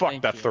 Oh, fuck,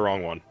 Thank that's you. the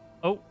wrong one.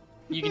 Oh,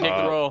 You can take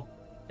the roll.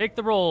 take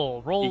the roll.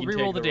 You can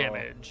Reroll the take the roll.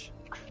 damage.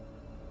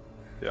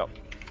 Yep.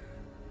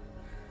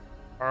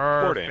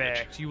 Perfect.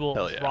 damage. You will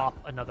Hell yeah. drop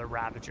another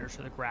Ravager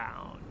to the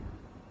ground.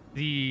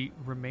 The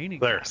remaining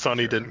There,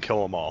 Sonny Ravager didn't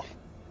kill them all.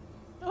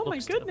 Oh my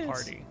looks to the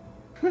goodness.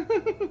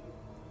 party.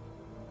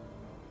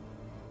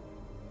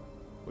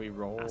 We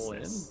roll Pass in.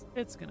 this.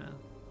 It's gonna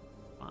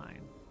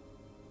fine.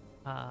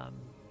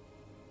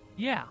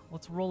 Yeah,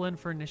 let's roll in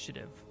for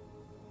initiative.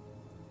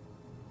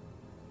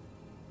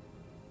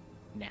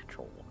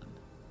 Natural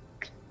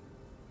 1.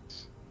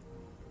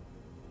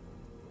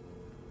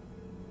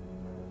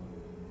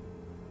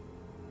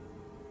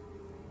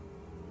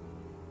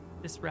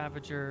 This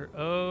Ravager,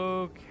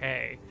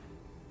 okay.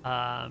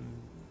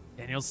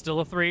 Daniel's still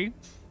a 3.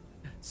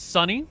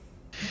 Sonny,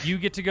 you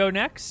get to go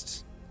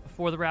next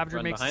before the Ravager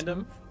Run makes behind its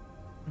him.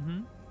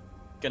 move.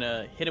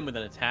 Gonna hit him with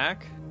an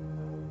attack.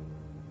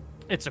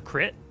 It's a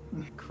crit.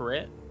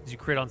 Crit. 'Cause you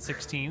crit on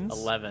 16s.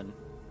 11.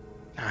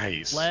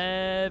 Nice.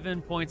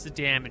 11 points of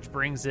damage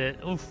brings it,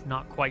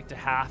 not quite to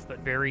half, but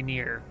very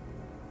near.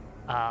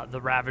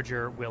 The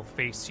Ravager will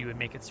face you and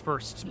make its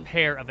first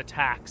pair of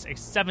attacks, a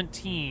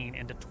 17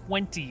 and a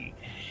 20,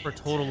 for a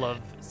total of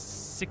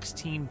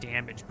 16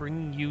 damage,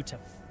 bringing you to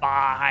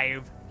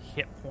 5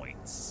 hit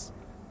points.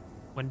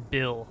 When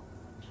Bill,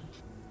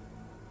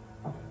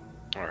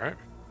 All right.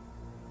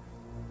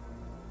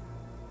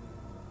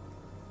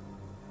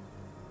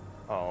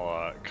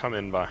 I'll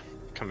coming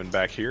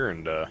back here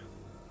and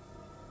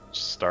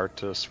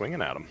start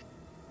swinging at him.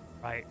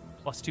 right,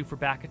 +2 for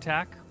back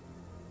attack.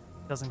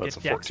 Doesn't So get that's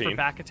a dex for 14.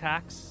 back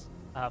attacks.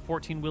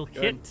 14 will Good.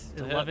 hit. It's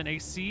a hit. 11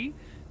 AC.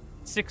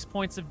 6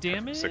 points of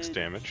damage. 6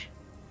 damage.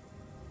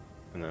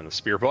 And then a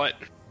spear butt.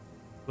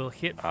 Will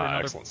hit for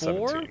another Excellent,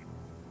 4. 17.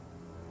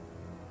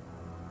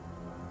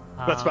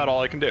 That's about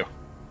all I can do. I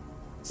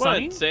want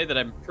Sunny? to say that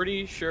I'm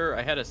pretty sure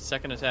I had a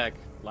second attack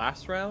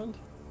last round,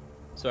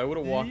 so I would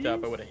have walked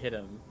up, I would have hit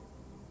him.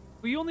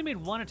 Well, you only made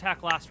 1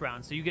 attack last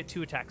round, so you get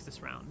 2 attacks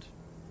this round.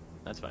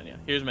 That's fine, yeah.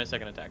 Here's my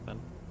second attack then.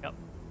 Yep.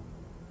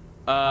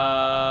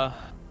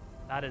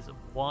 That is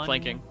 1.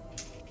 Flanking.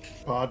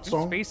 Bard Who's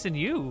song. facing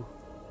you?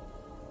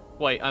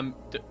 Wait,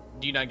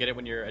 do you not get it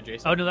when you're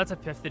adjacent? Oh no, that's a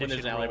 5th When edition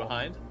there's an ally roll.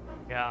 behind?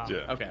 Yeah.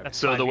 Yeah. Okay. That's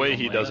So the 5 way feet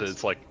he only. does it,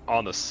 it's like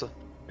on the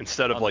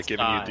instead of On like the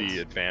giving you sides. the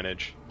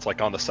advantage, it's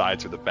like on the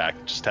sides or the back.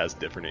 It just has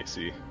different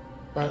AC.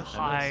 But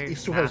High he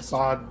still has master.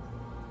 Bard.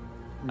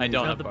 I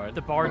don't No, have the, Bard.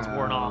 the bard's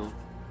worn No. off.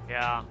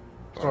 Yeah.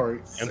 Sorry.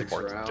 And the 6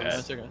 bard's rounds. dead.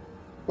 That's okay.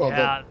 Well, Yeah.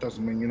 that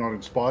doesn't mean you're not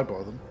inspired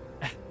by them.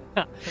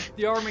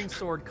 The arming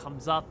sword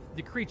comes up.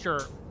 The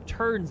creature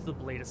turns the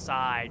blade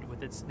aside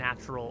with its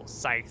natural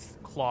scythe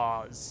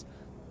claws,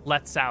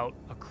 lets out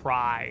a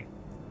cry,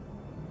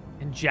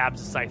 and jabs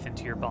a scythe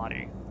into your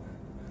body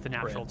with a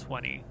natural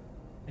 20,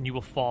 and you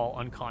will fall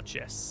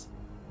unconscious.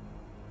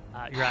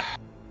 You're at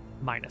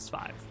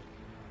 -5.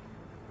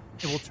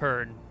 It will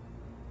turn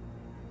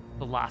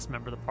the last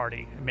member of the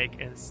party and make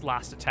its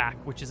last attack,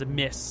 which is a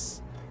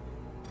miss.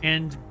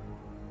 And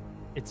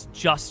it's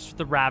just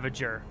the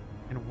Ravager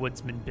and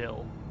Woodsman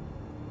Bill.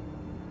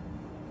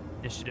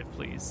 Initiative,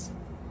 please.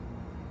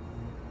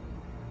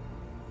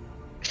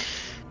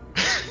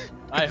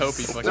 I hope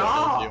he fucking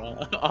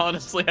kills you.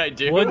 Honestly, I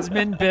do.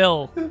 Woodsman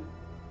Bill.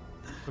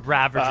 The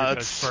Ravager goes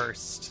It's-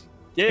 first.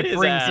 Get It his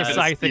brings the ass.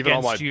 scythe Even on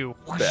against my you.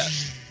 bet.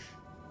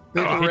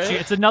 It hits you.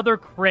 It's another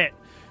crit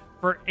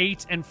for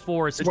 8 and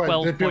 4. It's Wait,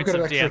 12 did Bill points get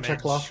an of extra damage.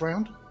 attack last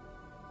round?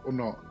 Or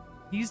not?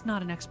 He's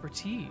not an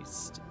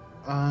expertise.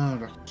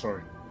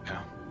 Sorry.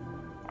 Yeah.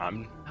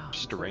 I'm Oh.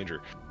 just a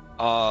ranger.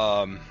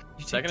 You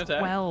take Second attack?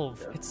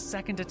 12. Its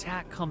second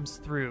attack comes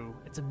through.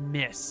 It's a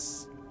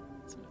miss.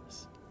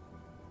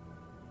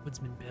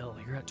 Woodsman Bill,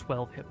 you're at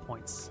 12 hit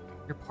points.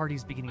 Your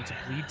party's beginning to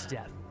bleed to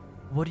death.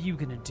 What are you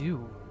gonna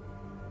do?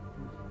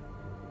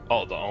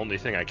 Oh, the only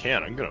thing I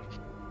can. I'm gonna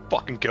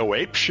fucking go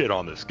ape shit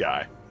on this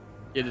guy.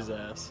 Get his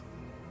ass.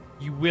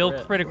 You will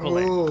Crit. critical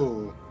it,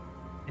 Oh.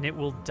 and it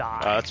will die.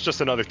 That's just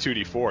another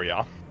 2d4,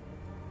 yeah.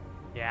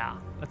 Yeah,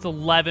 that's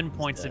 11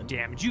 points of dead.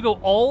 damage. You go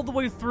all the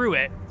way through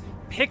it,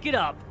 pick it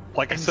up,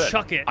 Like I and said,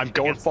 chuck it I'm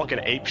going against the fucking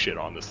wall. ape shit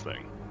on this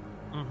thing.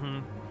 Mm-hmm.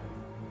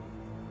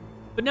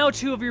 But now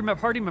 2 of your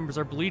party members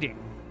are bleeding.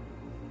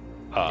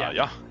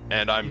 Yeah.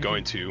 And I'm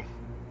going to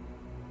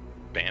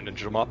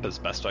bandage them up as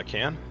best I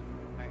can.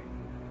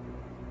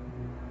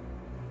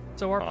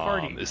 So our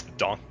party, Is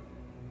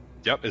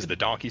the is the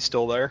donkey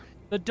still there?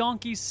 the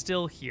donkey's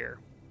still here.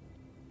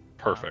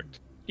 Perfect.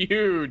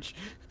 Huge.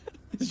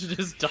 She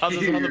just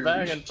tosses him on the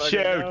back and fucking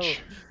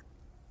Huge.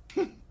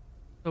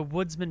 So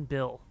Woodsman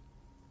Bill,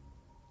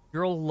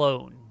 you're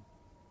alone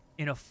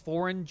in a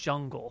foreign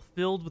jungle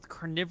filled with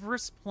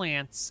carnivorous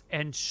plants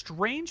and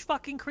strange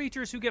fucking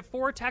creatures who get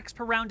 4 attacks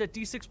per round at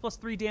d6 plus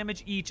 3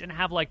 damage each and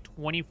have like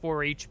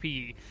 24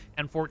 HP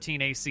and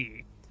 14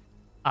 AC.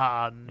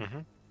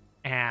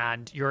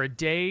 And you're a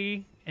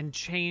day and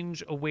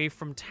change away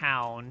from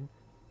town.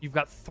 You've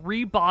got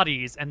 3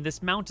 bodies, and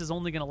this mount is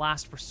only going to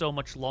last for so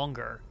much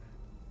longer.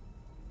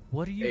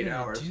 What are you 8 going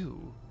hours. to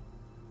do?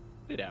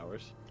 8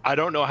 hours. I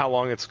don't know how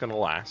long it's gonna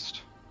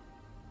last.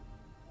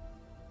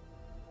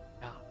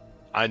 Yeah.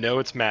 I know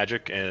it's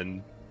magic,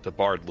 and the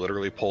bard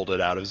literally pulled it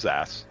out of his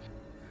ass.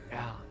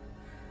 Yeah.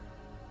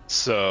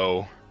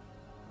 So,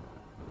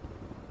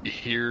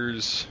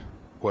 here's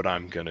what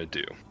I'm gonna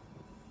do.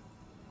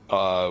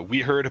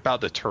 We heard about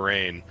the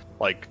terrain,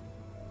 like,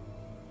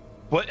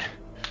 what?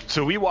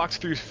 So we walked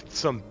through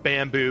some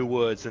bamboo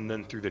woods and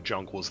then through the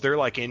jungle. Is there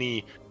like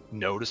any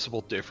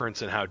noticeable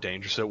difference in how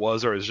dangerous it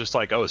was, or is it just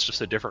like, oh, it's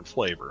just a different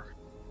flavor?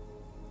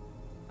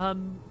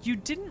 You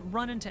didn't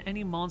run into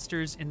any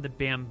monsters in the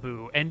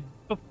bamboo, and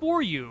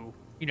before you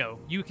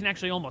you can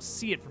actually almost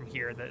see it from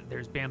here that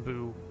there's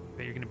bamboo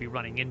that you're going to be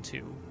running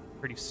into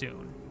pretty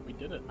soon. We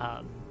did it.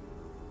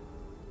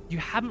 You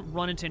haven't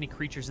run into any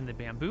creatures in the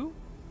bamboo.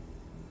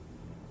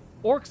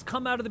 Orcs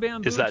come out of the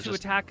bamboo Is that to just-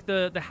 attack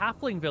the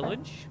halfling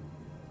village.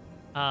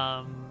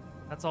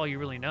 That's all you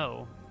really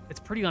know. It's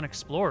pretty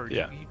unexplored.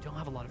 Yeah. You don't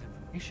have a lot of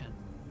information.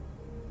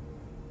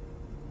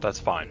 That's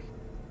fine.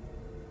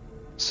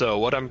 So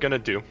what I'm gonna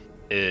do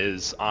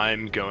is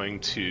I'm going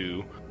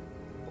to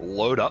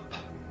load up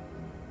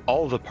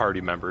all the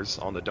party members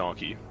on the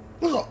donkey.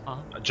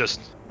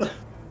 Just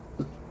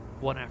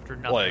One after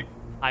another. like,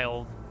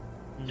 Pile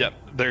yep,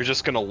 they're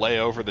just gonna lay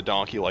over the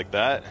donkey like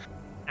that.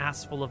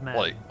 ass full of men.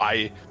 Like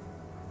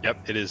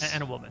yep, it is.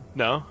 And a woman.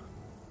 No,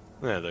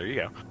 yeah, there you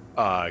go.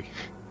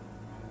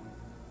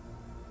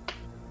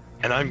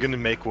 And I'm gonna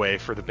make way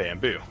for the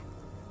bamboo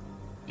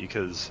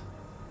because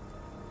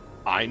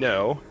I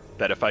know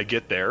that if I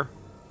get there,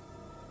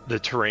 the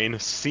terrain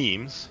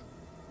seems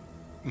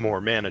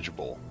more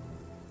manageable.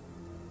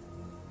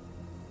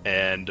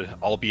 and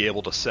I'll be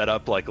able to set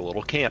up like a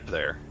little camp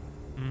there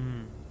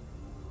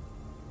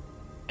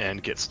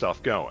and get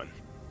stuff going.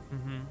 Do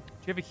you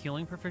have a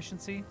healing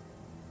proficiency?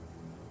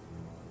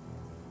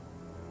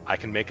 I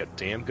can make a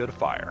damn good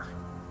fire.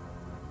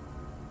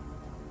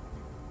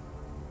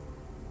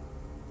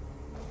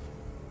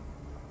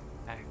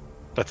 Okay.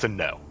 That's a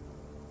no.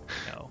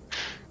 No.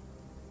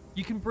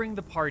 You can bring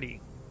the party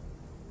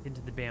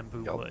into the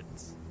bamboo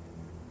woods.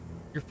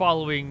 You're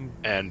following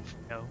And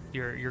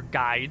your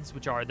guides,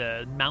 which are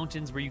the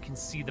mountains where you can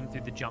see them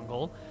through the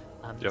jungle.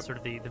 Sort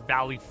of the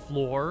valley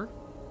floor.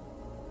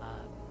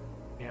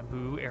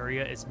 Bamboo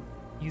area is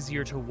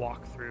easier to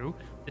walk through.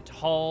 The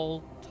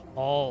tall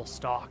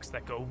stalks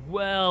that go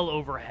well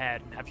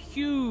overhead and have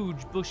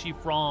huge bushy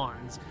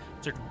fronds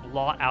to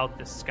blot out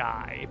the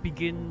sky. It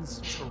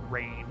begins to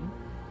rain.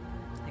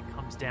 It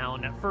comes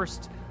down at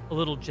first a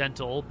little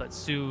gentle, but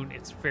soon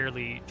it's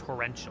fairly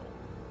torrential.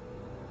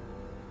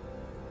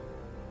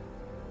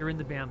 You're in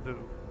the bamboo.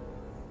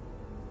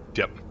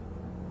 Yep.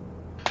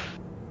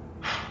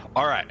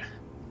 All right.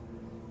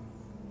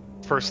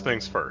 First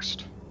things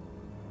first.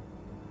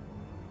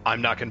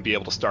 I'm not going to be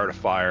able to start a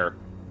fire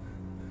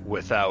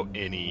without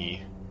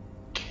any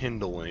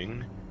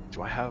kindling.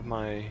 Do I have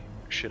my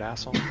shit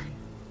ass on me?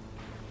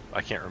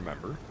 I can't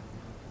remember.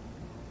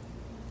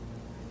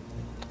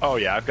 Oh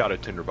yeah, I've got a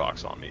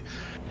tinderbox on me.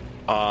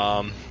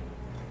 Alright,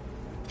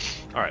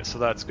 so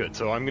that's good.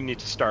 So I'm going to need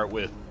to start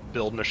with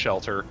building a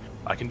shelter.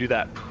 I can do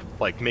that,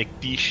 like, make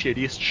the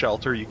shittiest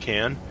shelter you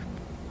can.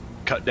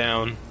 Cut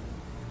down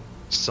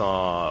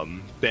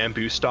some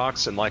bamboo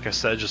stalks, and like I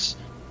said, just,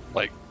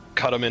 like,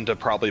 cut them into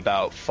probably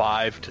about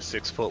 5 to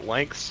 6 foot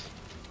lengths.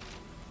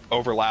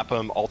 Overlap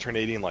them,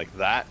 alternating like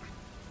that.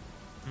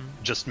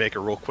 Just make a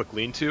real quick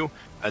lean-to,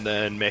 and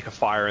then make a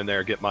fire in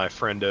there, get my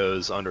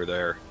friendos under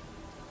there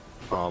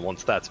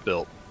once that's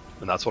built.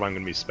 And that's what I'm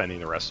going to be spending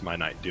the rest of my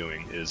night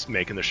doing, is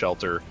making the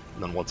shelter,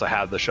 and then once I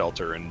have the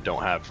shelter and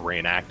don't have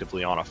rain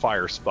actively on a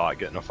fire spot,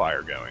 getting a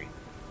fire going.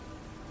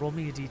 Roll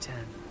me a d10.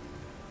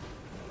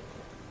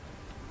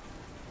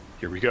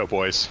 Here we go,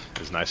 boys. It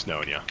was nice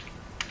knowing you.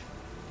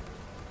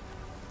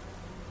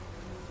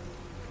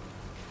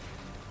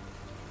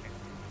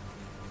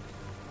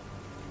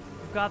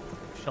 You've got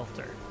the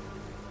shelter.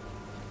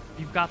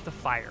 You've got the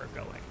fire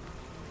going.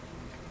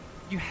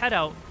 You head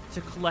out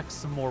to collect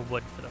some more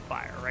wood for the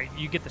fire, right?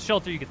 You get the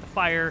shelter, you get the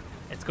fire,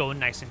 it's going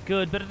nice and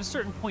good, but at a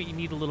certain point you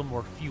need a little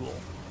more fuel.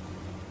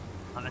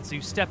 And so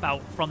you step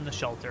out from the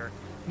shelter,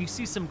 and you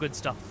see some good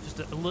stuff, just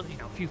a little,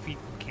 a few feet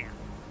from camp.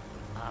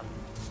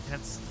 And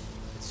it's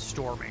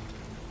storming.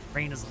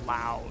 Rain is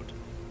loud.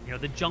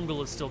 The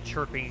jungle is still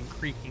chirping and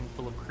creaking,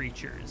 full of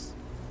creatures.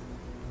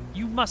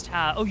 You must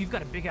have... Oh, you've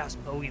got a big-ass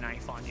Bowie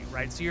knife on you,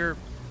 right? So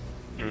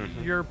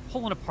you're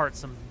pulling apart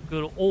some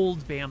good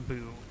old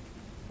bamboo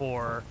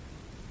for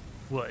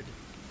wood.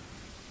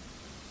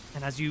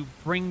 And as you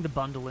bring the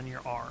bundle in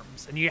your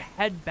arms, and you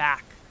head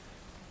back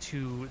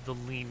to the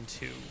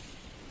lean-to,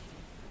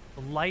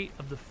 the light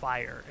of the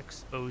fire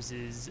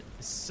exposes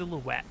the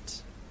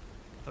silhouette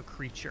of a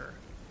creature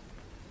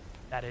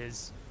that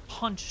is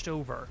hunched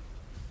over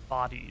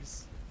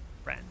bodies,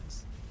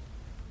 friends.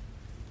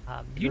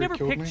 You never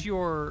picked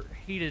your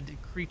hated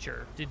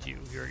creature, did you?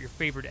 Your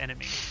favorite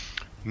enemy.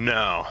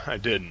 No, I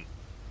didn't.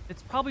 It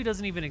probably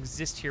doesn't even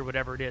exist here,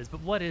 whatever it is,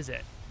 but what is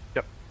it?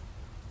 Yep.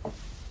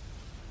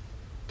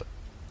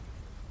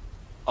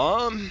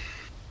 I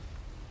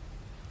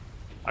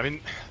mean,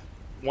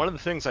 one of the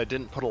things I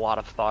didn't put a lot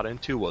of thought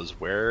into was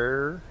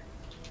where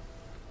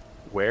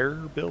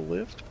Bill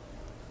lived.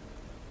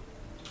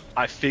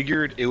 I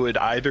figured it would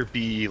either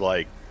be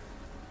like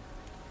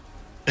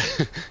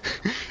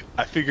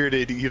I figured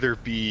it'd either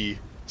be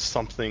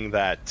something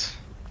that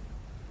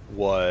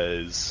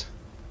was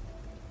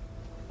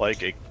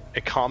like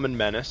a common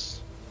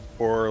menace,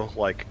 or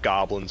like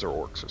goblins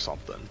or orcs or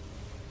something.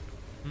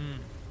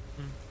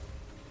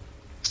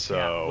 So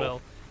Yeah,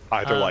 well,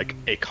 either like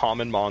a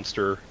common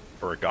monster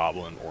or a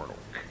goblin or an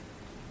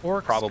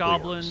orc. Orcs, Probably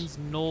goblins,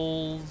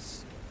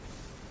 gnolls,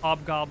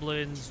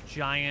 hobgoblins,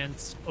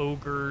 giants,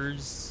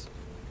 ogres.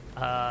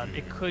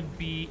 It could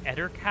be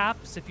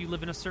ettercaps if you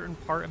live in a certain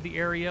part of the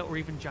area, or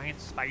even giant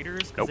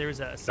spiders, because Nope. there's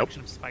a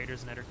section of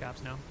spiders and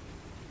ettercaps now.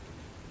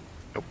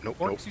 Nope.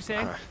 Orcs, you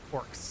say?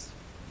 Orcs.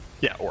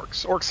 Yeah,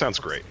 orcs. Orcs sounds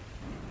great.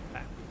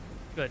 Okay.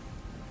 Good.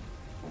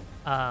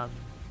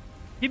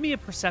 Give me a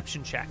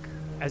perception check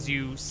as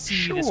you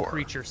see this Sure.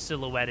 creature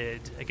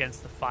silhouetted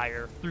against the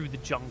fire through the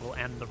jungle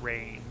and the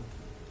rain.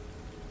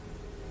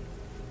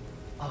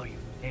 Oh, you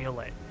nail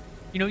it.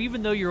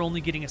 Even though you're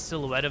only getting a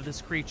silhouette of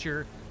this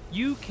creature,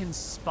 you can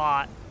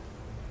spot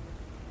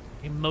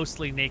a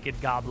mostly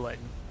naked goblin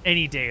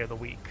any day of the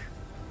week.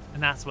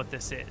 And that's what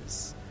this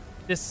is.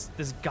 This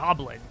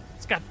goblin,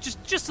 it's got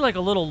just like a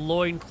little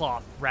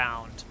loincloth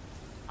round.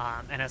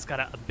 And it's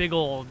got a big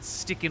old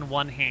stick in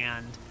one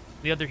hand.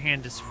 The other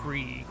hand is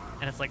free.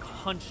 And it's like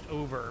hunched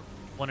over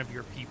one of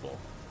your people.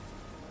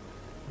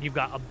 And you've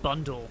got a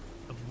bundle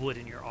of wood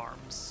in your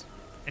arms.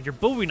 and your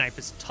Bowie knife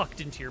is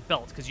tucked into your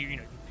belt because you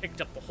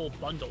picked up the whole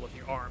bundle with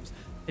your arms.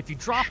 If you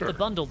drop the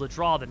bundle to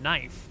draw the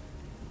knife,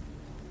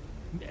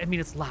 I mean,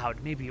 it's loud.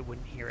 Maybe it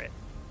wouldn't hear it.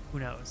 Who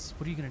knows?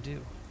 What are you gonna do?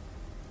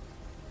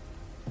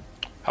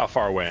 How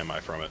far away am I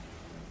from it?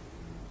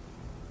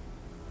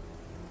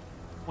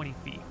 20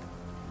 feet.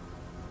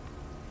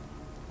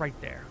 Right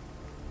there.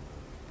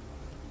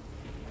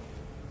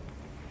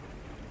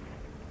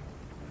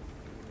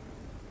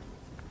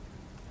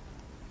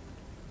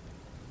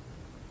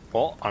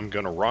 Well, I'm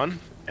gonna run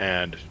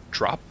and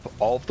drop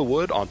all of the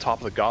wood on top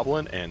of the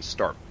goblin and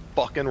start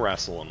fucking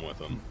wrestling with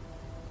him.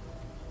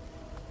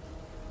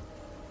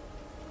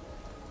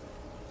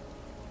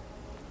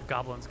 The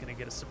goblin's gonna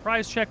get a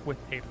surprise check with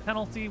a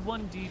penalty,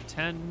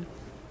 1d10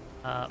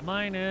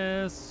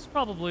 minus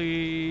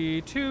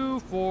probably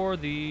 2 for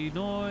the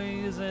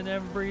noise and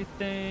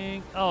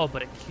everything. Oh,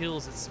 but it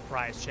kills its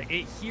surprise check.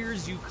 It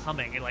hears you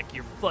coming, like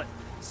your foot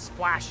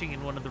splashing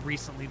in one of the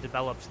recently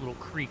developed little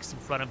creeks in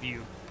front of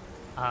you.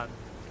 And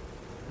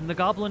the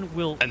goblin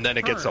will And then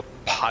it gets a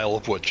pile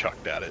of wood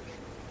chucked at it.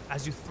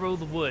 as you throw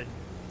the wood,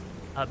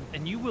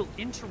 and you will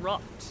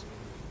interrupt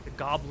the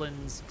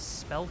goblin's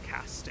spell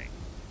casting.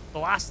 The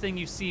last thing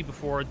you see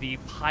before the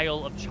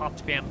pile of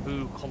chopped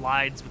bamboo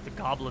collides with the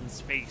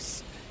goblin's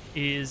face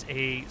is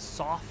a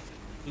soft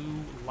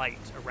blue light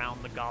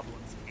around the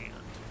goblin's hand.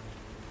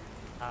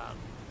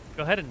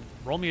 Go ahead and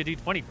roll me a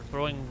d20 for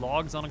throwing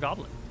logs on a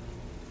goblin.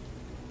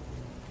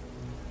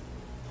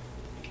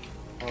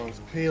 Oh, it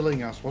was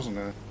peeling us, wasn't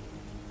it?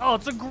 Oh,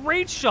 it's a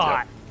great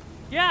shot.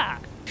 Yeah,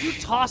 you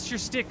toss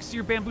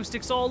your bamboo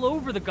sticks all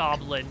over the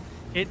goblin.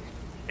 It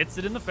hits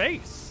it in the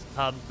face.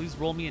 Please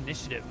roll me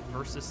initiative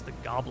versus the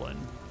goblin.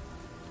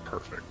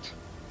 Perfect.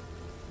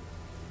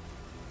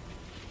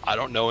 I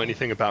don't know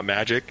anything about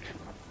magic.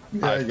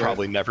 Yeah, I've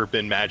probably never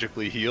been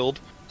magically healed.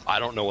 I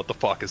don't know what the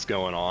fuck is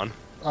going on.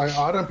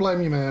 I don't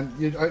blame you, man.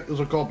 It was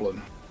a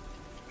goblin.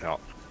 No.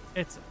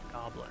 It's a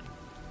goblin.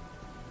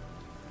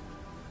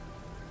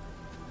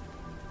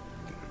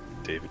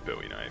 David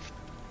Bowie knife.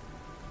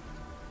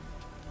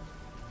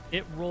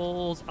 It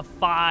rolls a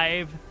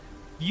 5.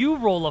 You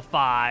roll a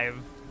 5.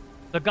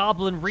 The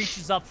goblin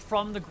reaches up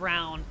from the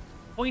ground,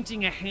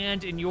 pointing a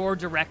hand in your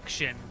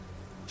direction,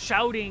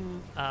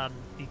 shouting the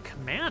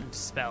command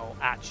spell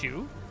at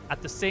you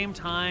at the same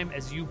time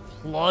as you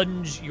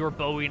plunge your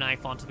Bowie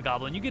knife onto the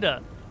goblin. You get I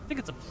think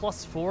it's a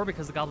 +4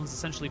 because the goblin's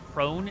essentially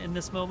prone in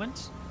this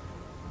moment.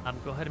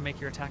 Go ahead and make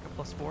your attack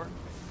a +4.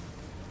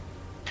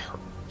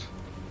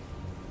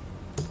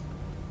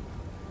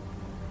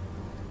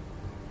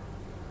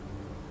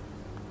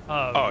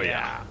 Oh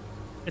yeah.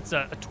 It's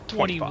a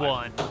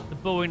 21. The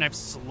Bowie knife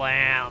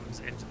slams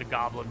into the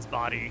goblin's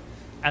body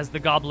as the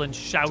goblin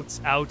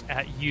shouts out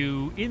at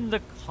you in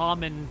the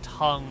common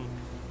tongue,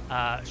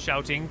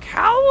 shouting,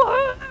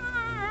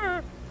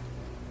 "Coward!"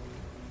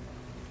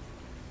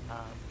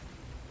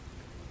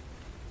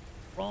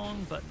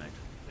 Wrong button I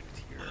clicked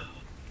here.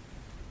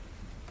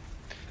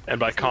 And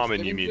by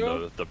common, you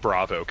mean the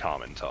Bravo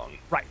common tongue.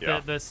 Right,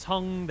 Yeah. the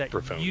tongue that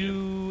Prophonian.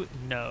 you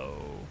know.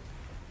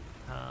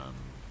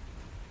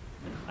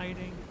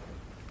 Hiding.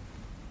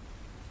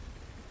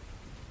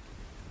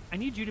 I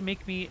need you to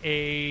make me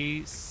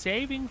a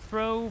saving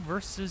throw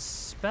versus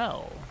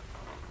spell.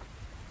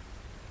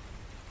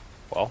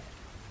 Well,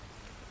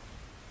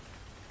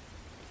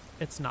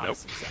 It's not a Nope.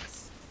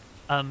 success.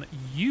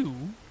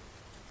 You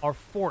are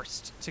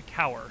forced to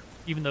cower,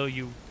 even though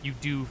you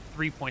do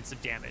 3 points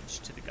of damage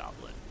to the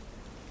goblin.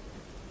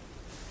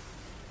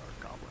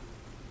 Or goblin.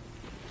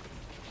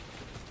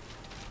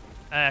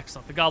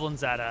 Excellent. The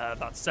goblin's at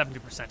about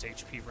 70%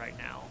 HP right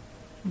now.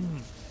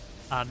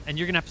 And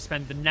you're going to have to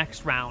spend the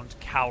next round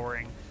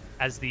cowering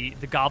as the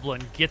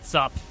goblin gets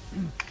up,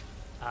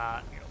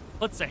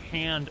 puts a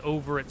hand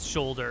over its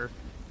shoulder,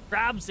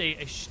 grabs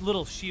a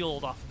little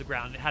shield off of the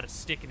ground. It had a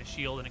stick and a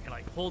shield, and it kind of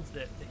like holds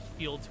the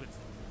shield to its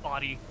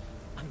body,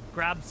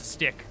 grabs the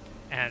stick,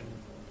 and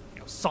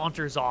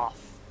saunters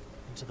off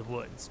into the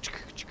woods,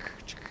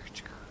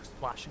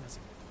 splashing as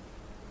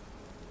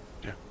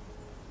yeah.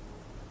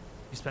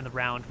 you spend the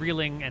round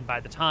reeling, and by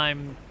the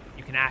time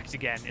you can act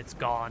again, it's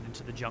gone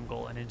into the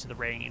jungle and into the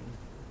rain.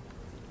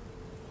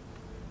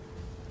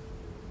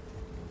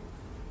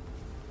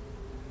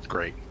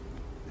 Great.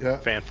 Yeah.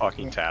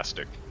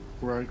 Fan-fucking-tastic.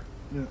 Right.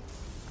 Yeah.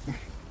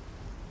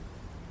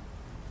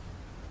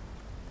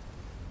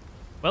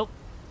 Well,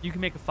 you can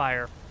make a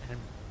fire and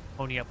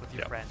pony up with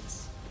your Yep.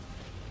 friends.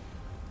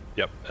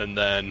 Yep, and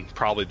then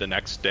probably the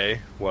next day,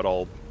 what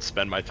I'll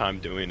spend my time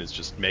doing is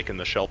just making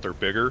the shelter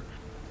bigger,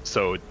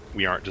 so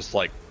we aren't just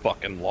like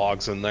fucking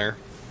logs in there.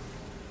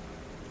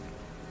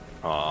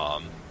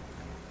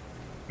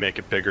 Make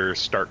it bigger,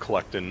 start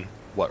collecting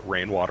what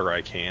rainwater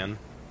I can.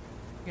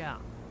 Yeah,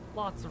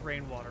 lots of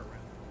rainwater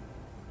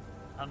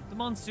around. The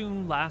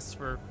monsoon lasts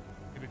for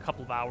maybe a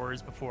couple of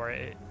hours before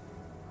it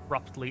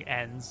abruptly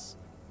ends.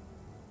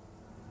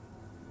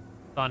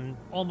 Sun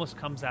almost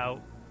comes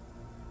out,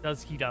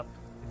 does heat up.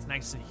 It's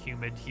nice and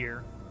humid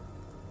here.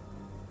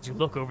 As you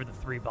look over the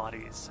 3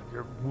 bodies of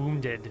your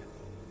wounded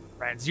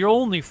friends. You're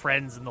only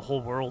friends in the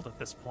whole world at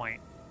this point.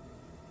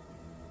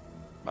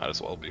 Might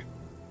as well be.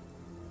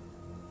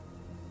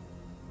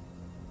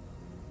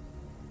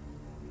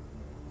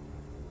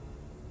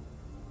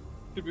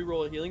 Should we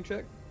roll a healing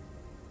check?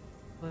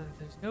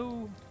 There's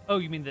no... Oh,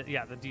 you mean the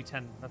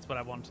D10. That's what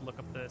I wanted to look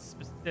up the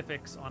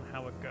specifics on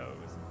how it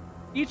goes.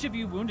 Each of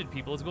you wounded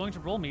people is going to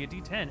roll me a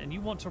D10, and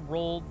you want to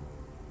roll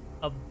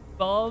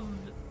above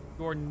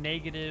your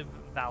negative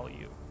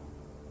value.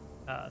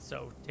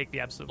 So take the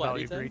absolute Flat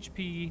value of your D10?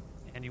 HP,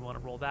 and you want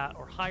to roll that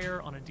or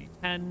higher on a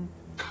D10.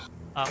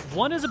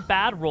 1 is a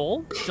bad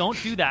roll. Don't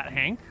do that,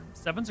 Hank.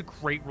 7's a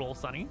great roll,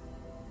 Sonny.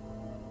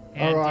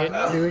 And All right,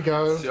 Daniel, here we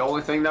go. It's the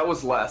only thing that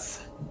was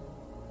less.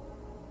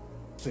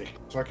 6.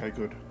 Okay,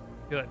 good.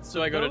 good.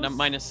 So I go to those-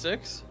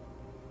 -6.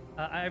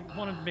 I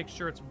wanted to make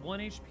sure it's 1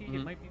 HP.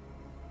 It might be...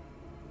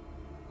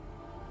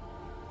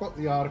 Got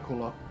the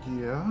article up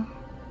here.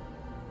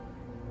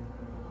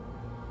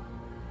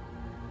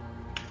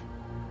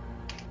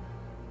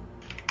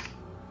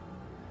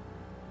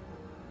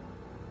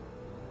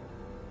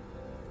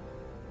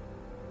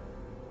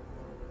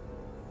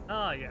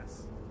 Ah,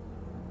 yes.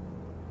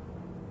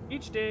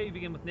 Each day you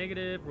begin with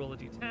negative, roll a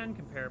d10,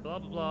 compare blah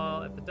blah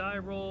blah. If the die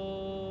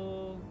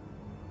roll...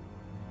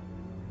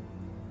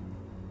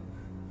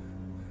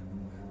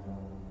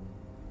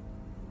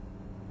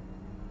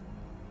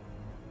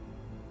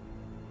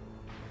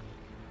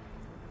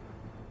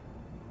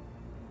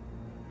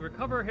 You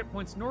recover hit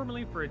points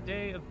normally for a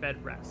day of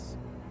bed rest.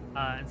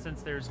 And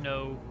since there's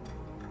no...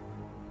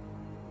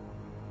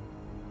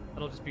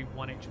 That'll just be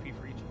 1 HP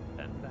for each of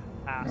them that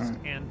passed.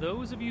 And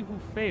those of you who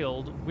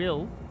failed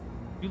will...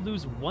 You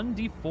lose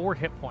 1d4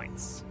 hit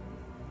points.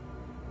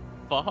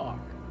 Fuck.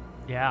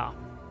 Yeah.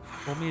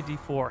 Roll me a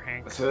d4,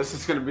 Hank. So this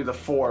is going to be the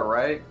 4,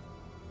 right?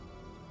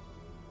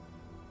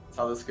 That's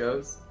how this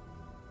goes?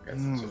 Okay,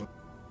 so it's just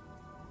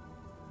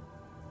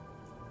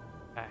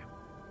Okay.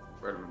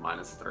 we're at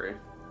 -3.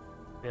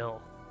 Bill,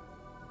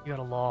 you got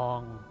a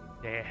long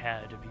day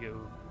ahead of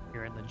you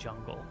here in the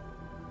jungle.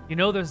 You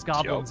know there's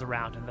goblins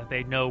around and that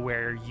they know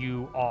where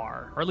you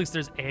are. Or at least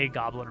there's a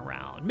goblin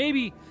around.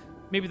 Maybe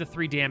the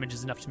 3 damage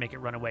is enough to make it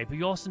run away, but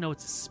you also know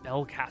it's a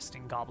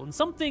spell-casting goblin.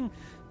 Something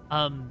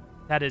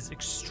that is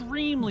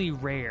extremely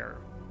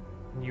rare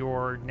in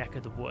your neck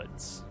of the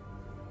woods.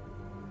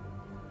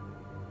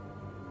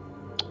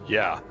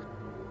 Yeah.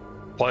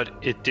 But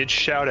it did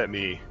shout at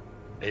me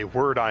a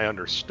word I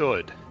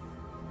understood.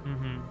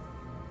 Mm-hmm.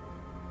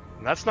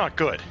 And that's not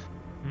good.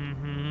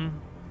 Mm-hmm.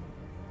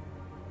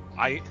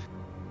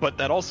 But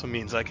that also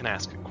means I can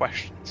ask it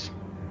questions.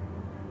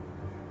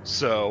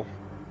 So,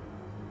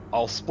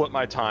 I'll split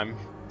my time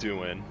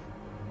doing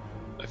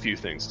a few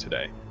things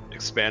today.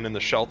 Expanding the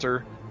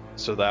shelter,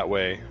 so that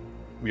way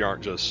we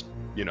aren't just,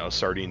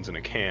 sardines in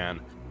a can.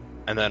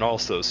 And then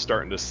also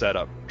starting to set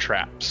up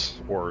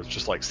traps, or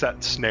just like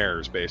set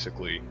snares,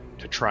 basically,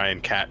 to try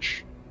and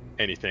catch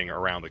anything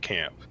around the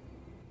camp.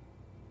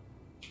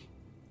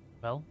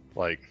 Well,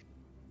 Like,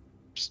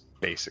 just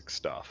basic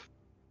stuff.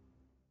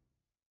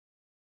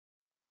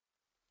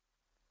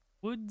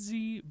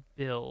 Woodsy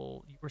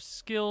Bill, your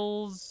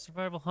skills,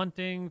 survival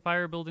hunting,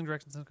 fire building,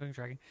 directions, and cooking,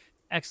 tracking.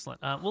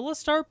 Excellent. Well, let's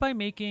start by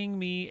making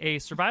me a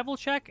survival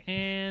check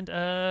and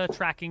a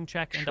tracking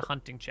check and a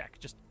hunting check.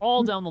 Just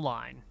all down the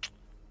line.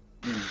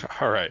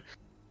 All right.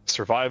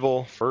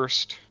 Survival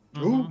first.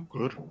 Ooh,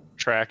 good.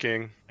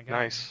 Tracking. I got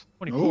it. Nice.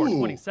 24, Ooh.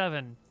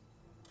 27,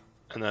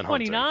 And then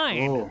hunting.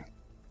 29. Oh,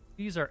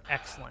 These are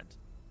excellent.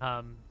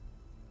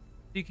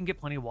 You can get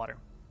plenty of water.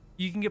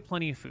 You can get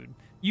plenty of food.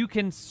 You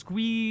can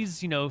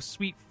squeeze,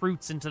 sweet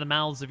fruits into the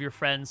mouths of your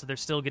friends so they're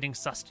still getting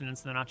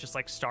sustenance and they're not just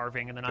like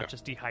starving and they're not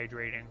just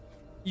dehydrating.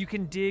 You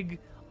can dig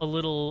a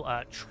little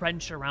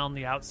trench around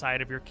the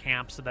outside of your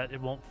camp so that it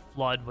won't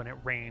flood when it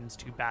rains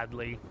too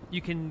badly.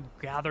 You can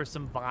gather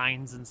some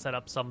vines and set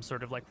up some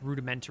sort of like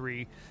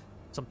rudimentary...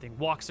 Something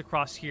walks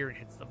across here and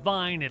hits the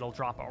vine, it'll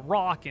drop a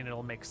rock and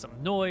it'll make some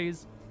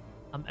noise.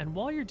 And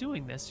while you're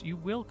doing this, you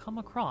will come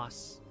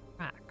across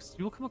tracks.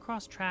 You will come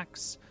across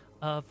tracks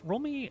of... Roll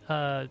me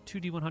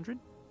 2d100.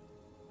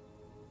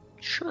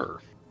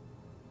 Sure.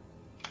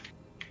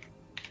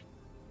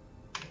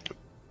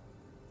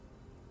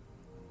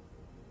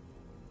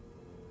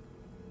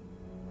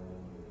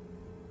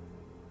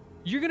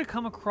 You're going to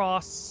come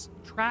across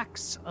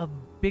tracks of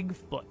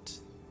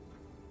Bigfoot.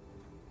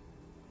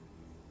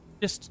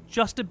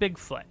 Just a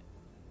Bigfoot.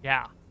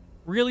 Yeah.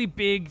 Really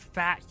big,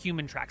 fat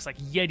human tracks, like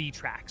Yeti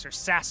tracks or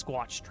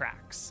Sasquatch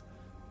tracks.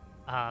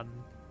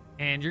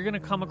 And you're going to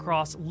come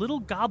across little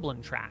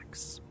goblin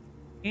tracks.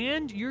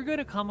 And you're going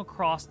to come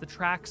across the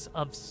tracks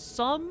of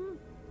some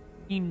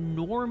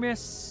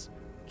enormous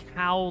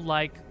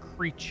cow-like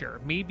creature.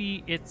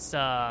 Maybe it's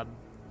a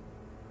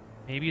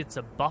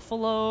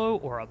buffalo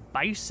or a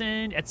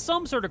bison. It's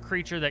some sort of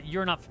creature that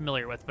you're not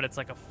familiar with, but it's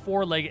like a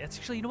 4-legged... It's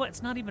actually,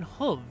 it's not even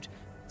hooved.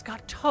 It's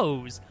got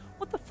toes.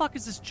 What the fuck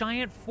is this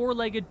giant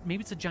 4-legged...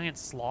 Maybe it's a giant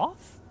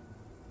sloth?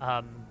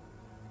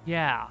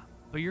 Yeah.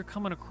 But you're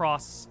coming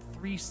across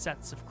 3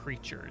 sets of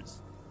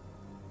creatures,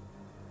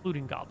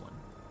 including goblin.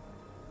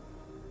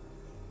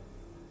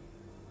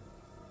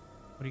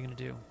 What are you gonna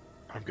do?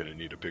 I'm gonna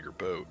need a bigger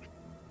boat.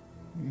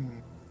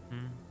 Mm.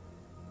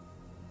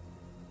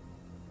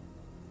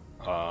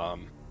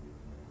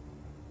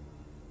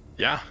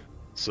 Yeah.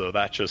 So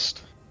that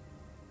just...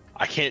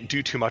 I can't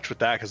do too much with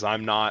that because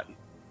I'm not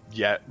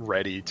yet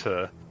ready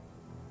to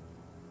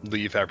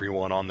leave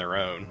everyone on their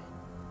own.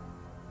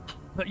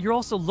 But you're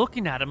also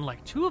looking at them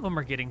like 2 of them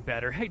are getting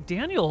better. Hey,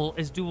 Daniel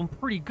is doing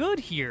pretty good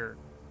here.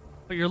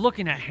 But you're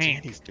looking at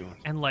Hank, Danny's doing...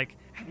 and like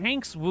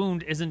Hank's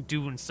wound isn't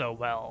doing so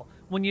well.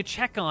 When you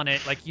check on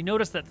it, like you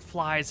notice that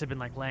flies have been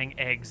like laying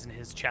eggs in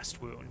his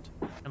chest wound,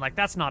 and like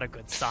that's not a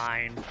good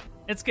sign.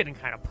 It's getting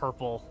kind of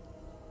purple,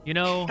 you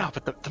know. No,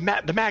 but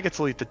the maggots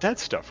will eat the dead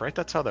stuff, right?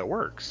 That's how that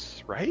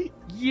works, right?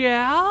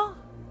 Yeah,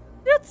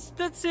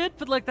 that's it.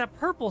 But like that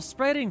purple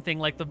spreading thing,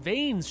 like the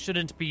veins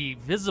shouldn't be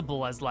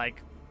visible as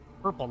like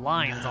purple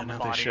lines on the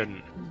body. They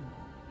shouldn't.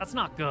 That's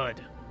not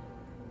good.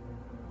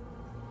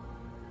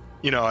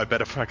 You know, I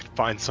bet if I could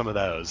find some of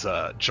those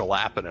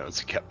jalapenos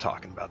he kept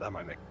talking about, that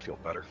might make me feel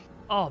better.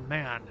 Oh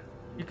man,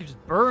 you could just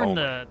burn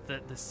Oh.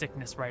 the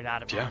sickness right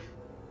out of Yeah. him.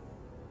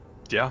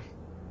 Yeah.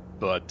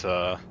 But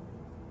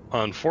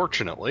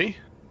unfortunately,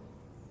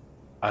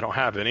 I don't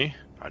have any.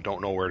 I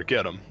don't know where to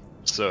get them.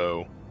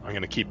 So I'm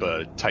going to keep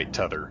a tight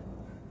tether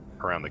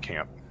around the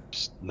camp.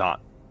 Just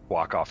not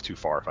walk off too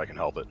far if I can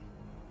help it.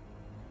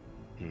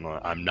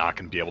 I'm not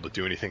going to be able to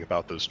do anything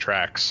about those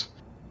tracks.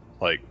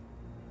 Like,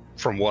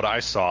 from what I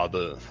saw,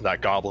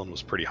 that goblin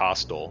was pretty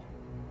hostile.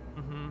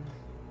 Mm-hmm.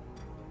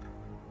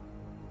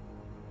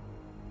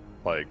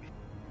 Like,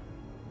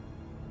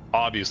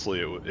 obviously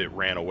it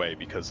ran away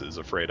because it was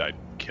afraid I'd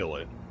kill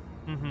it.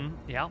 Mm-hmm.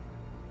 Yeah.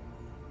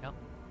 Yep.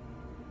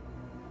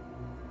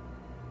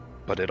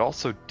 But it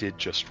also did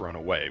just run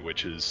away,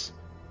 which is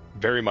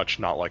very much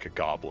not like a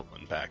goblin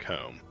back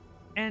home.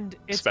 And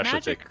its Especially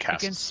if they magic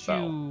cast a against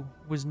spell. you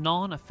was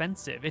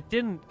non-offensive. It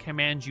didn't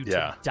command you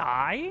Yeah. to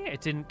die.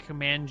 It didn't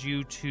command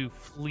you to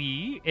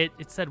flee.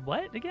 It said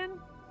what again?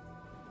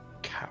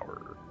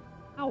 Coward.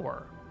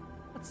 Power.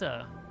 That's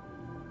a...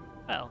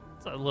 Well,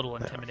 it's a little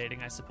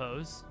intimidating, I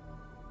suppose.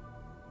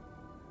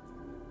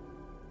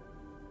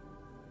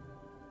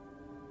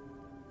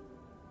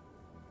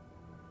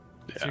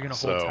 Yeah, So you're going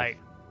to hold tight.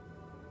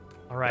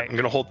 All right. I'm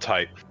gonna hold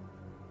tight.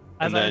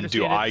 As And I then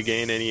do understand I it,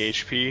 gain any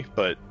HP?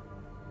 But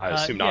I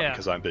assume not yeah.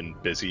 because I've been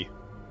busy.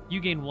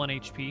 You gain 1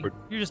 HP. Or-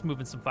 You're just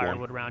moving some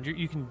firewood around.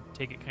 You can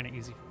take it kind of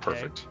easy. For the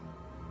day. Perfect.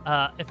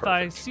 If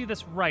I Perfect. see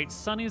this right,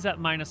 Sunny's at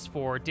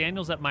 -4,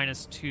 Daniel's at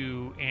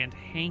 -2, and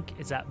Hank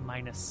is at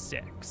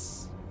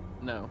 -6.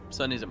 No,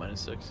 Sunny's at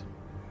 -6.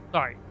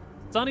 Sorry,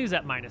 Sunny's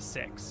at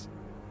 -6.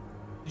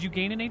 Did you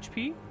gain an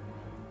HP?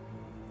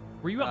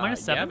 Were you at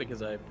 -7? Yeah,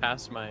 because I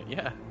passed my...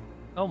 Yeah.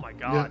 Oh my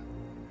god.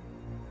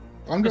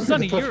 I'm going to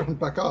Sonny, be the first you're- one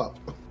back up.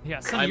 Yeah,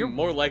 Sunny, I'm you're...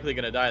 more likely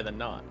going to die than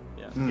not.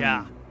 Yeah. Mm.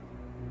 Yeah.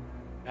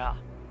 Yeah.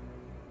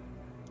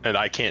 And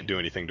I can't do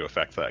anything to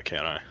affect that,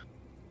 can I?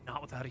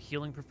 Not without a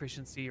healing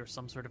proficiency or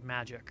some sort of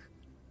magic.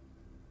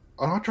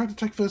 And I tried to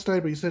take first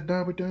aid, but he said,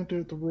 no, we don't do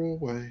it the raw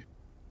way.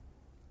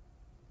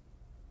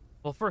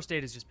 Well, first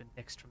aid has just been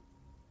nixed from...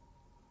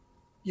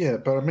 Yeah,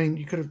 but I mean,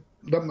 you could have...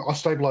 I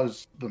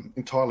stabilized them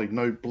entirely,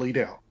 no bleed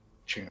out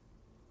chance.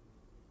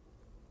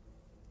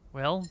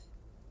 Well...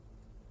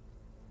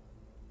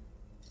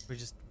 We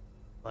just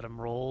let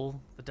him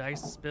roll the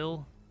dice,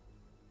 Bill?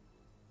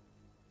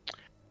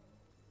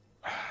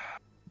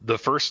 The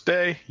first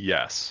day,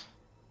 yes.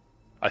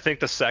 I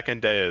think the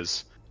second day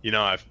is, you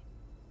know,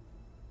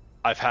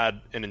 I've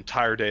had an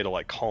entire day to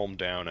like calm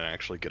down and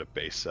actually get a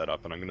base set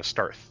up, and I'm gonna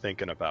start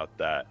thinking about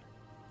that.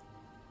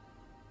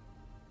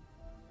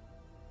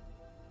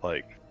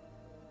 Like,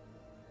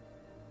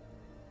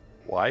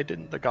 why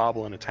didn't the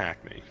goblin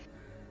attack me?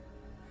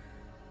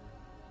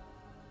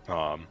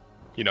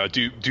 You know,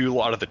 do a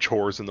lot of the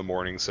chores in the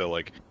morning, so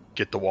like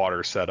get the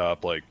water set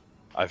up. Like,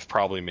 I've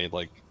probably made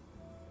like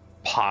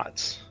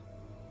pots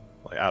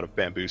like out of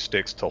bamboo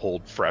sticks to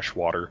hold fresh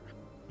water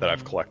that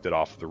I've collected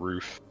off of the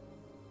roof.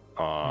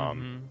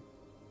 You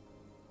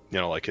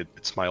know, like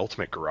it's my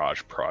ultimate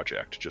garage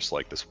project, just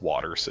like this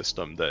water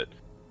system that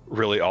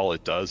really all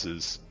it does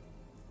is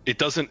it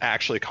doesn't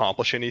actually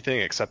accomplish anything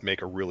except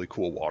make a really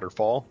cool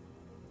waterfall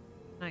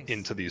Nice.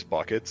 into these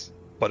buckets,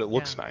 but it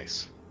looks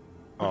nice.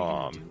 What are you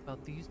gonna do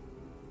about these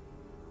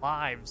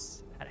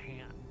lives at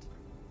hand?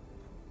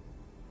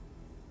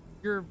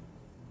 You're,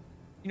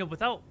 you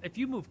know, if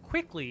you move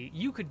quickly,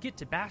 you could get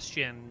to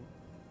Bastion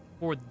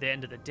for the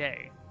end of the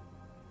day.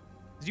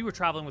 Because you were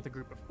traveling with a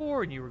group of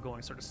 4, and you were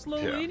going sort of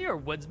slowly, Yeah. and you're a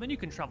woodsman. You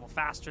can travel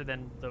faster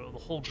than the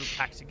whole group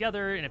packed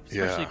together, and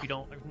especially if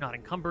you're not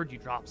encumbered, you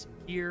drop some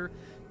gear.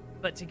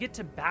 But to get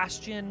to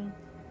Bastion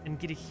and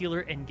get a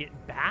healer and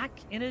get back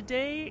in a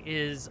day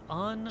is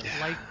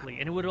unlikely.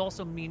 And it would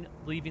also mean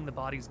leaving the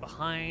bodies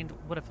behind.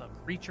 What if a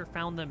creature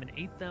found them and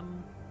ate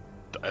them?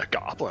 A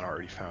goblin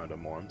already found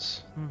him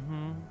once.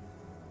 Mm-hmm.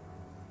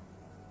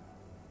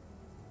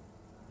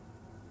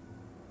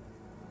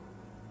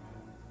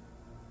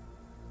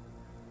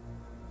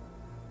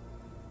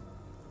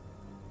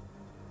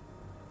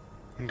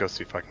 I can go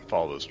see if I can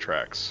follow those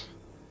tracks.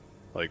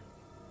 Like,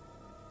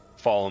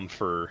 follow them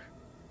for,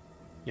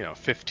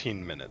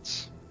 15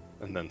 minutes,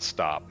 and then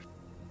stop.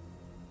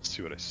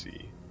 See what I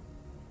see.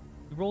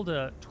 You rolled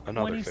a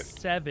Another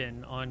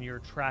 27 on your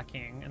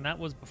tracking, and that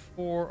was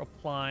before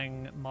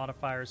applying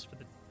modifiers for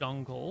the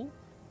jungle.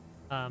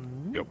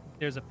 Yep.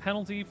 There's a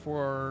penalty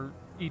for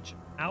each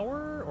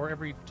hour or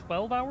every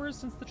 12 hours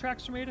since the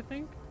tracks were made, I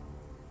think.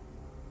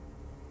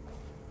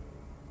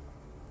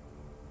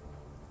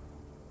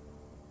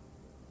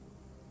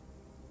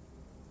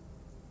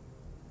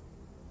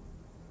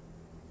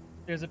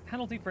 There's a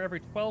penalty for every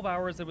 12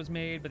 hours that was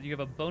made, but you have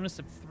a bonus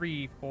of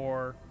 3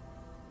 for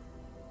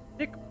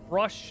thick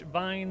brush,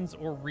 vines,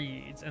 or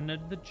reeds. And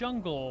the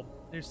jungle,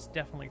 there's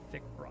definitely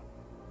thick brush.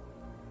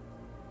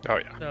 Oh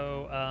yeah.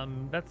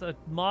 So that's a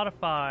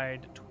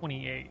modified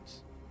 28.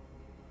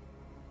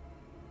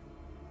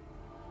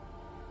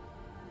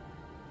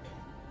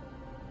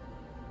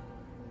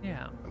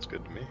 Yeah. That's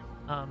good to me.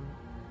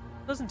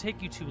 It doesn't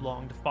take you too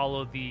long to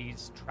follow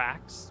these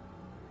tracks.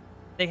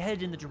 They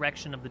head in the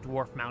direction of the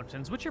Dwarf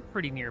Mountains, which are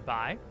pretty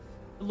nearby.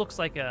 It looks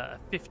like a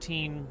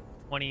 15,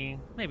 20,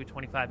 maybe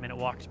 25-minute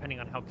walk, depending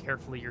on how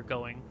carefully you're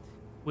going,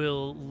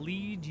 will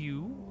lead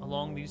you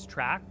along these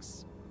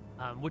tracks,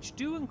 which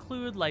do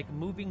include, like,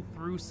 moving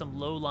through some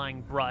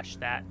low-lying brush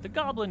that the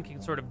goblin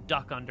can sort of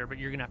duck under, but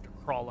you're going to have to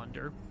crawl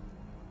under,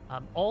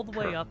 all the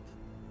way up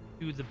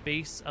to the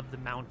base of the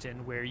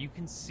mountain, where you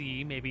can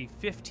see maybe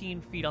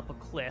 15 feet up a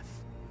cliff,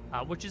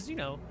 which is,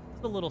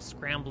 the little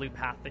scrambly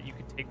path that you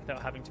can take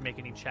without having to make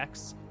any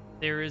checks.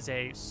 There is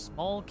a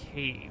small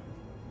cave.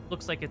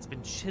 Looks like it's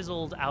been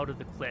chiseled out of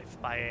the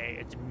cliff by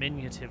a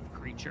diminutive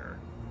creature.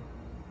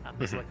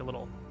 There's like a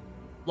little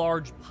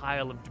large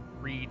pile of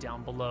debris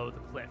down below the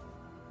cliff.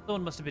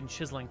 Someone must have been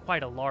chiseling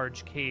quite a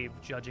large cave,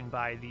 judging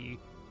by the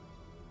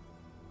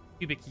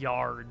cubic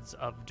yards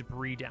of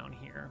debris down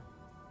here.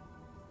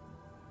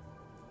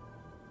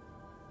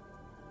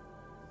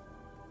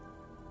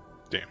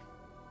 Damn.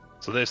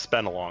 So they've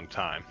spent a long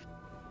time.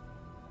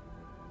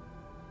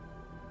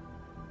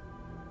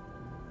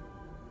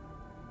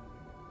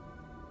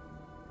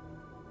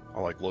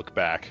 I'll look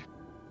back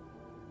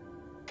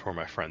to where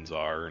my friends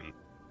are and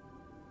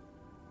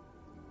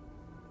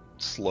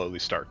slowly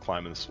start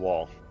climbing this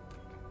wall.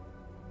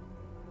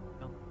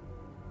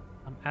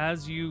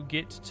 As you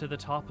get to the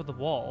top of the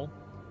wall,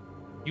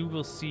 you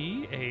will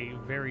see a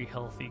very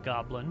healthy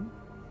goblin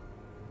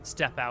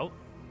step out.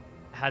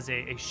 It has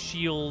a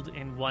shield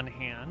in one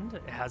hand,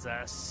 it has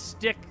a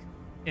stick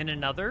in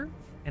another,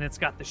 and it's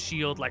got the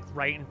shield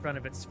right in front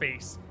of its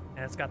face,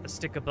 and it's got the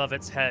stick above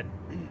its head,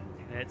 and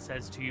it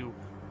says to you,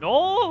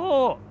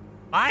 "No!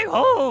 My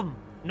home!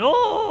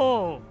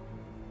 No!"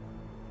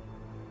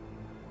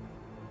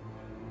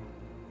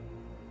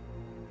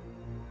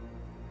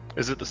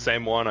 Is it the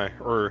same one,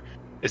 or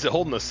is it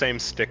holding the same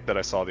stick that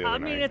I saw the other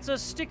night? I mean, it's a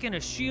stick and a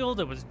shield.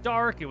 It was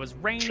dark. It was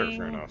raining. Sure,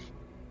 fair enough.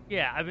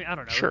 Yeah, I mean, I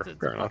don't know. Sure, it's a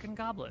fair enough. fucking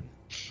goblin.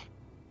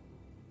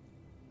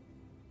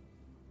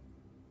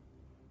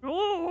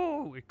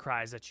 Oh! It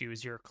cries at you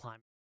as you're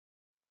climbing.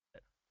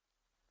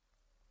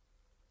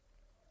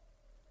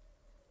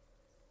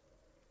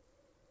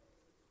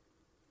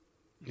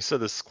 You said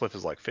this cliff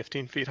is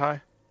 15 feet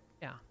high?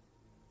 Yeah.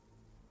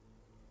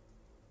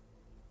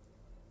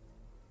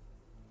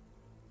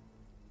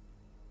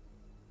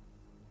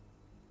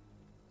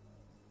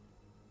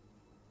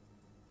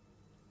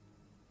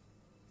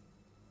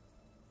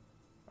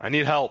 I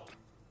need help.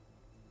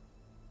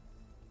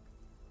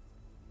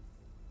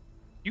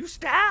 You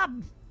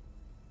stab!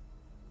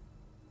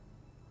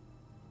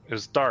 It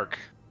was dark.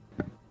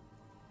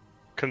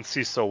 Couldn't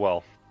see so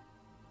well.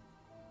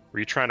 Were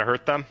you trying to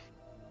hurt them?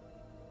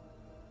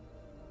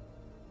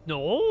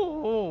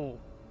 No!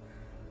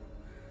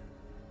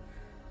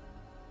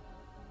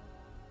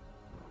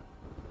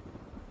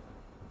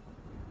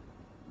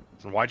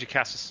 Then why'd you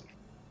cast this?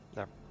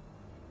 Never.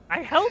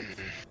 I help,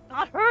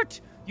 not hurt.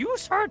 You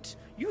hurt.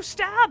 You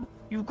stab.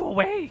 You go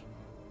away.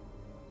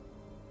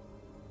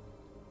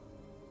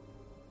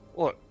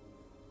 Look.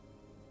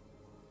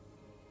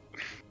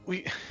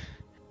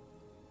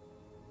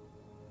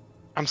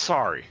 I'm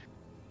sorry.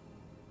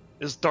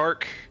 It's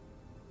dark.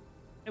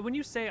 And when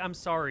you say I'm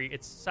sorry,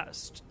 its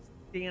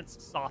stance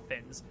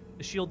softens.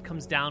 The shield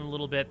comes down a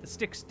little bit. The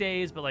stick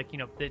stays, but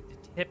the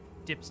tip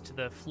dips to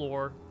the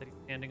floor that he's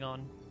standing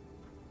on.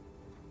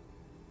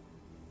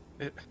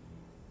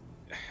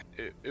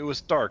 It was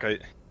dark.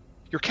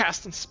 You're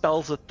casting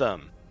spells at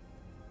them.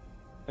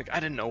 I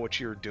didn't know what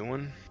you were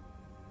doing.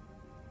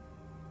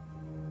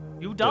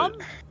 You dumb?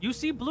 You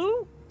see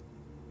blue?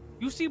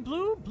 You see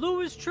blue?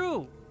 Blue is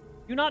true.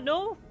 You not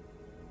know?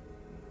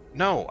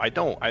 No, I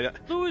don't.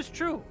 Blue is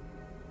true.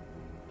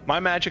 My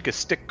magic is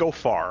stick go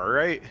far,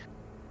 alright?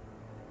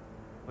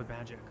 Good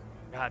magic.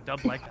 Yeah,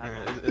 dub like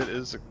that. It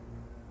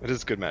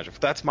is good magic.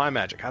 That's my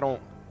magic. I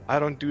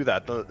don't do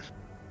that.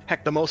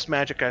 Heck, the most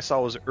magic I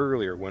saw was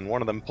earlier when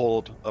one of them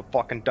pulled a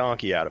fucking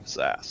donkey out of his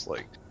ass.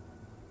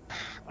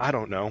 I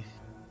don't know.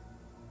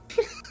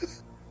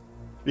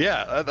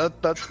 Yeah,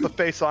 that's the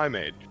face I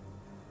made.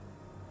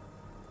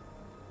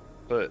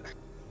 But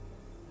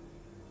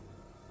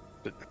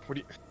But what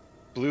do you?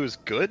 Blue is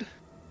good?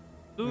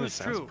 Blue That is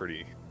sounds true.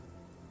 pretty.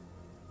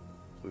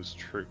 Blue's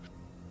true.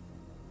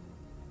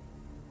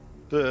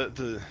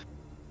 The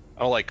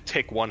I'll like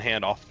take one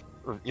hand off,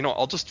 or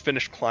I'll just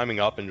finish climbing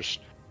up and just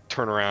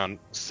turn around,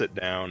 sit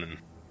down, and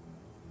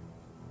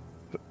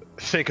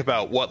think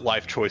about what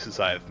life choices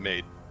I have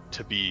made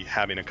to be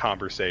having a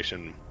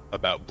conversation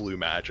about blue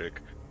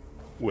magic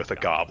with a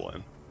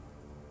goblin.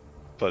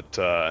 But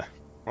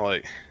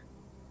like,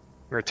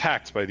 we're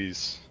attacked by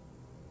these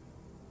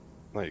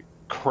like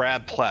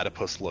crab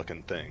platypus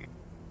looking thing.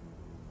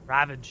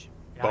 Ravage.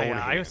 Bone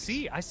Yeah, I hands.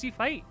 see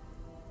fight.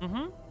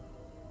 Mm-hmm.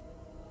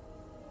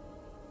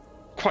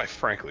 Quite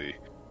frankly,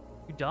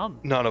 You dumb.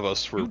 none of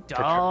us were You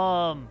prepared.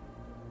 dumb.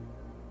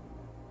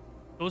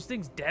 Those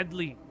things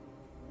deadly.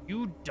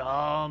 You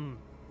dumb.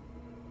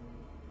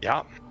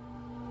 Yeah.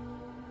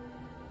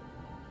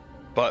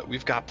 But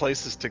we've got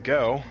places to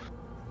go,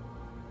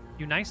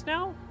 You nice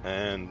now?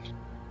 and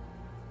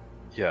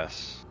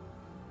yes,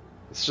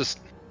 it's just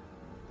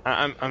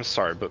I'm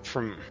sorry, but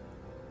from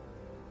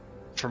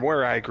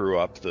where I grew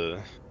up,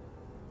 the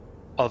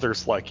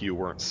others like you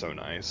weren't so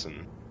nice,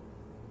 and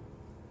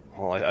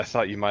well, I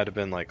thought you might have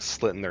been like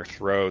slitting their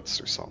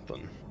throats or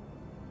something.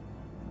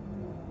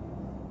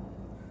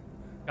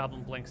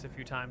 Goblin blinks a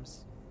few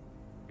times.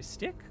 A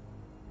stick?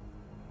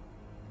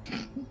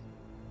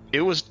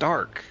 It was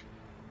dark.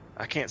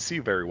 I can't see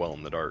very well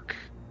in the dark.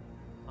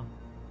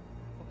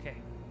 Okay.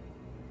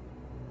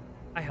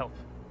 I help.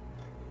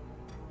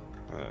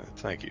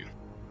 Thank you.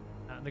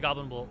 The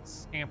goblin will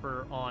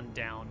scamper on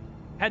down,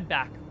 head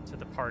back to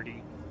the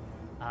party,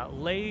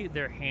 lay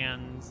their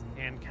hands,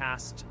 and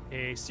cast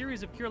a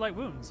series of Cure Light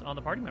Wounds on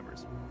the party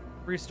members,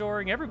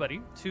 restoring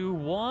everybody to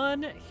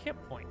 1 hit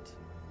point.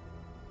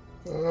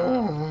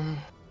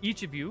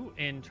 Each of you,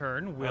 in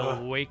turn,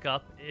 will wake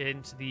up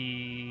into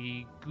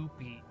the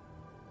goopy,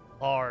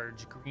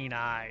 large green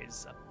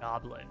eyes of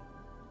Goblin.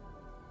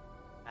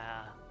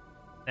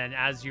 Then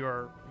as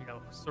you're,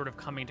 sort of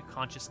coming to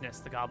consciousness,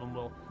 the Goblin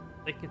will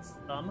lick its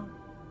thumb,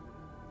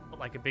 put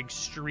like a big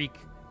streak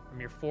from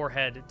your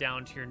forehead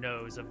down to your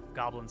nose of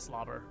Goblin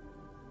slobber.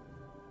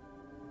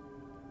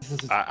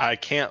 I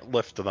can't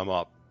lift them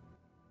up.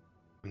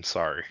 I'm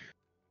sorry.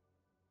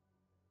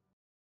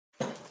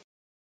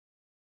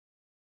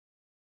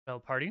 Well,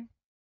 party,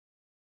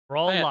 we're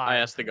all live. I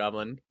asked the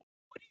goblin,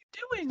 "What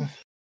are you doing?"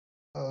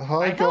 Hi,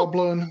 I help.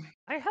 Goblin.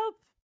 I help.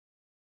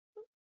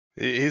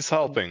 He's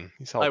helping.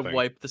 He's I helping.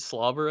 wipe the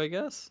slobber, I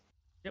guess.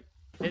 Yep.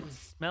 It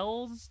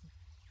smells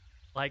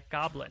like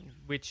goblin,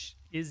 which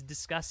is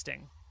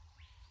disgusting.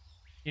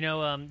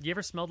 You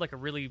ever smelled like a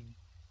really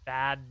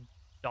bad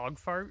dog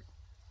fart?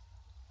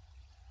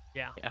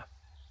 Yeah. Yeah.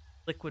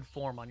 Liquid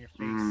form on your face.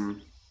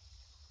 Mm.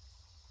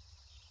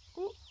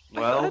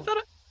 I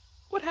thought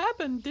what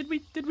happened? Did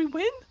we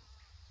win?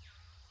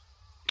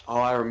 All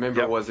I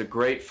remember Yep. was a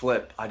great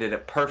flip. I did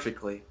it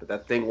perfectly, but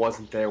that thing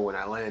wasn't there when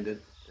I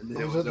landed, and then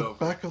I it was was at the over.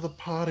 back of the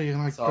party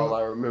and I That's all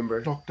I got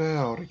remember. knocked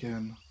out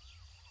again.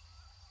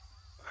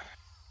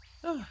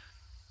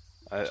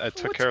 I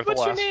took What's- care of the what's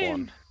your last name?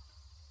 one.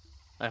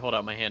 I hold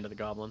out my hand to the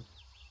goblin.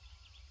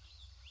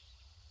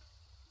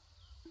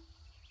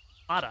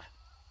 Ada.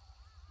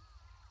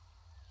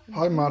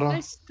 Hi, Mara.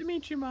 Nice to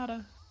meet you,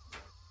 Mata.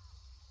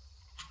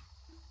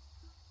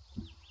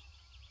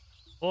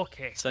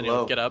 Okay. Senor,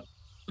 Hello. get up.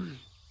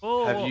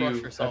 Oh, Have brush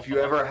you yourself have you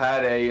off. ever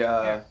had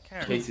a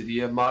Karen.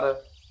 quesadilla,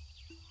 Mata?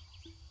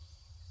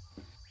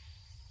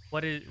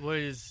 what is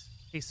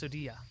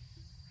quesadilla?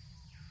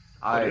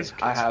 What is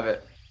I have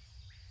it.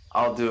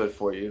 I'll do it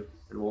for you,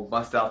 and we'll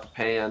bust out the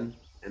pan,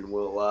 and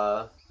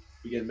we'll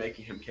begin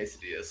making him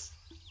quesadillas.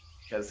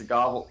 Because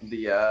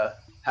the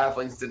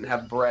halflings didn't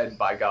have bread,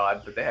 by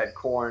God, but they had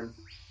corn.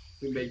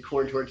 We made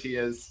corn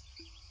tortillas.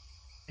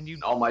 And you,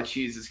 All my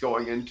cheese is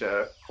going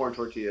into corn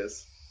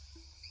tortillas.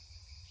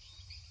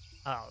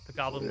 the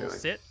goblin will Really?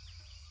 sit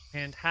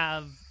and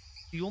have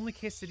the only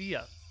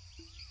quesadilla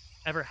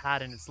ever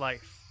had in its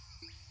life.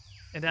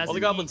 And as All the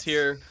it goblins eats,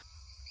 here.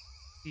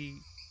 the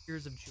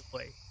tears of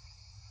joy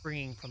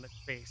springing from its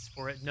face,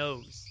 for it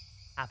knows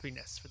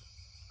happiness for the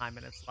first time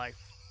in its life.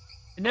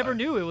 It never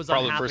knew it was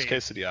Probably unhappy. the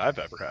first quesadilla I've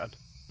ever had.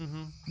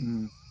 Mm-hmm.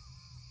 Mm.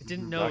 It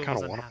didn't I know it kinda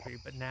was want unhappy,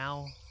 but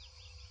now,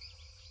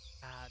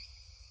 sad.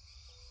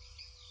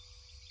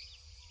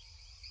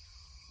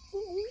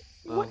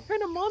 What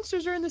kind of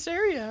monsters are in this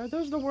area? Are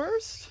those the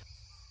worst?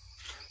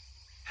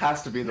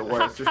 Has to be the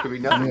worst. There's gonna be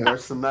nothing Yeah.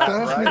 worse than that, That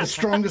has to be the right?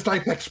 strongest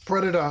apex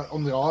predator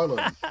on the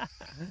island.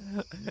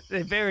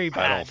 They're very I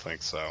bad. don't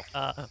think so.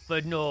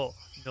 But no,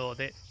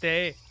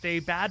 they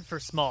bad for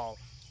small,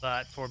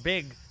 but for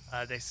big,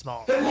 they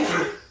small.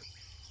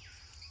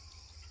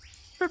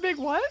 For big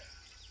what?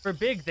 For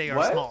big, they are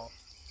What? small.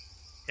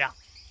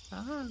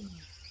 Ah.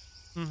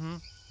 Mm-hmm.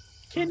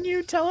 Can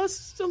you tell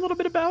us a little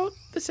bit about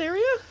this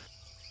area?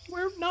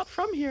 We're not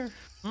from here.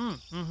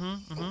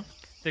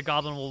 The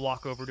goblin will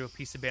walk over to a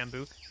piece of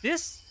bamboo.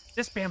 This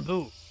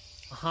bamboo.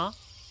 Oh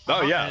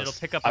And yeah, it'll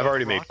pick up I've a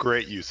already rock. made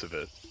great use of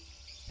it.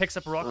 Picks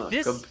up a rock. Oh,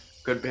 this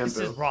good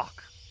bamboo. is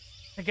rock.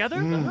 Together,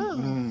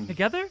 Mm.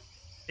 together,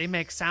 They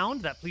make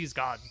sound that please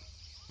God.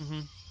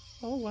 Mm-hmm.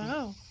 Oh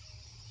wow.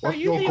 Are What's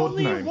you your the god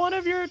only name? one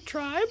of your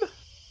tribe?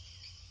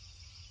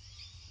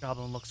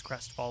 Goblin looks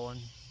crestfallen.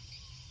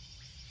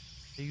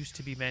 There used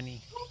to be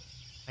many.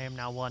 I am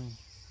now one.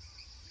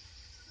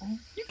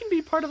 You can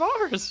be part of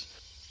ours.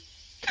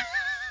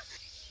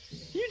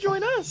 You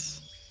join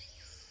us.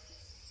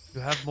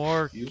 You have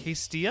more You-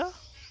 Castilla?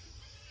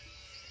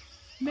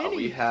 Many.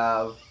 We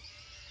have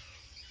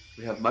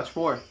much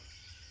more.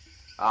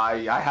 I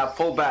have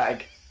full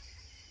bag.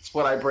 It's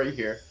what I bring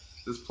here.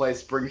 This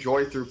place bring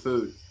joy through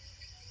food.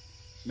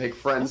 Make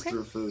friends Okay.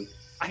 through food.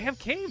 I have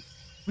cave.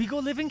 We go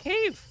live in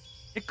cave.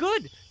 It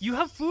good. You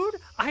have food.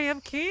 I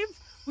have cave.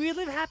 We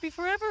live happy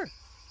forever.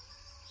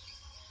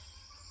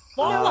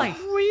 Long life.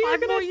 we are 5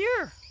 more gonna-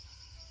 year.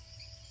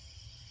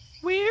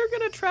 We're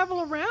gonna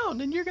travel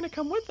around, and you're gonna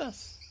come with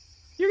us.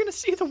 You're gonna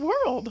see the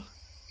world.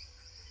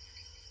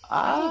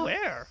 Ah,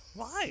 Where?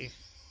 Why?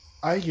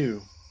 Are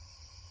you?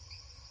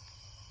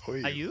 Who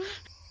Are you?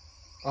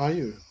 Are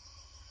you?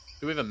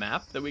 Do we have a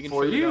map that we can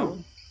for figure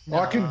you.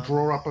 I can No.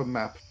 draw up a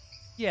map.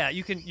 Yeah,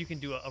 you can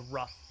do a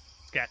rough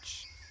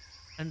sketch.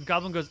 And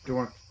Goblin goes, Do you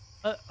want?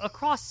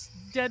 across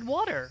dead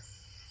water.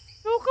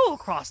 Don't go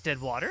across dead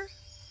water.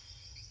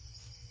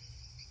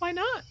 Why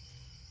not?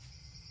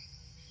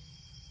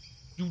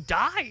 You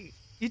die.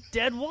 It's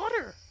dead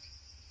water.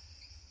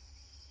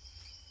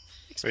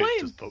 Explain.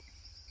 Wait,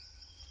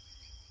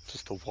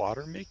 does the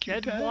water make you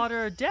Dead dead?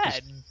 water are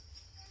dead.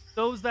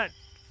 Those that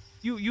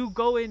you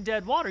go in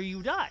dead water,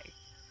 you die.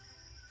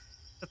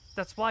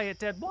 That's why it's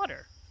dead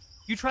water.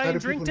 You try How and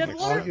do drink people dead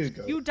know water, how you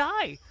go? you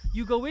die.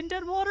 You go in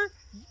dead water,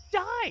 you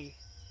die.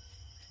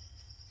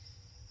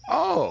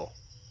 Oh,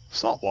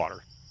 salt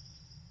water.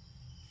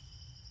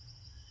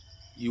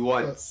 You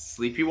want Uh,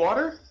 sleepy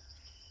water?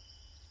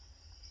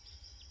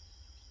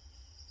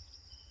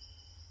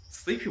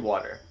 Sleepy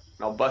water.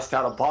 And I'll bust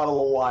out a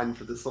bottle of wine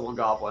for this little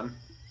goblin.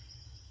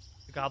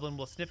 The goblin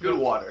will sniff it Good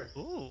up. water.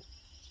 Ooh.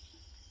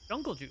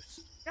 Jungle juice.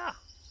 Yeah.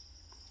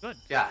 Good.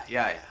 Yeah.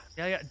 Yeah.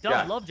 Dub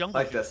Yeah, love jungle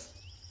like juice.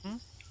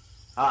 this.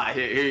 Hmm?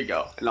 Here you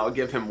go. And I'll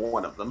give him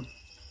one of them.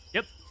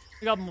 Yep.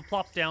 The goblin will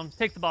plop down,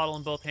 take the bottle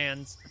in both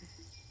hands,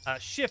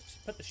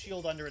 shift, put the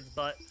shield under its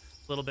butt a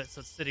little bit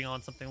so it's sitting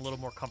on something a little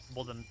more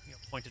comfortable than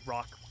pointed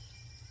rock,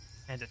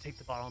 and to take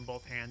the bottle in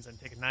both hands and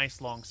take a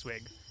nice long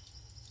swig.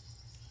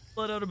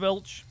 Let out a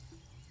belch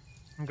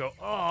and go,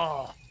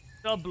 oh,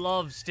 Dub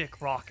loves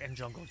stick, rock, and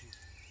jungle juice.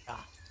 Yeah.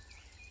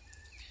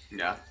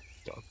 Yeah.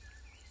 Dub.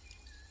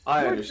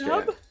 I Lord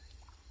understand.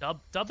 Dub?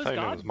 Dub is How you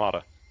know God. it's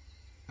Mata?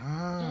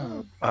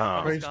 Ah,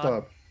 Oh, praise God.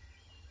 Dub.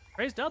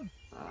 Praise Dub.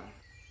 Uh,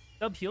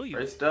 Dub heal you.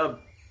 praise Dub.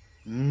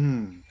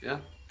 Mmm. Yeah.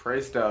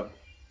 Praise Dub.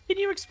 Can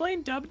you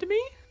explain Dub to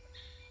me?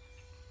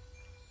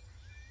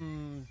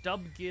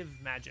 Dub give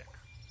magic.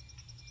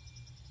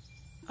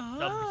 Oh.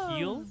 Dub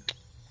heal.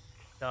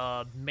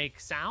 Dub make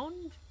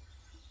sound.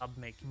 Dub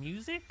make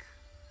music.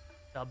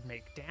 Dub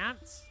make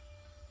dance.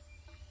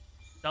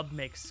 Dub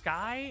make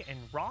sky and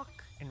rock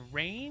and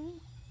rain.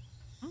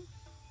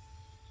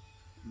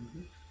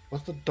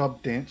 What's the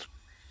Dub dance?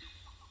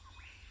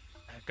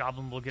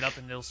 Goblin will get up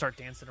and they'll start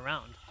dancing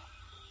around.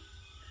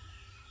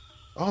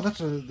 Oh, that's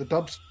the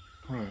Dubs.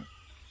 Right.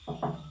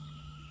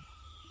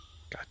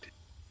 God.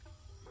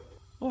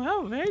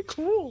 Wow, very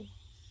cool.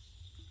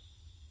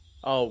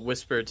 I'll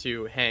whisper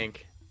to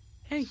Hank.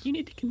 Hank, you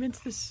need to convince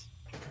this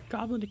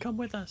goblin to come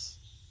with us.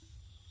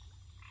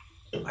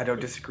 I don't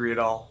disagree at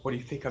all. What do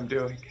you think I'm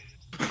doing?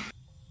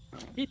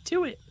 Get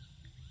to it.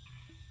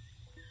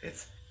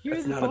 It's You're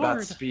it's the not about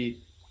bard.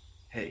 speed.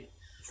 Hey,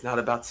 it's not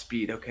about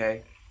speed,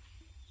 okay?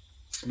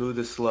 Smooth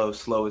is slow,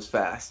 slow is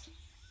fast.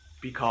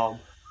 Be calm.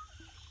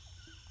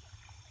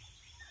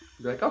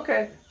 Be like,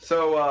 okay,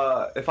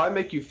 so if I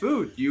make you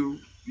food, you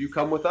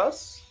come with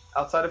us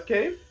outside of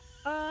cave?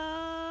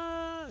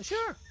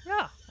 Sure,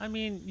 yeah. I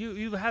mean,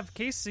 you have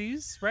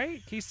cases,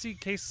 right? Case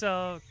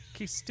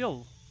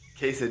still.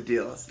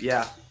 Quesadillas,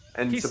 yeah.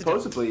 And Quesadillas.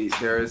 supposedly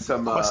there is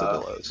some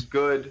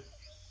Quesadillas.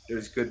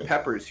 there's good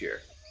peppers here.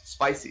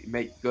 Spicy,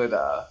 make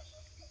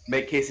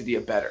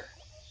quesadilla better.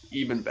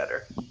 Even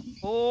better.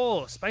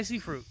 Oh, spicy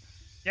fruit.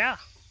 Yeah.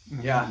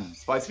 Yeah, Mhm.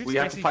 spicy. Good We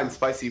have to spicy find fruit.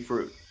 spicy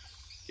fruit.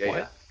 Yeah, What?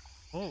 yeah.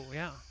 Oh,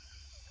 yeah.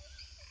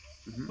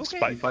 Mhm. Okay.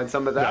 We find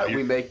some of that. Yeah,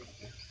 we make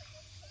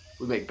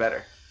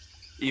better,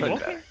 even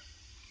Okay. better.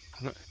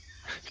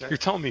 You're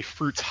telling me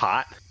fruit's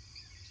hot?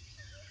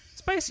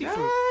 Spicy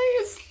fruit.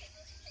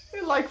 I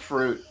like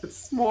fruit.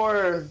 It's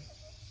more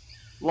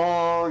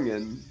long,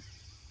 and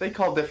they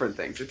call different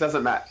things. It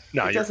doesn't matter.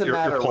 No, it you're, doesn't you're,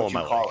 matter you're what pulling you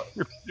my call leg.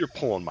 it. You're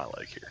pulling my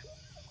leg here.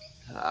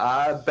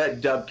 I bet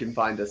Dub can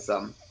find us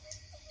some.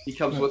 He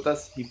comes with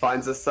us. He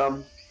finds us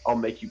some. I'll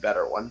make you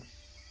better one.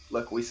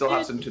 Look, we still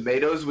have some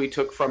tomatoes we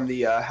took from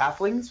the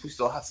halflings. We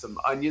still have some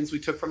onions we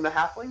took from the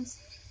halflings.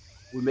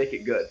 We make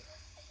it good,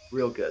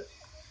 real good.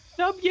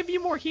 Dub give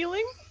you more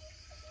healing?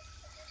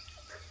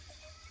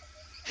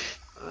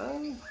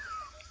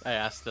 I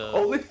asked the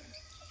Only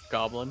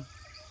goblin.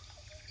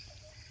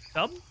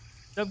 Dub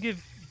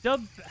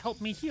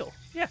help me heal.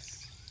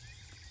 Yes.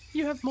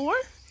 You have more?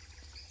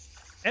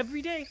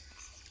 every day.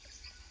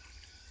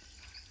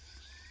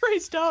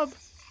 Praise Dub.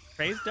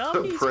 Praise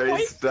Dub. He's Praise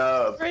quite-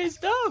 Dub. Praise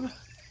Dub.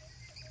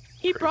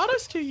 He brought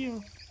us to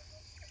you.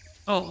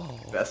 Oh,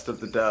 Best of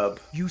the dub.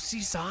 you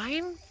see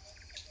sign?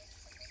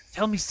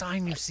 Tell me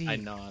sign you see. I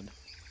nod.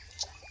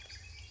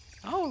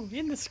 Oh,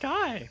 in the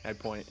sky. I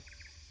point.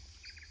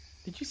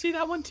 Did you see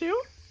that one too?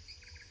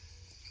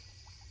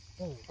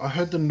 I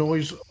heard the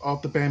noise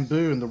of the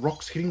bamboo and the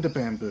rocks hitting the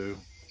bamboo.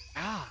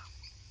 Yeah.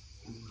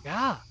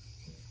 Yeah.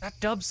 That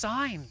Dub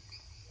sign.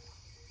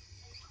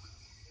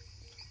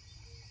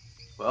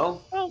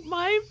 Well, Well,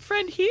 my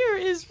friend here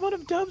is one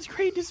of Dub's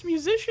greatest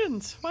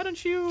musicians. Why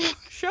don't you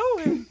show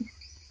him?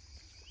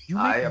 You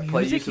I make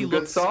play you music, some he good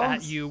looks at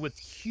songs. you with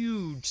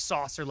huge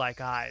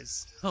saucer-like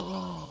eyes.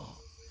 Oh.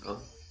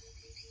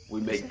 we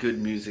make good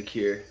music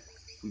here.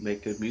 We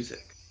make good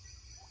music.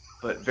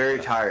 But very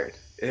tired.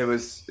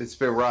 It's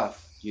been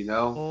rough, you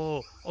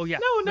know? Oh yeah.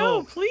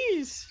 No,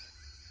 please.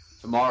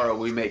 Tomorrow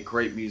we make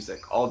great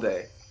music all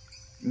day.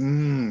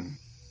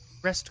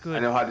 Rest good. I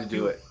know how to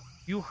do it.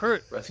 You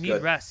hurt. Rest Need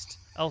good. rest.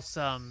 Else,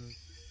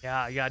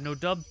 yeah. No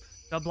dub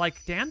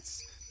like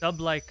dance. Dub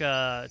like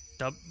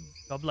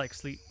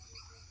sleep.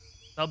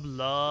 Dub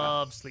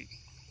love sleep.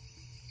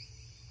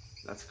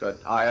 That's good.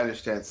 I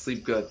understand.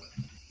 Sleep good.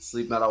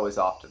 Sleep not always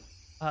often.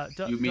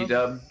 You, me, Dub,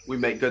 Dub, we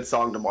make good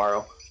song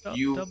tomorrow. Dub-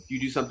 You Dub-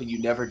 do something you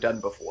never done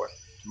before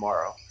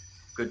tomorrow.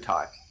 Good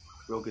time.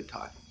 Real good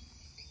time.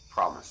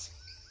 Promise.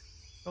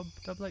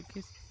 Dub like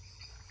kiss.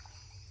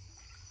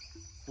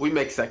 We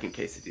make second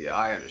quesadilla.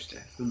 I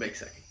understand. We make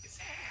second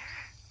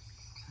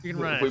quesadilla. You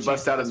can run out We of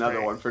bust cheese out at this another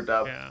rate. one for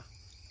Dub. Yeah.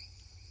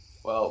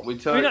 Well, we I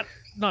took... mean,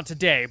 not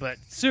today, but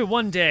soon,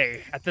 one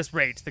day, at this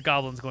rate, the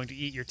goblin's going to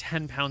eat your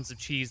 10 pounds of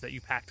cheese that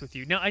you packed with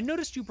you. Now, I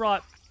noticed you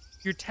brought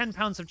your 10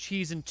 pounds of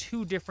cheese in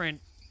 2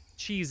 different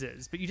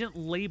cheeses, but you didn't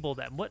label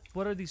them.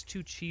 What are these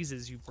 2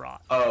 cheeses you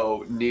brought?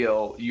 Oh,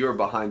 Neil, you're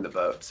behind the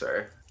boat,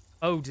 sir.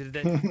 Oh, did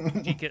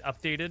it get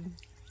updated?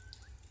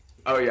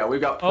 Oh, yeah, we've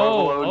got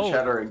provolone, oh.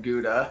 cheddar, and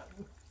Gouda.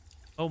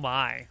 Oh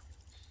my.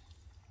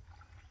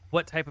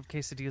 What type of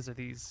quesadillas are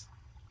these?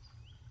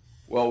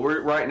 Well,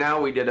 right now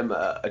we did them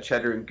a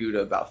cheddar and Gouda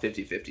about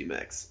 50-50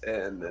 mix,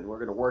 and then we're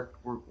gonna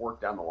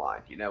work down the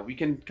line. You know, we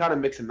can kind of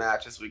mix and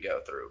match as we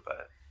go through,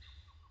 but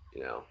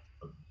you know.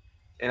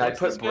 And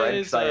What's I this put bread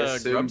because I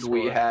guy's, grub assumed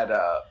we score? had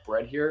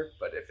bread here,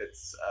 but if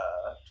it's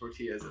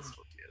tortillas, it's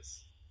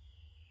tortillas.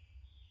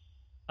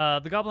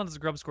 The goblin has a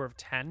grub score of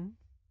 10.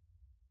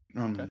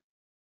 Okay.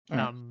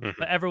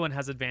 But everyone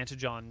has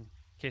advantage on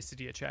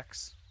quesadilla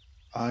checks.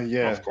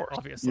 Yeah. Of course.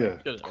 Obviously. Yeah.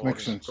 Good as Makes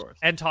always, sense. of course.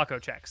 And taco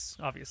checks,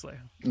 obviously.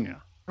 Mm. Yeah,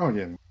 Oh,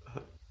 yeah.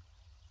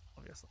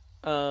 obviously.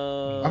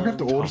 I'm going to have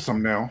to order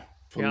some now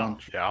for Yeah.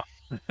 lunch.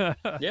 Yeah.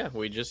 Yeah,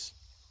 we just,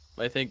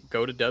 I think,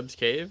 go to Dub's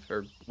cave,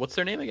 or what's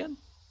their name again?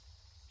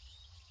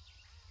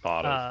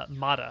 Mata.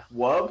 Mata.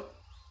 Wub?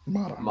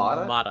 Mata.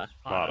 Mata? Mata.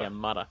 Mata. Yeah,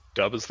 Mata.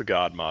 Dub is the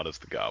god, Mata is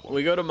the goblin.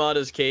 We go to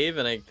Mata's cave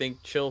and I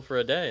think chill for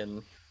a day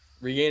and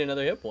regain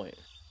another hit point.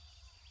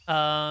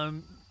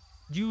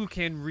 You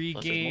can there's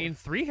regain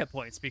 3 hit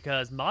points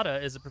because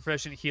Mata is a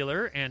proficient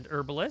healer and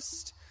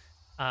herbalist,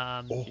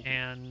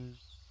 and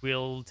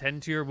will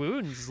tend to your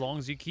wounds as long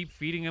as you keep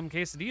feeding him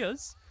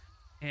quesadillas.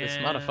 And... This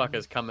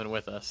motherfucker's coming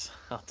with us.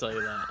 I'll tell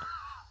you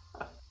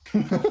that.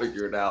 We'll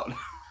figure it out.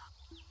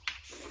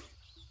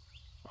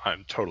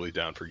 I'm totally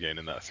down for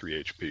gaining that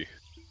 3 HP.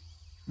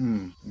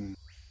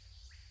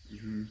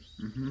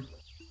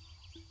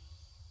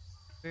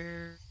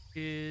 Where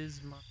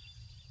is my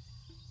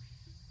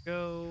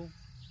go?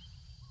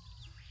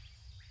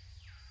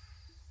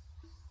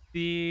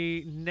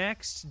 The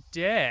next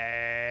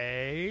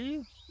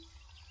day,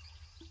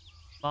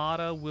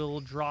 Mata will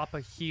drop a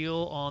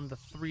heal on the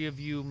 3 of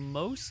you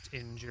most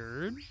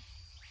injured.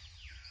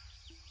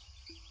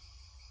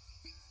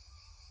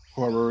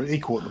 Well, we're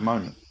equal at the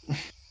moment.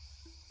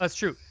 That's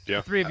true. Yeah.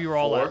 The 3 of you are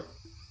all 4? out.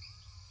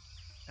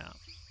 Yeah.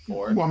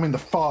 4? Well, I mean, the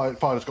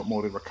fighter's got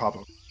more to recover.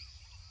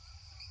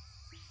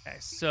 Okay,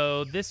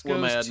 so this What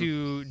am I goes adding?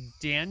 to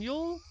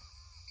Daniel.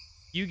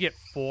 You get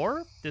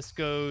 4. This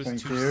goes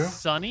Thank to you.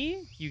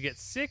 Sonny. You get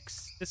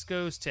 6. This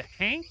goes to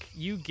Hank.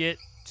 You get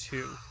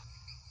 2.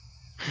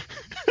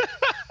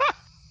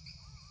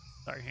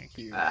 Sorry, Hank.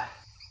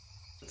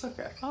 It's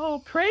okay.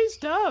 Oh, praise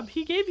Dub.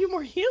 He gave you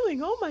more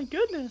healing. Oh my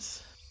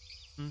goodness.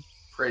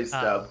 Praise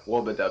Dub.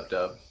 Wubba Dub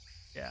Dub.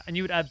 Yeah, and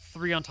you would add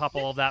 3 on top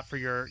of all of that for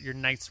your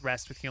night's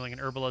rest with healing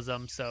and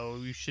herbalism. So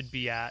you should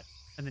be at,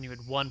 and then you had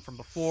 1 from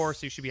before,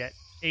 so you should be at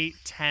 8,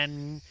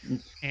 10,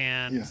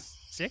 and Yeah.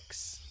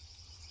 6.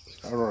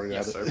 I already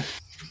Yes, had sir. it.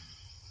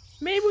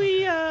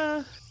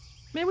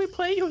 May we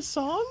play you a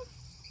song,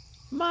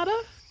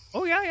 Mata?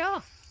 Oh yeah,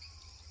 yeah.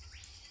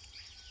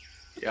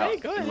 Yeah, Okay,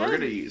 go and ahead. we're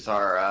gonna use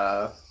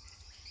our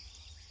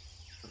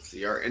let's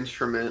see, our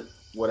instrument,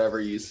 whatever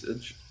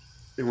usage,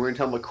 and we're gonna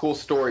tell them a cool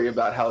story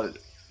about how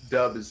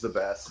Dub is the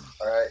best.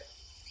 All right,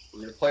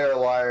 we're gonna play our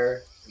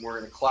lyre, and we're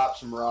gonna clap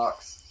some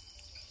rocks,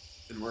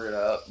 and we're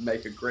gonna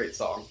make a great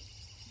song.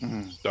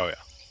 Oh yeah.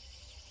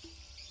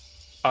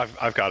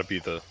 I've got to be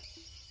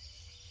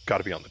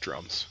on the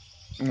drums.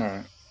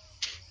 No.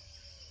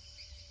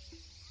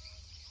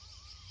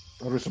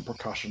 I'll do some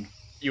percussion.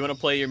 You want to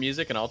play your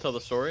music and I'll tell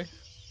the story?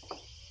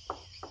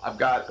 I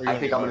wanna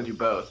think do I'm going both? to do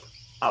both.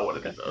 I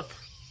want to do both.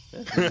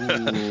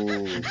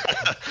 Ooh.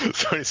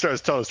 So he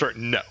starts telling the story.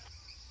 No.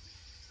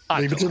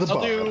 Leave it to the I'll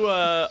bar. do.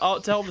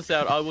 I'll tell this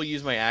out. I will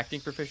use my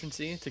acting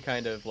proficiency to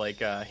kind of like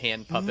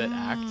hand puppet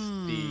act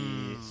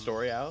the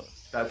story out.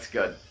 That's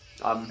good.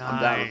 I'm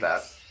down with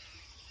that.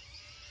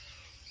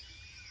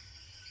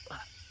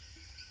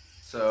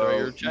 Throw So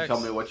your you checks. tell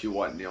me what you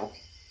want, Neil.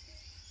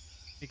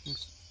 Making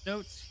some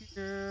notes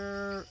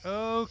here.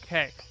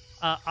 Okay.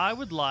 I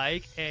would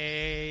like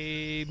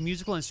a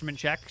musical instrument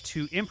check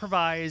to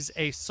improvise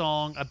a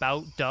song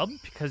about dub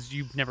because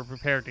you've never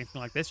prepared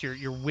anything like this.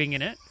 You're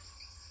winging it.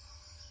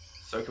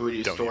 So can we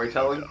do Don't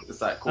storytelling? even know. Is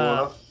that cool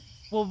enough?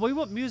 Well, we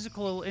want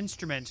musical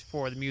instrument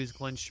for the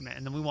musical instrument,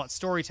 and then we want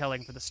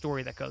storytelling for the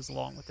story that goes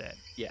along with it.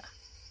 Yeah.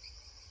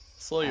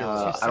 Slow your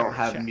roll. I don't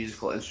have check.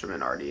 musical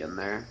instrument already in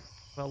there.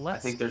 Well, I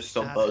let's. think there's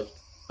still add both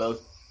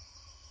it.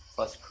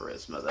 plus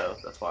charisma though.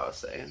 That's why I was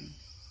saying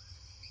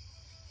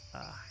I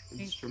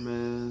think-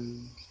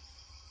 instrument.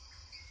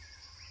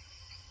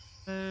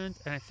 and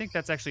I think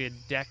that's actually a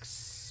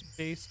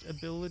dex-based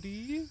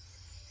ability.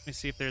 Let me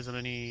see if there's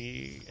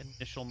any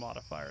initial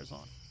modifiers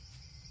on.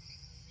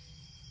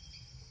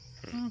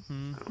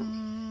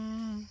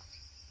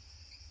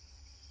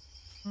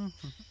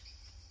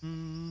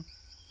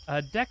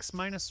 Dex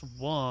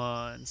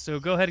 -1. So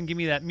go ahead and give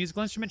me that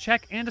musical instrument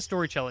check and a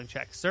storytelling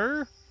check,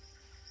 sir.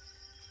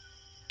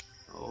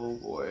 Oh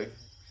boy.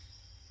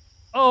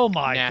 Oh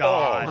my Nah.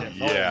 god.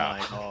 Oh, yeah.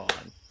 Oh my god.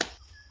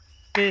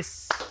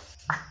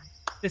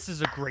 This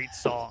is a great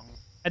song,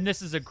 and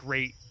this is a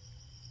great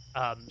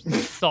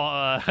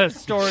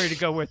story to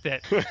go with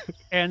it.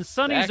 And The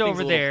Sunny's acting's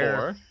over a little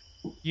there,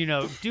 poor. you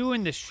know,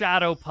 doing the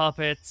shadow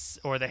puppets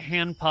or the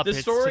hand puppets.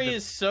 The story to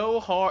is so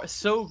hard,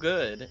 so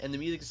good, and the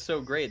music is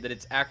so great that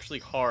it's actually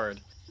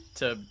hard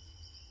to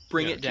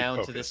bring Yeah, it keep down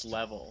to focused. this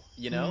level.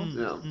 You know,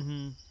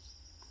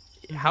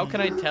 Yeah. how can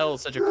I tell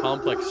such a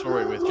complex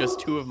story with just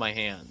two of my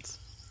hands?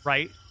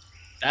 right.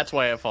 That's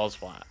why it falls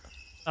flat.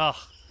 Ugh.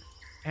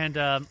 And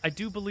I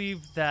do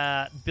believe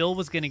that Bill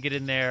was going to get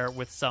in there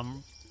with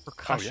some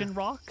percussion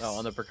rocks. Oh,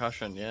 on the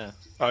percussion, yeah.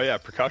 Oh yeah,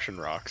 percussion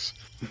rocks.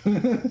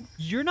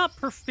 You're not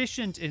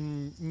proficient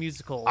in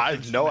musical. I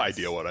have no instruments.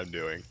 idea what I'm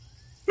doing.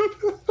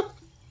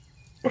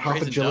 Half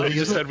Crazy agility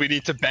You is just it? said we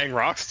need to bang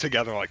rocks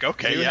together. Like,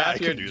 okay, Do yeah, half I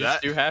your- can do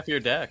just that. do half your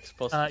dex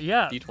plus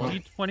Yeah. D20.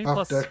 D20 Half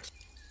plus dex.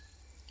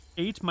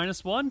 8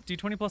 -1.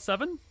 D20 plus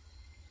 7.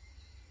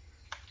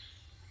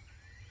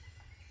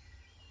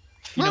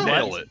 You know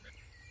Nail what? it.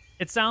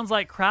 It sounds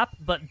like crap,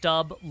 but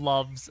Dub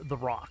loves the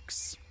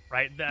rocks,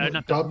 right?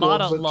 Not Dub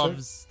Mata loves it too.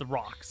 loves the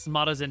rocks.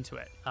 Mata's into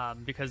it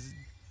because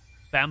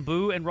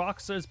bamboo and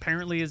rocks is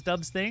apparently is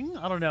Dub's thing.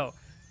 I don't know,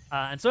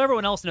 and so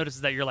everyone else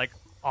notices that you're like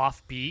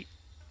offbeat,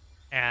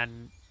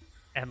 and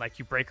like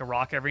you break a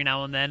rock every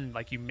now and then, and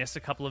like you miss a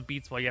couple of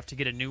beats while you have to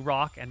get a new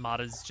rock, and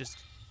Mata's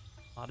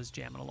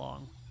jamming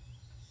along.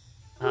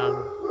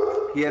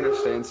 He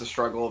understands the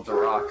struggle of the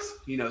rocks.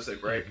 He knows they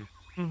break.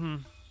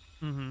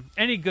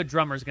 Any good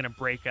drummer is going to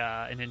break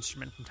an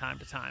instrument from time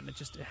to time. It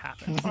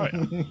happens. Oh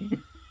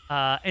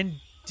yeah. And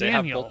They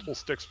have Daniel, multiple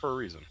sticks for a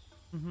reason.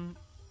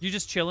 you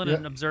just chilling Yeah.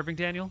 and observing,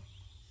 Daniel?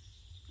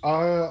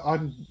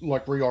 I'm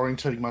like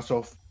reorientating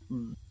myself,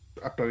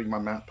 updating my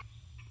map.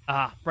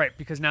 Ah, right,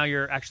 because now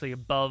you're actually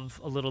above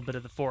a little bit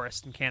of the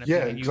forest and canopy,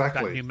 Yeah, and you've got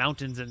exactly. new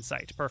mountains in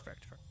sight.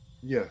 Perfect.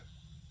 Yeah.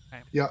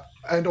 Okay. Yeah,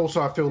 and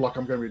also I feel like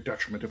I'm going to be a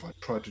detriment if I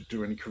try to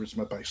do any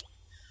charisma based.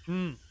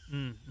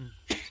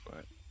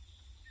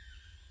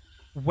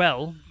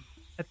 Well,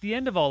 at the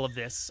end of all of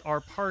this, our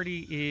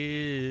party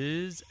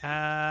is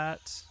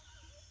at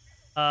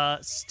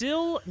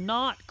still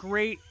not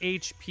great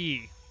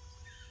HP.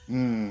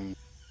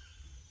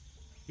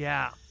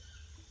 Yeah.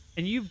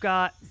 And you've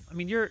got, I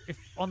mean, if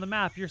on the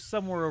map, you're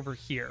somewhere over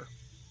here.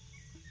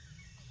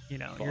 You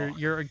know,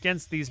 you're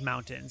against these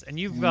mountains, and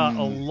you've got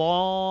a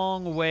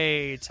long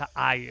way to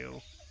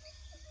Ayu.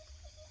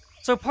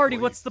 So, party,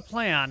 what's the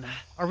plan?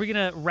 Are we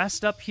gonna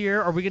rest up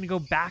here? Are we gonna go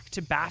back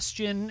to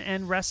Bastion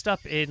and rest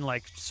up in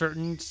like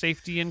certain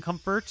safety and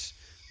comfort?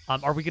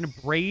 Are we gonna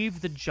brave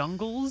the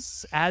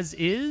jungles as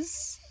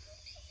is?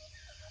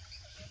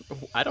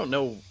 I don't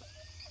know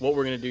what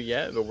we're gonna do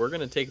yet, but we're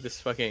gonna take this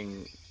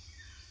fucking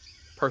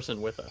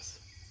person with us.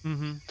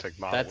 Take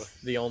Mata That's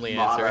with. the only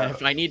Mata. answer. And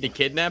if I need to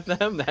kidnap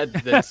them,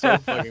 that's so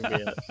fucking be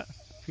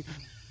it.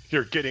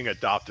 You're getting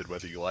adopted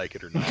whether you like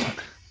it or not.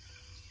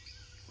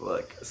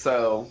 Look,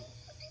 so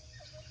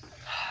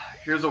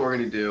here's what we're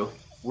gonna do.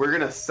 We're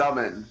gonna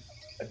summon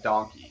a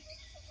donkey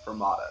for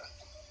Mata.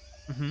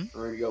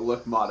 We're gonna go,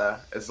 look,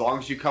 Mata, as long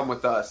as you come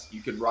with us,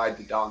 you can ride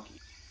the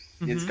donkey.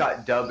 It's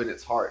got dub in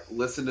its heart.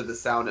 Listen to the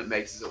sound it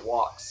makes as it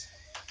walks.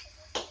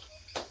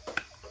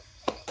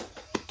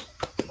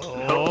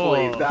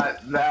 Hopefully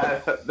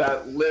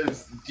that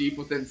lives deep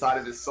within inside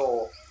of his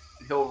soul.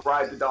 He'll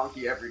ride the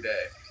donkey every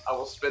day. I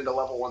will spend a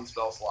level 1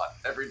 spell slot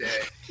every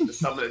day to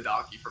summon a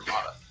donkey for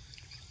Mata.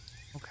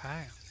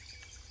 Okay.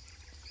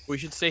 We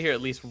should stay here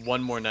at least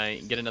one more night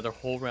and get another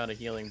whole round of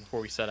healing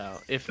before we set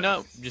out. If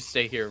not, just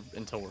stay here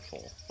until we're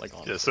full. Like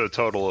honestly. Yeah, so a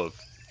total of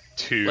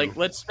 2. Like,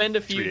 let's spend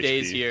a few 3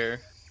 days HP.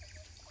 here.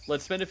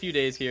 Let's spend a few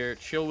days here,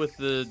 chill with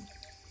the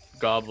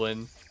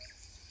goblin,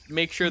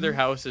 make sure their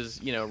house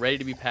is, ready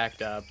to be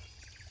packed up,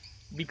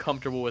 be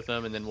comfortable with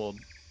them, and then we'll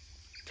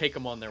take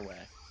them on their way.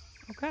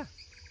 Okay.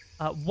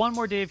 One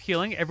more day of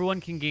healing.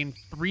 Everyone can gain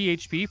 3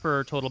 HP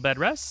per total bed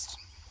rest.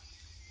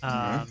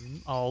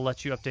 I'll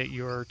let you update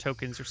your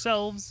tokens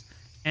yourselves.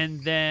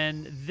 And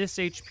then this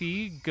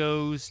HP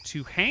goes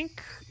to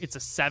Hank. It's a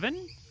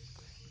 7.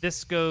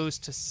 This goes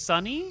to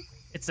Sunny.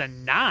 It's a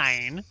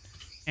 9.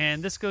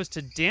 And this goes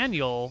to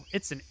Daniel.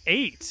 It's an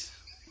 8.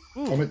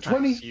 Ooh, I'm at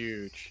 20.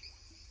 Huge.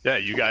 Yeah,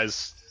 you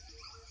guys,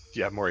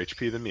 you have more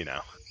HP than me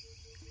now.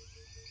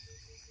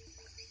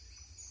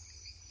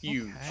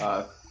 Huge.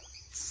 Okay.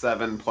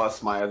 7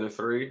 plus my other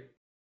 3.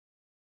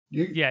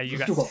 You you've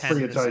got still got 10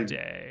 3 a this day.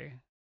 day.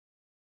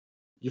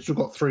 You've still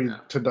got 3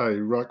 today,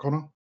 right,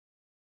 Connor?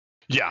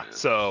 Yeah,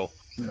 so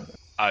Yeah.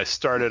 I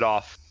started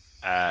off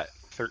at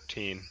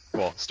 13.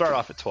 Well, started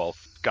off at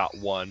 12, got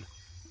 1,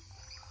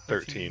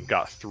 13,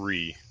 got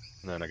 3,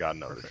 and then I got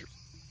another. Perfect.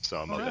 So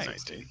I'm up Alright. to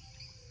 19.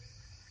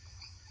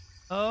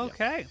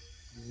 Okay.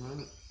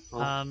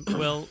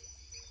 Well,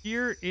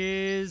 here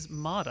is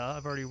Mata.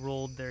 I've already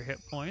rolled their hit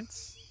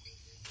points.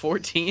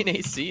 14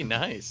 AC,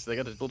 nice. They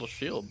got a little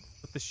shield.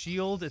 With the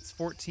shield, it's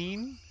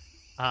 14.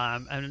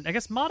 And I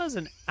guess Mata's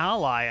an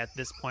ally at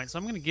this point, so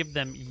I'm going to give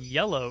them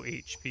yellow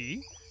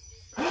HP.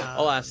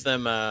 I'll ask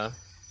them,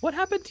 What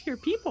happened to your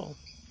people?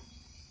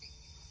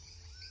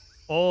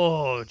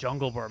 Oh,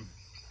 jungle worm.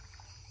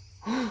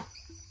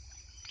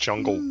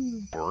 Jungle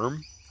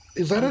worm?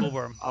 Is that Jungle a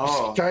worm.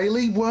 Oh,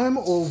 scaly worm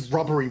or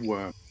rubbery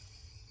worm?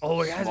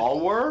 Oh, it has small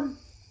worm?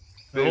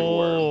 Big worm.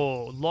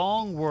 Oh,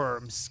 long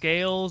worm.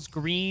 Scales,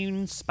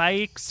 green,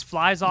 spikes,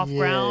 flies off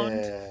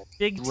ground,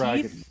 big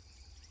Dragon. teeth.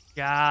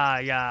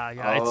 Yeah.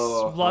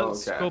 Oh, It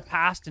slugs okay. go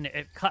past and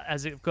it cut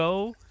as it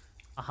go.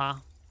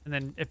 And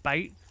then it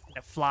bite and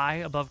it fly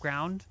above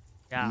ground.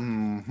 Yeah.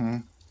 Mm-hmm.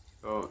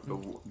 Oh,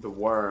 the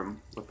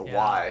worm with the Yeah.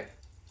 Y.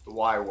 The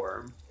Y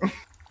worm.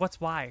 What's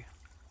why?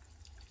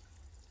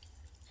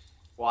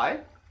 Why?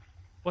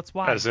 What's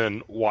why? As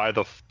in, why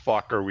the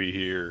fuck are we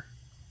here?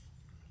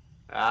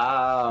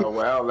 Ah,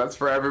 well, that's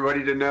for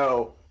everybody to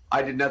know.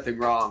 I did nothing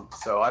wrong,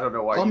 so I don't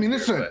know why I'm you're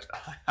innocent. Here,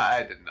 but I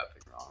did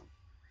nothing wrong.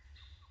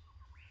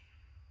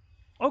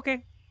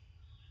 Okay.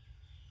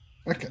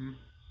 Okay.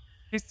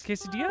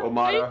 Quesadilla? Well,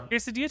 Mata,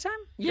 Quesadilla time?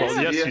 Yeah.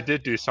 Well, yes, Yeah. you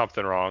did do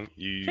something wrong.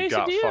 You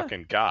got Quesadilla.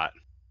 fucking got.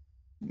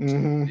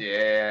 Mm-hmm.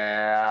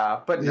 yeah,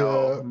 but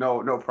Yeah.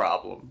 no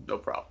problem. No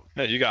problem.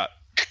 Yeah, you got.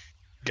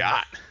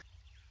 Yeah.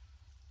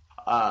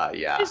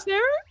 Is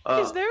there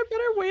Uh, is there a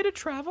better way to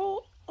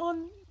travel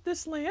on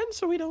this land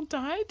so we don't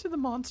die to the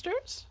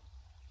monsters?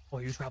 Oh,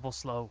 you travel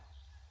slow.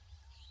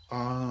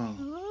 Ah.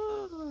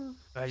 Oh. You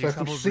So if we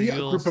travel see a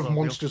real group slow, of real-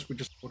 monsters, we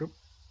just put them.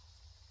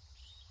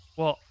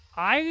 Well,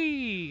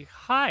 I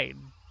hide.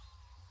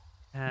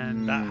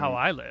 And that's how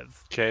I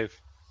live. Cave.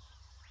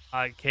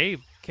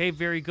 Cave,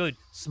 very good.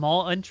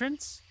 Small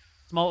entrance,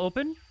 small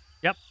open.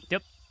 Yep,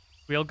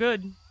 real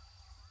good.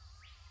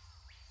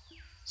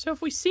 So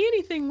if we see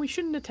anything, we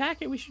shouldn't attack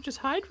it. We should just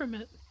hide from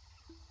it.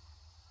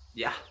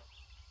 Yeah.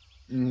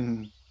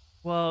 Mm.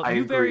 Well, I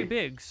you're very agree.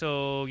 big,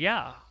 so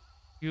yeah,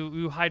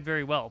 you hide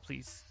very well.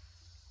 Please.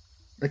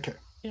 Okay.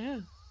 Yeah.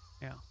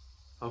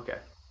 Okay.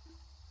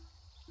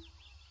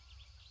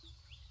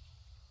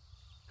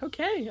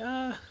 Okay.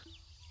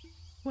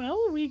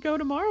 Well, we go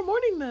tomorrow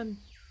morning then.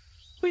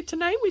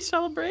 Tonight we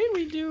celebrate.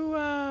 We do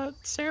a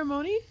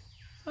ceremony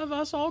of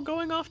us all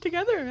going off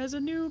together as a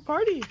new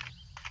party.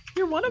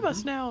 You're one of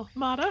us now,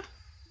 Mata.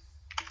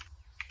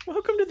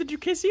 Welcome to the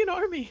Drekisian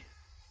army.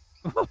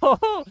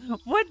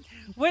 what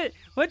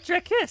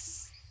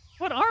Drekis?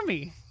 What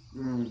army?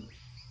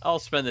 I'll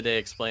spend the day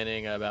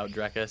explaining about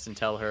Drekis and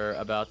tell her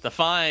about the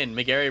fine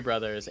McGarry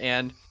brothers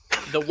and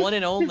the one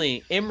and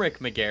only Imric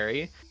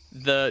McGarry,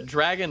 the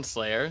dragon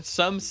slayer.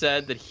 Some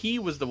said that he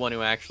was the one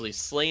who actually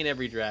slain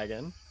every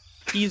dragon.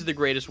 He's the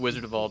greatest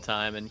wizard of all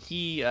time, and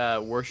he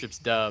worships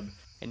Dub,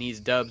 and he's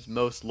Dub's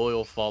most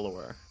loyal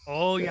follower.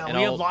 Oh yeah, And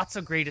we have I'll- lots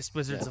of greatest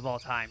wizards of all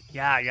time.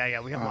 Yeah,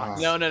 we have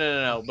lots.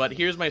 No. But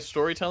here's my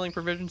storytelling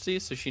proficiency,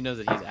 so she knows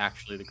that he's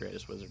actually the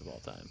greatest wizard of all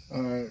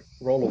time.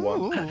 Roll a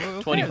one. Ooh,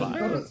 okay,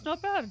 25. It's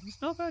not bad.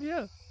 It's not bad.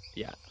 Yeah.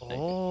 Yeah. thank you.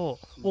 Oh,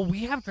 well, we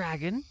have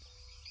dragon.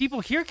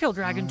 People here kill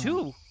dragon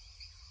too.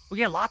 We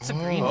get lots of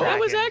green Oh. dragon. That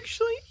was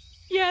actually,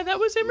 that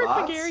was Imric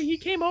Lots? McGarry. He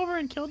came over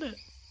and killed it.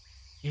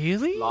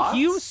 Really? Lots?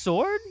 He used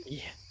sword?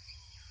 Yeah.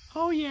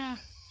 Oh yeah,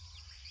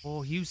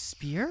 Oh, he used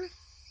spear?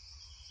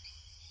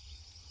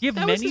 You have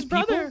that many was his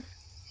people? brother.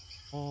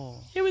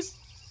 Oh. It was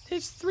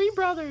his 3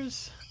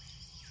 brothers,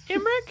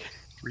 Imric,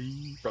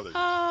 3 brothers.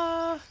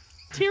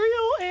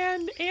 Tyrael,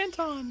 and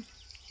Anton.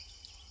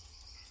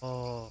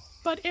 Oh.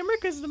 But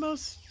Imric is the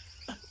most.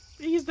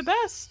 He's the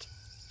best.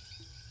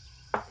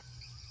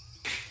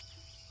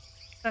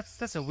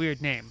 That's a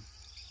weird name.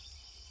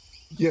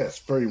 Yes,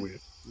 very weird.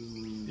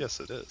 Yes,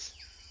 it is.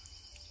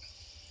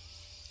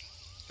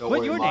 Don't What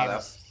worry, your Mata.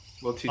 names?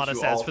 We'll teach Mata you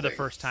says all for the things.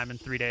 first time in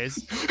 3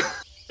 days.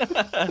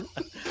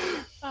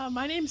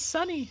 My name's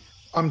Sunny.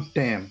 I'm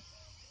damn.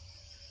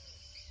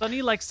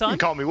 Sunny like You sun, can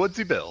call me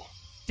Woodsy Bill.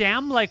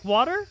 dam like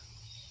water,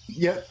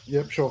 Yep,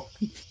 sure.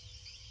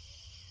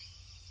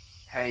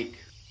 Hank.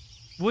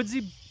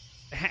 Woodsy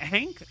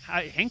Hank.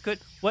 Hank could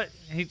what?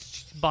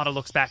 Bada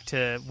looks back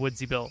to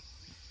Woodsy Bill.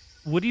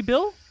 Woody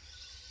Bill.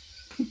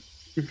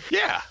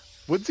 Yeah,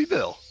 Woodsy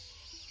Bill.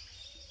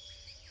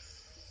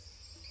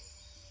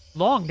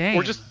 Long name.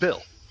 Or just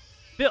Bill.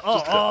 Bill.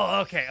 just Bill.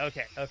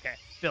 Okay.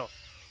 Bill.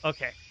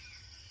 Okay.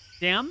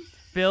 Dam,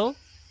 Bill,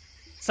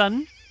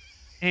 Sun,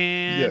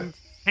 and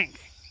Hank.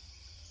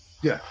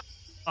 Yeah.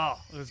 Oh,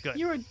 it was good.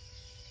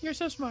 You're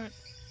so smart.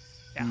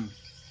 Yeah.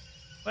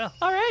 Well,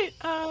 All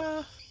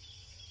right.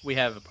 We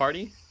have a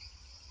party.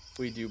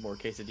 We do more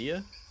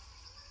quesadilla.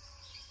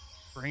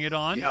 bring it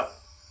on. Yep.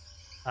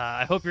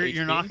 I hope you're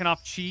HP? knocking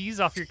off cheese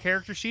off your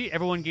character sheet.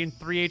 Everyone gained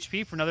 3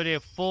 HP for another day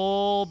of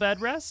full bed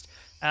rest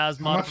as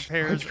How Mata much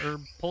prepares HP?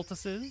 herb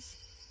poultices.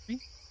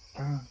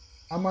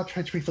 How much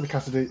HP for the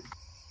custody?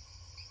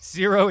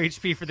 0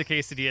 HP for the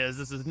quesadillas.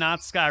 This is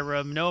not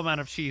Skyrim. No amount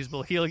of cheese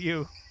will heal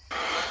you.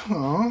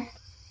 Oh. I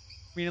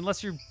mean,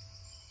 unless you're...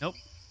 Nope.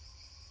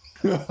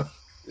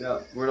 Yeah,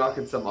 we're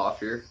knocking some off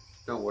here.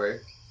 Don't worry.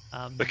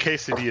 The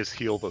quesadillas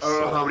heal the I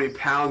don't know how soul. many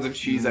pounds of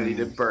cheese I need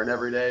to burn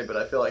every day, but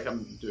I feel like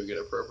I'm doing it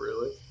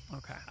appropriately.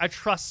 Okay. I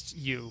trust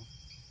you.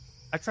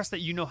 I trust that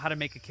you know how to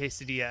make a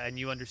quesadilla and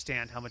you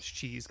understand how much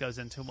cheese goes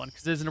into one.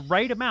 Because there's a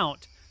right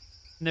amount,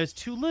 and there's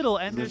too little,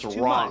 and there's There's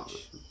too wrong.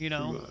 much. You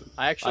know?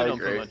 I actually I don't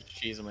agree. put much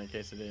cheese in my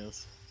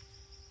quesadillas.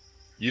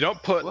 You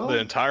don't put Well- the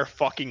entire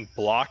fucking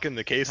block in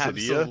the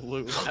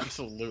quesadilla?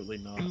 Absolutely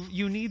not.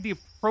 You need the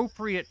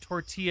appropriate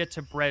tortilla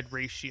to bread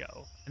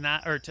ratio. And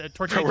that, or to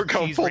tortilla We're to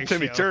going cheese full ratio.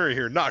 Timmy Turner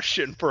here, not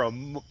shitting for a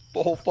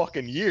whole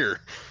fucking year.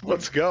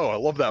 Let's go. I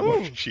love that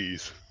much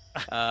cheese.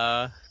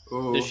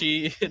 Ooh. Does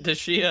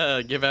she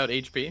give out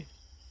HP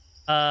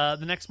The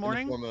next in the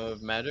morning? form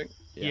of magic?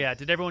 Yeah.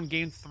 Did everyone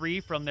gain 3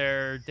 from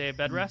their day of Mm.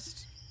 bed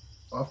rest?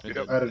 I've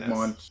Yep. added Yes.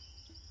 mine.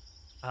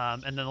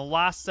 And then the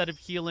last set of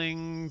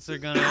healings are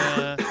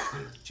gonna.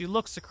 She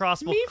looks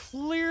across. Well, Me-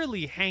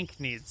 clearly Hank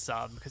needs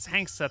some because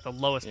Hank's at the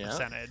lowest Yeah.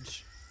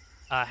 percentage.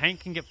 Hank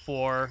can get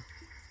 4.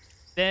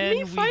 Then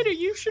Me, fighter,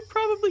 you should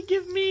probably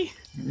give me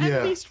Yeah.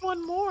 at least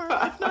one more,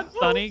 if not both.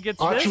 Sunny gets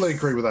I actually this.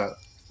 agree with that.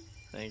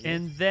 Thank you.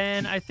 And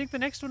then I think the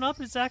next one up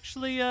is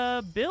actually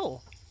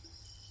Bill.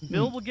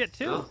 Bill will get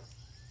 2.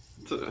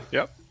 Oh.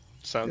 Yep.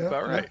 Sounds Yeah,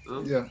 about right.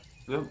 Yeah.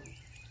 Yep.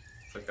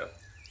 It's okay.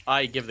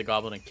 I give the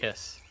goblin a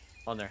kiss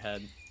on their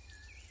head.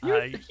 You're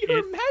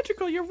it-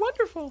 magical. You're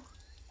wonderful.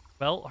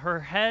 Well, her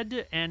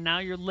head and now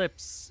your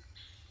lips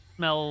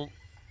smell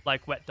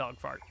like wet dog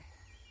fart.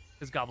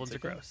 Because goblins are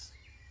Okay. gross.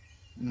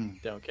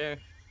 Don't care.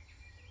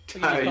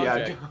 I'll give you a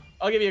con check.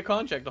 I'll give you a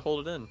con check to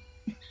hold it in.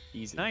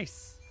 Easy.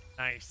 Nice.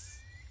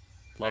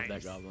 Love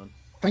Nice. that goblin.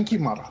 Thank you,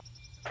 Mother.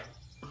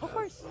 Of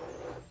course.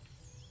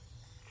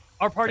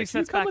 Our party You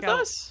sets come back with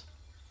out us.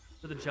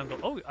 to the jungle.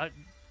 Oh,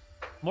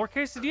 more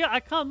quesadilla? I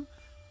come.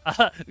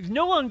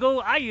 No one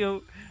go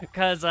Ayu,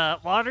 because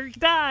water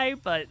die,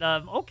 but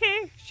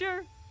okay,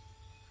 sure.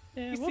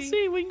 Yeah, You we'll see?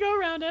 see. We can go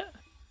around it.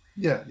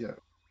 Yeah.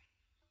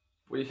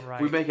 We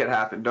Right. make it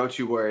happen. Don't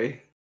you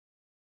worry.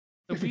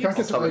 So If you we- can't I'll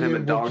get to summon him a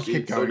Ayu, we'll just donkey,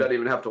 keep so he going. doesn't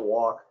even have to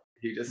walk.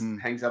 He just Mm.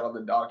 hangs out on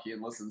the donkey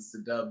and listens to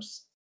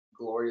Dub's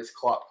glorious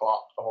clop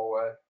clop the whole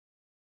way.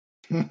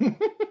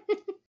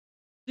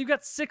 You've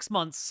got 6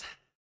 months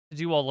to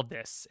do all of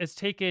this. It's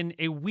taken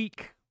a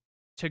week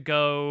to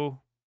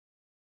go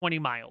 20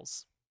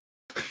 miles.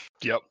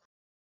 Yep.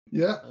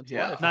 yeah. That's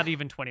Yeah. life. Not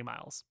even 20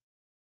 miles.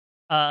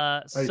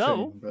 18,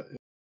 So, but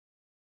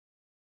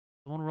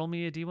someone roll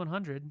me a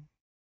D100.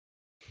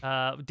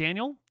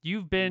 Daniel,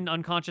 you've been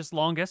unconscious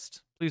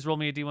longest. Please roll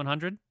me a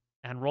D100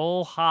 and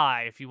roll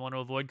high if you want to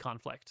avoid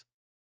conflict.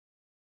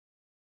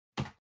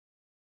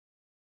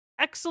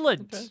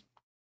 Excellent. Okay.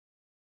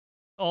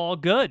 All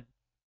good.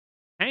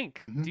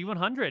 Hank, Mhm.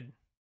 D100.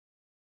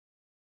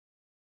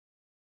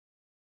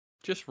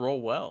 Just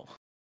roll well.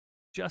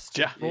 Just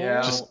Yeah. roll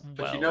Yeah, Just-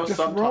 but well. you know Just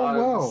sometimes roll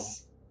well.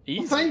 Easy.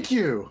 Well, thank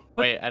you.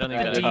 Wait, I don't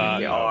think But that.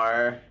 D- they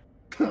are.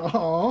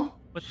 Aw.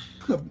 But-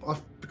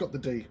 I forgot the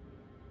D.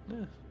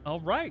 All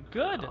right,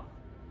 good.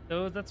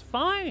 So that's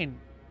fine.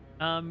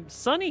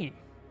 Sunny.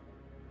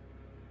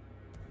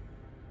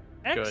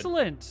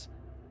 Excellent.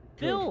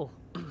 Good. Bill.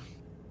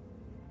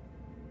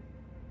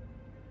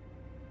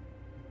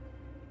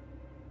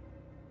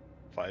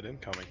 Fight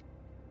incoming.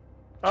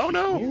 Oh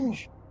no! Ooh.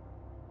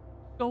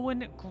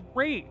 Going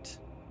great.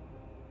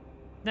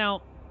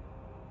 Now,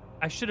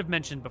 I should have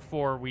mentioned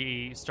before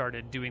we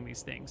started doing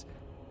these things.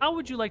 How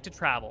would you like to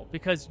travel?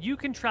 Because you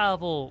can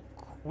travel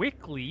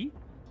quickly,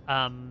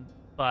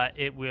 but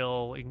it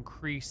will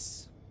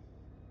increase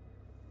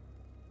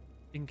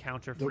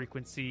encounter Nope.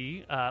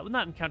 frequency. Well,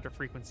 not encounter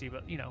frequency,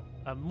 but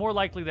more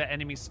likely that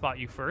enemies spot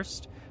you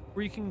first.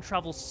 Or you can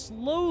travel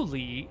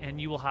slowly, and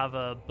you will have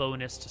a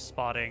bonus to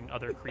spotting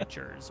other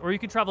creatures. Or you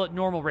can travel at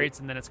normal rates,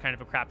 and then it's kind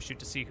of a crapshoot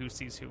to see who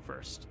sees who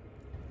first.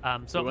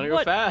 So we want to go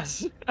what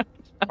fast.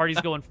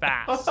 party's going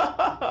fast?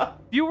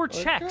 Fewer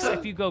checks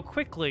if you go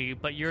quickly,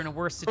 but you're in a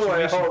worse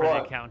situation hold for the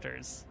on.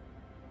 encounters.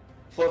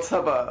 Let's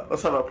have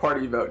a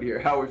party vote here.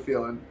 How are we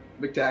feeling,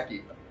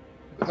 McTacky?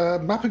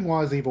 Mapping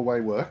wise, either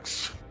way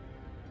works.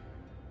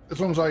 As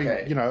long as I,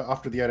 Okay.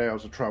 after the 8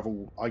 hours of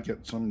travel, I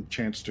get some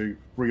chance to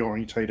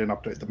reorientate and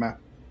update the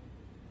map.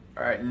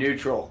 All right,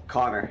 neutral,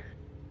 Connor.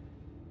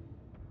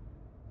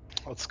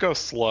 Let's go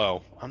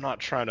slow. I'm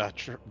not trying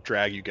to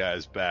drag you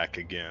guys back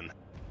again.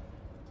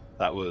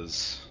 That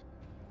was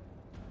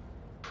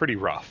pretty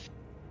rough.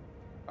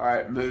 All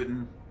right,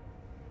 Mooten.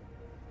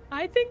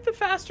 I think the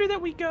faster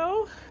that we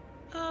go,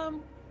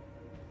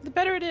 the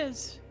better it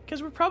is.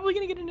 Because we're probably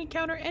going to get an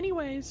encounter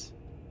anyways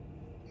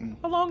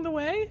along the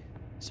way.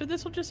 So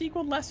this will just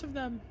equal less of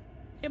them.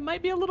 It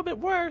might be a little bit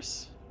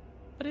worse,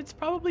 but it's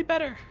probably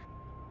better.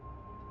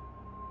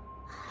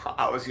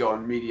 I was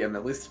going medium,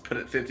 at least put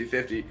it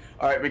 50-50.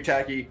 All right,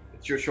 McTacky,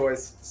 it's your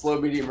choice. Slow,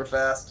 medium, or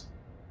fast?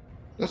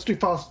 Let's do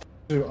fast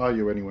to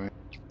IU anyway.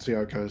 See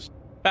how it goes.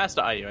 Fast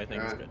to IU, I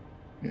think is Alright.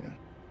 good.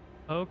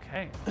 Yeah.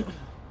 Okay.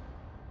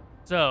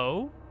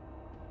 So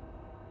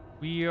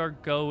we are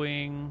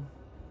going.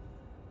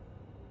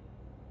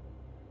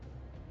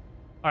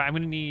 All right, I'm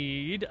gonna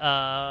need.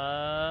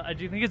 I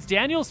do think it's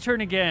Daniel's turn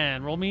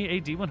again. Roll me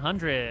a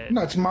D100.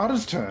 No, it's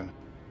Marta's turn.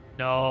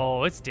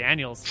 No, it's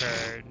Daniel's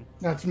turn.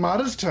 No, it's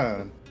Marta's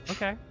turn.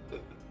 Okay.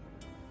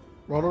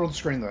 Roll it on the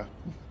screen there.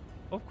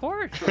 Of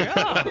course.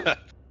 Yeah.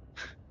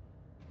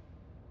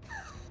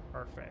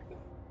 Perfect.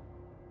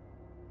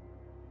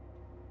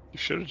 You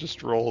should have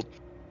just rolled.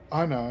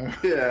 I know.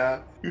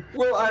 Yeah.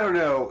 Well, I don't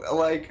know.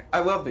 Like, I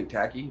love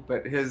McTacky,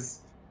 but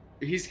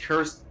he's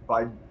cursed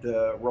by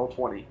the roll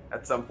 20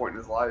 at some point in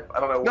his life. I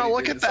don't know. What No, he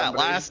look did at to that.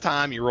 somebody. Last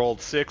time you rolled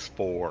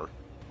 6-4.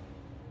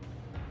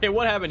 Okay,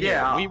 what happened here?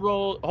 Yeah. We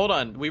rolled. Hold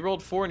on. We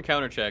rolled 4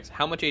 encounter checks.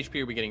 How much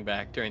HP are we getting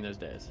back during those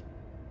days?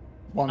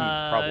 One.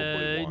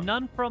 Probably one.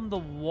 None from the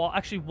wall.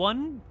 Actually,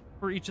 one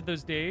for each of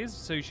those days.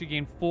 So you should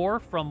gain 4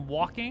 from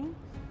walking.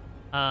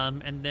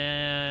 And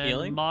then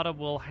Healing? Mata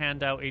will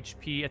hand out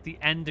HP at the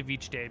end of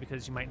each day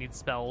because you might need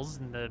spells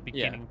in the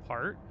beginning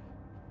part.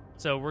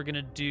 So we're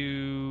gonna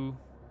do.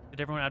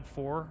 Did everyone add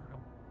 4?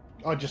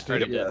 I just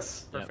did it.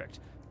 Yes. Yeah. Perfect.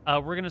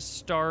 We're gonna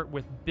start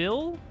with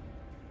Bill.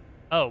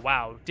 Oh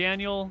wow,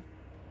 Daniel.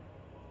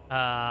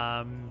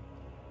 Sunny?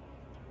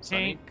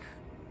 Hank.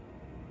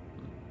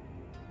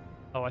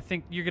 Oh, I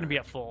think you're gonna be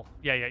at full.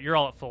 Yeah, you're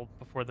all at full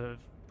before the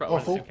Probably.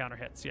 this full? encounter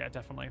hits. Yeah,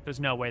 definitely. There's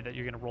no way that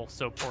you're gonna roll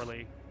so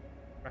poorly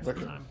the rest of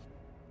the Okay. time.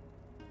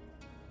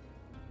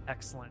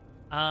 Excellent.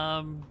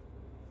 And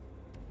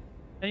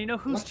you know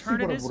whose Let's see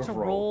turn it what I is would've to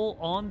rolled. roll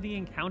on the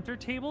encounter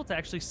table to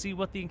actually see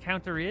what the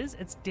encounter is?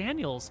 It's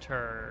Daniel's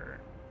turn.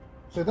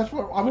 So that's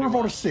what I would have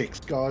rolled a 6,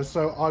 guys.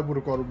 So I would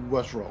have got a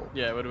worse roll.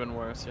 Yeah, it would have been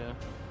worse. Yeah.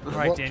 All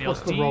right, What- Daniel,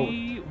 what's the roll?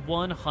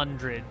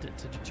 D100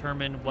 to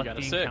determine what got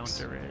the a 6.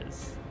 encounter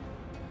is.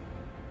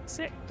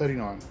 6.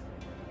 39.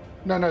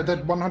 No,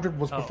 that 100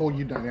 was Oh. before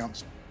you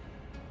announced.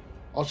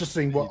 I was just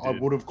seeing what You I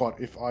did. would have got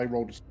if I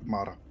rolled a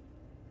Marta.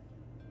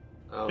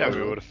 Oh, Yeah,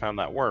 we would have found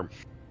that worm.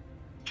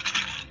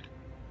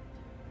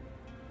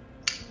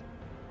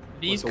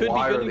 These the could be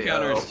Y or good the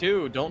encounters O?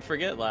 too. Don't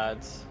forget,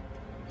 lads.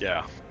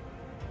 Yeah.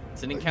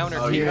 It's an encounter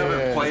Oh, table. you Yeah.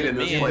 haven't played in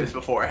this Man. place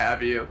before,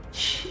 have you?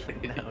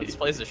 No, this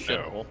place is No.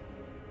 shithole.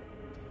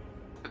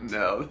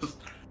 No.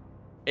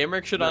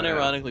 Emmerich should No.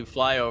 unironically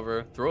fly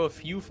over, throw a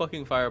few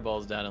fucking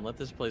fireballs down, and let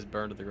this place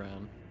burn to the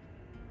ground.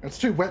 It's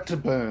too wet to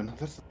burn.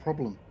 That's the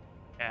problem.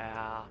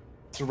 Yeah.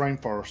 It's a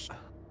rainforest.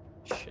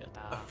 Shit.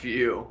 A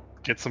few.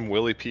 Get some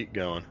Willy Pete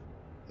going.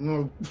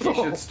 No. He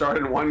should start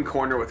in one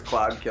corner with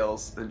cloud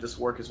kills and just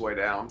work his way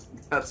down.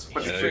 That's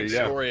what Yeah, it Bring you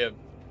go. Scoria,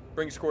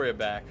 bring Scoria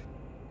back.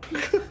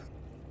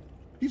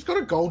 He's got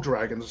a gold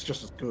dragon that's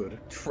just as good.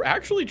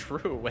 Actually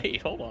true.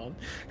 Wait, hold on.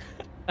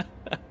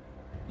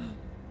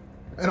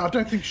 And I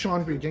don't think Shine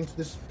would be against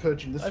this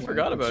purging this I land,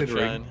 forgot about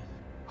considering-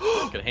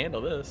 Shine. Could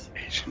handle this.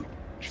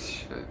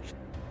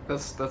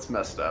 That's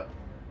messed up.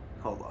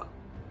 Hold on.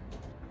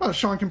 Oh,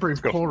 Shine can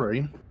breathe Go.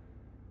 chlorine.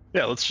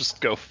 Yeah, let's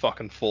just go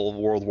fucking full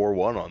World War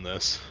One on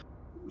this.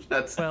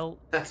 That's Well,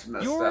 that's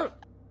messed you're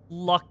up.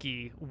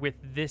 lucky with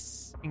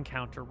this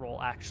encounter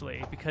roll,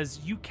 actually, because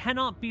you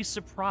cannot be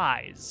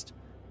surprised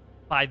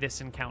by this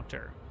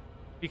encounter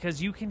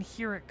because you can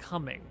hear it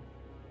coming.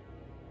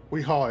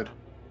 We hide.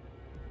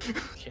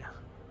 Yeah.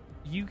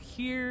 You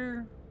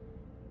hear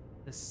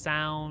the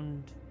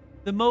sound,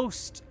 the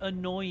most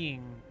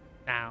annoying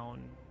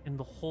sound in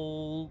the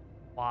whole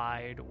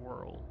wide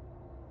world.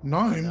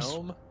 Gnomes.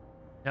 Gnome.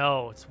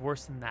 No, it's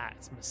worse than that.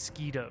 It's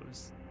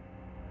mosquitoes.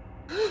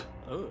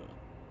 Oh.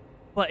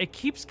 But it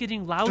keeps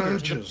getting louder to the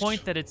Sturges.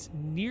 point that it's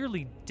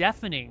nearly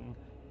deafening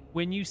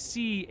when you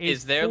see a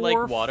Is there, like,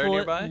 water 4-foot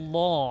nearby?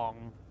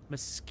 long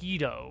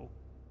mosquito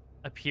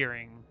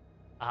appearing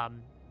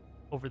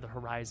over the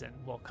horizon,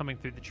 well, coming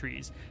through the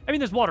trees. I mean,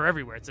 there's water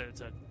everywhere. It's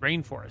a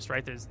rainforest,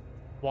 right? There's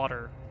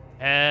water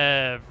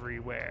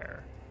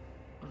everywhere.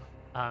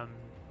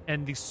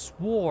 And the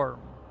swarm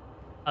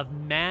of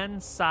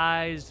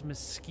man-sized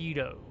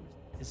mosquitoes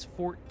is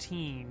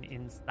 14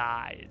 in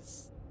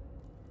size.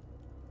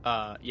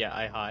 Yeah,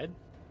 I hide.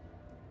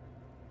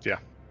 Yeah.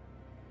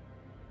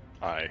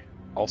 I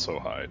also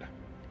hide.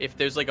 If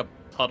there's like a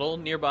puddle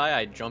nearby,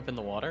 I jump in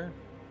the water.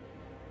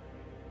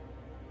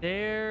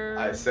 There.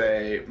 I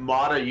say,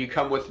 Mata, you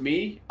come with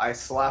me. I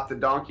slap the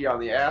donkey on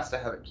the ass to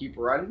have it keep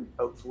running,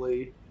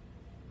 hopefully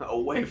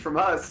away from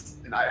us,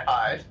 and I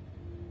hide.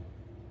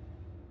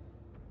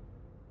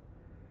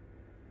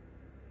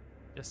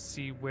 Just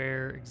see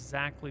where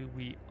exactly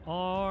we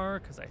are,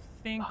 because I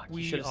think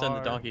we You should have sent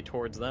the donkey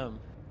towards them.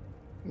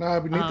 No,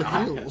 we need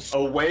the heels.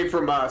 Away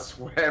from us,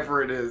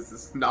 wherever it is.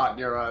 It's not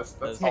near us.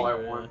 That's all I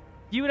want.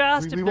 You had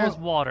asked We if there's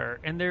want- water,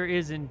 and there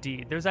is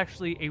indeed. There's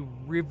actually a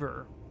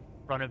river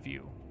in front of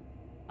you.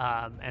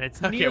 And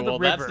it's Okay, near well,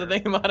 the river. that's the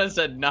thing Mata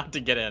said not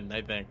to get in,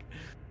 I think.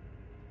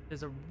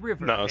 There's a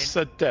river. No, and, it's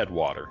said dead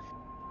water.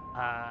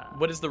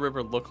 What does the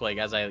river look like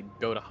as I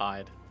go to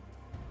hide?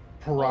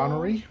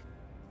 Piranha,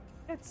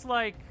 it's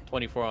like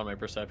 24 on my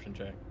perception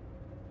check.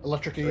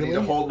 electric I need to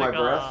eel. hold my like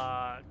breath.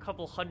 a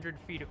couple 100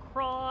 feet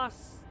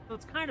across, so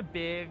it's kind of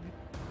big.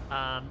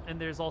 And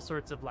there's all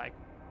sorts of like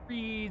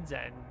reeds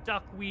and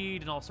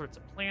duckweed and all sorts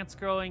of plants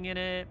growing in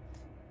it.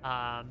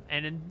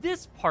 And in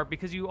this part,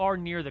 because you are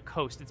near the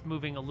coast, it's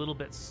moving a little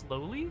bit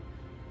slowly.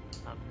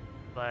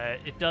 But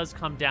it does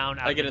come down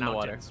out I of get the in the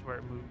water. mountains where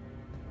it moves.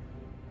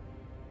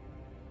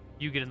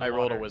 You get in the I water.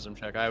 rolled a wisdom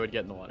check. I would get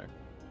in the water.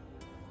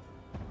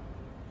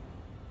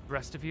 The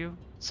rest of you?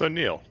 So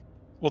Neil,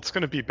 what's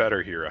going to be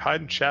better here, a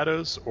hide in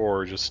shadows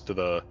or just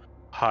the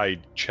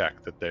hide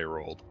check that they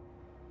rolled?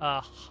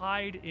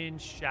 Hide in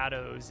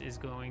shadows is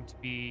going to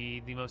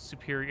be the most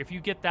superior. If you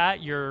get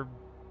that, you're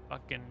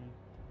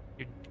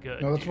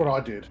good. No, that's dude. what I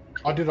did.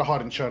 I did a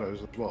hide in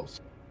shadows as well.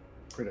 So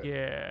pretty.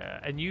 Yeah,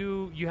 and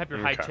you have your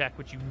hide Okay. check,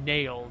 which you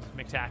nailed,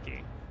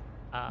 McTacky.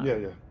 Yeah,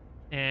 yeah.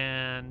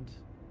 And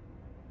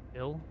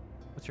Bill,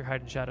 what's your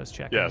hide in shadows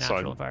check Yeah, in a so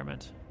natural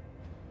environment?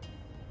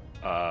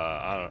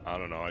 I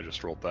don't know. I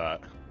just rolled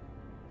that.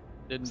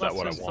 Didn't Is that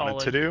what I Less than wanted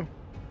to solid.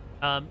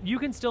 do? You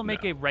can still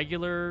make a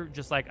regular,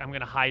 just like I'm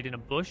gonna hide in a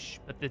bush,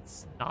 but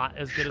it's not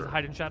as good as a Sure.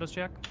 hide in shadows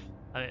check.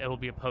 It will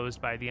be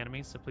opposed by the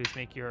enemy, so please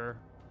make your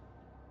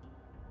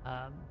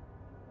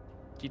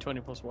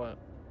D20 plus what?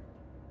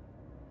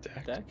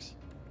 Dex. Dex?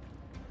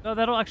 No,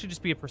 that'll actually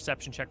just be a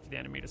perception check for the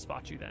enemy to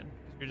spot you then.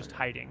 You're just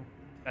hiding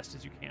as best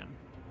as you can.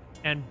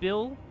 And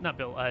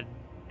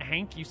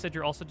Hank, you said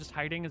you're also just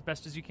hiding as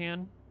best as you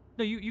can?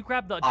 No, you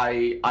grabbed the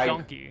I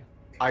donkey.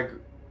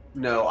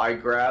 No, I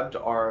grabbed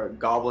our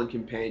goblin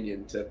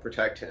companion to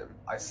protect him.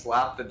 I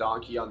slapped the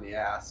donkey on the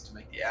ass to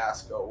make the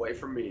ass go away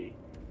from me.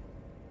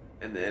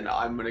 And then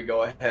I'm going to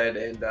go ahead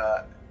and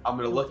I'm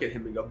going to look at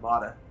him and go,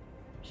 Mata,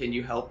 can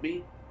you help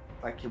me?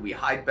 Like, can we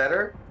hide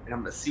better? And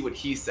I'm going to see what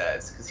he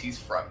says, because he's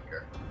from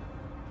here.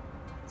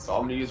 So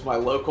I'm going to use my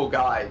local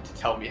guide to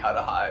tell me how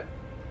to hide.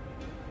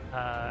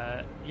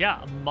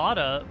 Yeah,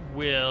 Mata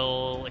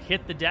will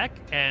hit the deck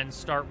and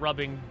start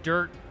rubbing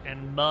dirt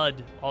and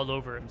mud all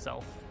over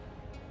himself.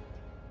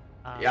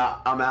 Yeah,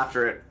 I'm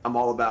after it. I'm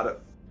all about it.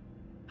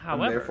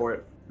 However, I'm there for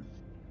it.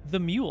 the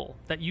mule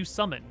that you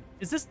summon,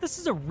 this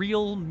is a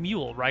real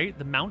mule, right?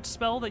 The mount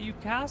spell that you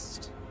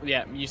cast?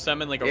 Yeah, you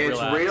summon like a It's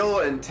real ass. real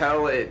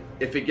until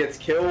if it gets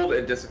killed,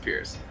 it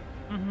disappears.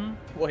 Mm-hmm.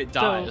 Well, it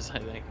dies, I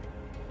think.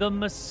 The No,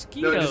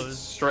 mosquitoes...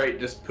 just straight,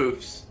 just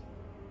poofs.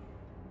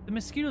 The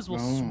mosquitoes will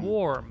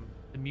swarm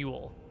the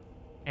mule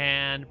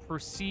and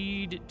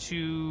proceed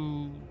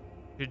to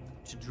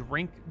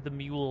drink the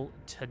mule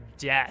to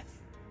death.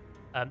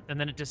 And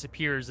then it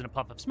disappears in a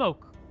puff of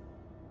smoke,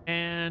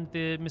 and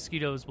the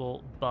mosquitoes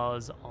will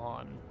buzz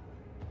on.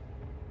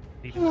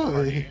 Leaving the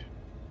party safe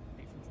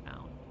and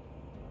sound.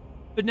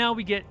 But now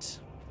we get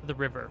to the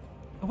river.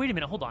 Oh, wait a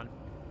minute, hold on.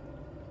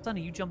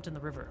 Sonny, you jumped in the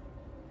river.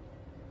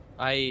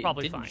 I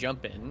Probably didn't fine.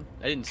 jump in.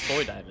 I didn't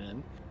soy dive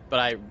in, but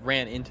I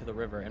ran into the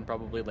river and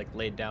probably like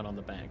laid down on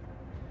the bank.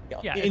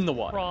 Yeah, in it's the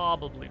water.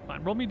 Probably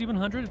fine. Roll me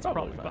D100, it's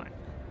probably, Probably fine.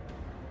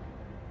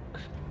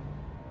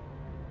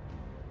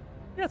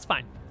 Yeah, it's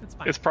fine. It's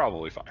fine. It's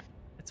probably fine.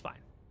 It's fine.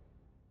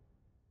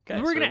 Okay,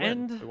 We're so gonna we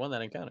win. end- We won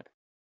that encounter.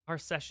 Our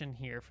session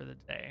here for the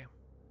day.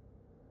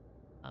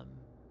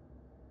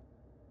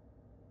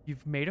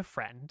 You've made a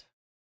friend.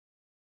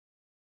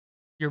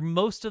 You're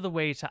most of the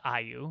way to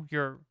Ayu.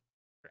 You're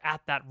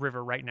at that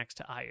river right next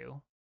to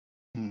Ayu.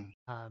 Hmm.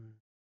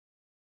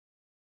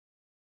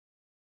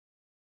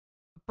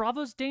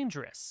 Bravo's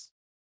dangerous.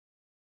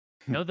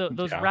 You know,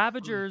 those Yeah.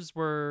 Ravagers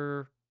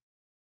were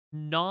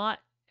not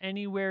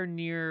anywhere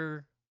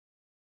near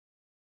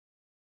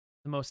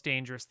the most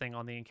dangerous thing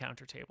on the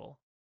encounter table.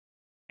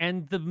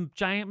 And the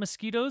giant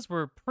mosquitoes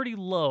were pretty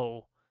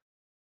low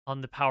on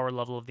the power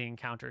level of the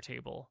encounter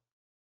table.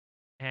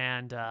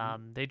 And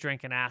they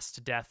drank an ass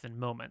to death in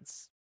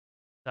moments.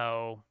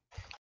 So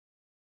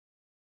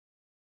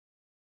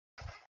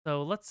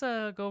let's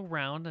go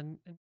around and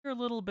hear a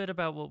little bit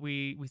about what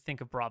we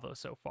think of Bravo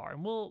so far.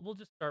 And we'll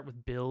just start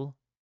with Bill.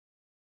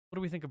 What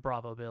do we think of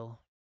Bravo, Bill?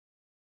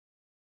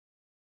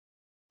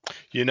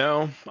 You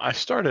know, I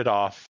started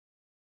off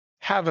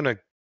having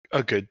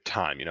a good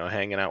time,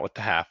 hanging out with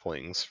the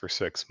halflings for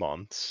 6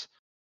 months.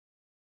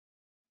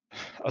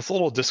 I was a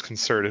little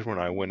disconcerted when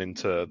I went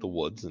into the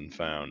woods and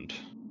found,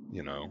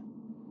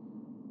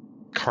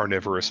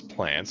 carnivorous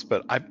plants,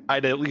 but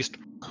I'd at least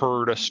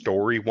heard a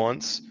story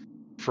once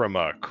from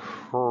a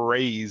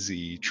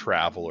crazy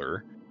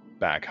traveler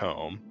back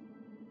home.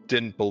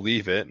 Didn't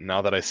believe it.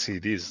 Now that I see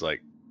these,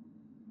 like,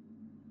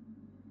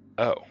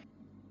 oh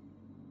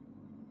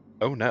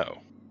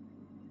no.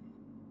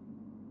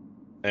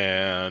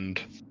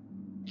 And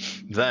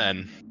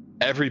then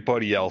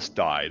everybody else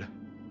died.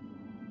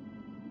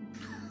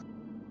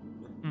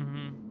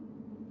 Mm-hmm.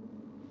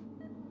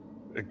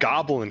 A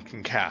goblin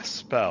can cast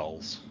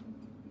spells.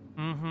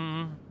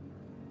 Mm-hmm.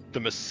 The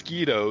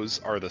mosquitoes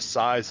are the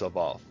size of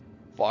a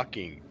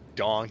fucking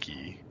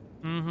donkey.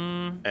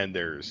 Mm-hmm. And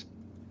there's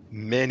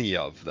many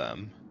of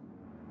them.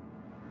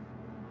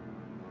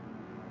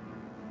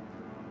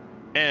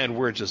 And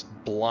we're just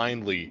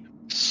blindly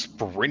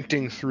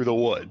sprinting through the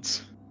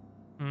woods.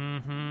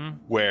 Mm-hmm.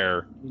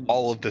 Where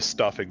all of this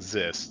stuff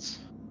exists.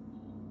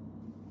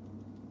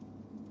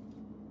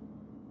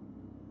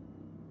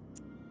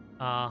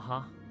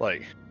 Uh-huh.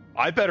 Like,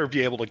 I better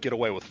be able to get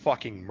away with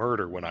fucking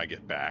murder when I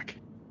get back.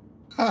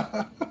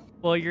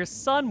 Well, your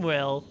son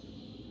will.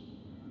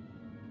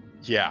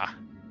 Yeah.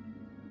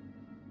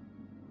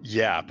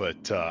 Yeah,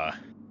 but,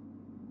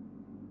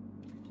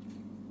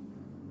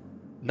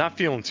 not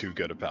feeling too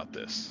good about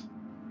this.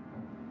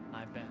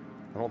 I bet.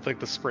 I don't think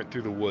the sprint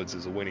through the woods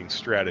is a winning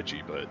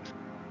strategy, but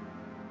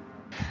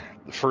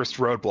the first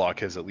roadblock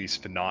has at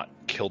least not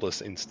killed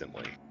us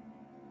instantly.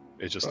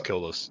 It just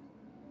killed us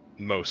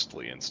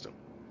mostly instantly.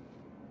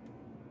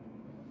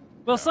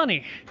 Well,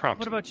 Sonny,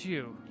 Promptly. what about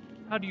you?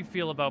 How do you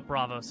feel about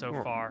Bravo so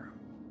far?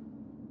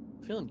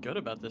 Feeling good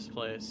about this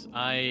place.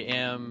 I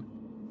am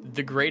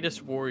the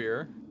greatest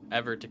warrior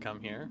ever to come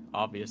here,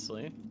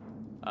 obviously.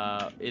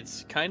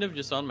 It's kind of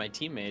just on my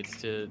teammates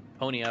to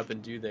pony up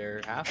and do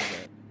their half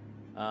of it.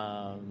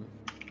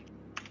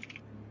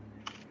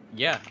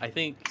 Yeah, I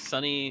think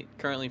Sunny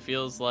currently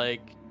feels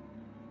like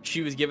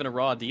she was given a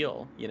raw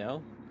deal,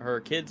 Her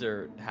kids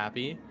are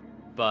happy,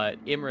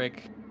 but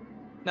Imric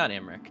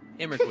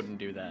wouldn't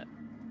do that.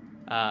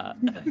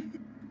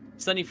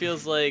 Sunny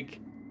feels like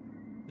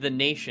the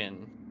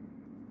nation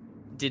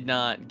did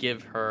not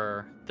give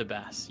her the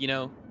best.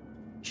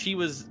 She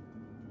was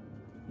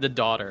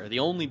the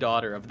only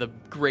daughter of the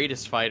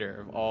greatest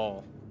fighter of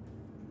all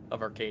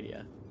of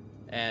Arcadia.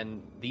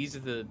 And these are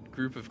the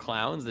group of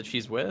clowns that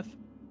she's with.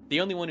 The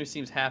only one who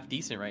seems half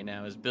decent right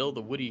now is Bill,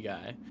 the woody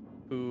guy,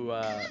 who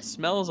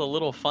smells a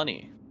little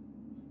funny.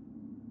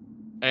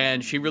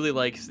 And she really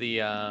likes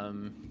the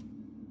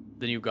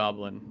new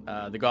goblin.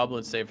 The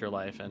goblin saved her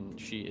life, and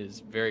she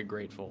is very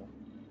grateful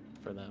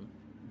for them.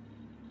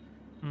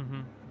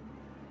 Mm-hmm.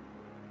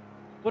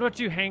 What about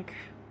you, Hank?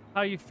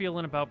 How are you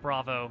feeling about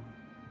Bravo?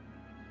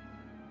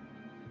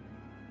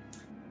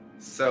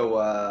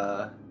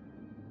 So,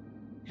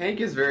 Hank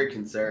is very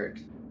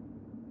concerned.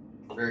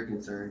 Very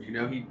concerned.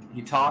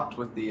 He talked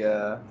with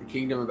the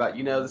kingdom about,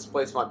 this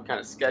place might be kind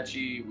of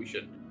sketchy. We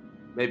should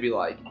maybe,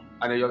 I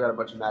know y'all got a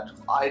bunch of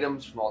magical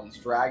items from all these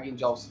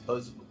dragons y'all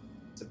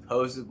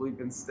supposedly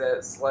been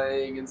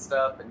slaying and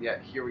stuff, and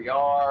yet here we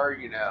are,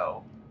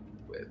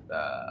 with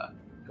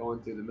going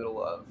through the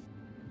middle of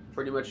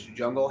pretty much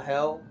jungle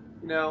hell.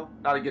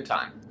 Not a good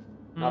time.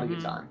 Not a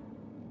good time.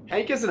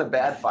 Hank isn't a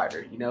bad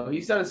fighter.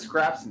 He's done his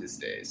scraps in his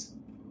days.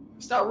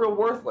 He's not real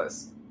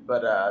worthless.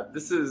 But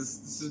this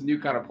is a new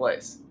kind of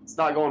place. It's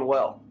not going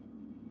well.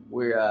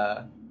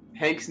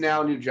 Hank's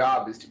now new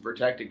job is to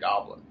protect a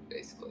goblin,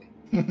 basically,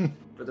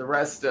 for the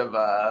rest of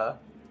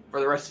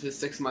his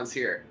 6 months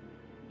here.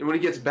 And when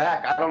he gets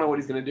back, I don't know what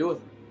he's going to do with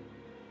him.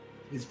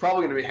 He's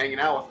probably going to be hanging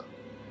out with him.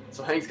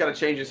 So Hank's got to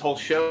change his whole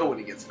show when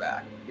he gets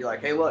back. Be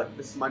like, hey, look,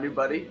 this is my new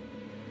buddy.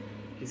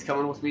 He's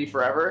coming with me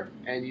forever,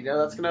 and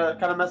that's going to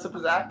kind of mess up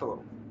his act a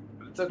little.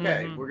 But it's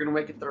okay. Mm-hmm. We're going to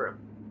make it through.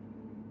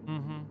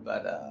 Mm-hmm.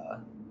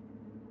 But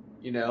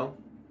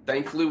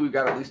thankfully we've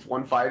got at least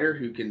one fighter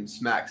who can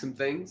smack some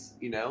things,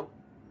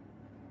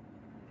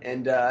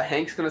 And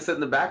Hank's going to sit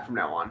in the back from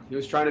now on. He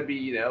was trying to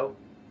be,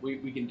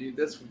 we can do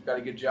this. We've got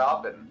a good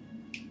job. And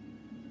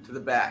to the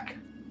back.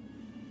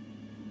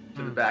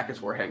 To the back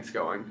is where Hank's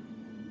going.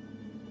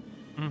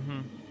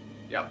 Mm-hmm.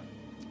 Yep.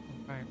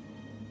 All right.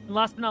 And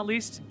last but not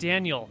least,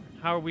 Daniel.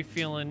 How are we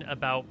feeling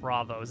about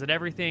Bravo? Is it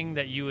everything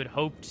that you had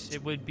hoped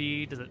it would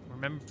be? Does it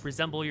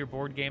resemble your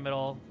board game at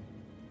all?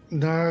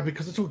 No,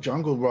 because it's all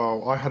jungle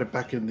role. I had it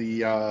back in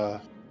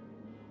the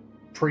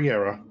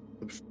pre-era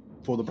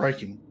for the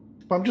breaking.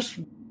 But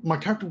my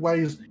character way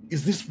is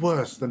this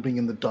worse than being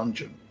in the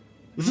dungeon?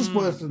 Is this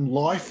worse than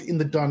life in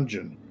the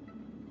dungeon?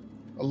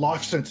 A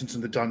life sentence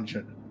in the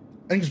dungeon.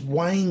 And he's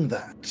weighing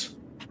that.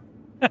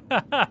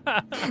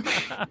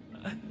 Because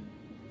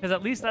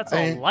at least that's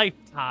a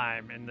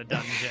lifetime in the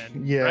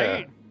dungeon, yeah,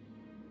 right?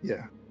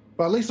 Yeah.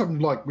 But at least I'm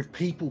with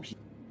people here.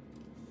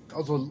 I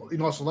was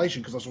in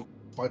isolation because I saw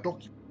my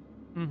document.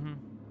 Mm-hmm.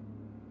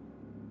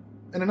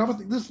 And another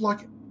thing, there's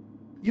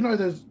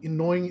those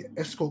annoying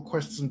escort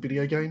quests in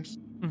video games.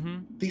 Mm-hmm.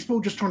 These people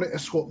are just trying to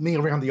escort me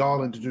around the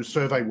island to do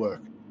survey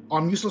work.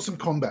 I'm useless in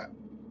combat.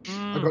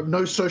 I've got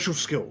no social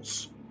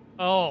skills.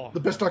 Oh. The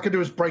best I can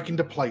do is break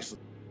into places.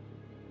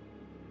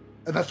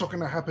 And that's not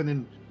going to happen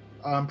in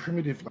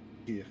primitive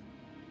here.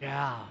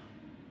 Yeah.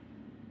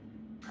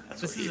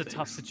 That's This what is he a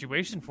tough thinks.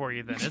 situation for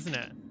you then, isn't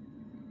it?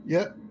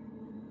 Yeah.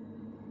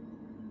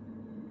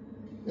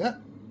 Yeah.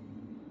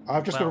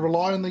 I've just got to Well.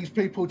 rely on these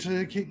people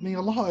to keep me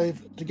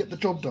alive to get the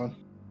job done.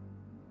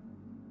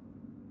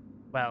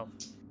 Well,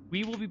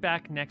 we will be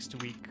back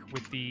next week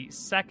with the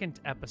second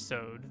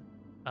episode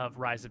of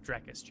Rise of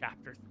Drekis,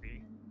 Chapter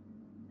 3.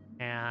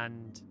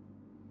 And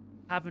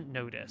haven't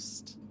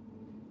noticed,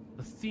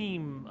 the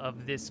theme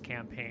of this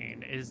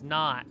campaign is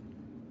not,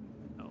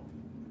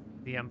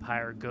 the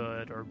Empire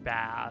good or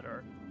bad,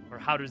 or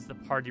how does the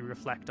party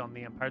reflect on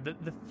the Empire.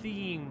 The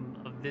theme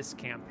of this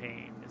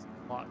campaign is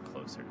a lot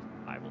closer to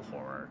survival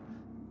horror,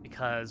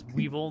 because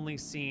we've only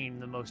seen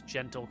the most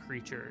gentle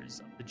creatures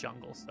of the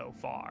jungle so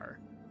far.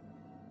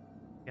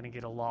 It's gonna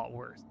get a lot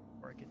worse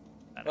before it gets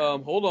better.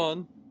 Hold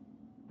on.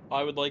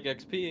 I would like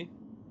XP.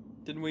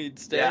 Didn't we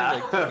stay Yeah.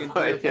 like fucking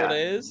 3 or 4 Yeah.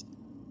 days?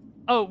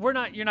 Oh, you're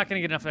not gonna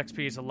get enough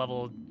XP to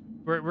level.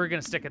 We're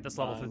gonna stick at this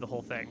level through the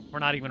whole thing. We're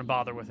not even gonna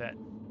bother with it.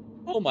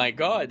 Oh my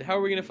god, how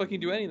are we gonna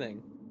fucking do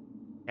anything?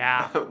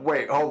 Yeah.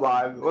 Wait, hold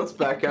on. Let's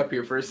back up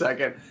here for a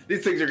second.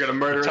 These things are gonna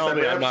murder us telling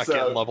every me I'm not episode.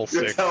 getting level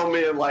You're 6. telling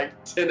me in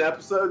like 10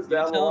 episodes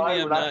down the telling me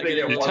line, I'm we're not not gonna getting-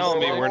 get You're one telling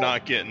me level? we're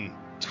not getting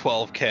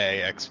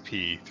 12k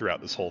XP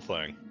throughout this whole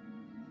thing.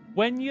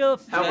 When you How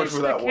much finish was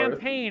the that worth?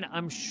 campaign,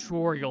 I'm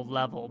sure you'll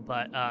level,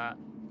 but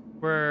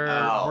we're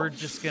Oh.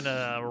 just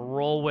gonna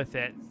roll with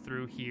it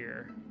through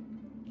here.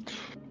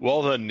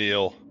 Well then,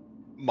 Neil,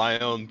 my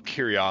own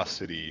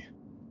curiosity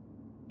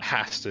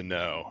has to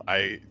know.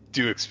 I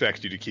do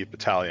expect you to keep a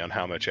tally on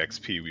how much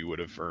XP we would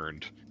have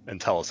earned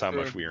and tell us how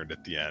much Sure. we earned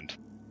at the end.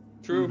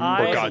 True.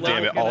 I- Or god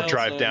damn it, I'll Level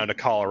drive now, down to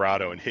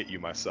Colorado and hit you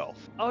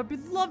myself. Oh,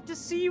 I'd love to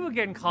see you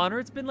again, Connor.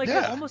 It's been like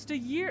Yeah. almost a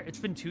year. It's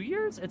been 2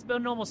 years? It's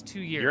been almost 2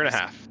 years. Year and a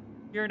half.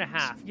 Year and a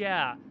half,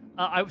 yeah.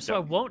 So I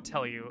won't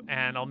tell you,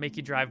 and I'll make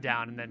you drive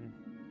down, and then,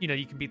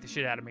 you can beat the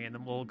shit out of me, and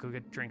then we'll go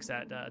get drinks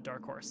at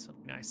Dark Horse. It'll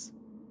be nice.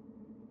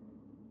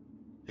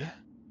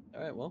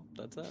 Alright, well,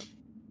 that's that.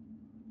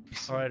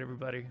 All right,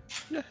 everybody.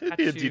 Yeah, it'd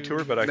be a Catch you-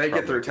 detour, but I Make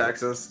could it through probably do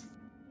Texas.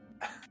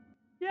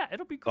 Yeah,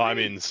 it'll be great. Well, I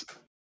mean,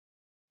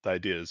 the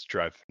idea is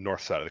drive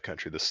north side of the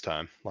country this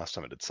time. Last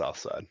time I did south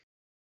side.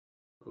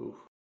 Ooh.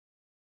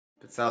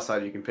 If it's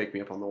Southside, you can pick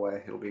me up on the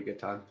way. It'll be a good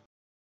time.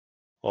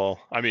 Well,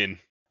 I mean,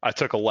 I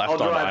took a I'll left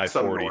onto drive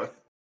some I-40. north.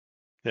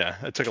 Yeah,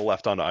 I took a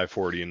left onto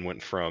I-40 and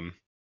went from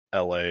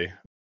LA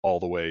all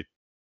the way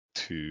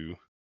to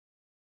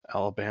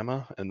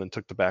Alabama, and then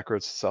took the back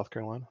roads to South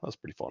Carolina. That was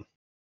pretty fun.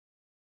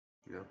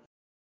 Yeah. All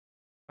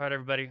right,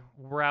 everybody.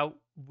 We're out.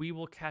 We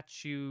will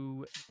catch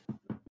you.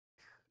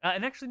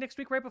 And actually, next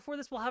week, right before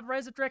this, we'll have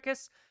Rise of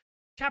Drekis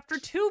Chapter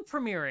 2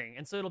 premiering.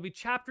 And so it'll be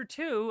Chapter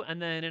 2,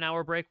 and then an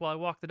hour break while I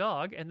walk the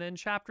dog, and then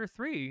Chapter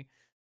 3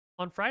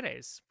 on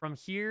Fridays from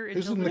here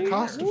Who's until in the New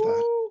cast Year. of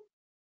that?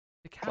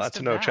 The cast Glad to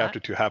of know that- Chapter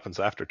 2 happens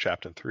after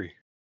Chapter 3.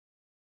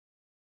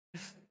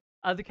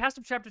 The cast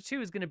of Chapter 2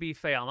 is going to be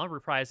Fayama,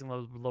 reprising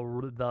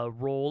the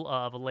role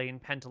of Elaine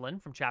Pentolin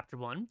from Chapter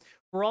 1.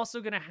 We're also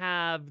going to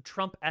have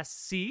Trump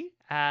SC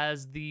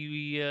as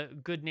the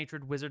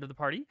good-natured wizard of the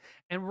party.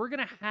 And we're going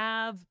to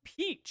have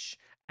Peach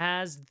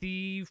as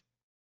the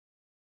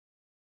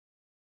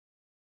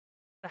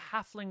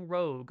halfling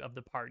rogue of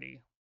the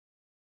party.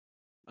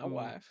 My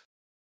wife.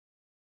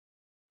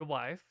 The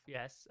wife,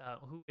 yes,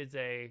 who is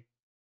a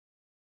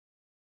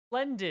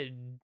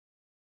splendid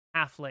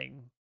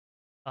halfling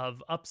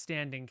of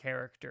upstanding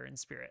character and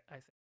spirit, I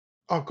think.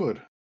 Oh,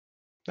 good.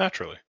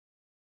 Naturally.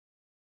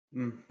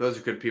 Those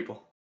are good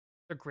people.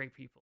 They're great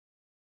people.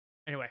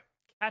 Anyway,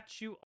 catch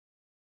you